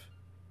stuff.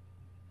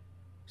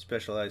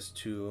 Specialized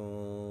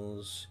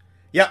tools.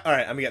 Yeah, all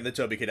right. I'm getting the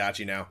Toby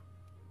Kadachi now.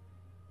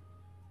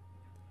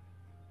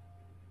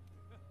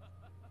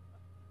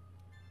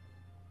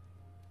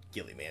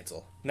 Gilly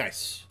Mantle.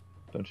 Nice.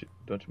 Don't you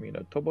mean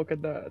a Tobo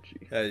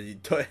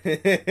Kadachi? To- Our next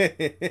assignment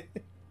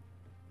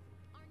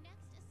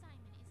is to hunt.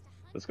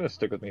 That's gonna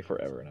stick with me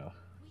forever now.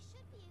 We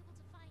should be able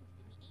to find it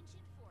in the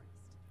ancient forest.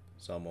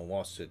 Someone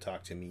wants to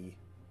talk to me.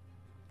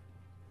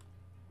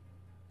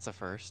 It's a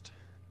first.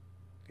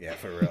 Yeah,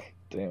 for real.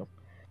 Damn.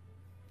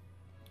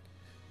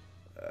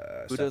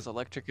 Who does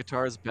electric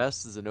guitars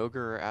best, Zenogre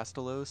or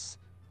Astalos?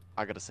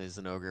 I gotta say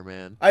Zenogre,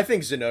 man. I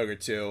think Zenogre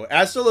too.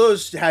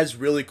 Astalos has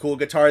really cool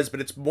guitars,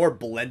 but it's more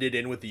blended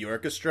in with the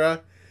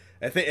orchestra.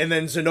 I think, and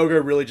then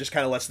Zenogre really just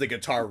kind of lets the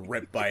guitar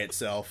rip by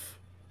itself.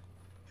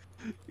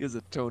 He is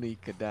a Tony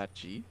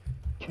Kadachi.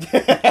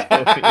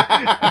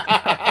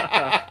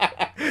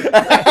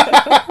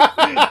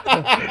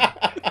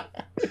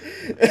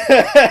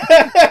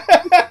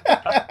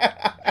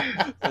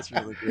 That's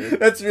really good.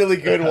 That's really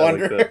good, I like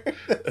Wanderer.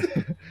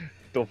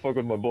 Don't fuck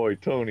with my boy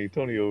Tony.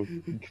 Tony will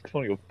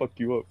fuck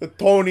you up.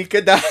 Tony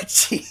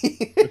Kadachi.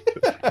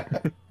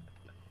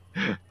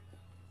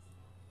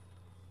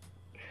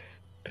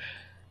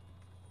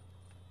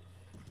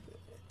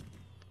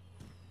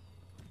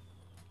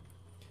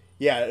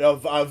 Yeah,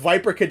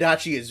 Viper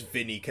Kadachi is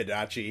Vinny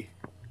Kadachi.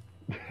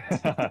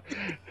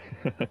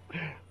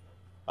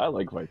 I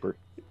like Viper.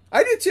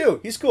 I do too.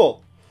 He's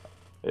cool.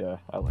 Yeah,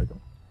 I like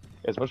him.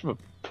 As much of a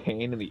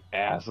pain in the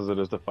ass as it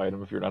is to fight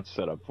him if you're not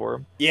set up for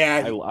him.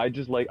 Yeah. I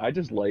just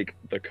like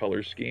the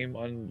color scheme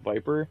on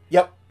Viper,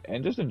 Yep.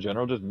 and just in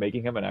general, just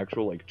making him an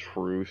actual like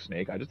true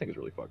snake. I just think it's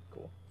really fucking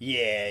cool.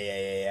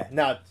 Yeah.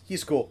 No,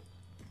 he's cool.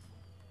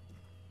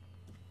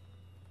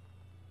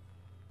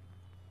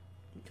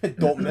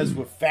 Don't mess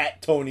with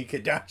fat Tony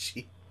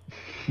Kadachi.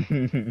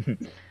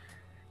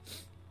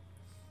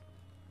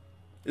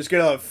 Just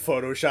gonna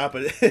Photoshop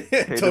it.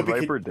 Hated Toby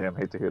Viper? Damn,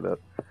 hate to hear that.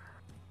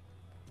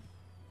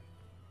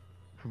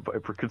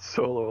 Viper could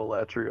solo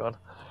Elatrion.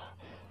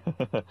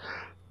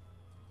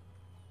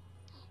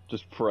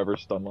 Just forever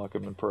stun lock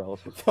him in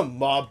paralysis. The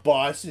mob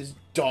boss is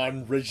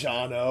Don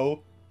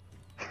Rajano.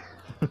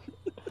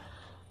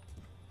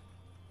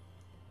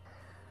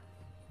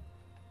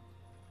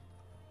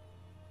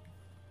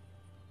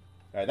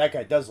 Alright, that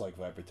guy does like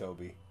Viper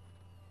Toby.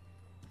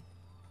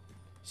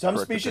 Some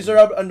Correct species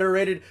opinion. are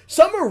underrated.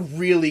 Some are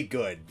really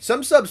good.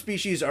 Some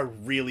subspecies are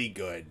really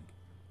good.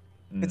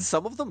 And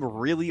some of them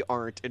really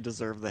aren't and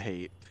deserve the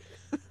hate.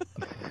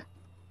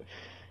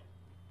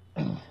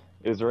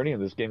 Is there any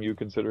in this game you would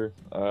consider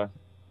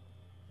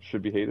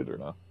should be hated or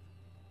not?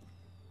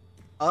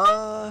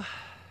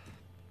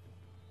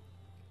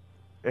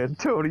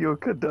 Antonio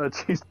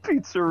Cadachi's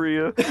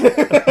Pizzeria.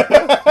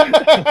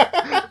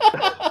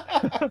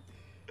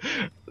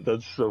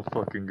 That's so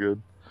fucking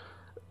good.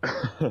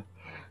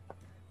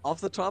 Off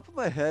the top of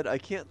my head, I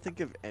can't think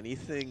of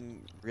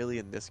anything really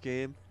in this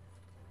game.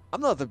 I'm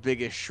not the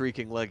biggest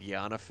Shrieking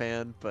Legiana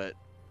fan, but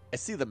I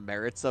see the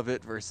merits of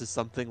it versus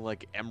something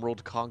like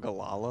Emerald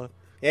Congalala.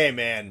 Hey,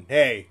 man.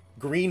 Hey.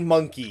 Green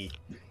Monkey.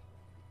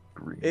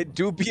 Green. It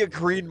do be a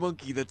green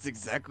monkey that's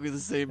exactly the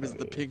same as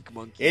the pink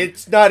monkey.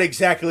 It's not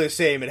exactly the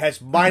same. It has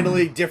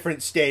minorly different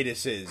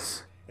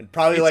statuses. And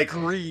probably It's like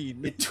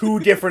green. 2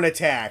 different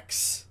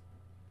attacks.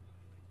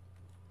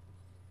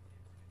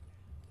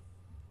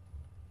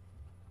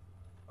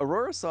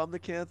 Aurora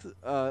Somnicanth,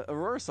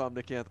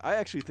 I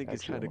actually think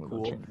is kind of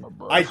cool.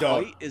 I The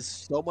don't. fight is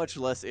so much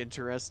less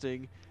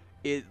interesting.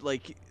 It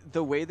like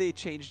the way they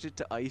changed it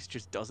to ice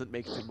just doesn't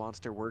make the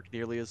monster work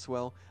nearly as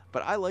well.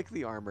 But I like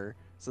the armor,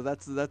 so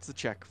that's a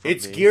check for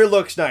Its me. gear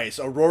looks nice.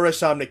 Aurora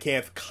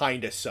Somnicanth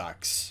kinda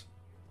sucks.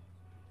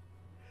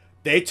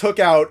 They took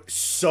out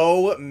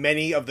so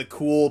many of the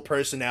cool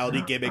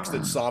personality gimmicks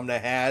that Somna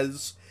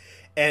has,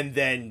 and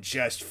then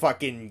just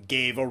fucking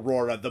gave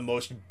Aurora the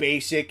most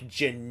basic,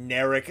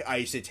 generic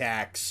ice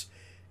attacks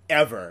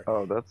ever.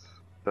 Oh, that's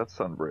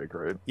Sunbreak,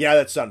 right? Yeah,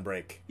 that's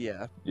Sunbreak.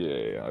 Yeah.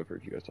 Yeah, I've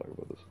heard you guys talk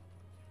about this.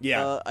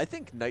 Yeah. I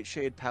think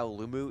Nightshade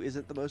Paolumu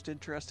isn't the most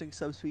interesting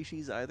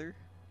subspecies either,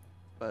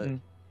 but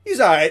He's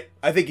alright.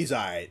 I think he's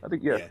alright. I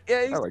think, yeah.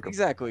 yeah, I like him.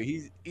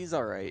 exactly. He's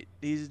all right.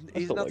 He's still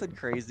like nothing him.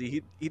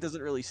 crazy. He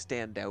doesn't really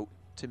stand out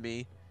to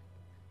me,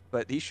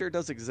 but he sure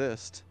does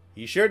exist.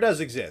 He sure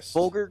does exist.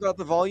 Fulgur got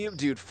the volume,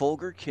 dude.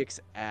 Fulgur kicks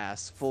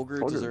ass. Fulgur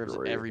Fulgur's deserves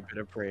great. every bit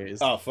of praise.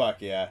 Oh,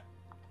 fuck, yeah.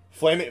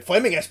 Flaming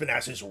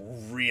Espinasse is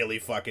really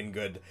fucking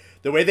good.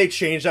 The way they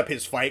changed up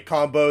his fight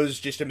combos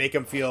just to make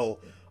him feel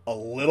a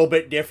little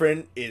bit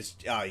different is...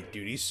 Oh,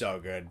 dude, he's so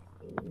good.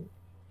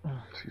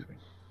 Excuse me.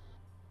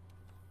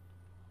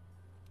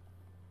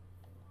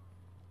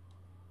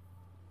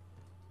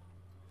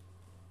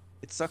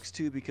 It sucks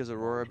too because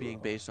Aurora being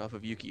based off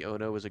of Yuki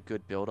Ono was a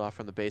good build-off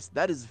from the base.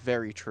 That is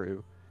very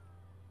true.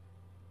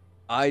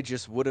 I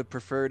just would have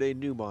preferred a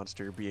new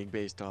monster being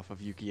based off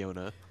of Yuki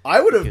Ono.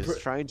 I would have... Because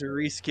trying to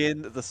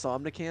reskin the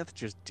Somnicanth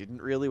just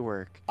didn't really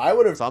work. I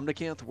would have...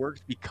 Somnicanth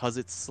worked because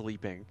it's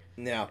sleeping.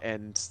 Now,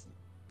 And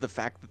the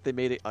fact that they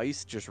made it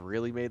ice just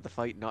really made the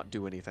fight not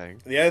do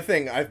anything. the other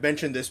thing, I've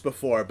mentioned this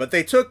before, but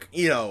they took,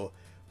 you know,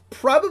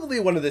 probably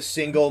one of the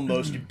single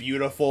most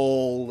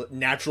beautiful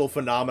natural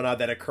phenomena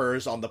that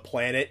occurs on the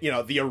planet, you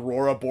know, the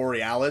Aurora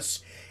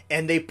Borealis,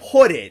 and they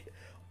put it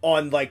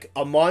on, like,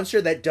 a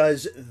monster that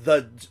does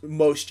the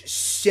most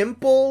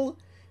simple,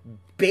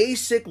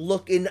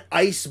 basic-looking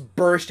ice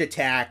burst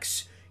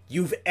attacks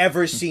you've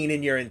ever seen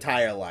in your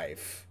entire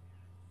life.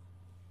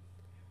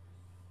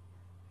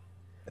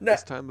 No.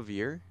 This time of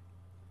year,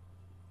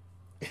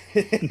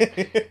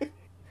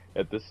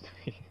 At this...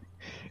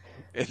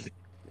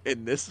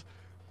 in this,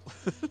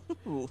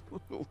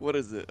 what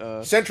is it?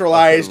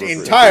 Centralized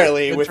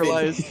entirely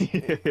Centralized.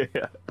 within...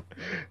 yeah.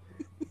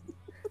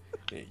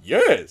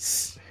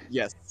 Yes!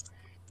 Yes.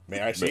 May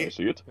I see May I it?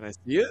 see it? Can I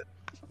see it?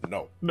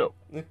 No. No.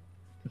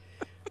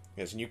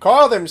 Yes, and you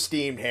call them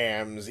steamed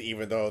hams,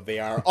 even though they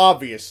are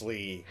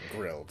obviously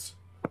grilled.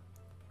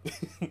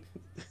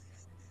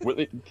 With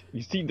it,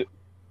 you see the...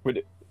 With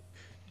it...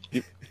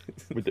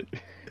 With it...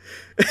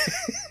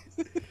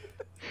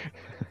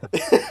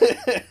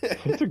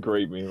 It's a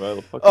great meme.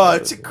 I fucking Oh,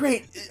 love it's a it.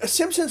 great...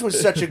 Simpsons was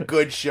such a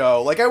good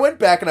show. Like, I went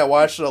back and I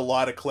watched a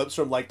lot of clips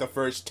from, like, the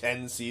first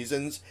 10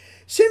 seasons.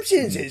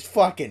 Simpsons is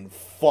fucking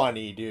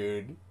funny,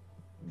 dude.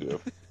 Yeah.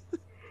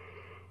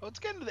 Well, it's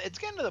getting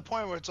to the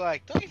point where it's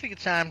like, don't you think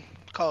it's time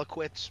to call it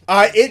quits?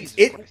 It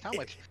Jesus Christ, how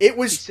much it these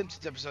was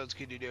Simpsons episodes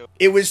could you do?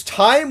 it was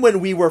time when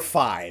we were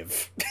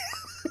 5.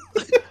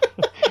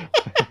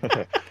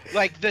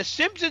 Like the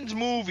Simpsons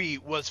movie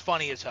was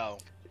funny as hell,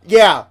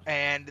 Yeah.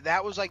 and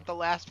that was like the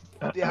last.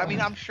 I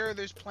mean, I'm sure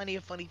there's plenty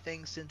of funny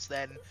things since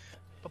then,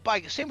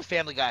 but same with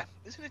Family Guy.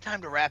 Isn't it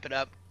time to wrap it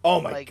up?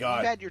 Oh my like, god.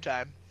 You've had your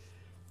time.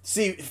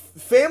 See,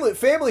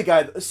 Family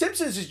Guy,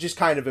 Simpsons is just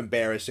kind of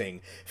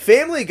embarrassing.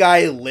 Family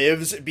Guy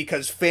lives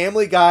because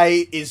Family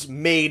Guy is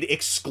made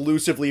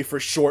exclusively for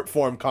short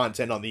form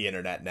content on the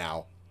internet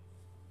now.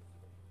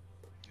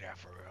 Yeah,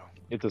 for real.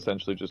 It's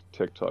essentially just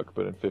TikTok,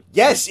 but in 50.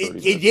 Yes, 30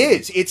 it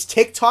minutes. is. It's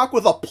TikTok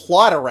with a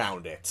plot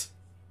around it.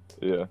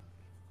 Yeah.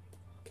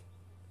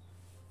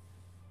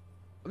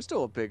 I'm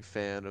still a big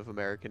fan of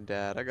American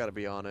Dad. I gotta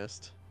be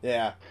honest.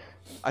 Yeah.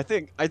 I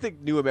think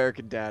New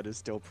American Dad is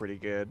still pretty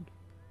good.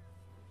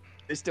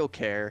 They still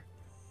care.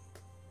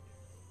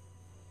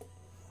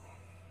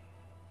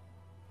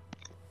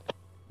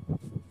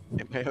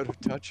 Am I out of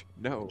touch?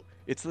 No,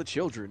 it's the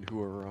children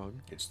who are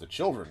wrong. It's the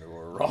children who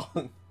are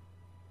wrong.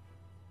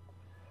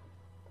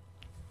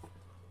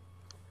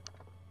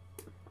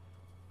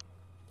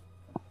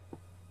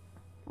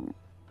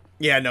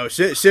 Yeah, no,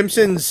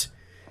 Simpsons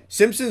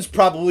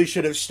probably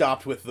should have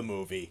stopped with the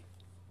movie.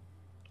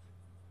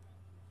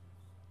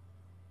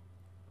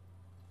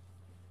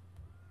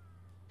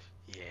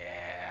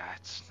 Yeah,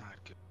 it's not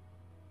good.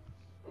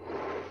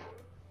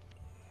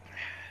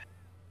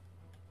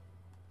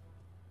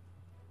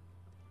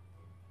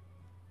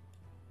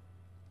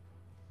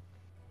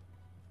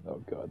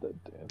 Oh god, that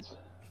dance.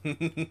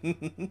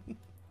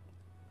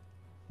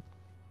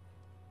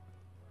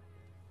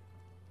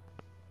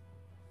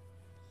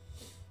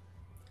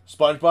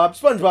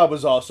 SpongeBob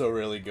was also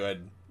really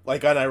good.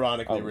 Like,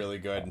 unironically really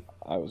good.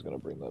 I was gonna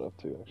bring that up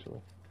too,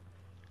 actually.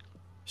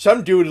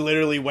 Some dude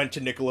literally went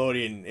to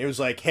Nickelodeon. It was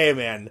like, hey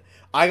man,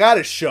 I got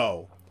a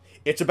show.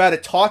 It's about a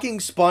talking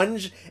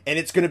sponge, and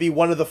it's gonna be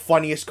one of the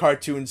funniest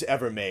cartoons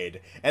ever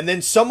made. And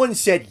then someone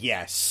said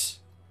yes.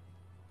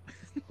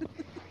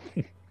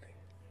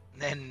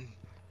 Then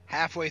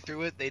halfway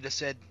through it, they just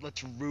said,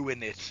 "Let's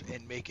ruin it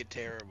and make it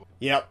terrible."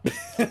 Yep.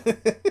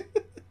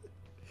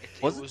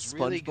 Wasn't was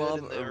really good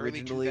in SpongeBob the early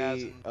originally?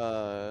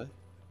 2000s.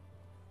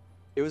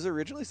 It was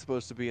originally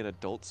supposed to be an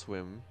Adult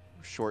Swim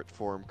short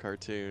form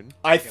cartoon.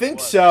 I It think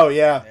was. so,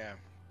 yeah. Yeah.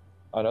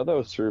 I know that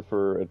was true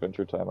for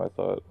Adventure Time, I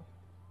thought.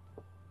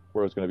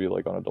 Where it was gonna be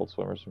like on Adult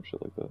Swim or some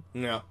shit like that.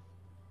 Yeah.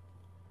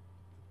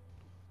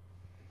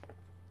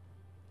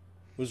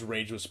 It was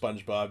Rage with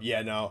SpongeBob.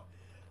 Yeah, no.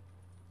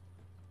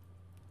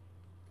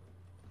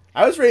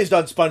 I was raised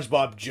on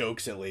SpongeBob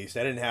jokes, at least.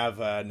 I didn't have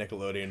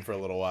Nickelodeon for a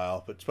little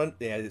while, but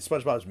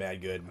SpongeBob's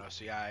mad good. Oh,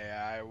 so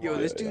yeah, I Yo,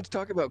 this dude's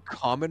talking about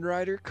Kamen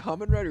Rider.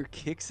 Kamen Rider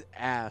kicks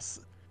ass.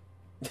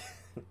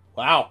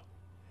 Wow.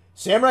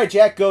 Samurai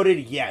Jack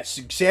goated, yes.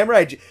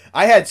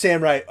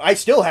 I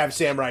still have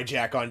Samurai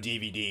Jack on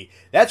DVD.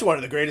 That's one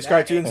of the greatest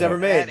cartoons ever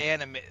made.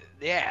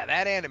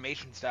 That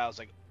animation style is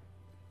like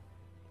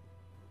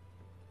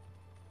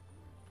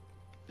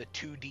the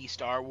 2D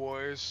Star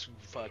Wars.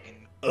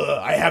 Fucking.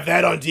 I have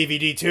that on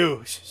DVD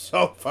too.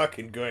 So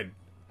fucking good.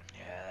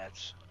 Yeah,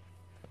 that's.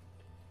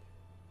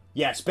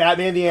 Yes,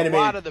 Batman the A Animated.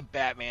 lot of the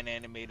Batman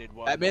animated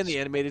ones. Batman the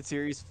Animated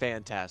Series,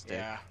 fantastic.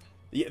 Yeah.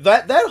 Yeah,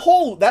 that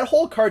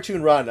whole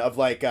cartoon run of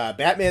like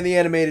Batman the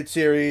Animated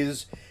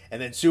Series,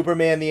 and then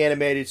Superman the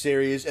Animated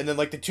Series, and then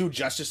like the two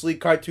Justice League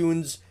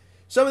cartoons.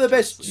 Some of the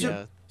best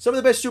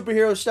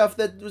superhero stuff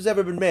that was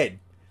ever been made.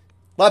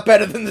 A lot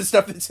better than the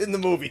stuff that's in the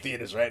movie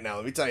theaters right now.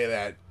 Let me tell you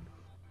that.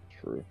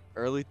 True.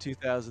 Early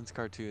 2000s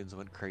cartoons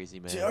went crazy,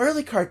 man. The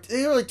early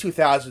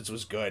 2000s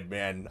was good,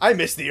 man. I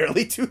miss the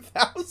early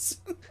 2000s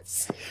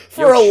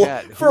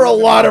for a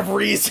lot of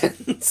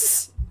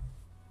reasons.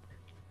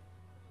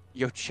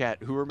 Yo,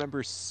 chat, who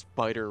remembers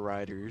Spider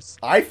Riders?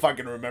 I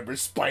fucking remember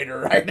Spider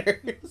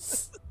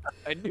Riders.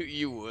 I knew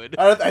you would.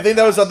 I think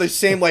that was on the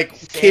same like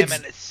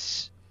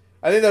kids.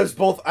 I think that was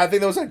both. I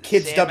think that was on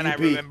Kids Sam WP. and I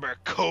remember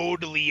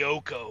Code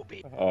Lyoko,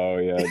 baby. Oh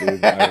yeah,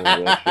 dude. I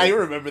remember that shit. I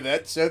remember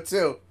that show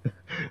too.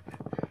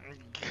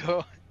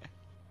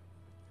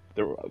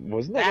 There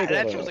wasn't that,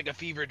 That was like a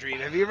fever dream.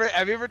 Have you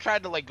ever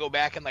tried to like go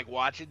back and like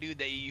watch it, dude?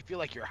 That you feel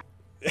like you're.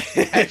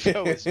 That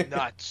show was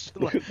nuts.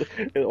 Like,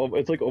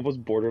 it's like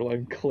almost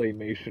borderline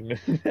claymation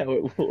how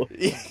it looks.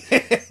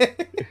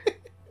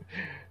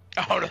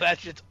 oh no, that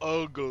shit's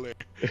ugly.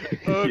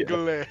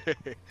 Ugly.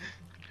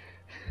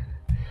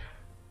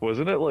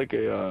 Wasn't it like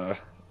a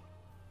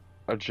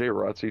J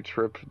Rotzi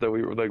trip that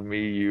we were like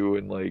me, you,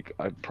 and like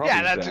I probably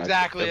Yeah, that's Zach,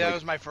 exactly. and, That like,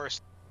 was my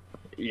first.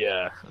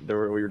 Yeah, we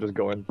were just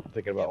going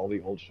thinking about all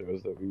the old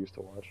shows that we used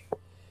to watch.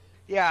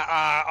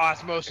 Yeah,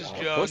 Osmosis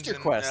Jones. Poster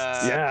and, Quests.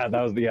 Yeah,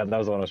 that was the one I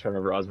was trying to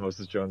remember.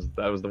 Osmosis Jones.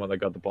 That was the one that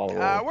got the ball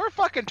rolling. we're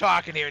fucking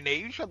talking here,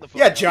 Nate. You shut the fuck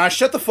Yeah, up. Josh,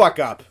 shut the fuck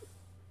up.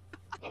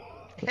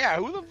 Yeah,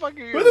 who the fuck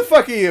are you? Who the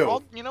fuck are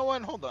you? You know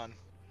what? Hold on.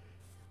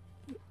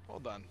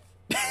 Hold on.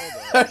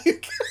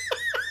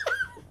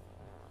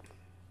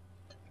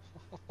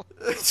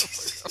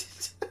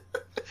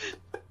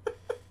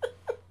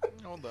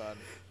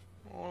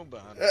 Hold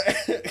on.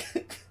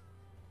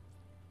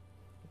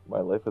 My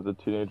Life as a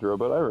Teenage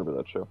Robot. I remember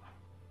that show.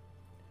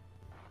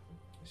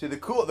 See, the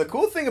cool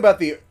thing about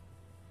the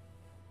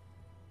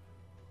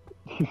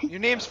Your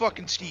name's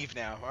fucking Steve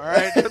now,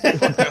 alright? Shut the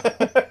fuck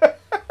up.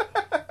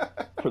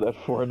 For that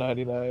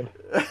 $4.99.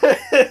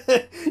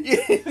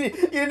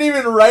 you didn't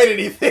even write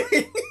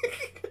anything.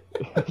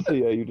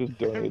 Yeah, you just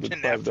donated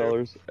Didn't have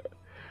to.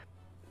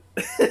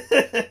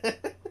 $5.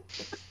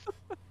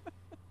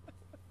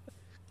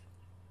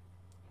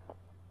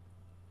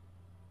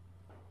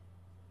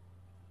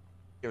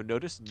 Yo,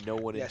 notice no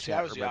one in Yeah, see, I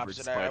chat was the remembered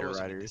opposite. I Spider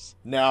wasn't- Riders.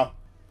 Now,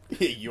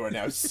 you are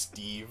now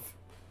Steve.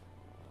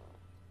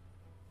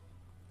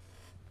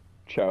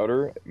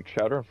 Chowder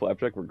and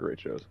Flapjack were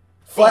great shows.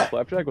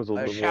 Flapjack was a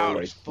little more like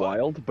Chowder's fun.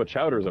 wild, but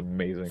Chowder's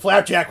amazing.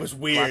 Flapjack was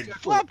weird.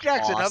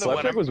 Flapjack's another one.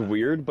 Flapjack was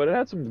weird, but it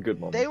had some good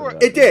moments. They in were.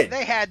 that. It did.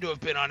 They had to have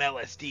been on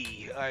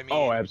LSD. I mean.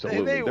 Oh,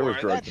 absolutely. They There was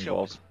were. drugs That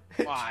show was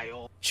involved.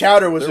 wild.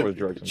 Chowder was There was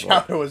drugs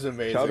involved. Chowder was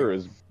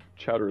amazing.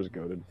 Chowder is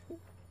goated.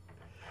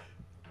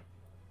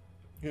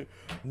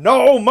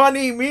 No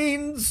money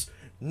means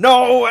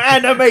no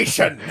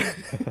animation.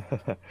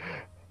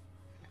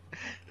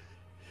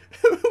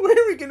 Where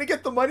are we gonna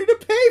get the money to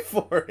pay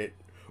for it?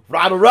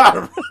 Rada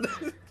rada.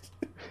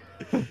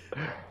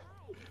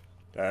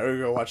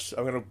 Alright,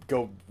 I'm gonna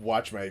go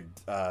watch my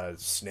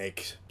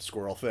snake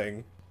squirrel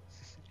thing.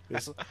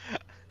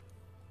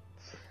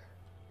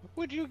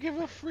 Would you give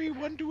a free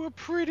one to a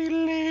pretty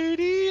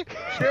lady?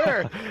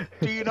 Sure.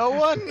 Do you know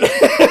one?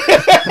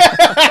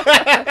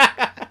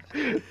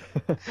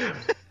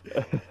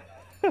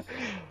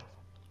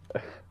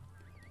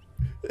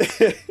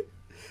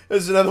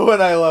 There's another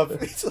one I love.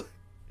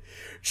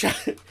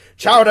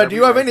 Chowder, do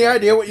you have any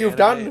idea what you've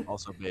done?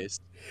 Also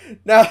based.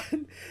 Now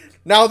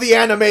the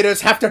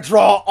animators have to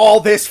draw all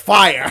this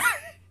fire.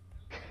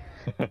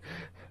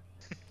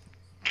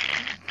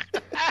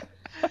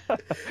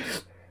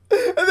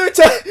 And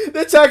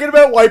they're talking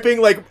about wiping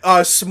like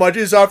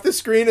smudges off the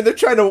screen, and they're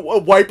trying to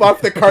wipe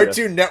off the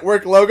Cartoon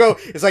Network logo.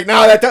 It's like,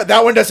 no,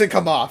 that one doesn't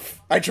come off.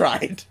 I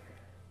tried.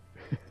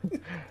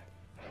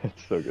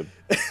 It's so good.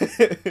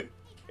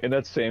 In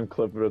that same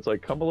clip, it's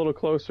like, come a little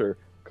closer,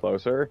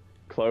 closer,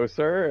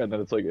 closer, and then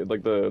it's like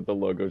the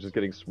logo is just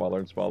getting smaller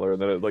and smaller,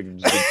 and then it like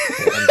just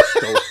runs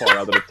so far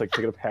out that it's like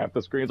taking up half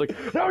the screen. It's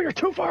like, no, you're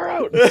too far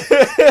out.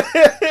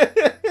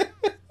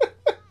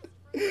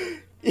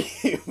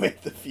 You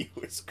make the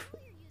viewers cry.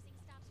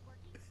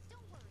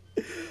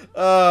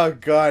 Oh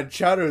god,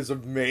 Chowder is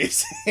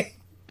amazing.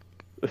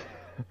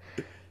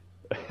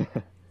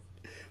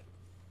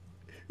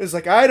 It's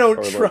like, I don't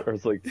trust. Or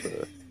it's like,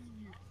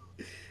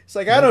 It's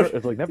like, I don't.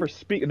 It's like, never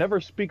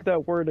speak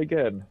that word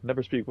again.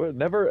 Never speak what?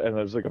 Never. And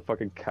there's like a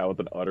fucking cow with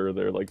an udder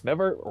there. Like,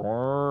 never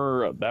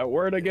that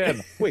word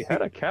again. Wait,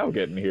 how'd a cow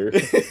get in here?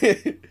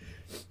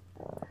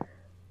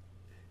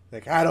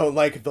 Like, I don't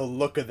like the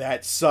look of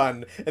that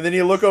sun. And then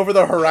you look over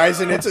the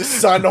horizon, it's a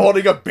sun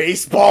holding a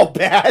baseball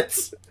bat.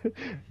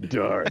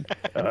 Darn,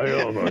 I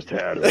almost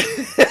had it.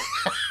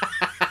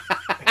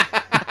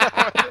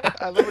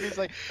 I love when he's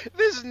like,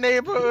 this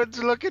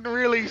neighborhood's looking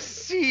really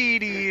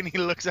seedy, and he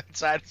looks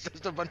outside, it's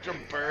just a bunch of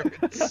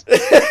birds.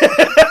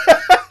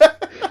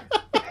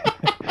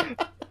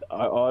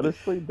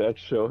 Honestly, that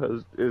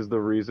show is the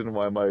reason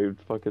why my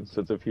fucking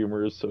sense of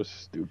humor is so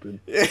stupid.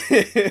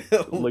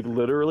 Like,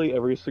 literally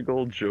every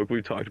single joke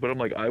we talked about, I'm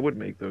like, I would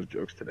make those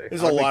jokes today.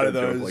 There's a lot of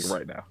joke, those. like,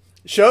 right now.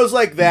 Shows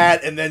like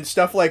that, and then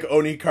stuff like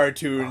Oni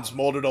cartoons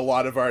molded a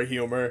lot of our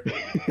humor.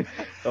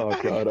 Oh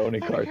god, Oni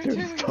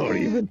cartoons. Don't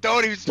even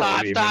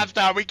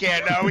Stop. We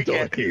can't. No, we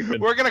can't.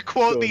 Even. We're gonna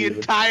quote Don't the even.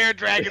 entire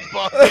Dragon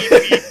Ball Z.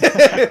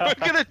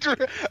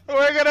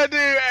 We're gonna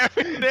do.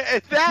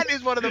 That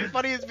is one of the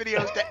funniest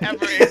videos to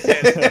ever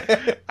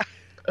exist.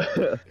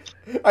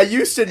 I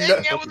used to know.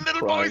 Hang out with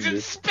little boys in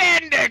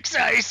spandex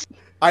ice.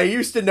 I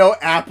used to know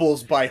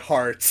apples by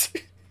heart.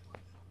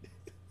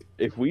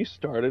 If we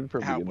started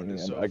from That beginning one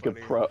is to so end,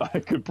 funny. I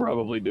could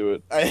probably do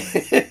it. I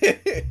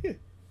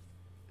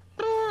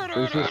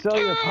We should sell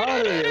your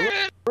pottery. It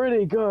looks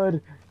pretty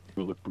good.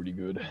 You look pretty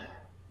good.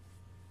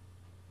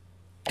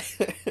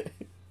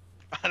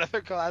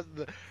 Another class.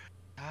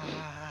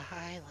 Oh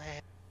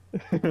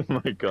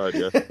my god,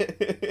 yeah.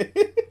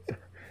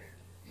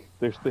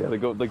 They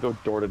go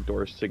door to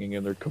door singing,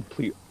 and they're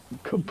complete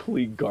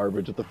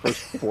garbage at the first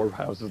 4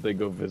 houses they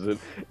go visit,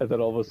 and then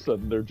all of a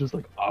sudden they're just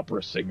like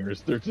opera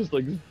singers. They're just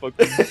like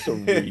fucking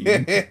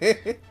serene.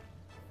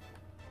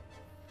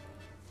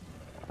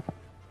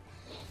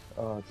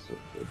 Oh, it's so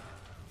good.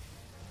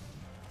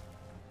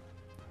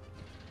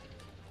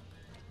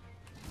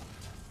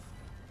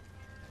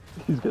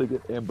 He's gonna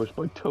get ambushed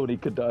by Tony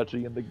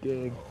Kadachi and the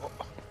gang.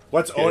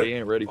 What's Yeah, Oni? he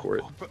ain't ready for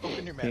it. Open your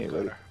He map, ain't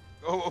ready. Cutter.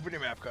 Oh, open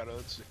your map, Cutter.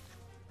 Let's see.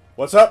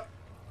 What's up?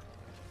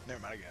 Never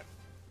mind, I got it.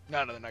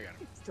 No, then I got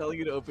it. It's telling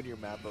you to open your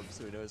map up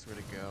so he knows where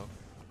to go.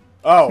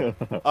 Oh,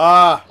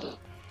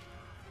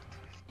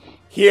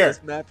 here.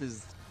 This map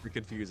is the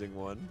confusing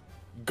one.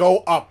 Go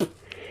up.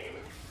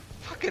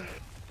 Fucking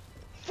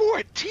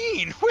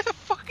 14. Where the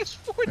fuck is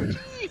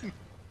 14?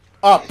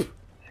 Up.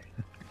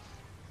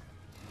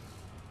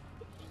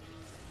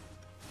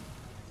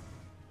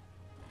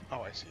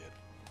 Oh, I see it.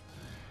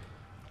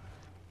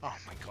 Oh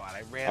my god,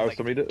 I ran Oh, like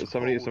somebody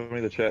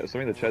in the chat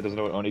doesn't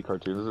know what Oni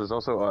cartoons is. It's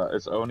also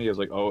it's Oni is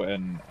like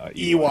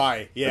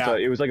EY. Yeah.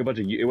 It was like a bunch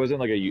of it wasn't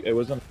like it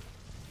wasn't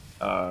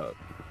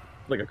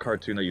like a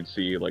cartoon that you'd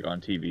see like on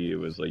TV. It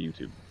was like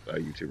a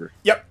YouTuber.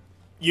 Yep.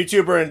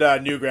 YouTuber and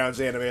Newgrounds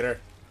animator.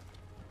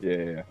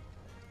 Yeah.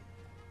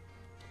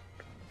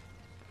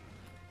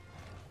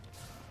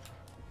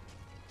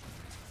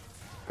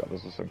 God,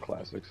 those are some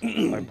classics.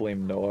 I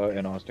blame Noah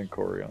and Austin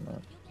Corey on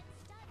that.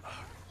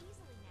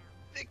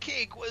 The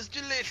cake was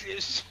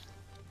delicious.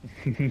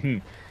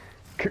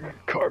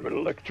 Carbon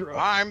Electra.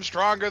 I'm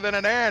stronger than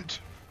an ant.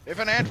 If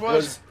an ant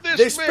was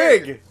this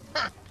big.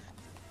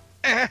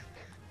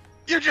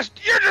 You're just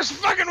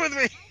fucking with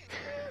me.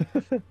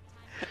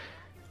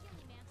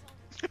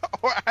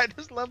 Or I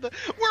just love the.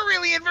 We're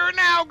really in for it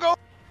now. Go.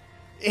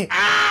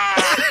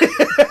 Ah!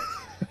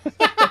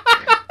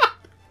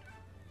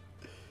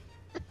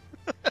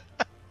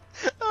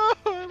 Oh,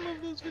 I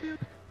love those videos.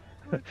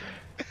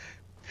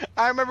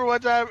 I remember one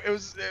time. It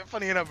was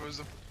funny enough.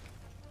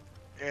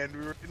 And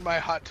we were in my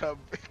hot tub.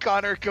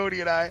 Connor,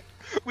 Cody, and I.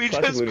 We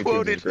Classic just Looney Tunes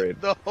quoted is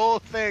great. the whole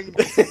thing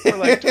for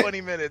like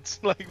 20 minutes.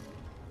 Like.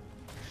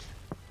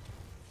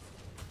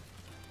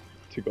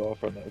 To go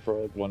off on that for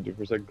like 1-2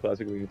 second,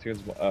 classic Looney Tunes.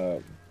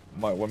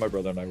 When my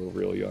brother and I were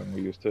real young,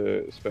 we used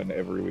to spend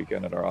every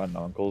weekend at our aunt and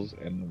uncle's,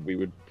 and we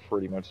would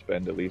pretty much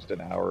spend at least an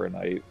hour a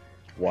night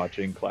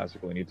watching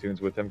classic Looney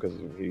Tunes with him because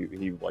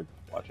he liked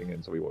watching it,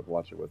 and so we would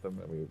watch it with him,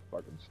 and we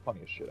fucking just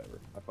funniest shit ever.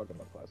 I fucking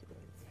love classic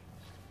Looney Tunes.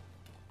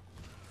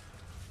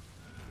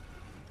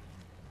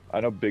 I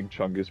know Big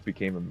Chungus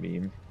became a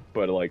meme,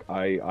 but like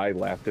I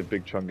laughed at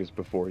Big Chungus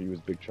before he was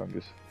Big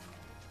Chungus.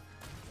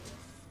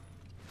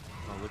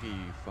 Oh, look at you,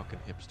 fucking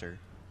hipster.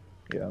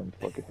 Yeah, I'm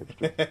fucking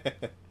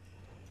hipster.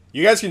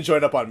 You guys can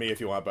join up on me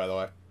if you want, by the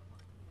way.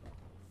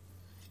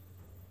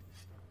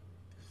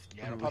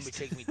 Yeah, it'll probably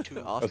take me two.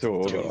 Austin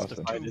what needs about to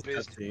Austin? find his Two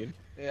biz- cutscene.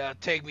 Yeah,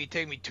 take me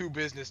 2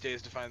 business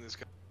days to find this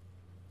guy.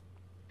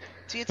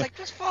 See, it's like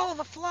just follow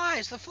the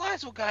flies. The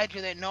flies will guide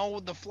you there. No,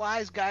 the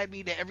flies guide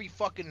me to every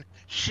fucking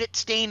shit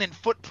stain and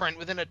footprint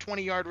within a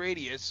 20-yard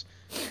radius.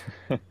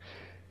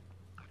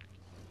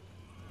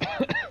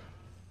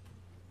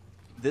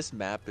 This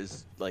map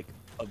is like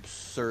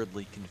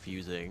absurdly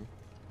confusing,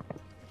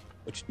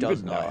 which does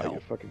Even not now, I help.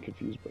 get fucking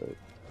confused by it.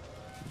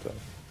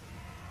 Sometimes.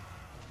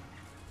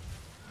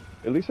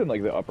 At least in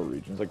like the upper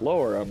regions, like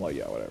lower, I'm like,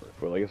 yeah, whatever.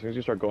 But like as soon as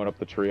you start going up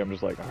the tree, I'm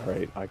just like, all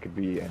right, I could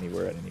be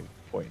anywhere at any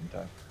point in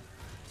time.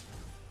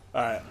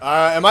 All right.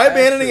 Am I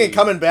abandoning and Actually-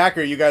 coming back,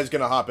 or are you guys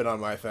gonna hop in on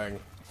my thing?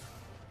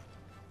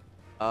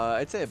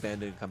 I'd say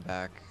abandon and come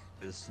back.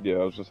 Yeah,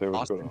 I was just saying,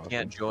 Austin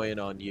can't join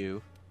on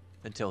you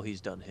until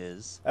he's done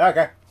his.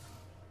 Okay.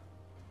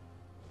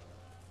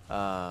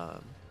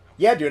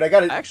 Yeah, dude, I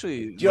got it.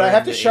 Actually, Dude, I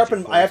have to learned the sharpen.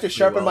 ancient I have to forest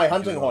sharpen pretty my well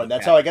hunting to do horn. all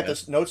That's the how I get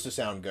catches. the notes to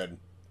sound good.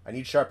 I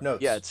need sharp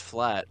notes. Yeah, it's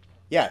flat.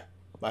 Yeah,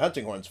 my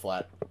hunting horn's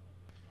flat.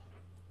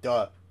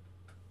 Duh.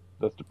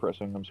 That's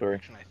depressing. I'm sorry.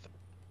 Direction I thought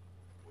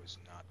was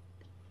not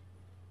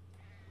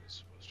was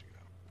supposed to go.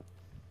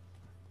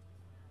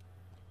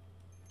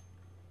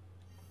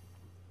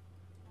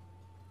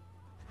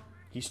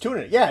 He's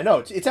tuning it. Yeah,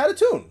 no, it's out of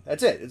tune.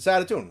 That's it. It's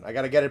out of tune. I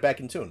gotta get it back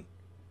in tune.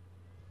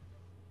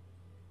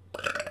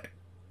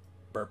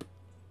 Burp.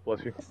 Bless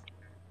you.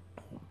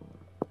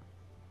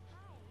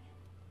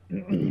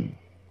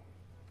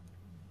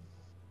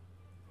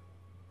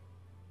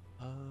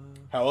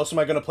 How else am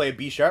I gonna play a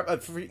B sharp?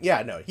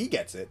 Yeah, no, he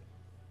gets it.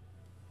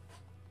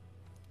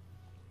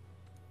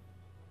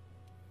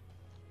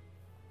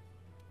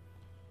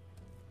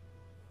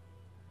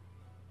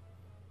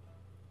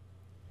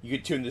 You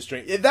could tune the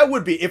string. That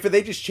would be if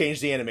they just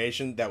changed the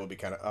animation. That would be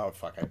kind of. Oh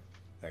fuck!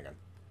 Hang on.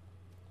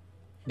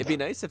 It'd be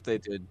nice if they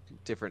did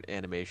different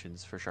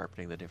animations for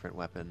sharpening the different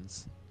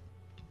weapons.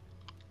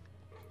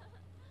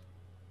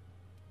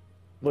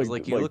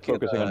 Like you look at,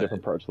 focusing on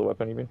different parts of the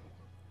weapon, you mean?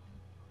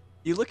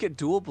 You look at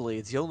dual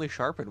blades, you only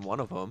sharpen one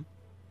of them.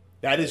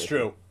 That is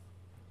true.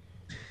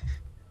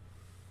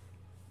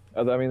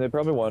 I mean, they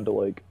probably wanted to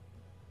like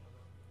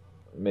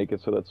make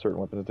it so that certain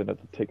weapons didn't have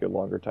to take a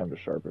longer time to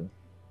sharpen.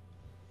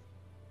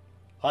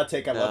 Hot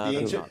take. I love the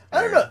that's ancient. not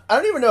I don't fair. know. I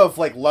don't even know if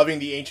like loving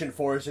the ancient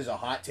forest is a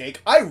hot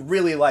take. I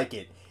really like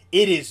it.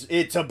 It is.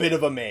 It's a bit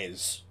of a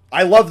maze.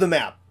 I love the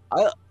map.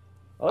 I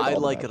all the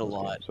like maps it a in this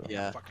game, lot. so.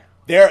 Yeah. Fucking,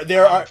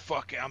 There are.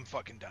 I'm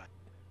fucking done.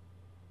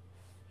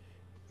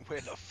 Where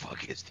the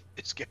fuck is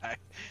this guy?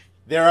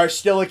 There are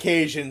still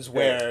occasions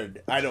where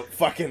I don't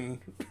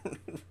fucking.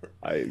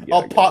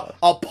 Yeah,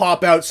 I'll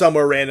pop out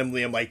somewhere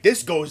randomly. I'm like,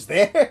 this goes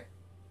there.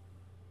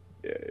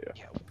 Yeah.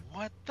 Yeah,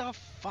 what the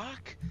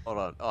fuck? Hold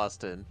on,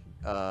 Austin.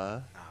 Nah,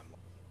 I'm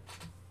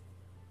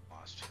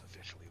lost.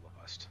 Officially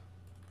lost.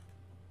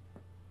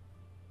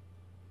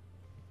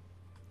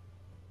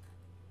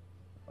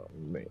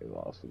 Mainly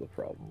also the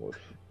problem with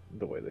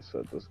the way they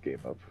set this game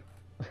up.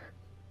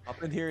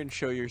 Hop in here and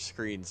show your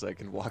screen so I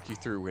can walk you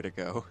through where to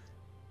go.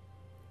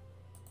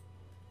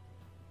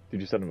 Did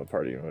you set him a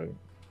party? Right?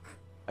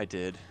 I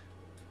did.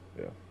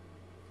 Yeah.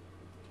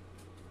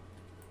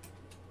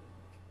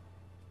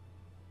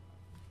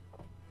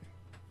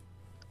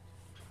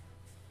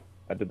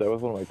 I did that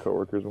with one of my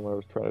coworkers when I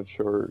was trying to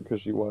show her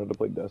because she wanted to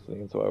play Destiny,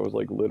 and so I was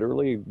like,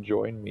 literally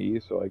join me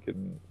so I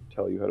can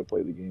tell you how to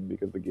play the game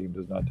because the game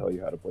does not tell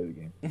you how to play the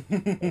game.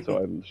 And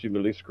so she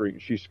literally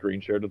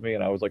screen shared with me,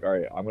 and I was like, all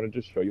right, I'm gonna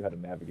just show you how to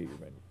navigate your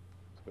menu.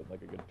 Spent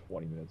like a good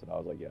 20 minutes, and I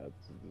was like, yeah,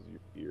 this is your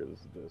gear, this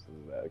is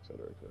that,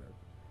 etc., etc.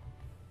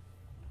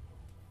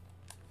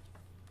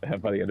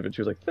 And by the end of it,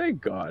 she was like,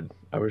 thank God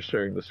I was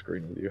sharing the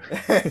screen with you.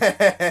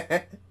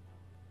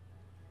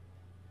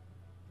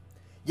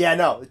 Yeah,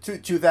 no,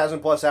 2,000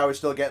 plus hours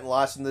still getting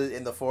lost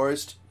in the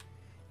forest.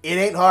 It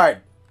ain't hard.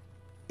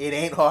 It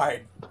ain't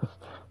hard.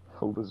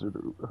 Lizard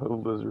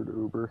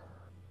Uber.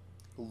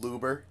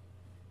 Luber.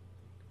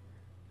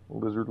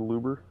 Lizard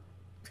Luber.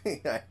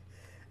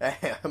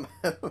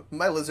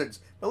 My lizard's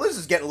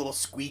getting a little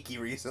squeaky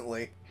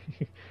recently.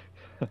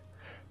 You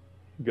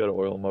gotta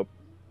oil them up.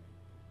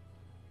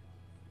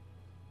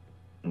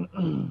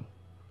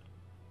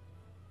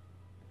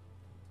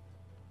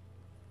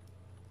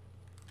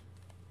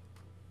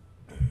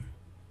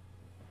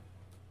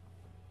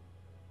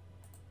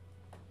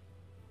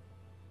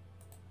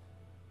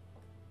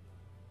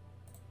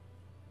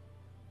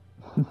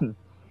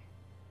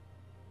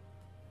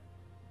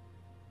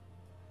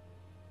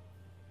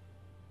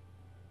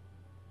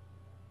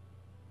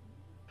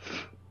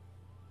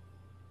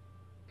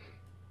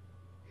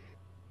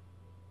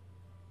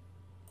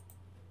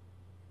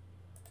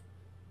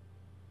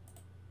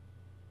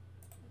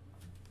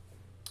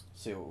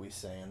 See what we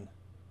saying.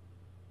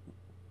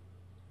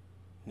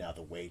 Now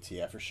the weight,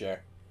 yeah, for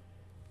sure.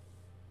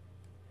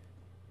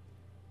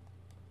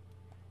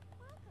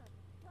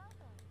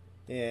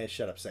 Yeah,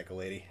 shut up, psycho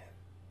lady.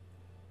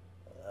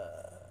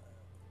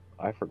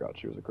 I forgot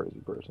she was a crazy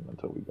person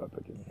until we got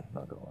back in.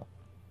 Not gonna lie.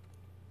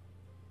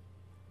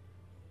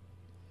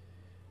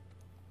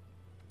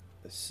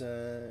 This,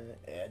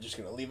 yeah, just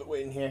gonna leave it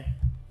waiting here.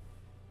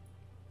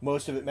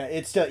 Most of it, man,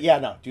 it's still, yeah,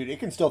 no, dude, it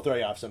can still throw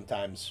you off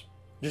sometimes.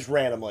 Just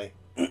randomly.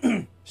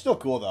 Still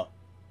cool, though.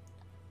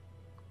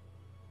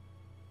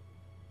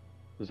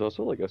 There's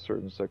also like a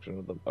certain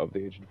section of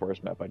the Ancient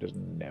Forest map I just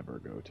never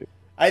go to.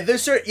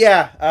 There's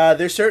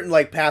certain,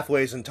 like,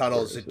 pathways and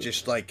tunnels that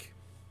just, like...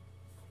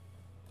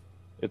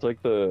 It's like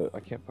I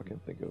can't fucking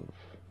think of,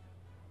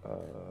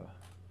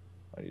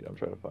 I'm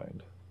trying to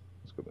find,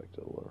 let's go back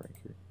to the lower rank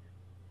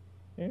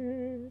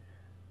here.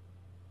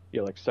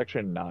 Yeah, like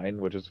section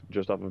 9, which is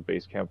just off of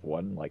base camp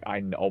 1, like,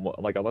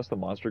 unless the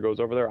monster goes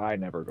over there, I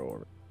never go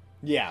over.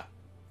 Yeah.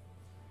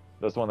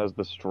 That's the one that's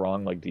the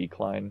strong, like,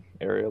 decline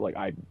area, like,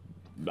 I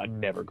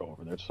never go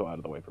over there, it's so out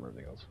of the way from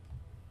everything else.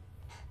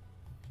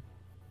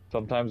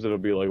 Sometimes it'll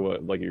be like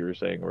what, like you were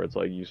saying, where it's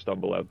like, you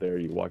stumble out there,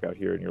 you walk out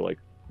here, and you're like,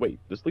 wait,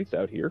 this leads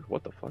out here?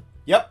 What the fuck?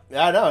 Yep,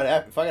 I know,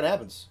 it fucking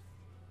happens.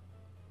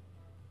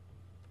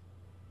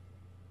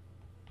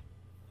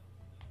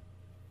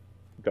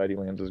 Guiding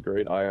Lands is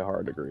great. I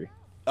hard agree.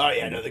 Oh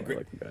yeah, no, they're great.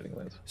 Like the Guiding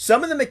Lands.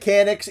 Some of the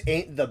mechanics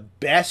ain't the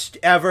best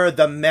ever.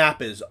 The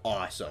map is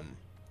awesome.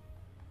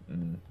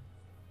 Mm.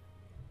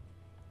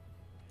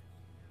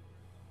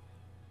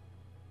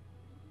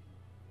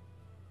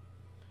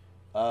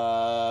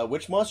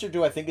 Which monster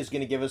do I think is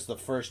going to give us the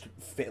first,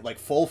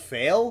 full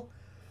fail?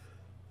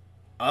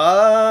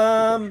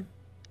 I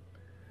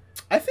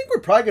think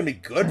we're probably going to be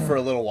good for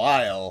a little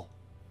while.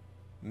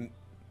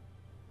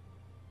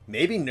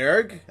 Maybe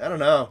Nurg? I don't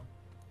know.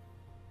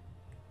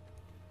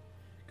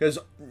 Because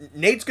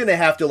Nate's going to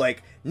have to,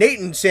 Nate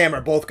and Sam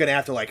are both going to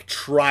have to,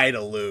 try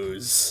to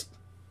lose.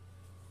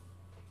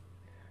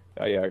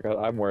 Yeah,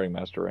 I'm wearing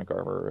Master Rank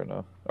armor,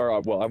 and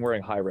I'm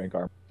wearing high rank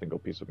armor, single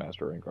piece of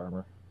Master Rank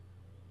armor.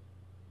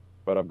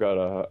 But I've got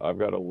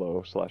a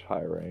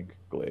low/high rank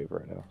glaive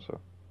right now,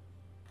 so.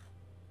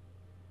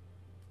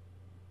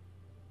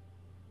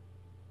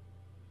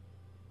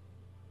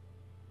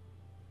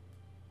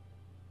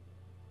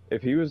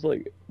 If he was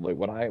like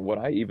when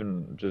I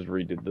even just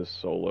redid this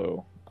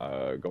solo,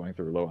 going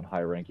through low and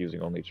high rank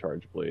using only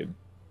Charge Blade,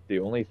 the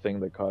only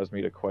thing that caused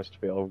me to quest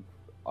fail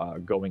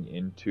going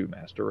into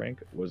Master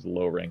Rank was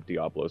low rank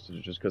Diablos,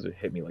 just because it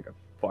hit me like a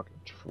fucking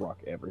truck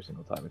every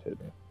single time it hit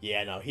me.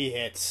 Yeah, no, he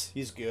hits.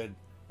 He's good.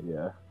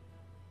 Yeah.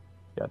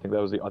 Yeah, I think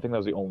that was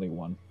the only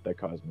one that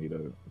caused me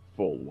to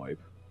full wipe.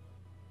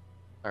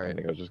 All right. I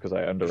think it was just because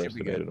I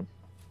underestimated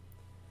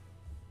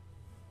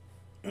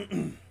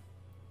him.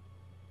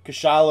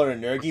 Kashala or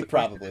Nurgi,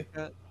 probably.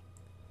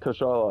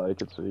 Kashala, I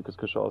could see, because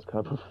Kashala's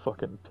kind of a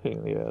fucking pain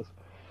in the ass.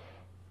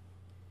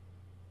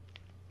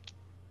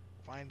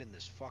 Finding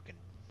this fucking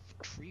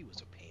tree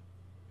was a pain.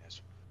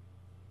 Yes.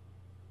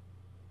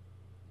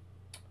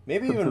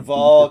 Maybe even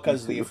Vol,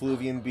 because of the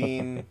effluvian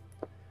beam.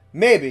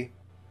 Maybe.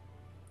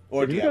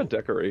 Or if you got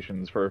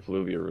decorations for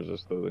Effluvia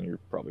resist, though, then you're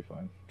probably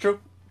fine.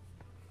 True.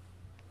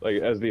 Like,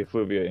 as the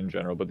Effluvia in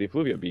general, but the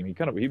Effluvia beam,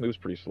 he moves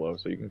pretty slow,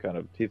 so you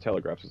can he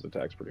telegraphs his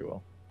attacks pretty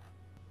well.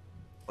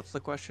 What's the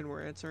question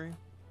we're answering?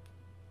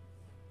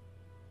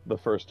 The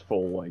first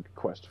full,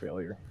 quest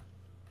failure.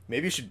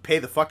 Maybe you should pay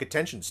the fuck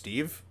attention,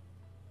 Steve.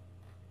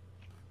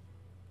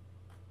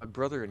 My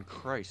brother in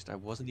Christ, I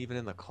wasn't even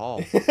in the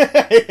call.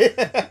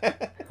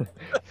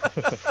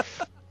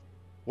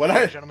 When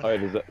I... Gentlemen.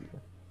 Alright, is that...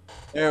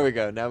 There we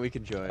go. Now we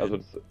can join. I was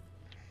about to say,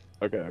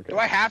 Okay, okay. Do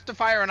I have to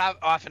fire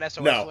off an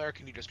SOS No. flare? Or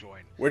can you just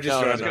join? We're just No,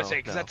 I joining. was gonna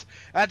say because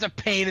that's a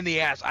pain in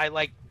the ass. I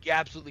like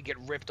absolutely get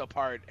ripped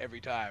apart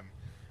every time.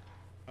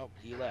 Oh,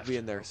 he left. Be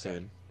in there Okay.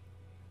 soon.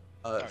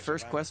 Alright, so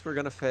First fine. quest we're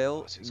gonna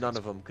fail. This None guy's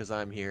of them, because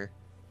I'm here.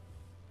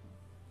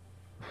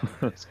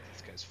 This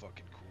guy's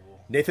fucking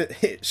cool. Nathan,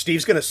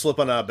 Steve's gonna slip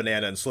on a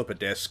banana and slip a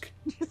disc.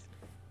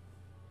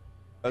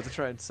 About to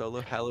try and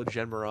solo Halo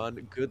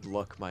Genmaron. Good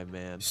luck, my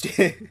man.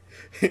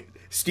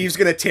 Steve's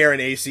gonna tear an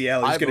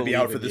ACL. He's I gonna be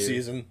out believe for in the you.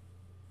 season.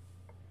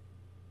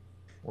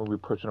 We'll be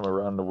pushing him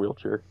around in a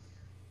wheelchair.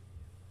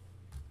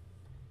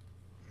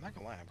 I'm not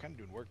gonna lie, I'm kind of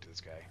doing work to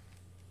this guy.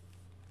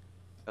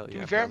 Hell To yeah,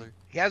 be fair, brother.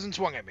 he hasn't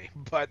swung at me,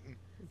 but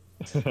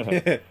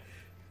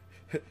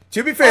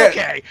To be fair,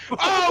 okay,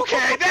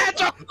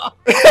 that's a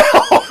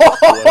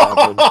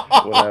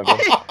What happened?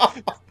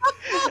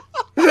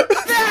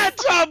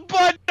 that's a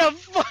bunch of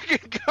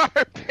fucking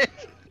garbage.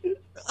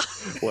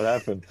 What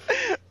happened?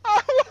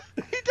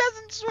 He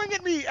doesn't swing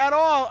at me at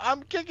all.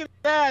 I'm kicking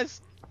his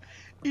ass.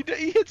 He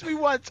hits me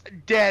once,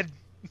 dead,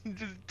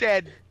 just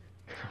dead.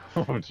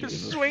 Oh, Just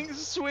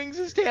Jesus. swings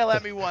his tail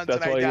at me once,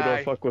 That's and why I you die.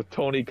 don't fuck with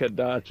Tony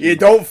Kadachi. you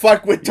don't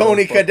fuck with You don't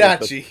Tony fuck with the-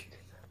 Kadachi.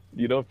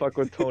 You don't fuck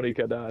with Tony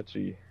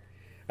Kadachi.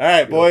 All right,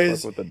 You don't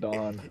boys. fuck with the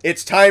Don.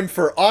 It's time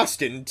for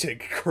Austin to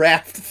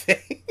craft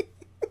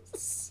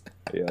things.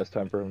 Yeah, it's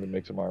time for him to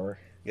make some armor.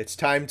 It's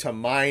time to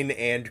mine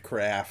and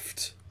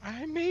craft.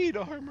 I made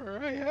armor.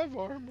 I have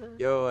armor.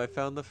 Yo, I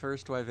found the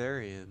first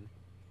Wyverian.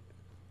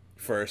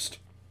 First.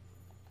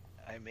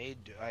 I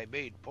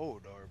made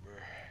bone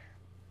armor.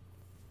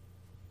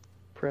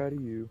 Proud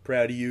of you.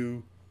 Proud of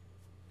you.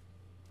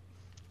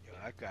 Yo,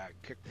 that guy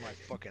kicked my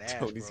fucking ass,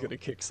 Tony's bro. gonna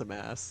kick some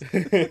ass.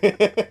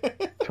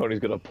 Tony's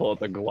gonna pull out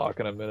the Glock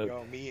in a minute.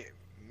 Yo, me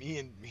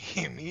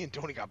and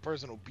Tony got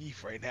personal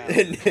beef right now.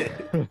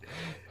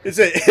 It's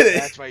a,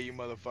 That's why you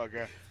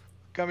motherfucker.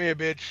 Come here,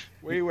 bitch.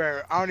 Where you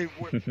at? I don't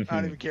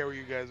even care where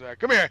you guys are.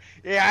 Come here.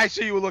 Yeah, I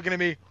see you were looking at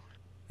me.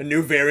 a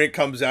new variant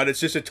comes out. It's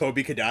just a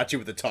Toby Kadachi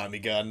with a Tommy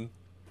gun.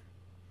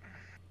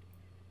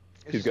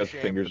 It's He's just a got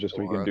shame. fingers just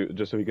so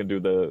he can do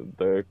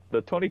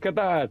the Tony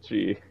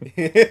Kadachi.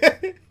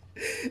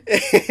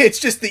 It's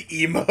just the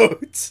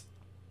emotes.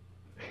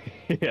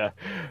 Yeah.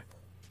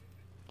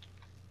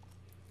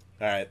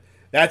 All right,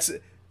 that's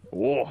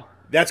Whoa.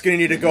 gonna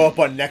need to go up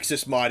on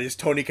Nexus Mod. Is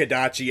Tony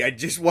Kadachi? I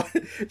just want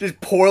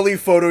just poorly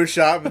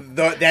Photoshop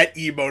that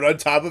emote on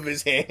top of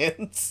his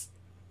hands.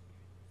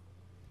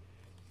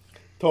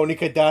 Tony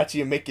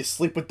Kadachi and make you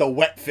sleep with the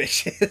wet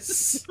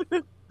fishes.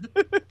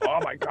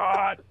 Oh my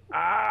God.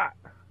 Ah.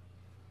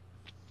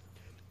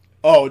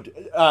 Oh,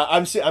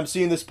 I'm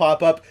seeing this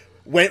pop up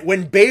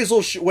when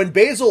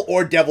Basil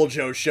or Devil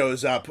Joe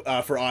shows up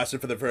for Austin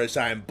for the first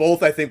time.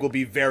 Both I think will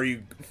be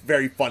very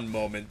very fun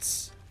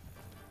moments.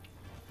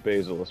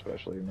 Basil,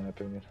 especially, in my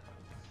opinion.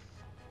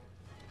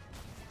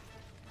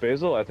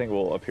 Basil, I think,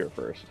 will appear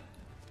first.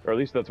 Or at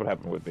least that's what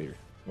happened with me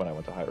when I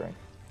went to high rank.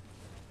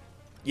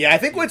 Yeah, I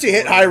think once you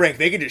hit high rank,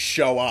 they can just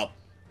show up.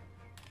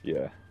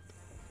 Yeah.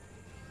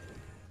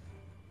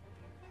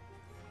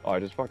 Oh, I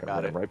just fucking Got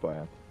let it. him right by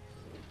him.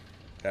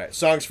 All right,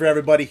 songs for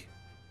everybody.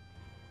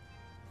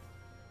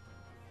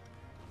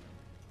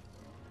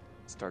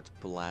 Starts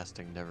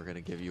blasting, never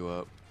gonna give you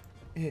up.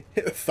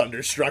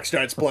 Thunderstruck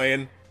starts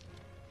playing.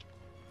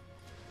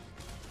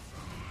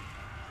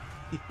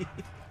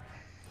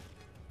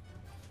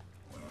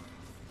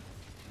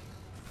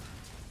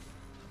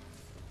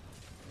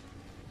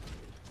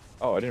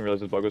 Oh, I didn't realize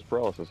this bug was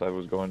paralysis. I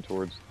was going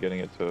towards getting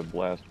it to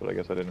blast, but I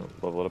guess I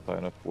didn't level it up high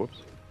enough. Whoops.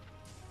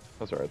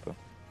 That's alright, though.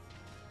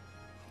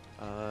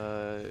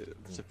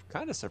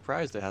 Kind of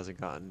surprised it hasn't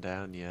gotten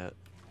down yet.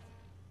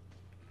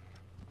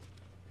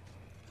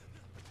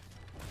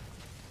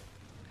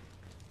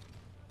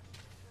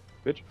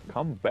 Bitch,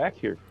 come back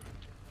here.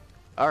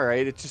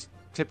 Alright, it just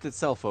tipped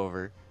itself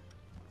over.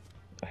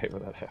 I hate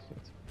when that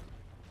happens.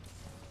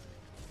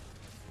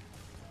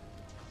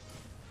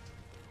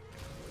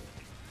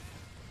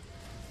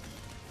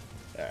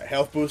 All right,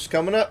 health boost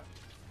coming up.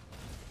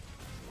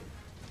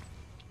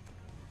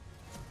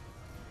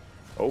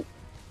 Oh,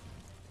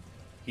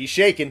 He's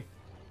shaking.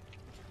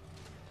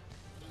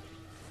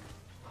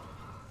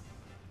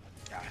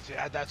 Yeah, see,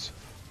 that's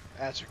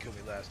what killed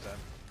me last time.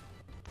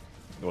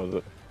 was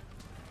it?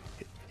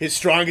 His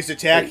strongest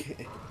attack.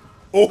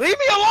 Oh, Leave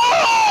me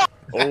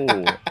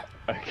alone! Oh,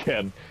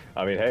 again.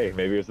 I mean, hey,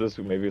 maybe it's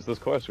this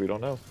quest. We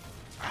don't know.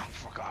 Oh,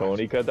 fuck off.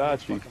 Tony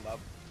Kadachi. Fuck him up.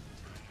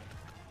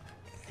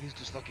 He's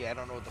just lucky I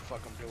don't know what the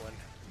fuck I'm doing.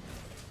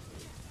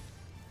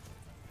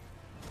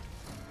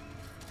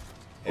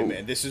 hey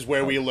man, this is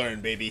where we learn,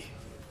 baby.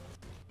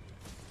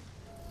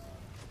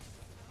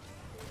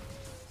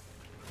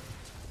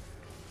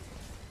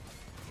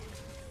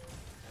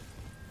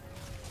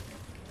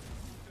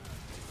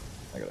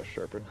 I gotta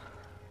sharpen.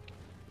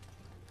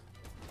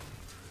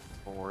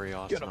 Don't worry,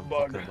 Austin, Get a I'm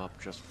bug. fucking him up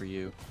just for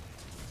you.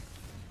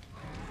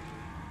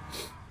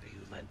 You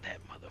let that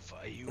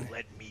motherfucker. You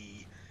let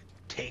me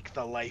take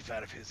the life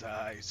out of his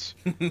eyes.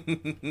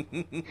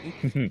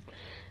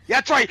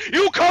 That's right.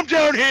 You come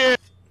down here.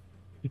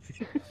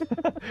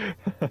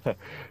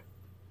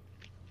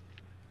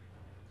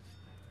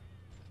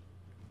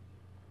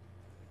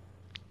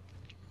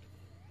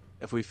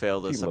 If we fail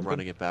this, Keep I'm limping.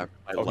 running it back.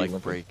 I Oh, keep like limping.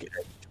 break to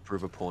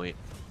prove a point.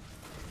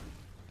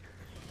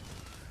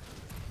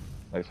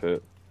 Nice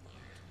hit.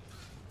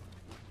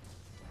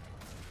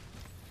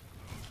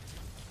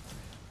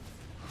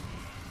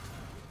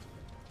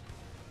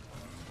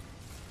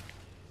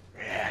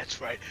 Yeah,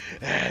 that's right.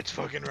 That's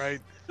fucking right.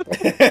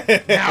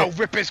 Now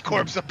rip his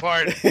corpse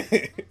apart.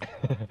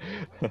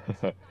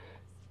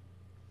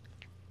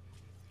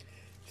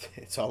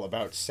 It's all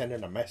about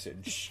sending a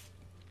message.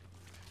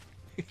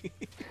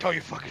 Tell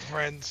your fucking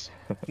friends.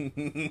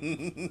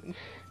 Me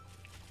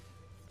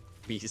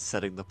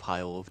setting the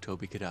pile of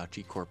Toby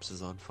Kadachi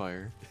corpses on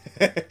fire.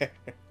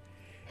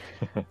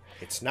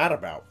 It's not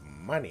about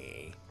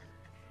money.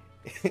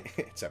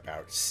 It's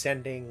about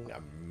sending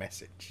a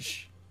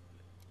message.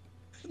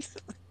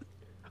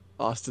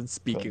 Austin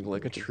speaking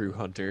like a true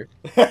hunter.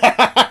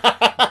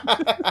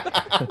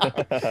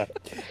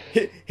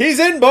 He's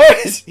in,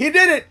 boys! He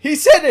did it! He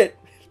said it!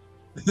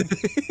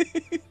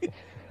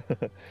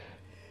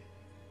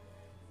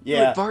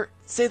 Yeah. Wait, Bart,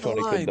 say the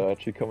Tony line.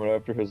 Kadachi coming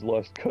after his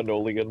last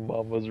cannoli and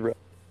mama's rep.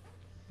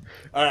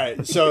 All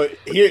right. So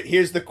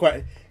here's the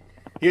question: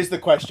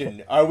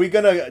 do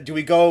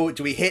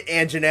we hit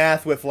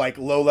Anjanath with like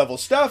low level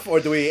stuff,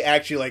 or do we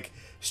actually like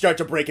start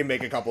to break and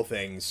make a couple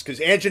things? Because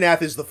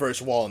Anjanath is the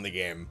first wall in the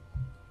game.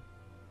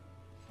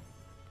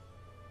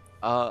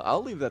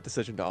 I'll leave that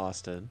decision to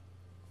Austin.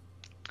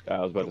 I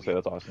was about to say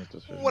that's Austin's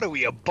decision. What are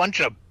we, a bunch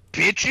of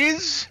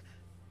bitches?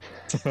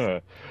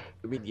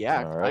 I mean,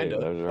 yeah, All right, kind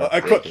of. there's our- I I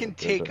there's can our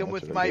take him answer,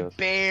 with I my guess.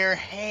 bare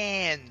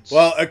hands.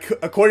 Well,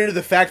 according to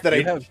the fact that You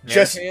I have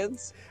just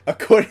hands?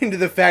 according to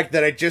the fact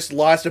that I just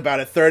lost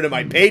about a third of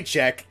my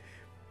paycheck,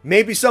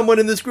 maybe someone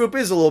in this group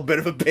is a little bit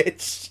of a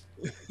bitch.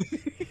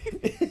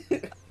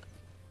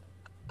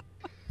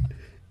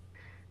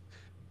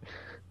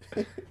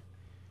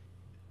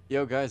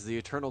 Yo, guys, the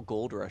Eternal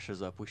Gold Rush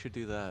is up. We should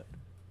do that.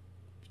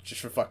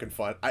 Just for fucking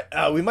fun.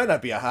 We might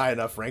not be a high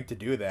enough rank to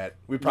do that.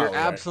 We probably You're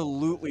aren't.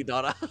 absolutely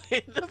not a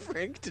high enough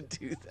rank to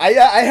do that. I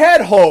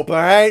had hope,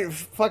 alright?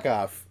 Fuck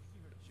off.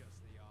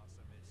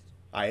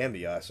 I am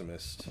the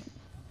awesomest.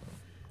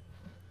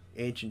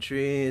 Ancient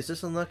tree. Is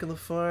this unlocking the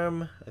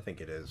farm? I think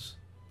it is.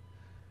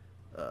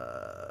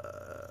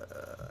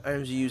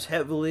 Items you use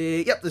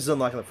heavily. Yep, this is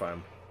unlocking the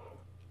farm.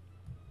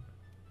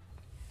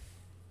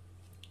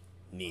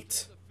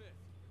 Neat.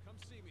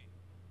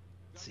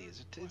 Let's see,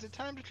 is it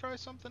time to try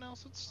something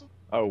else?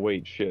 Oh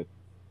wait, shit.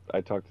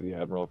 I talked to the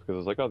Admiral because I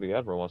was like, oh, the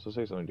Admiral wants to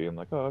say something to you. I'm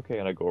like, oh, okay.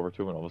 And I go over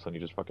to him and all of a sudden he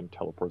just fucking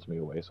teleports me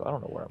away, so I don't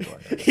know where I'm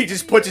going. He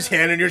just puts his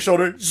hand on your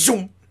shoulder.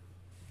 Zoom.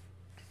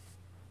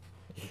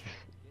 Let's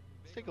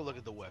take a look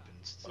at the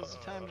weapons. Is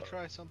it time to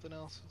try something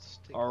else? Let's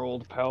take Our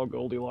old pal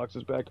Goldilocks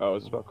is back. Oh,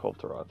 is this about Kulv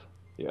Taroth?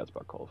 Yeah, it's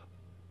about Kulv.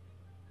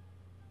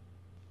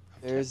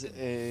 There's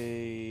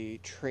a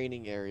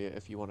training area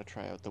if you want to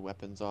try out the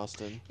weapons,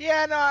 Austin.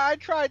 Yeah, no, I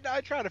tried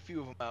a few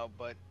of them out,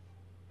 but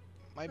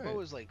my bow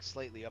Alright. is like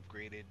slightly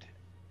upgraded.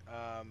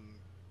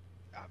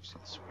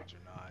 Obviously the swords are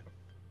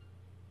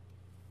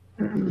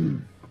not.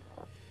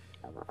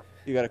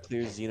 You gotta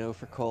clear Xeno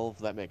for Kulv.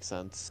 That makes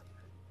sense.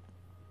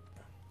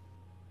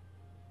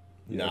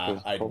 Nah,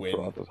 'cause I'd Kulv win.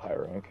 Taroth is high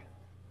rank.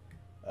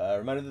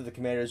 Reminder that the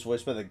commander is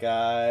voiced by the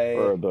guy...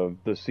 Or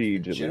the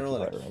siege at General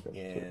least is high rank.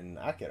 in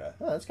Akira.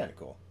 Oh, that's kind of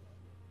cool.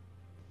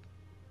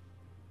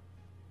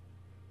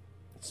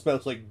 It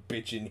smells like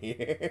bitch in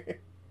here.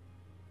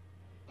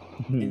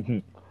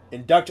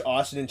 Induct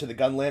Austin into the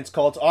Gunlance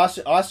cult.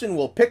 Austin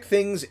will pick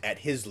things at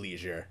his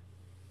leisure.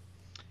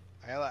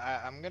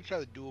 I'm gonna try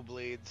the dual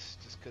blades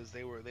just because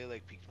they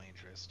like piqued my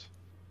interest.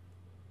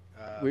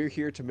 We're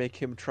here to make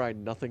him try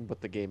nothing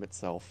but the game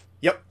itself.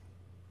 Yep.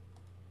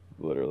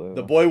 Literally.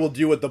 The boy will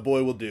do what the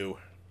boy will do.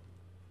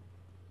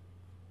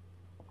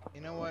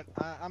 You know what?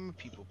 I'm a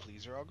people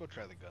pleaser. I'll go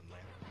try the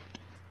gunland.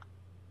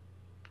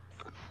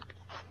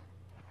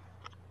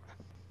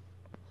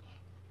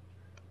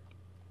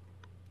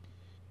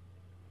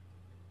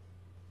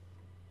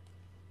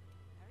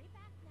 Hurry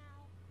back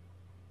now.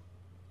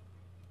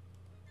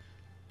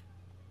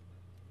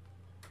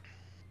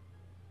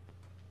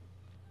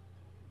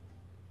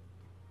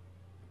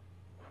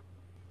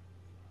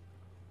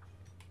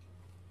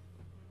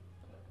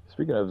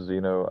 Speaking of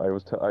Xeno,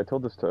 I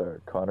told this to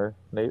Connor,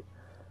 Nate,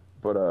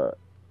 but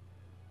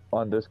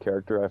on this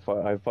character I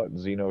fought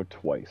Xeno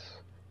twice.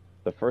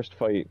 The first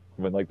fight,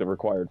 when like the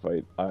required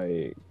fight,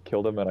 I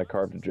killed him and I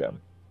carved a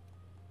gem.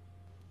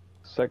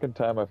 Second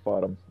time I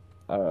fought him,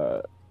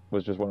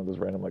 was just one of those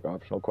random like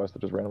optional quests that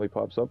just randomly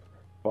pops up.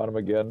 Fought him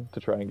again to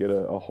try and get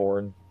a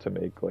horn to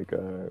make like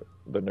for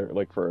the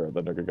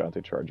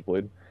Nergigante charge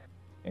blade,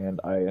 and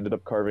I ended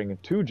up carving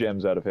 2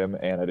 gems out of him,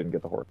 and I didn't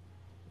get the horn.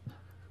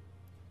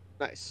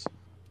 Nice.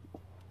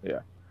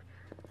 Yeah.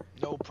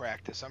 No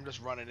practice. I'm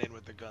just running in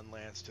with the gun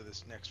lance to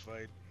this next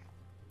fight.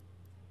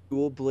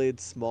 Dual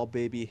blade small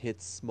baby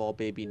hits small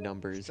baby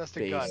numbers It's just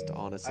a based, gun.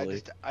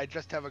 honestly. I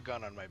just have a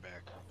gun on my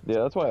back.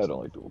 Yeah, that's why I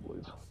don't like dual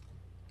blades.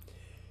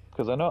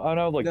 Because I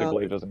know, like the No,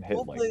 glaive doesn't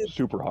hit dual like blades.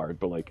 super hard,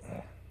 but like,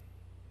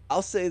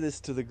 I'll say this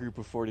to the group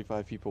of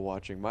 45 people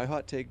watching. My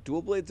hot take: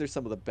 dual blades are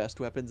some of the best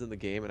weapons in the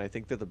game, and I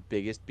think they're the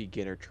biggest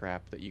beginner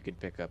trap that you can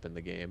pick up in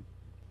the game.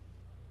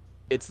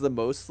 It's the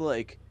most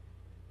like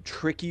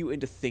trick you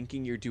into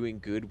thinking you're doing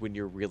good when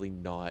you're really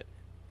not,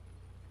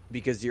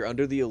 because you're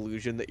under the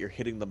illusion that you're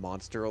hitting the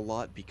monster a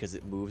lot because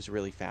it moves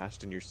really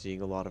fast and you're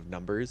seeing a lot of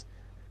numbers,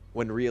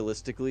 when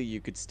realistically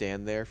you could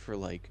stand there for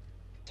like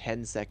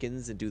 10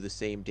 seconds and do the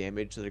same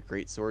damage that a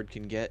greatsword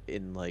can get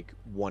in like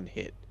one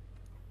hit.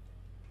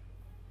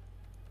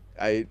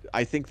 I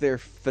think they're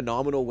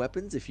phenomenal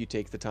weapons if you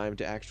take the time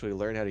to actually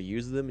learn how to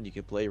use them, and you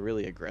can play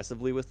really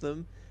aggressively with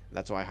them.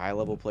 That's why high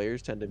level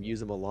players tend to use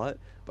them a lot,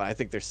 but I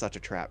think they're such a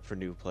trap for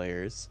new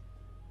players.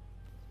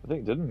 I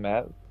think doesn't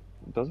Matt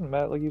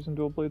like using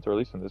dual blades, or at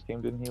least in this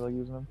game, didn't he like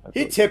using them? I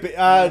He feel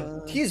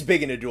he's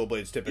big into dual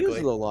blades He uses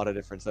typically. a lot of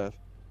different stuff.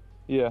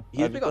 yeah,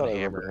 He's I big just on thought I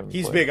remembered hammer. him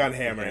He's playing. big on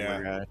hammer, Hammer yeah.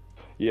 guy.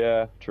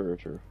 Yeah,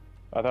 true.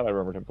 I thought I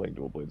remembered him playing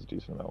dual blades a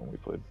decent amount when we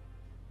played.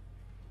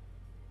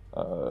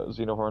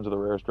 Xenohorns are the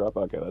rarest drop.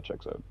 Okay, that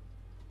checks out.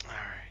 All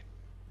right.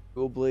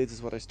 Dual blades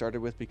is what I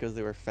started with because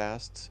they were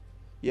fast.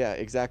 Yeah,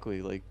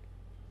 exactly. Like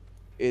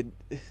it.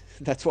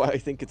 That's why I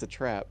think it's a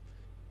trap.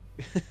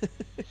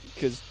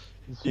 Because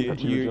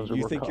CR2 gems are you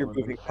more think you're common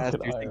than moving fast.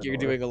 fucking You think iron you're ore.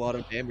 doing a lot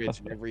of damage,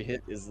 and every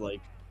hit is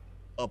like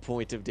a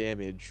point of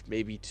damage,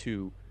 maybe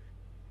two.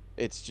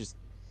 It's just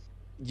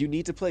you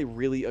need to play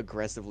really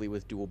aggressively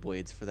with dual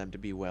blades for them to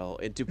be well,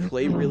 and to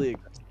play really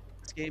aggressively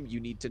in this game, you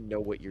need to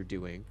know what you're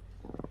doing,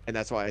 and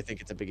that's why I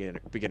think it's a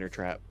beginner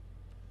trap.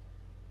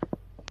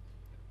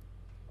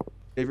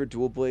 Favorite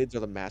dual blades are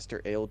the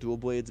Master Ale dual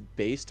blades.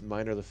 Based,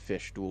 mine are the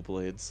Fish dual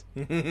blades.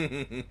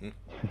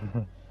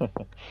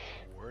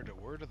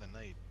 Word of the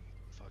night.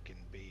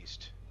 Fucking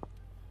beast.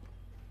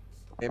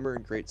 Hammer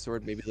and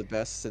Greatsword may be the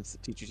best since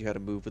it teaches you how to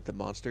move with the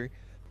monster.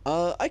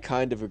 I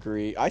kind of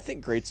agree. I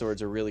think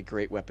Greatsword's a really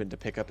great weapon to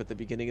pick up at the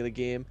beginning of the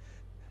game,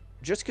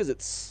 just because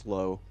it's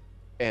slow,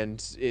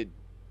 and it.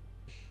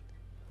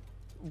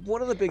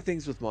 One of the big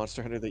things with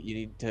Monster Hunter that you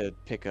need to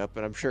pick up,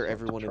 and I'm sure It's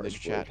everyone in this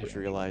charge chat blade, has yeah.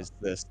 realized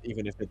this,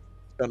 even if it's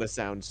gonna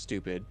sound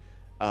stupid,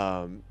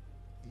 um,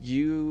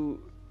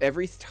 you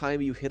every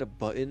time you hit a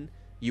button,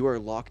 you are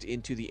locked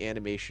into the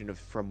animation of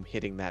from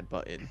hitting that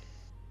button.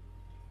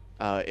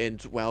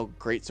 And while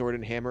Greatsword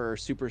and Hammer are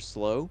super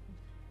slow,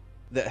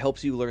 that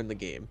helps you learn the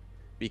game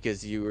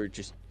because you're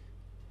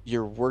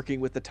working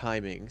with the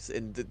timings,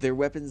 and they're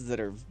weapons that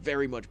are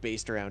very much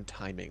based around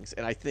timings,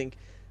 and I think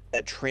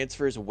that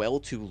transfers well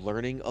to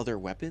learning other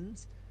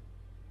weapons.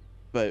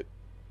 But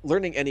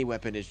learning any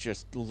weapon is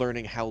just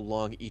learning how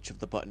long each of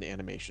the button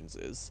animations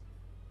is.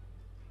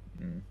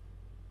 Mm.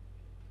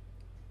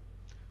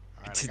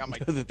 All right, I Didn't got my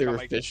know that there got were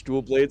my fish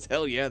dual blades.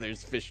 Hell yeah,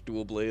 there's fish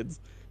dual blades.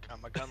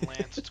 got my gun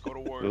lance. Let's go to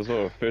work. There's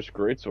a fish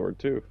greatsword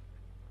too.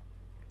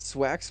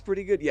 Swack's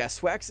pretty good. Yeah,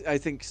 Swack's. I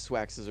think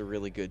Swack's is a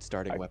really good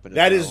starting weapon.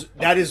 That as well.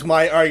 that is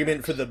my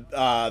argument for the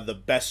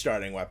best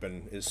starting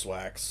weapon is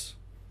Swax.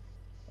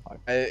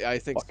 I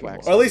think Fucking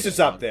Swack's. love Or at least it's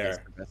up is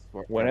there. the best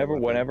starting Whenever weapon.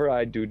 whenever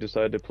I do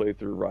decide to play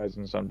through Rise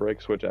and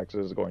Sunbreak, Switch X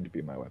is going to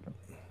be my weapon.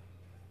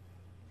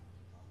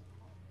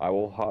 I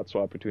will hot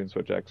swap between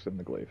Switch X and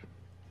the glaive.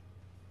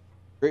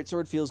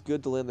 Greatsword feels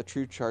good to land the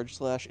true charge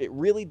slash. It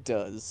really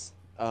does.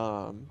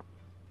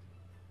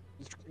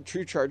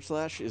 True charge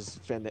slash is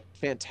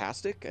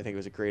fantastic. I think it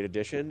was a great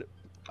addition.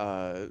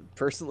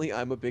 Personally,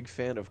 I'm a big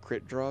fan of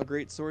crit draw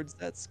greatsword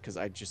sets because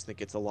I just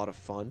think it's a lot of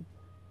fun.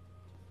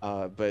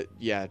 But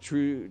yeah,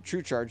 true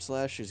charge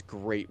slash is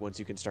great once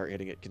you can start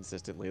hitting it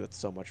consistently. That's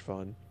so much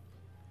fun.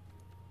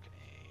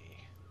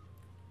 Okay.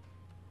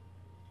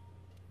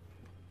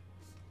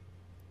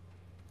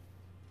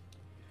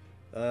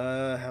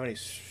 How many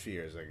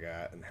spheres I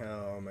got, and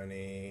how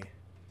many?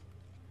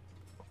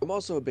 I'm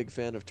also a big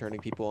fan of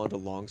turning people onto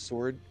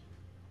longsword.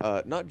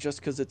 Not just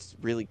because it's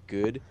really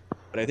good,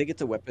 but I think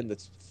it's a weapon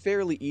that's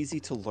fairly easy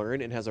to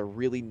learn and has a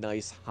really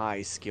nice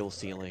high skill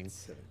ceiling.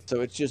 17.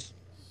 So it's just,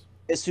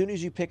 as soon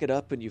as you pick it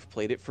up and you've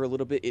played it for a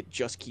little bit, it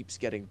just keeps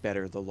getting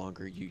better the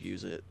longer you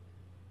use it.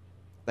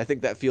 I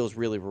think that feels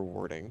really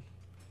rewarding.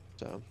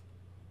 So,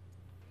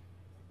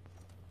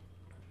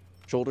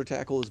 shoulder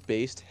tackle is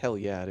based. Hell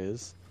yeah, it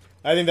is.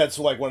 I think that's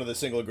like one of the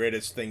single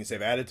greatest things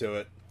they've added to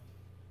it.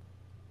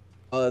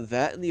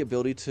 That and the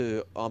ability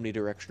to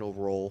omnidirectional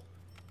roll.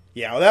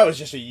 Yeah, well, that was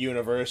just a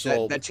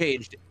universal. That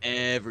changed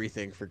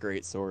everything for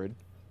Greatsword.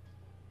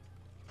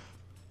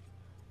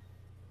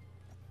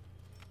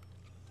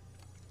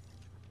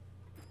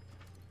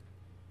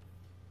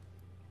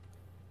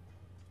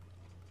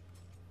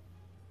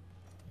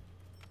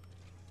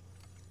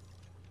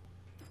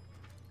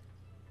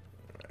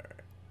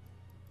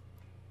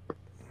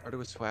 Started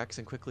with Swax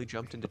and quickly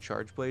jumped into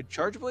Charge Blade.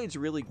 Charge Blade's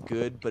really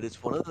good, but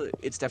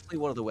it's definitely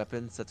one of the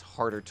weapons that's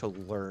harder to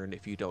learn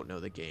if you don't know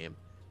the game.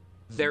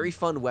 Very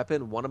fun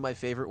weapon, one of my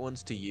favorite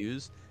ones to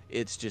use.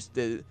 It's just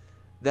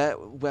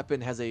that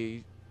weapon has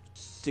a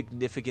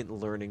significant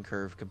learning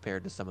curve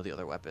compared to some of the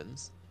other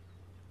weapons.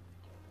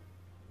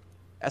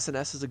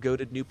 SNS is a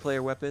goated new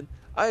player weapon.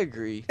 I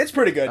agree. It's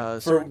pretty good for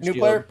Sword and new Shield-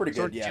 player. Pretty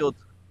Sword good, and yeah. Shield's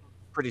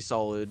pretty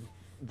solid,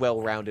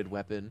 well-rounded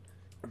weapon.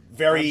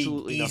 Very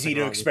Absolutely easy nothing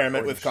to wrong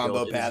experiment Sword with and Shield.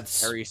 combo It is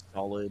paths. very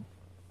solid.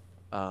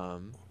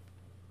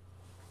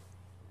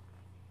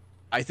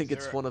 I think Is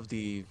it's there- one of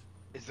the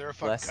Is there a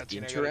fucking less cutscene I gotta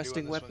do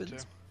interesting on this one,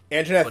 weapons. too?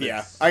 Antoinette, but yeah,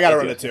 it's- I gotta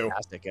it's run it too.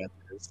 fantastic at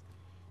this.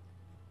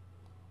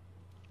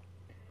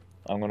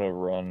 I'm gonna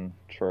run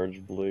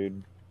Charge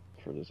Blade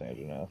for this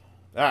Anjanath.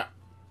 Ah,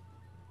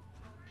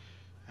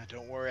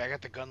 Don't worry, I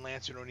got the gun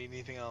lancer. Don't need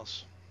anything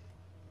else.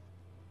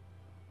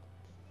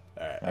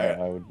 all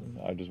right.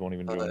 I just won't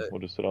even join. We'll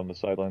just sit on the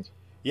sidelines.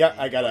 Yeah,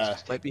 I gotta.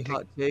 Might be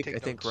hot take. I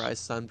think Rise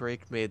Sunbreak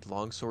made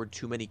Longsword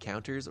too many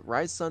counters.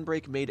 Rise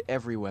Sunbreak made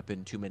every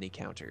weapon too many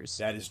counters.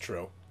 That is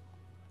true.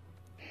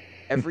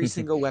 Every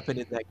single weapon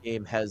in that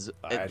game has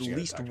I at actually gotta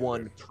least talk to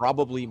one, dude.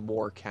 probably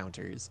more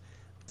counters.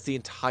 It's the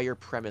entire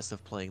premise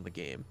of playing the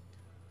game.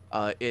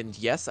 And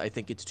yes, I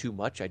think it's too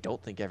much. I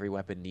don't think every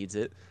weapon needs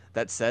it.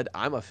 That said,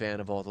 I'm a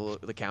fan of all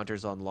the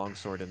counters on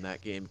Longsword in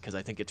that game because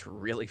I think it's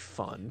really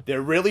fun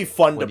They're really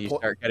fun when to you play.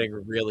 start getting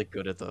really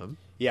good at them.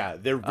 Yeah,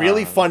 they're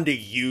really Um, fun to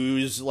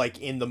use, like,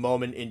 in the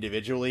moment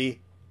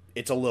individually.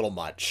 It's a little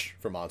much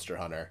for Monster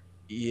Hunter.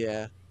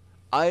 Yeah.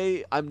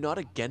 I'm not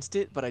against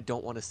it, but I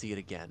don't want to see it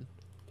again.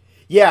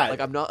 Yeah,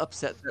 Like, I'm not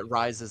upset that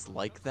Rise is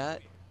like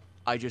that.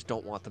 I just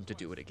don't want them to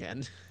do it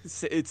again.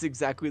 It's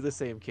exactly the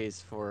same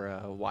case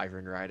for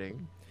Wyvern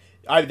riding.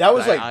 that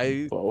was like,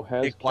 I Bo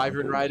has think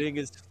Wyvern counters. riding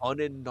is fun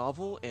and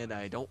novel, and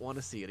I don't want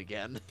to see it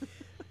again.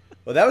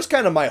 well, that was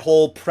kind of my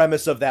whole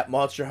premise of that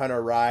Monster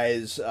Hunter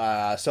Rise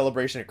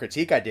celebration and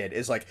critique I did.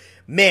 Is like,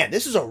 man,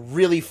 this is a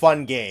really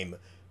fun game.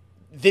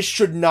 This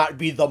should not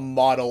be the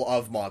model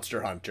of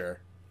Monster Hunter.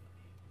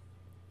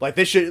 Like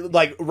this should,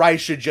 like,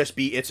 Rise should just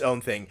be its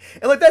own thing,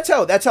 and like that's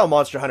how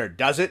Monster Hunter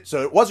does it.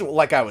 So it wasn't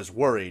like I was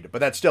worried, but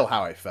that's still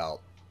how I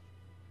felt.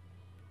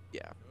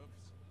 Yeah.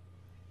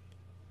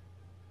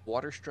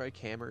 Water Strike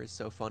Hammer is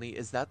so funny.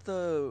 Is that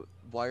the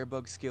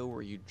Wirebug skill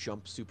where you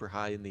jump super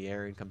high in the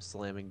air and come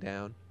slamming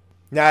down?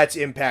 Nah, it's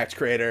Impact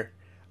Creator.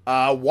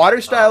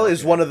 Water Style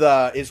is okay. one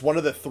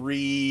of the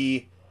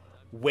three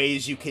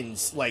ways you can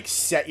like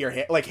set your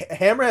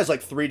Hammer has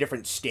like 3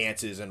 different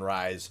stances in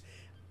Rise,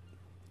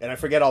 and I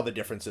forget all the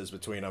differences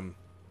between them.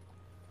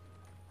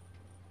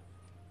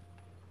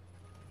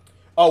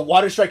 Oh,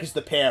 Water Strike is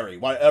the parry.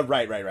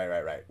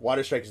 Right.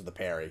 Water Strike is the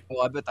parry.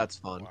 Oh, I bet that's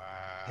fun. Wow.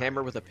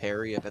 Hammer with a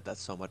parry, I bet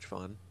that's so much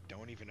fun.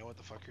 Don't even know what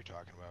the fuck you're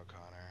talking about,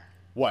 Connor.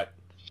 What?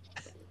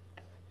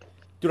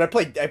 Dude, I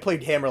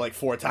played Hammer like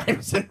 4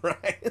 times in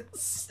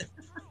Rise.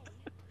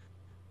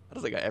 I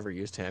don't think I ever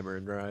used Hammer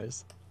in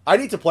Rise. I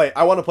want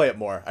to play it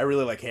more. I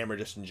really like Hammer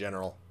just in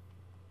general.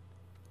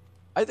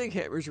 I think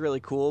Hammer's really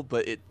cool,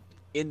 but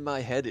in my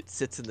head it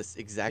sits in this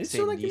exact You still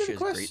same like niche Mythic as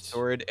Quest?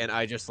 Greatsword, and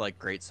I just like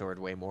Greatsword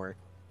way more.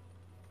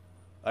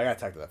 I gotta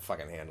talk to that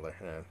fucking handler.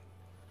 Yeah.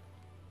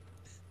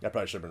 I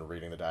probably should have been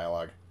reading the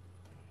dialogue.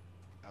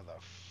 How the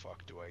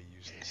fuck do I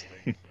use this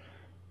thing?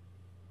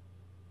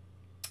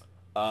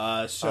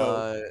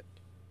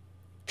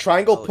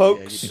 Triangle oh, yeah,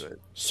 pokes, you do it.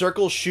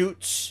 circle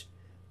shoots,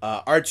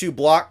 R2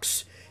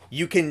 blocks.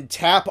 You can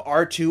tap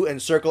R2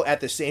 and circle at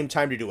the same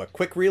time to do a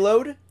quick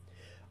reload.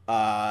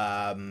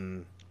 All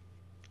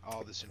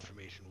this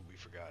information will be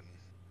forgotten.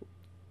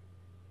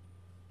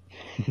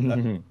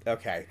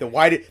 Okay,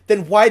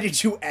 then why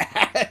did you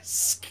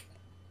ask?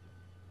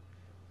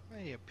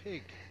 Hey, a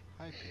pig.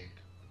 Hi, pig.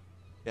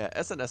 Yeah,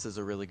 SNS is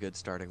a really good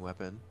starting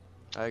weapon.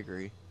 I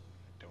agree.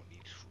 Don't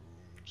need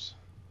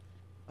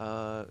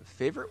shrooms.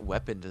 Favorite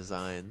weapon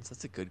designs?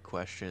 That's a good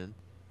question.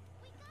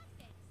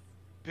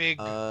 Big.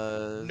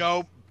 Uh,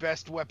 Nope.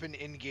 Best weapon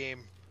in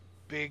game.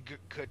 Big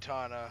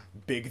katana.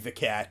 Big the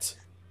cat.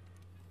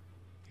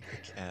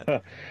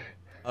 cat.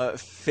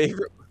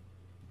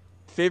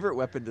 Favorite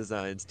weapon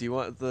designs. Do you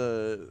want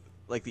the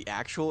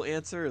actual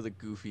answer or the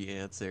goofy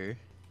answer?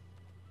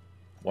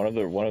 One of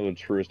the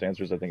truest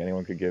answers I think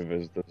anyone could give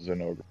is the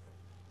Zenogre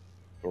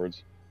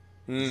swords.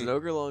 Mm.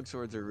 Zenogre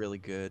longswords are really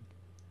good.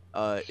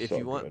 If So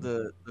you want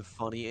good. the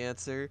funny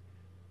answer,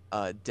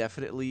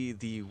 definitely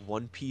the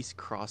One Piece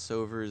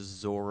crossover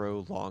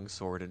Zoro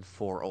longsword in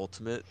 4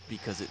 Ultimate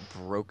because it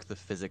broke the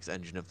physics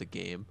engine of the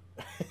game.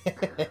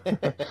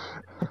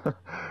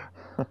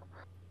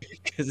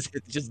 Because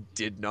it just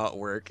did not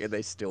work and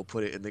they still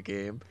put it in the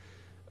game.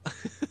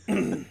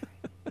 Let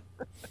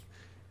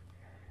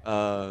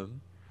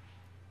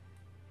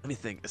me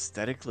think.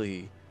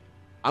 Aesthetically,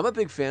 I'm a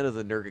big fan of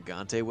the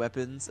Nergigante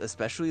weapons,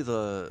 especially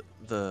the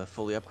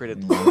fully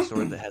upgraded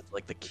longsword that has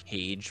like the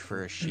cage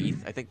for a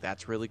sheath. I think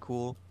that's really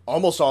cool.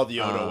 Almost all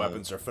the Odo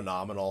weapons are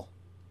phenomenal.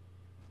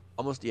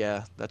 Almost,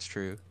 yeah, that's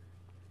true.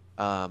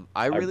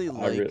 I really I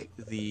like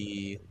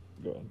the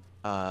Go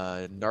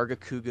ahead.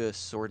 Nargacuga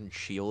sword and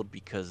shield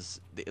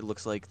because it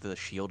looks like the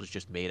shield is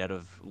just made out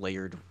of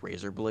layered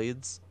razor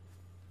blades.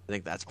 I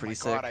think that's pretty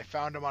Oh my god, sick. I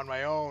found him on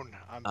my own.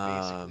 I'm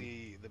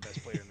basically the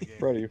best player in the game.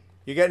 Proud of you.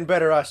 You're getting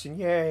better, Austin.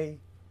 Yay.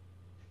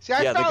 See,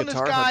 I Yeah, the found this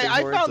guitar guy. hunting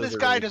I horns, found those this are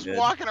guy really just good.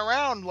 walking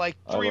around like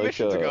I 3 like,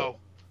 missions ago.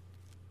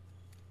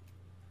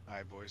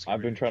 Alright, boys. get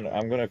I've been ready to trying to. join.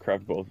 I'm gonna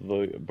craft both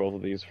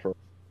of these for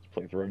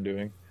playthrough I'm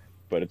doing,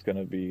 but it's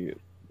gonna be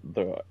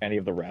any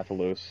of the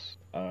Rathalos,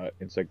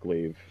 Insect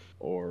Glaive,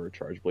 or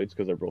Charge Blades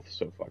because they're both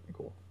so fucking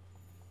cool.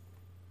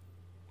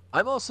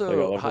 I'm Like I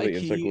also love how high the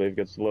Insect key. Glaive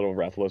gets little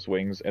Rathalos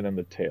wings, and then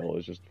the tail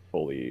is just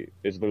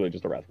is literally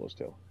just a Rathalos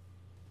tail.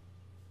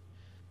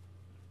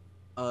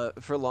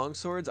 For long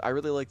swords, I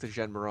really like the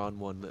Genmaron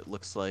one that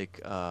looks like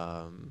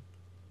the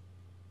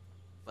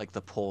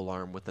pole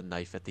arm with the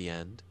knife at the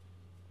end.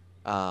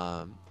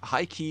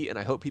 High key, and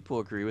I hope people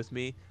agree with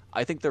me.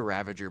 I think the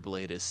Ravager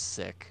blade is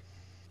sick.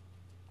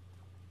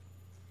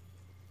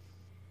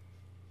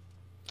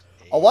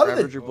 A lot of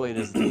Ravager the blade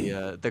is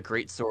the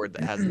great sword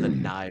that has the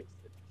knives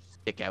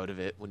that stick out of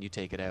it when you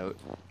take it out.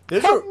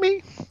 Help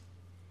me!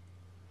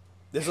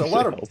 there's a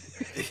lot of Help.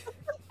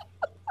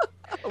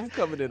 I'm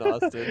coming in,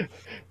 Austin.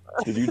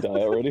 Did you die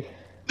already?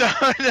 No.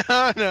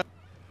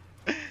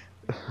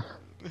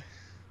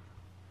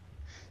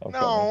 I'm No,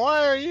 coming.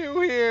 why are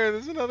you here?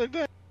 There's another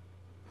day.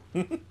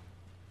 All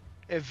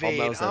Evade.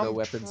 Malzeno I'm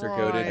weapons are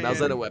goaded. trying.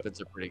 Malzeno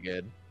weapons are pretty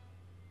good.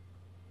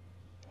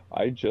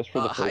 I just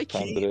for the High first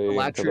time key, today,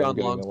 because I'm Latreon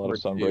getting a lot of longsword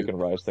Sunbreak too. and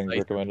Rise things Scythe is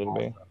recommended to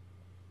me. awesome.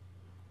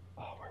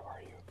 Oh, where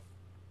are you?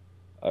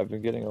 I've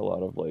been getting a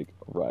lot of like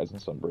Rise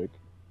and Sunbreak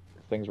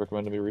things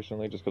recommended to me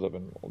recently, just because I've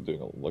been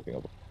looking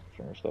up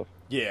or stuff.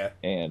 yeah.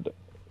 And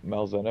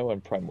Malzeno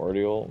and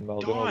Primordial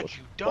Malzeno Dodge, look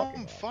you fucking dumb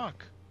awesome.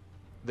 fuck.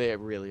 They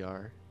really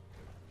are.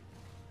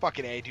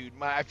 Fucking A, dude.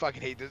 I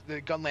fucking hate this.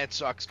 The Gunlance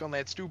sucks.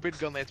 Gunlance stupid.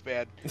 Gunlance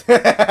bad.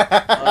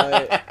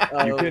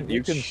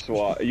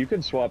 You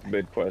can swap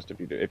mid quest if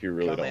you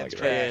really don't like Gunlance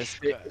it. trash.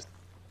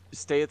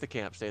 Stay at the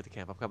camp. Stay at the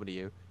camp. I'm coming to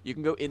you. You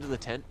can go into the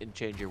tent and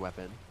change your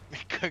weapon.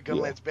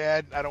 Gunlance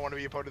bad. I don't want to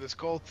be a part of this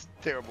cult. It's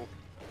terrible.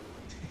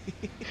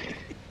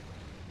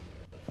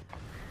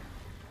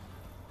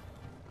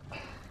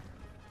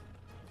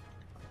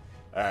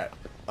 Alright.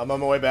 I'm on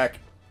my way back.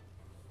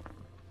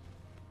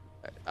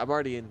 I'm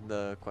already in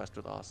the quest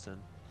with Austin.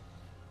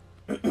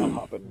 I'm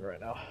hopping right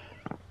now.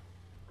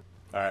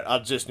 Alright,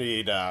 I'll just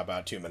need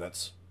about 2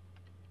 minutes.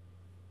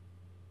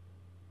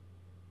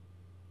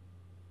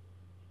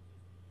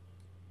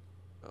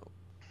 Oh.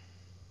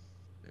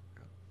 There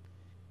we go.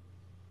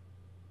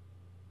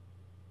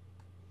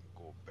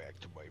 Go back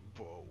to my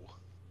bow.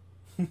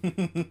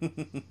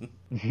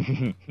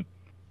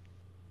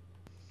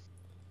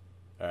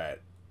 Alright.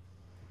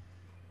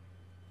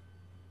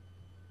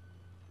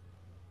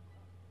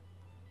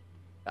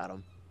 Got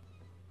him.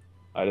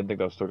 I didn't think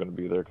that was still gonna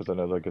be there because I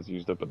know that gets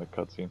used up in the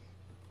cutscene.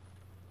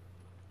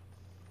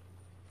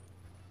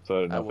 So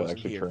I didn't I know if it wasn't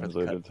actually here for the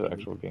translated to cutscene.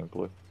 actual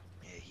gameplay.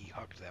 Yeah, he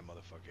hucked that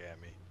motherfucker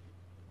at me.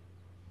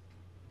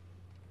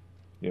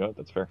 You know what?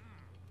 That's fair.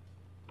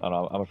 I don't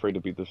know, I'm afraid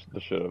to beat the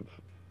shit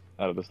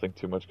out of this thing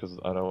too much because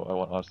I know I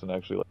want Austin to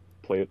actually like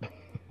play it.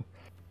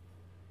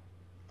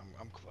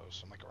 I'm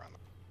close. I'm like around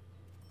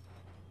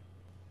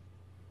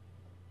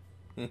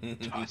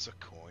the. Toss a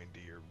coin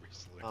to your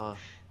wristlet.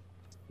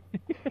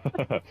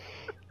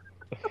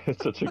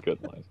 It's such a good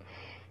line.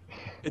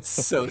 It's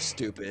so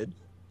stupid.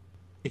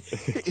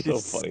 It's so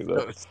funny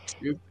though. So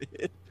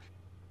stupid.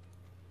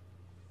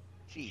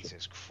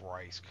 Jesus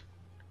Christ.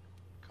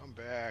 Come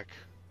back.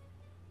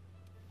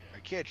 I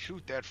can't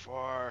shoot that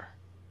far.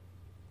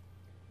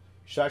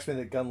 Shocks me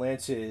that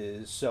Gunlance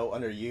is so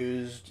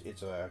underused.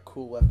 It's a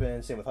cool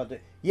weapon. Same with hunting.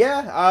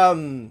 Yeah,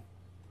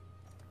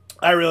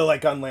 I really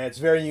like Gunlance.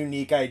 Very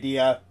unique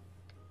idea.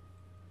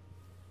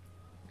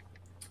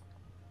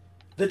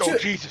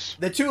 Jesus.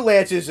 The two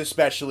lances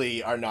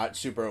especially are not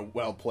super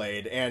well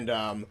played, and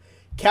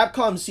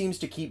Capcom seems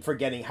to keep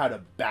forgetting how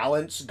to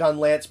balance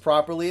Gunlance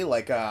properly.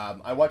 Like,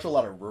 I watch a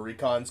lot of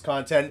Rurikon's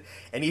content,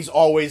 and he's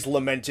always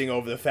lamenting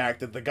over the fact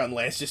that the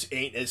Gunlance just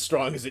ain't as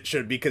strong as it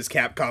should because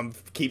Capcom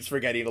keeps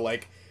forgetting to,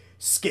 like,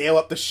 scale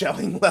up the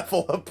shelling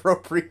level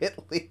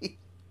appropriately.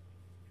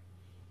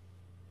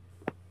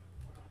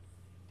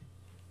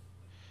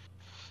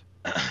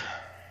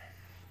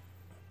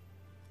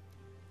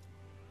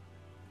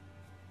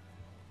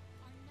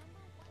 Our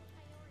number one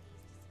priority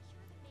is to secure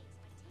the base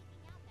by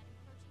taking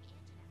out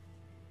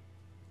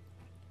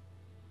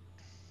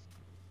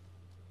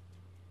that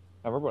encroaching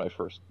antenna. I remember when I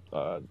first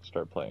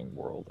started playing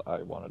World,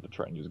 I wanted to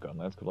try and use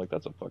Gunlance because like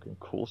that's a fucking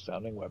cool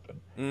sounding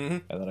weapon. Mm-hmm.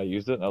 And then I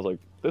used it and I was like,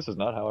 this is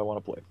not how I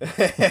want to play.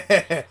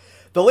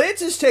 The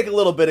lances take a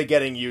little bit of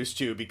getting used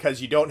to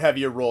because you don't have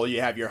your roll, you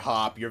have your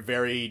hop. You're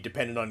very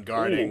dependent on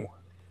guarding.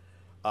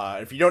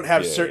 If you don't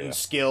have certain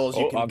skills,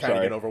 you can kind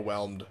of get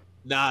overwhelmed.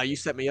 Nah, you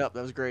set me up.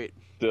 That was great.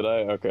 Did I?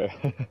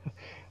 Okay.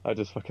 I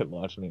just fucking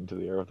launched me into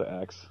the air with the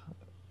axe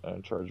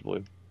and charge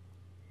blade.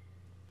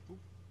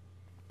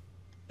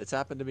 It's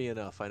happened to me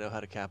enough. I know how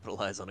to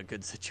capitalize on a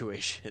good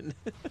situation.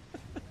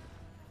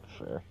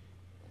 Fair.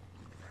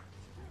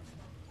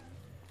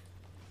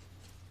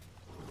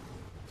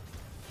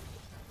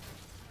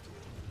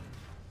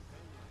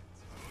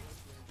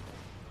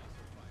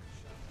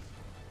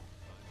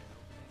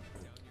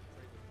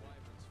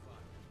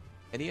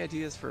 Any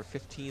ideas for a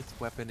 15th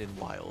weapon in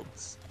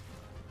Wilds?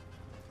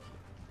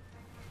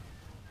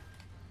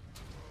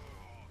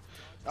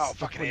 Oh,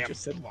 fucking Someone am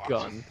just said blocked.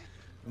 gun.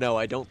 No,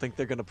 I don't think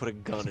they're gonna put a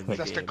gun in the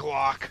Just a game.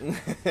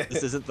 Glock.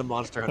 This isn't the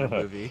Monster Hunter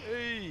movie.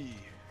 Hey,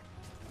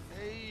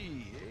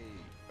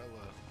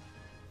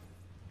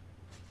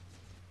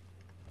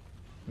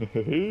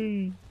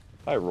 hey, fella.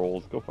 I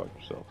rolled. Go fuck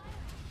yourself.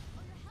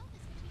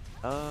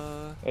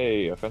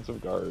 Hey,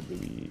 offensive guard,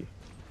 baby.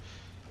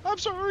 I'm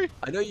sorry.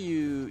 I know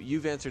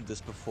you've answered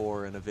this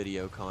before in a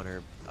video,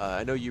 Connor.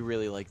 I know you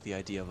really like the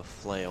idea of a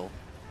flail.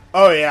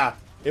 Oh yeah.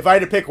 If I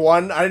had to pick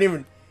one, I don't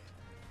even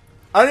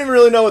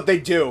really know what they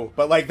do,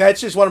 but like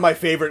that's just one of my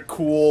favorite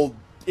cool,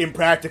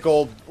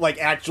 impractical, like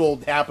actual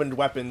happened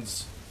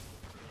weapons.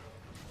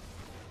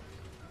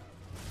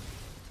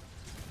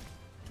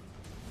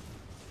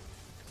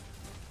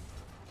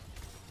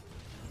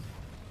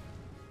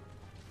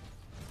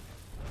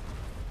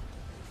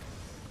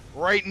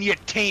 Right in your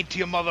taint,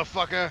 you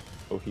motherfucker.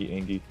 Oh, he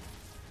Angie.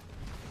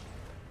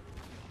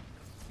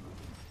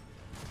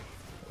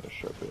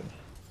 Sharpen.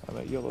 I'm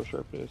at yellow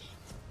sharpness.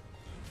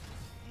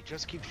 He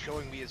just keeps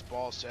showing me his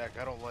ball sack.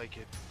 I don't like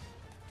it.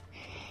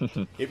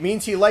 It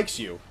means he likes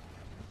you.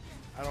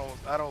 I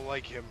don't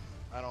like him.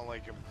 I don't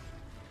like him.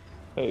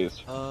 Hey, his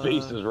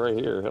face is right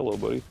here. Hello,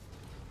 buddy.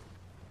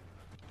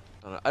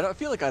 I don't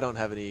feel like I don't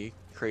have any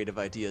creative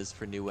ideas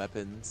for new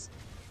weapons.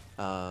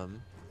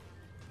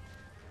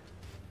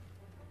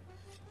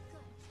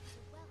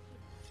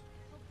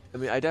 I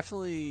mean, I don't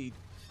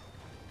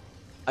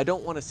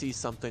want to see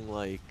something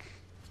like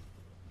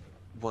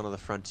one of the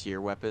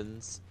frontier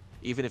weapons,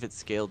 even if it's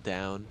scaled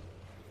down.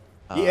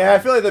 Yeah, I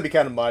feel like that'd be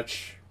kind of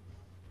much.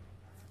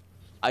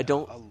 I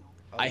don't.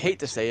 I hate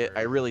to like say it, I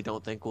Square. really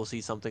don't think we'll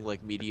see something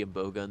like medium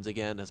bowguns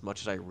again, as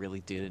much as I really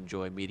did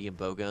enjoy medium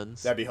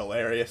bowguns. That'd be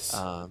hilarious.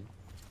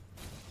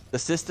 The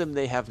system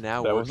they have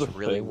now That works was a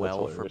really thing, that's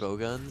well for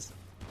hilarious.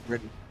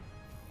 bowguns.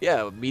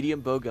 Yeah,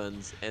 medium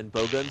bowguns, and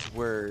bowguns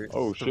were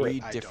Oh, shit.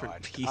 three I different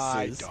dodged. pieces.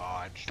 I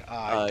dodged.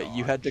 I dodged.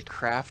 You had to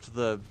craft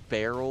the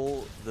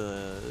barrel,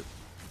 the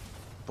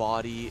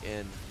body,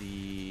 and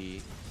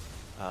the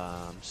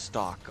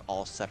stock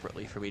all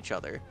separately from each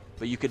other.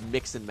 But you could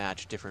mix and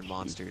match different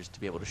monsters to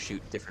be able to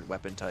shoot different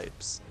weapon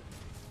types.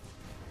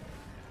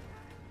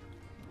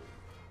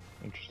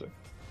 Interesting.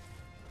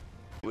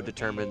 It would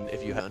determine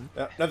if you had.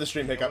 Another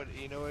stream hiccup.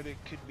 You know what it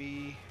could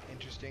be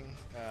interesting?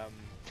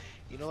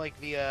 You know, like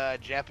the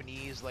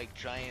Japanese, like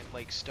giant,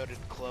 like studded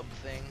club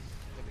thing.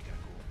 That'd be kind of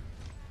cool.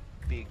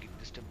 Big,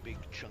 just a big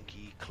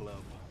chunky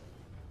club.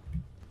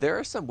 There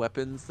are some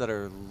weapons that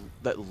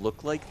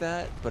look like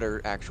that, but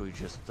are actually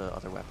just the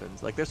other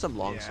weapons. Like there's some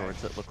long Yeah,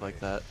 swords that look like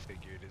that.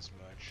 Figured as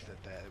much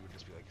that would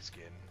just be like a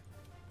skin.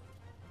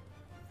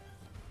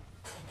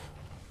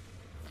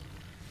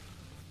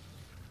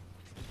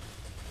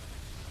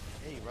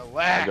 Hey,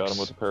 relax. I got him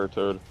with a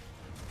paratoad.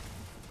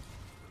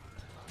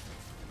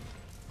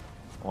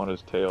 On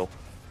his tail.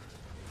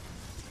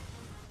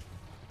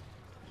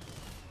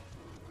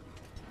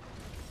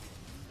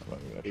 I'm not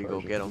even gonna Here you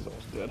charge go, get him, him. he's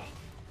almost dead.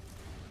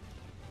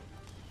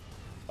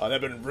 Oh,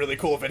 that'd been really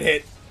cool if it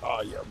hit.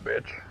 Oh, yeah,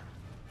 bitch.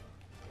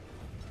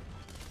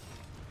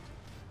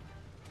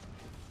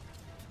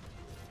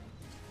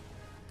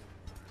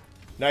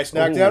 Nice Ooh,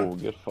 knockdown.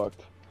 get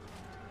fucked.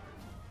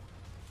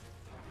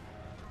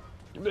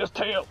 Give me his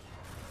tail.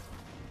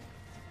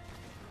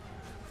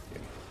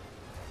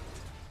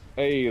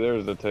 Hey,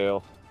 there's the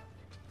tail.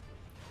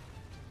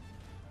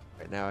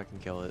 Right now I can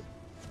kill it.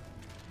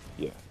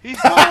 Yeah. He's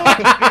gone!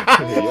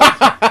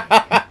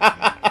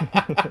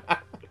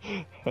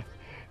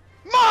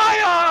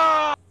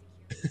 Maya!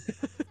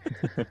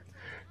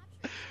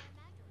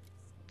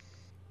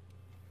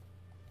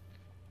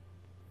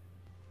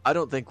 I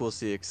don't think we'll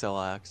see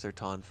Excelax or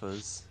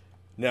Tonfas.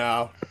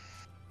 No.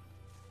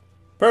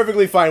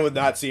 Perfectly fine with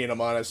not seeing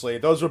them, honestly.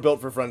 Those were built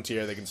for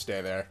Frontier. They can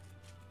stay there.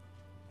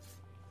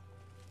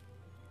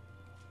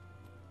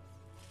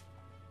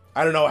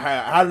 I don't know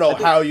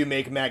how you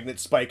make Magnet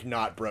Spike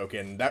not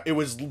broken. That it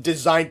was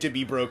designed to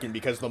be broken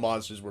because the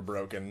monsters were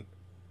broken.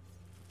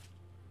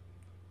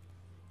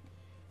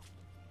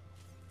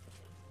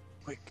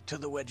 Quick to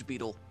the wedge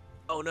beetle.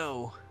 Oh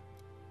no.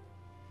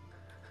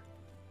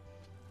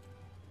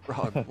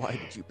 Rog, why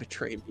did you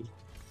betray me?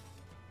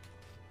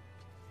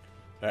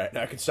 Alright,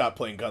 now I can stop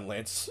playing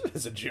Gunlance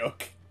as a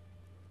joke.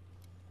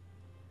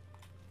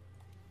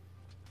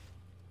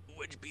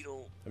 Wedge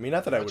beetle. I mean,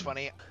 not that I What's would...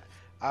 funny?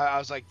 I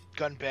was like,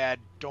 gun bad,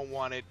 don't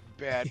want it,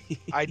 bad.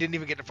 I didn't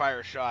even get to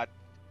fire a shot.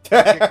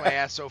 I kicked my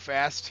ass so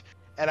fast,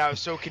 and I was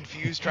so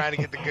confused trying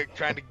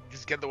to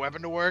just get the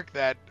weapon to work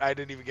that I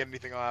didn't even get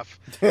anything off.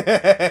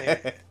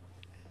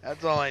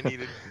 That's all I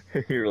needed.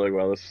 You're like,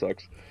 wow, this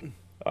sucks.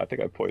 I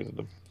think I poisoned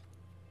him.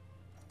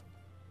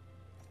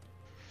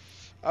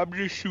 I'm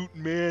just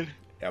shooting, man.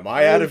 Am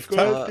I out of Go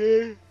touch? out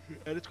there.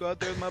 I just go out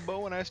there with my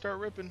bow and I start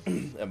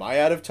ripping. Am I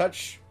out of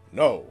touch?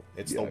 No,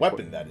 it's Yeah, the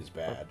weapon that is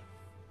bad.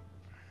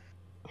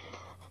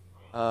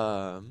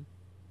 To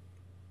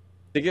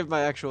give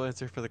my actual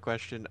answer for the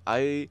question,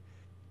 I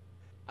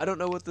don't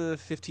know what the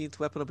 15th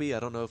weapon will be. I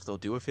don't know if they'll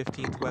do a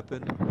 15th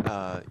weapon.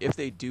 If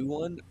they do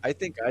one, I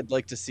think I'd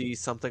like to see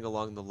something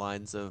along the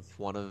lines of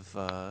one of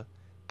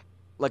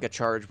like a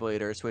charge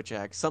blade or a switch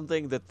axe,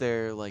 something that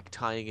they're like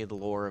tying in the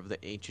lore of the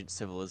ancient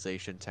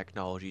civilization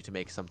technology to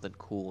make something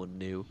cool and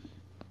new.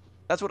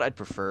 That's what I'd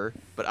prefer,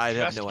 but I'd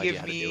have no idea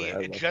how to do it. I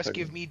love Just Tekken.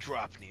 give me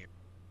drop near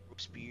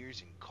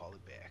spears and call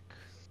it back.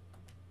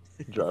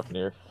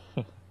 Draupnir.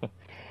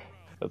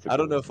 That's a I good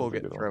don't know one. if we'll That's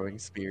a get good one. throwing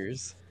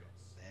spears.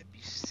 That'd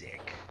be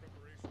sick.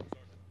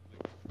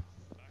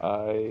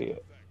 I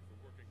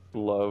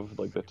love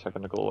like the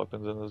technical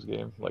weapons in this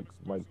game. Like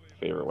my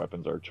favorite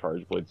weapons are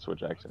charge blade,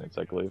 switch axe, and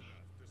insect glaive.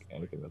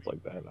 Anything that's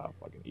like that, I'll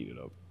fucking eat it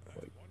up.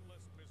 Like One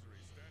less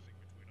misery standing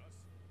between us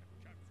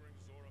and capturing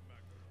Zora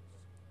Magdaros.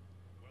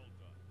 Well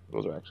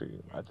done. those are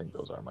actually, I think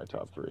those are my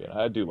top three, and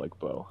I do like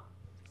bow.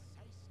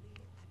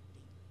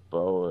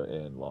 Bow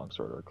and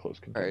longsword are close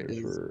Alright,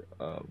 contenders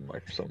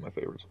for some of my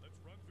favorites. Let's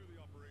run through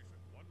the operation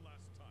one last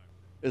time.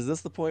 is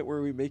this the point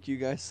where we make you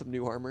guys some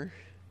new armor?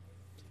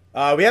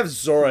 We have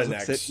Zora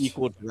Looks at next.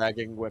 equal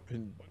dragging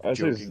weapon.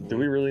 Actually, do Jokingly.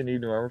 we really need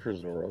new armor for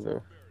Zora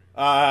though?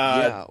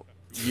 Yeah,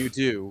 you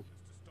do.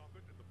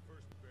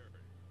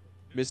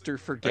 Mr.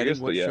 Forgetting guess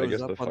what the- yeah, I shows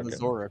guess up the on the fucking-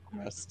 Zora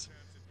quest.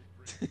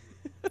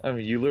 I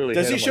mean, you literally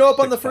Does hit he him, show like, up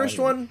on the 6 first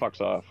times and one? he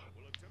fucks off.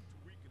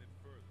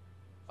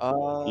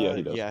 Yeah,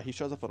 he does. Yeah, he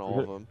shows up on You all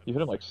hit, of them. you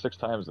hit him like 6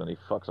 times and then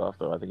he fucks off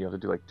though. I think you have to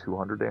do like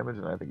 200 damage,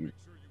 and I think you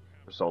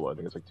for solo, I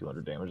think it's like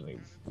 200 damage, and he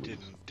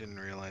loses. Didn't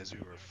realize we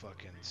were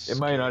fucking. It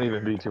might not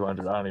even be scared.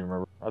 200. I don't even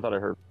remember. I thought I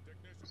heard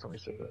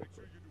somebody say that.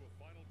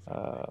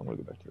 But, I'm gonna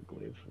go back to the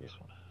glaive for this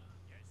one.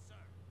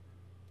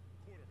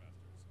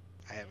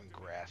 I haven't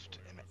grasped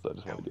an So I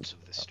just wanna ounce get-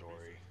 of the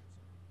story.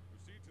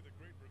 Proceed to the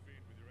Great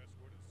Ravine with your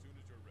escort as soon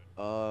as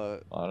you're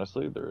ready.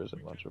 Honestly, there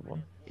isn't much of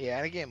one. Yeah,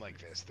 in a game like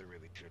this, there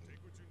really shouldn't. Take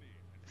what you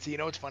need. See, you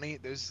know what's funny?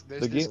 There's The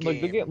this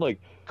game, like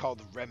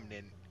called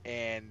Remnant,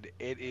 and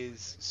it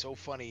is so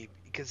funny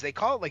because they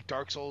call it like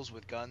Dark Souls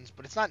with guns,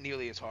 but it's not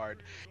nearly as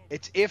hard.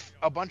 It's if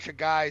a bunch of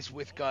guys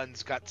with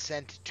guns got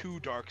sent to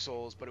Dark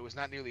Souls, but it was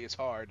not nearly as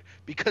hard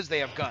because they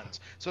have guns.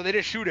 So they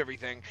just shoot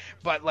everything.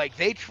 But like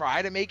they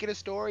try to make it a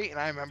story, and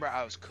I remember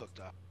I was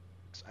cooked up.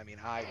 I mean,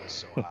 I was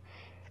so hot.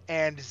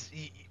 And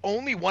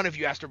only one of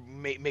you has to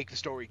make the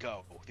story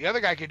go. The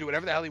other guy can do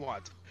whatever the hell he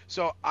wants.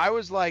 So I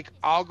was like,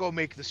 I'll go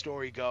make the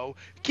story go.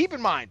 Keep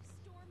in mind,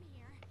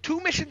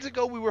 2 missions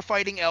ago we were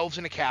fighting elves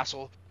in a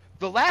castle.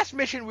 The last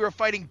mission we were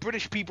fighting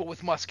British people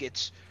with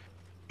muskets.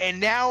 And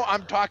now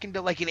I'm talking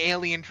to like an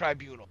alien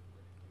tribunal.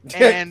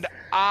 And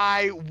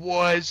I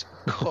was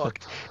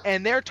cooked.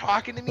 And they're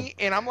talking to me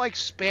and I'm like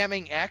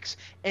spamming X,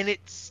 and it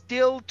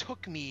still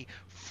took me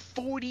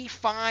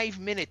 45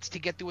 minutes to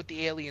get to what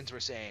the aliens were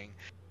saying.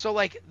 So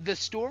like the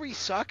story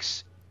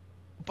sucks,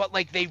 but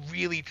like they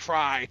really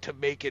try to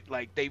make it,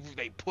 like they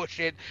push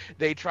it,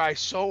 they try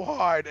so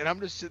hard, and I'm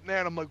just sitting there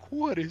and I'm like,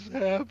 what is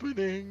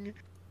happening?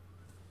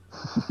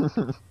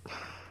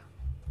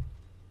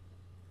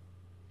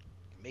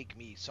 Make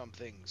me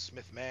something,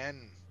 Smith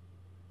man.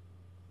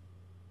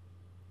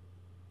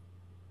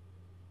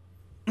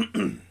 I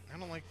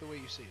don't like the way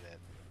you say that,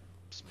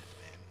 Smith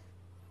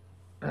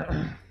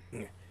man.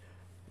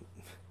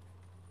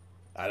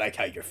 I like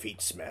how your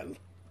feet smell.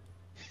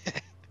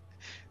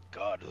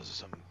 God, those are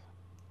some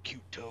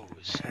cute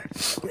toes.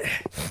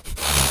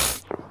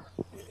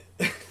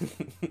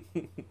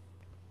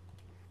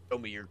 Show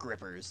me your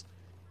grippers.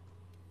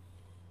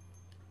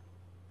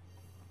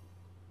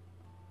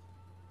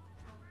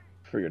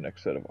 for your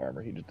next set of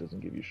armor, he just doesn't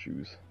give you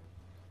shoes.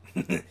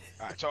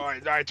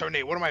 Alright, so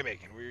Nate, what am I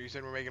making? You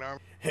said we're making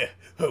armor?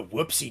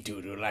 Whoopsie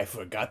doodle, I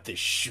forgot the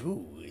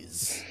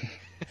shoes.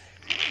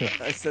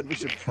 I said we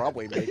should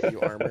probably make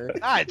you armor.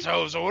 Alright,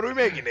 so what are we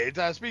making, Nate?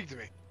 Speak to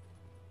me.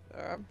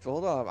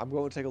 Hold on, I'm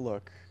going to take a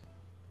look.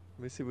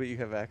 Let me see what you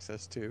have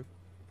access to.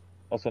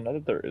 Also, not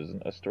that there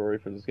isn't a story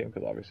for this game,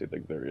 because obviously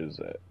like there is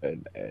a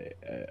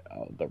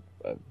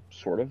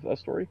sort of a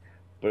story,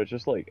 but it's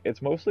just like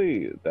it's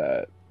mostly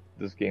that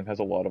this game has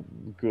a lot of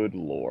good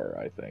lore,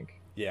 I think,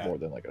 Yeah. more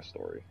than like a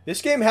story.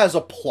 This game has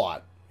a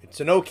plot. It's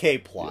an okay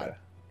plot.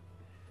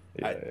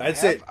 I'd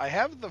say I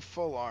have the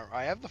full arm.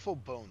 I have the full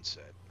bone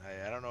set.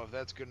 I don't know if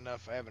that's good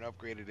enough. I haven't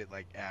upgraded it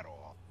like at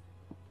all.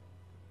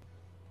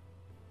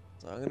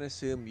 So I'm gonna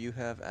assume you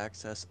have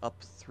access up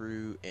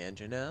through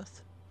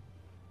Anjanath.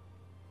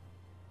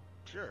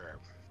 Sure.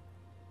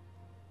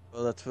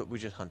 Well, that's what we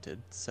just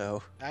hunted,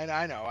 so... I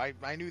know.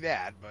 I knew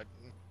that, but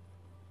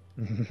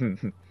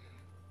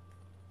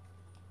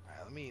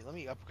alright, let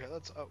me upgrade.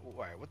 Let's.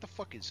 Alright, what the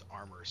fuck is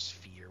armor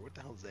sphere? What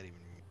the hell does that even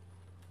mean?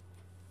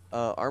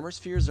 Armor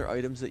spheres are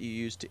items that you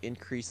use to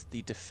increase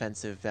the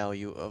defensive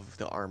value of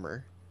the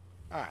armor.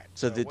 Alright.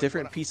 So the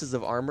different what, pieces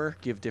of armor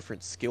give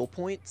different skill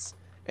points,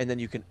 and then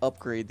you can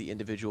upgrade the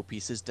individual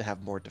pieces to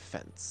have more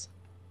defense.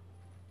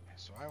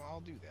 So I'll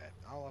do that.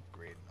 I'll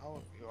upgrade.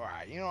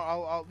 Alright. You know,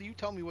 I'll. You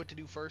tell me what to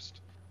do first,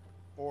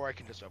 or I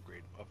can just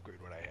upgrade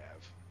what I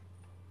have.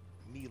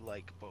 Me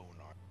like bone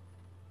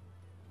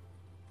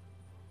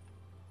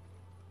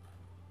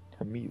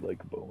armor. Me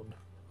like bone.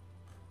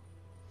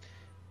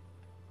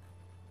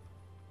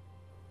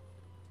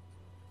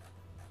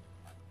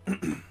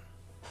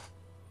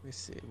 Let me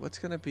see. What's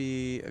gonna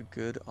be a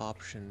good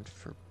option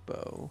for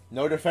bow?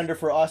 No defender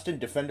for Austin.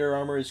 Defender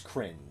armor is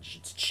cringe.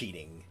 It's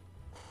cheating.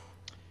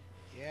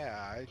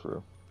 Yeah,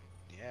 True.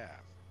 yeah.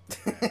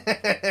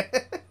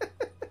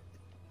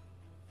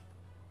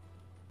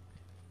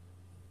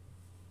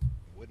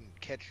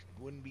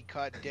 Wouldn't be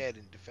caught dead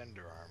in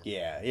defender armor.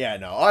 Yeah,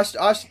 no.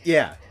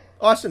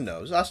 Austin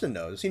knows. Austin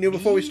knows. He knew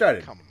before we Me?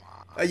 started. Come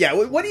on. Yeah.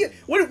 What do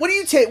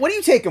you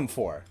take him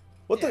for?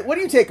 What do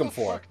you take him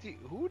for?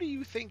 Who do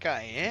you think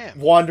I am?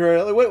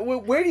 Wanderer.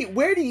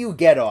 Where do you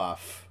get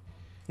off?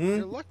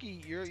 You're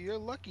lucky. You're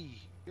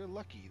lucky. You're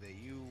lucky that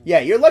you. Yeah,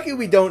 you're lucky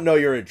we don't know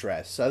your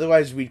address.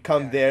 Otherwise, we'd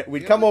come there.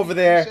 We'd You're come lucky over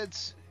there.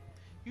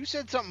 You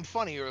said something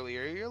funny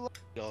earlier. You're lucky.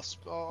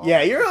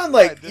 Yeah, you're on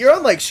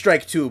like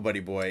strike 2, buddy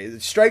boy.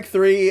 Strike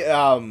 3.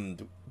 I don't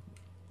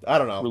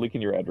know. We're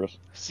leaking your address.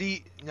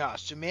 See, no,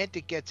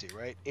 Semantic gets it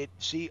right.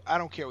 I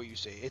don't care what you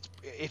say.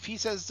 If he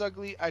says it's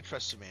ugly, I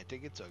trust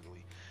Semantic. It's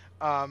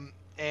ugly.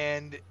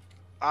 And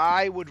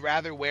I would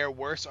rather wear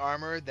worse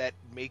armor that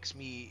makes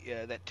me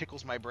that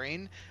tickles my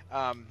brain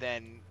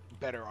than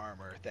better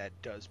armor that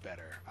does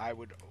better. I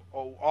would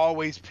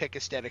always pick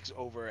aesthetics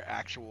over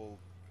actual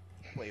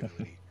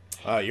playability.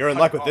 You're in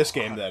luck with this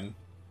game then.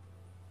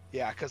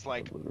 Yeah, because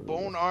like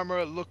bone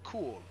armor look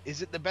cool.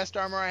 Is it the best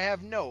armor I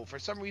have? No. For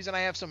some reason,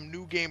 I have some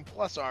new game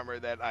plus armor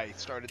that I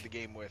started the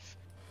game with,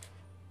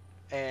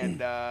 and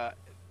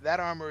that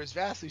armor is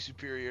vastly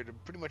superior to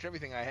pretty much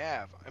everything I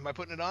have. Am I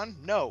putting it on?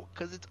 No,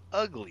 because it's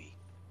ugly.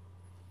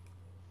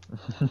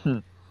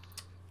 All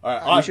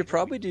right, We should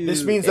probably do.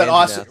 This means that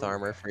Anjanath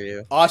armor for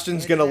you.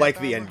 Austin's gonna like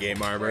the armor? endgame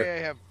Pray armor.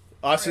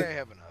 I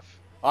have enough.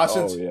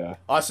 Austin's Oh yeah.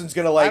 Austin's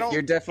gonna like. don't-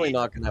 You're definitely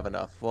not gonna have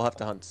enough. We'll have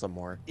to hunt some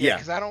more. Yeah.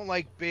 Because I don't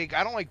like big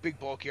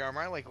bulky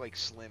armor. I like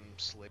slim,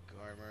 slick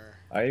armor.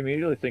 I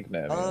immediately think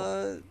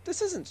Nami.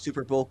 This isn't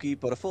super bulky,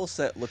 but a full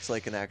set looks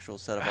like an actual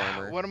set of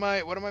armor. What am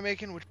I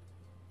making? Which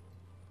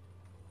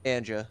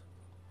Anja.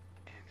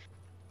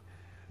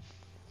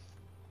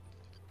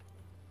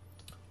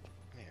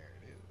 there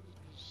it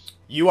is.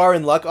 You are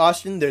in luck,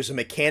 Austin. There's a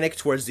mechanic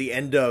towards the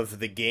end of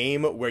the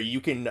game where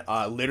you can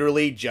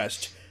literally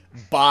just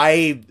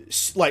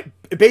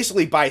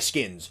basically buy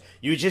skins.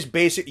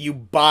 You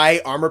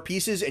buy armor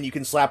pieces and you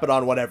can slap it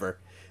on whatever.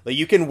 Like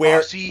you can wear.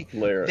 Oh, see,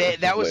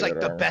 that was like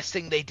the best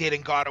thing they did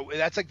in God of War.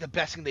 That's like the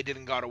best thing they did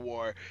in God of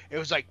War. It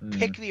was like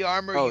pick the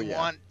armor you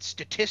want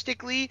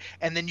statistically,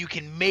 and then you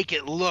can make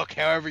it look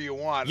however you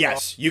want.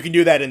 Yes, you can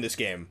do that in this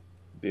game.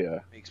 Yeah.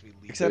 Makes me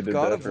leave. Except did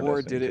God that of for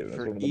War Destiny did too. it That's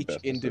for one of the each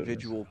best decisions.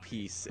 individual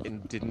piece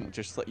and didn't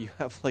just let you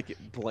have like a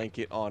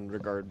blanket on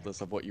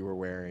regardless of what you were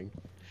wearing.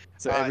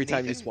 So every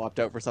time you Nathan?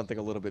 swapped out for something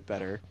a little bit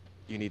better,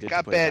 you needed to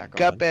Got put it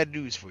back on. bad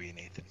news for you,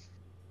 Nathan.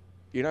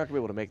 You're not gonna be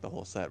able to make the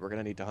whole set. We're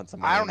gonna need to hunt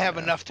some. I don't have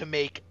Anjanath. enough to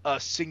make a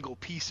single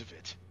piece of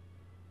it.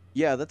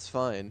 Yeah, that's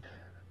fine.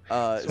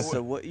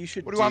 So what you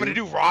should What do you want me to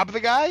do? Rob the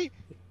guy?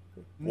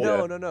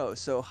 No, no.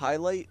 So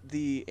highlight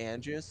the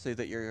Anjas so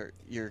that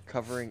you're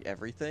covering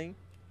everything.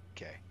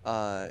 Okay.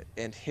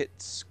 And hit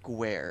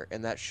square,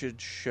 and that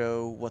should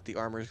show what the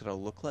armor is gonna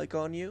look like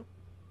on you.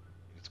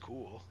 It's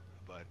cool,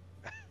 but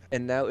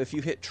And now, if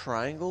you hit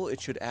triangle, it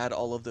should add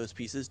all of those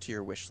pieces to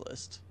your wish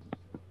list.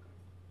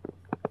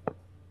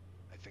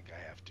 I think I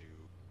have to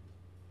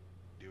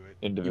do it.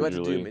 You have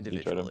to do them Each item.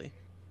 individually.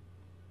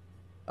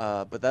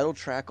 But that'll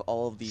track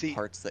all of the See-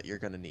 parts that you're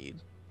gonna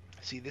need.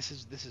 See, this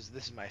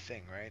is my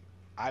thing, right?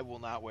 I will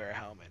not wear a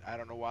helmet. I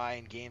don't know why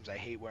in games I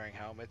hate wearing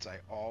helmets. I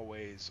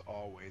always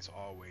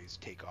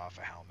take off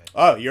a helmet.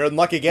 Oh, you're in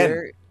luck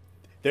again.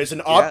 There's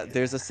an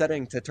There's a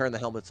setting to turn the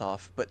helmets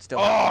off, but still.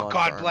 have them Oh on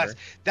God for bless. armor.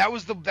 That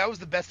was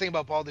the best thing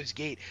about Baldur's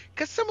Gate.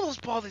 Cause some of those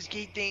Baldur's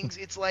Gate things,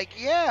 it's like,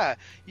 yeah,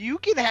 you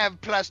can have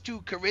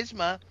 +2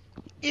 charisma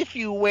if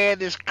you wear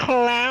this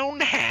clown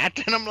hat,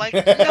 and I'm like,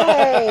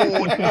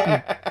 no.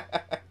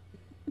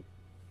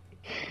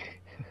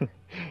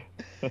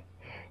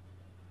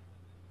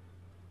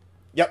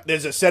 Yep,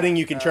 there's a setting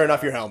you can turn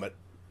off your helmet.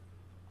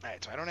 All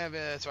right, so I don't have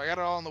so I got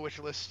it all on the wish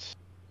list.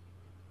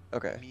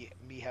 Okay.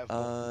 Me have.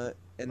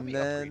 And me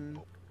then. upgrade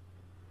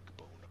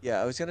bow.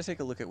 Yeah, I was gonna take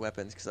a look at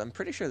weapons because I'm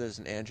pretty sure there's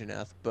an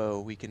Anjanath bow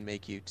we can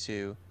make you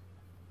too.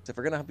 So if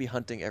we're gonna be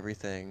hunting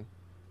everything,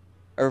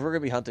 or if we're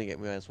gonna be hunting it,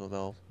 we might as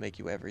well make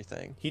you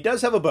everything. He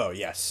does have a bow,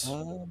 yes.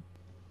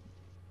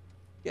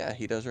 Yeah,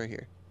 he does right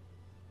here.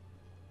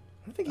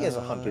 I don't think he has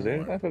a hunter. Does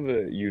anyone have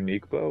a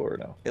unique bow or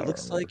no? I It don't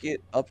looks remember. like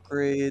it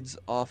upgrades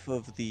off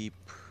of the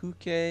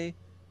Puke,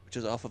 which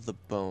is off of the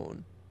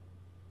bone.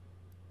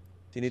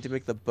 So you need to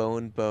make the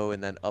bone bow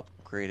and then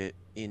upgrade it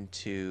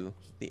into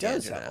the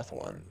Does have a Anjanath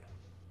horn. one.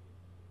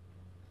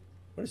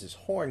 What does his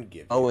horn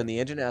give? Oh, you? and the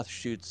Anjanath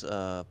shoots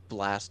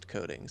blast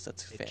coatings.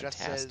 That's It fantastic. just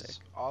says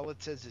all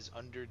it says is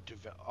under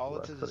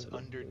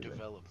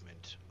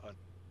development.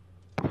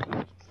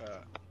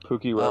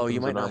 Pookie Oh, weapons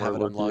you might and not armor have it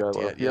look unlocked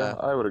yellow. yet, yeah.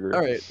 I would agree.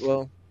 All right,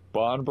 well,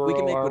 Bondborough we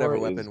can make whatever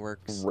armor weapon is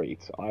works.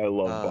 great. I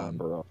love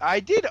Bondborough. I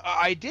did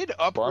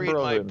upgrade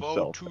Barbaro my bow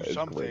himself to is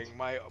something. great.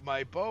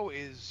 My bow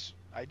is.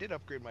 I did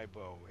upgrade my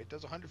bow. It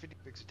does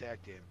 156 attack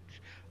damage.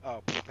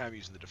 Oh, I'm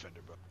using the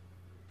defender bow.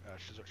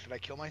 Should I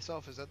kill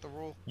myself? Is that the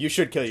rule? You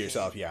should kill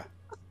yourself, yeah.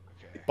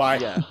 Okay. Bye.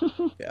 Yeah.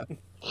 Yeah.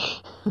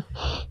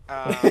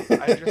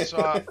 I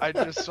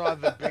just saw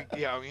the big.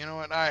 Yeah. You know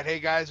what? All right. Hey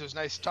guys, it was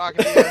nice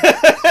talking to you.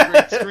 It's a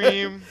great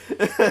stream.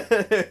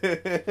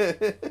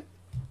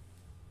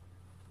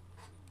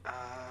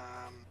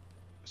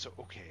 So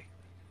okay.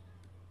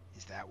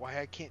 Is that why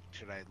I can't?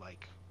 Should I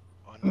like?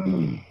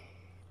 Can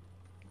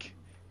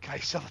I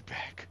sell it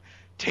back?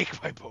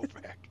 Take my bow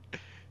back.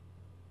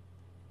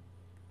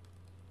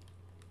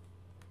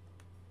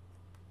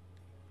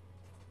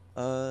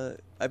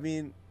 I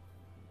mean,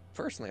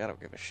 personally, I don't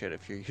give a shit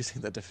if you're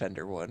using the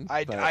defender one.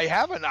 I but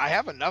have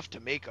enough to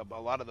make a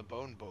lot of the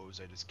bone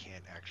bows. I just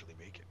can't actually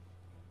make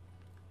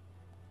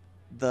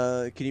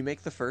it. Can you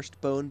make the first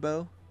bone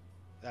bow?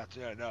 That's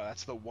no,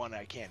 that's the one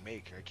I can't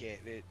make. I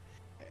can't.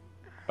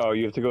 Oh,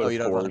 you have to go to you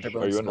don't want Forge. to go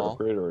Are you an small?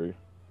 upgrade or are you?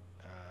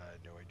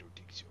 No, I don't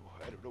think so.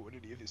 I don't know what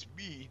any of this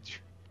means.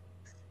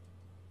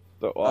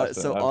 So,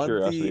 Austin, So out of on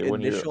curiosity, the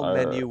when initial you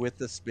menu with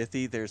the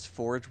smithy, there's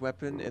forge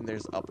weapon and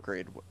there's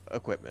upgrade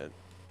equipment.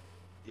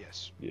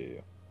 Yes.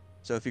 Yeah.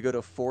 So if you go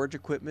to forge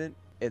equipment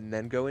and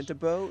then go into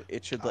bow,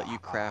 it should let you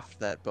craft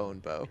that bone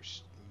bow.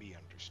 Me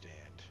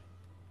understand.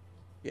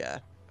 Yeah.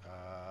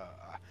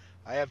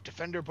 I have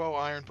defender bow,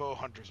 iron bow,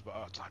 hunter's bow.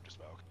 Oh, it's hunter's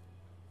bow. Okay.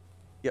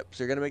 Yep.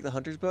 So you're gonna make the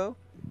hunter's bow,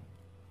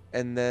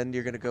 and then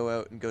you're gonna go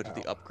out and go to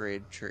the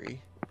upgrade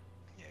tree.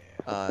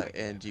 Yeah.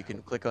 And you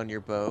can click on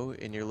your bow,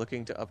 and you're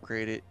looking to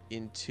upgrade it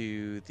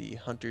into the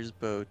Hunter's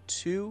Bow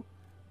 2,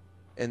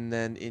 and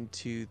then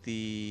into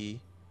the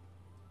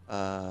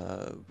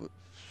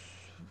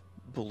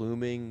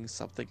Blooming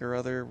something or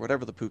other,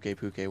 whatever the Puke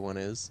one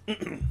is.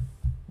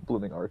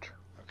 Blooming Arch.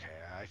 Okay,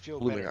 I feel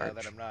Blooming better now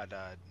that Arch. I'm not.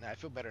 I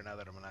feel better now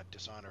that I'm not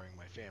dishonoring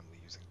my family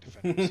using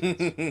defender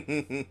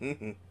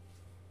skills.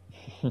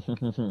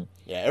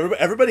 Yeah,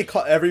 everybody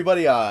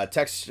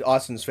text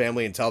Austin's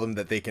family and tell them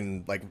that they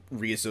can like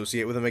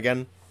reassociate with him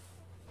again.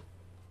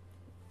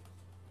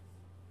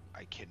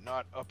 I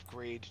cannot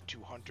upgrade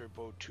to hunter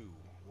bow 2.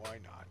 Why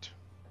not?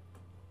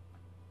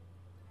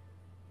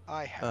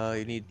 I have what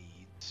you it need-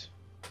 needs.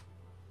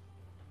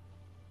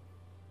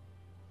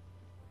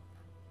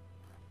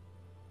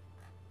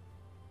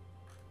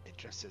 It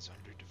just says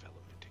under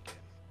development again.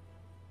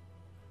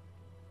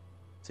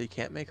 So you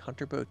can't make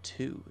Hunter Bow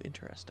 2.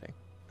 Interesting.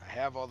 I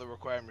have all the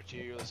required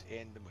materials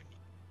and the money.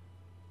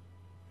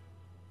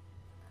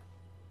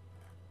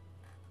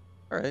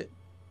 All right.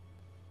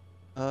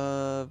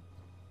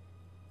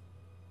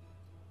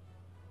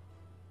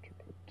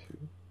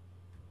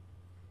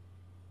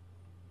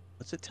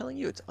 What's it telling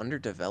you? It's under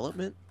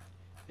development?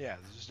 Yeah,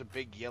 there's just a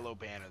big yellow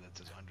banner that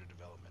says under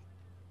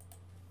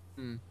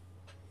development.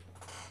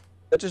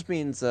 That just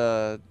means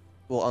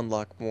we'll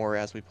unlock more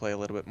as we play a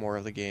little bit more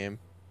of the game.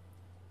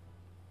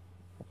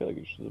 I feel like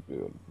you should be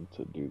able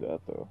to do that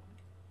though.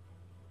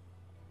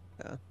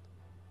 Yeah.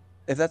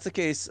 If that's the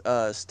case,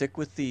 stick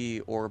with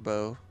the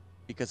Orbo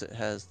because it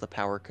has the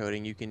power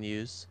coding you can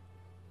use.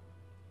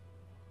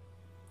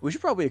 We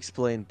should probably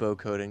explain bow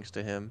codings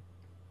to him.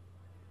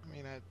 I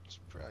mean, I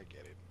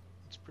get it.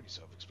 It's pretty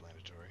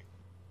self-explanatory.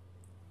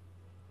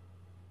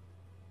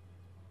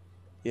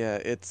 Yeah,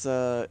 it's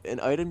an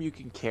item you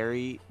can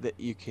carry that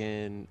you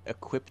can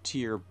equip to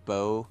your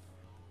bow.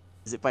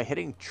 Is it by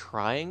hitting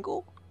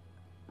triangle?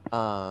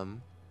 Yeah,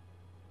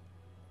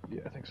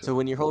 I think so. So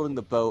when you're holding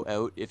the bow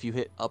out, if you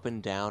hit up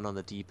and down on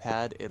the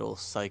D-pad, it'll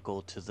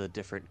cycle to the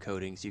different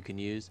coatings you can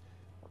use.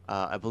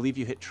 I believe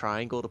you hit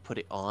triangle to put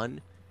it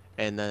on,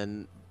 and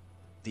then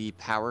the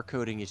power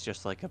coating is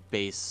just like a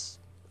base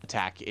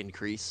attack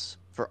increase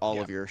for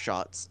all of your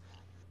shots.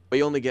 But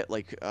you only get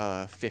like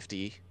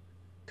 50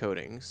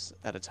 coatings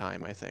at a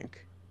time, I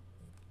think.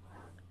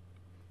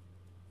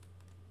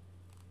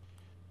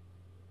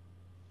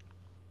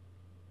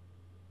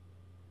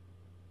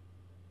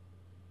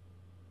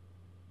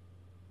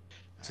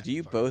 So do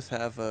you both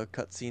have a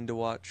cutscene to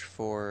watch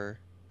for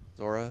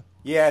Zora?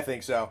 Yeah, I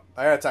think so.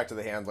 I gotta talk to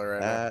the handler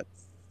right now. That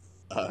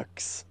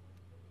sucks.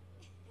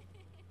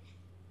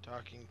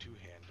 Talking to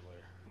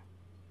handler.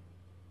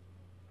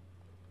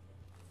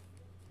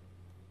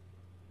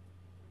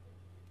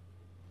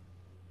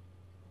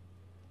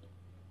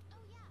 Oh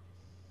yeah.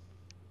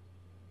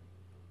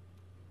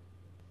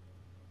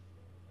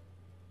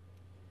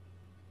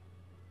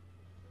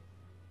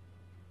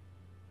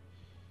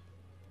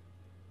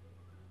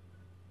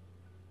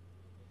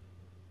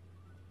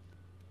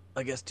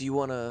 I guess, do you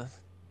want to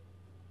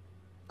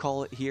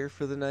call it here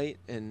for the night,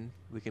 and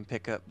we can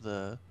pick up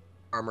the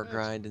armor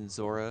grind and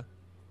Zora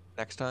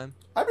next time?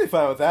 I'd be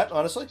fine with that,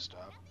 honestly. Stop.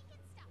 Nothing can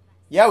stop us.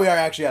 Yeah, we are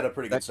actually at a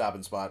pretty good That-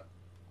 stopping spot.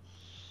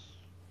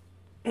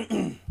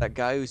 That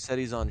guy who said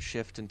he's on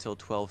shift until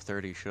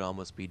 12:30 should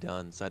almost be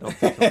done, so I don't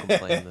think he'll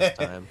complain this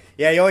time.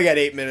 Yeah, you only got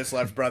 8 minutes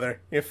left,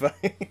 brother. You're fine.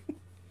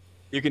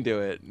 You can do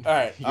it. All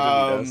right. You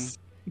don't need us.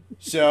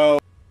 So,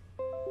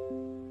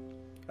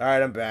 all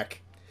right, I'm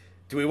back.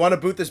 Do we want to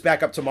boot this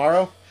back up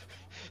tomorrow?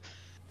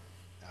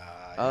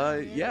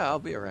 Yeah, I'll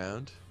be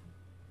around.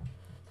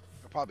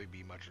 I'll probably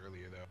be much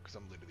earlier though, because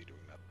I'm literally doing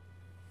nothing.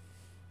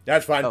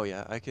 That's fine. Oh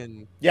yeah, I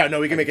can. Yeah, no,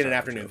 we can I make can it an try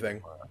afternoon to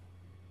thing.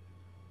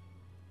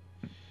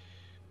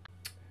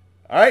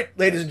 All right,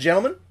 ladies and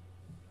gentlemen,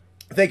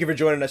 thank you for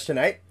joining us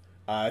tonight.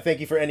 Thank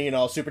you for any and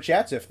all super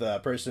chats if the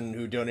person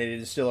who donated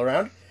is still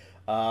around.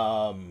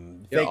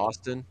 Yeah,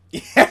 Austin.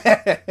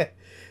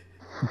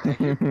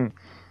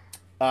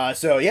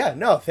 So yeah,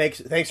 no,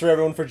 thanks for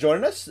everyone for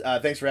joining us.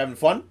 Thanks for having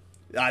fun.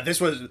 This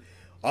was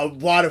a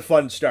lot of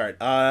fun start.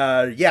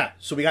 Yeah,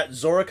 so we got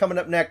Zora coming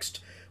up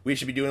next. We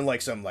should be doing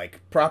like some like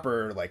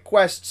proper like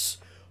quests.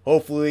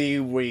 Hopefully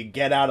we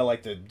get out of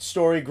like the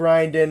story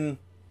grinding.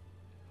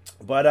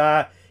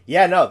 But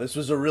yeah, no, this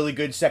was a really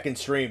good second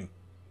stream.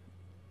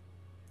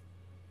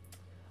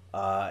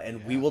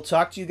 And we will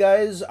talk to you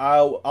guys.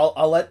 I'll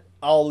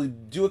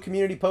do a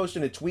community post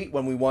and a tweet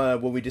when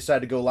we decide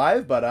to go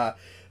live. But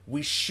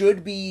we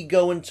should be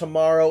going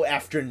tomorrow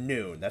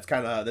afternoon. That's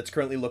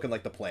currently looking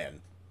like the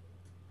plan.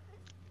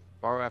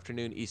 Tomorrow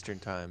afternoon Eastern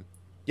time.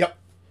 Yep.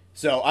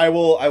 So I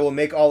will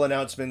make all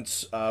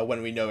announcements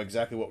when we know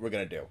exactly what we're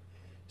gonna do.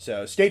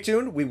 So stay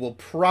tuned. We will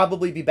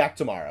probably be back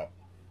tomorrow.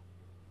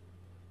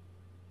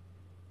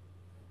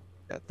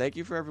 Yeah, thank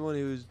you for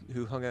everyone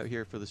who hung out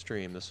here for the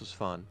stream. This was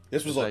fun.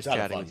 This was It a nice ton of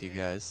chatting fun. with you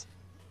guys.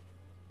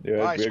 Yeah,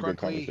 Bye, we had good Scrunkly.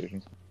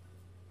 conversations.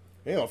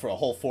 You know, for a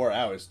whole 4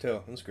 hours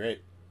too. That's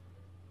great.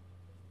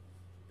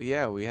 But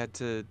yeah, we had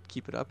to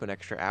keep it up an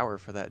extra hour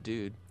for that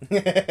dude.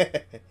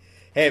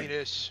 Hey,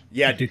 Penis.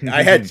 yeah, dude,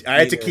 I had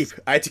to Penis.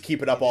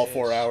 keep it up all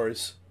 4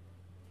 hours.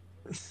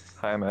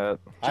 Hi, Matt.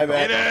 I'm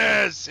at.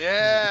 Penis.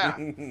 Yeah.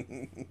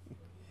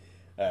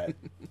 All right.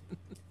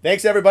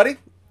 Thanks, everybody.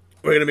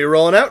 We're gonna be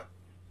rolling out.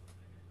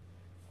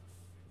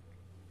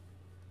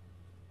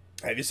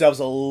 Have yourselves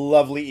a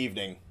lovely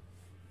evening.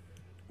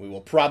 We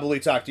will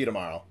probably talk to you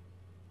tomorrow.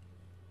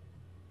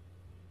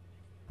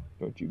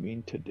 What do you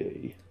mean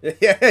today?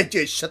 Yeah,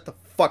 just shut the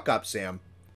fuck up, Sam.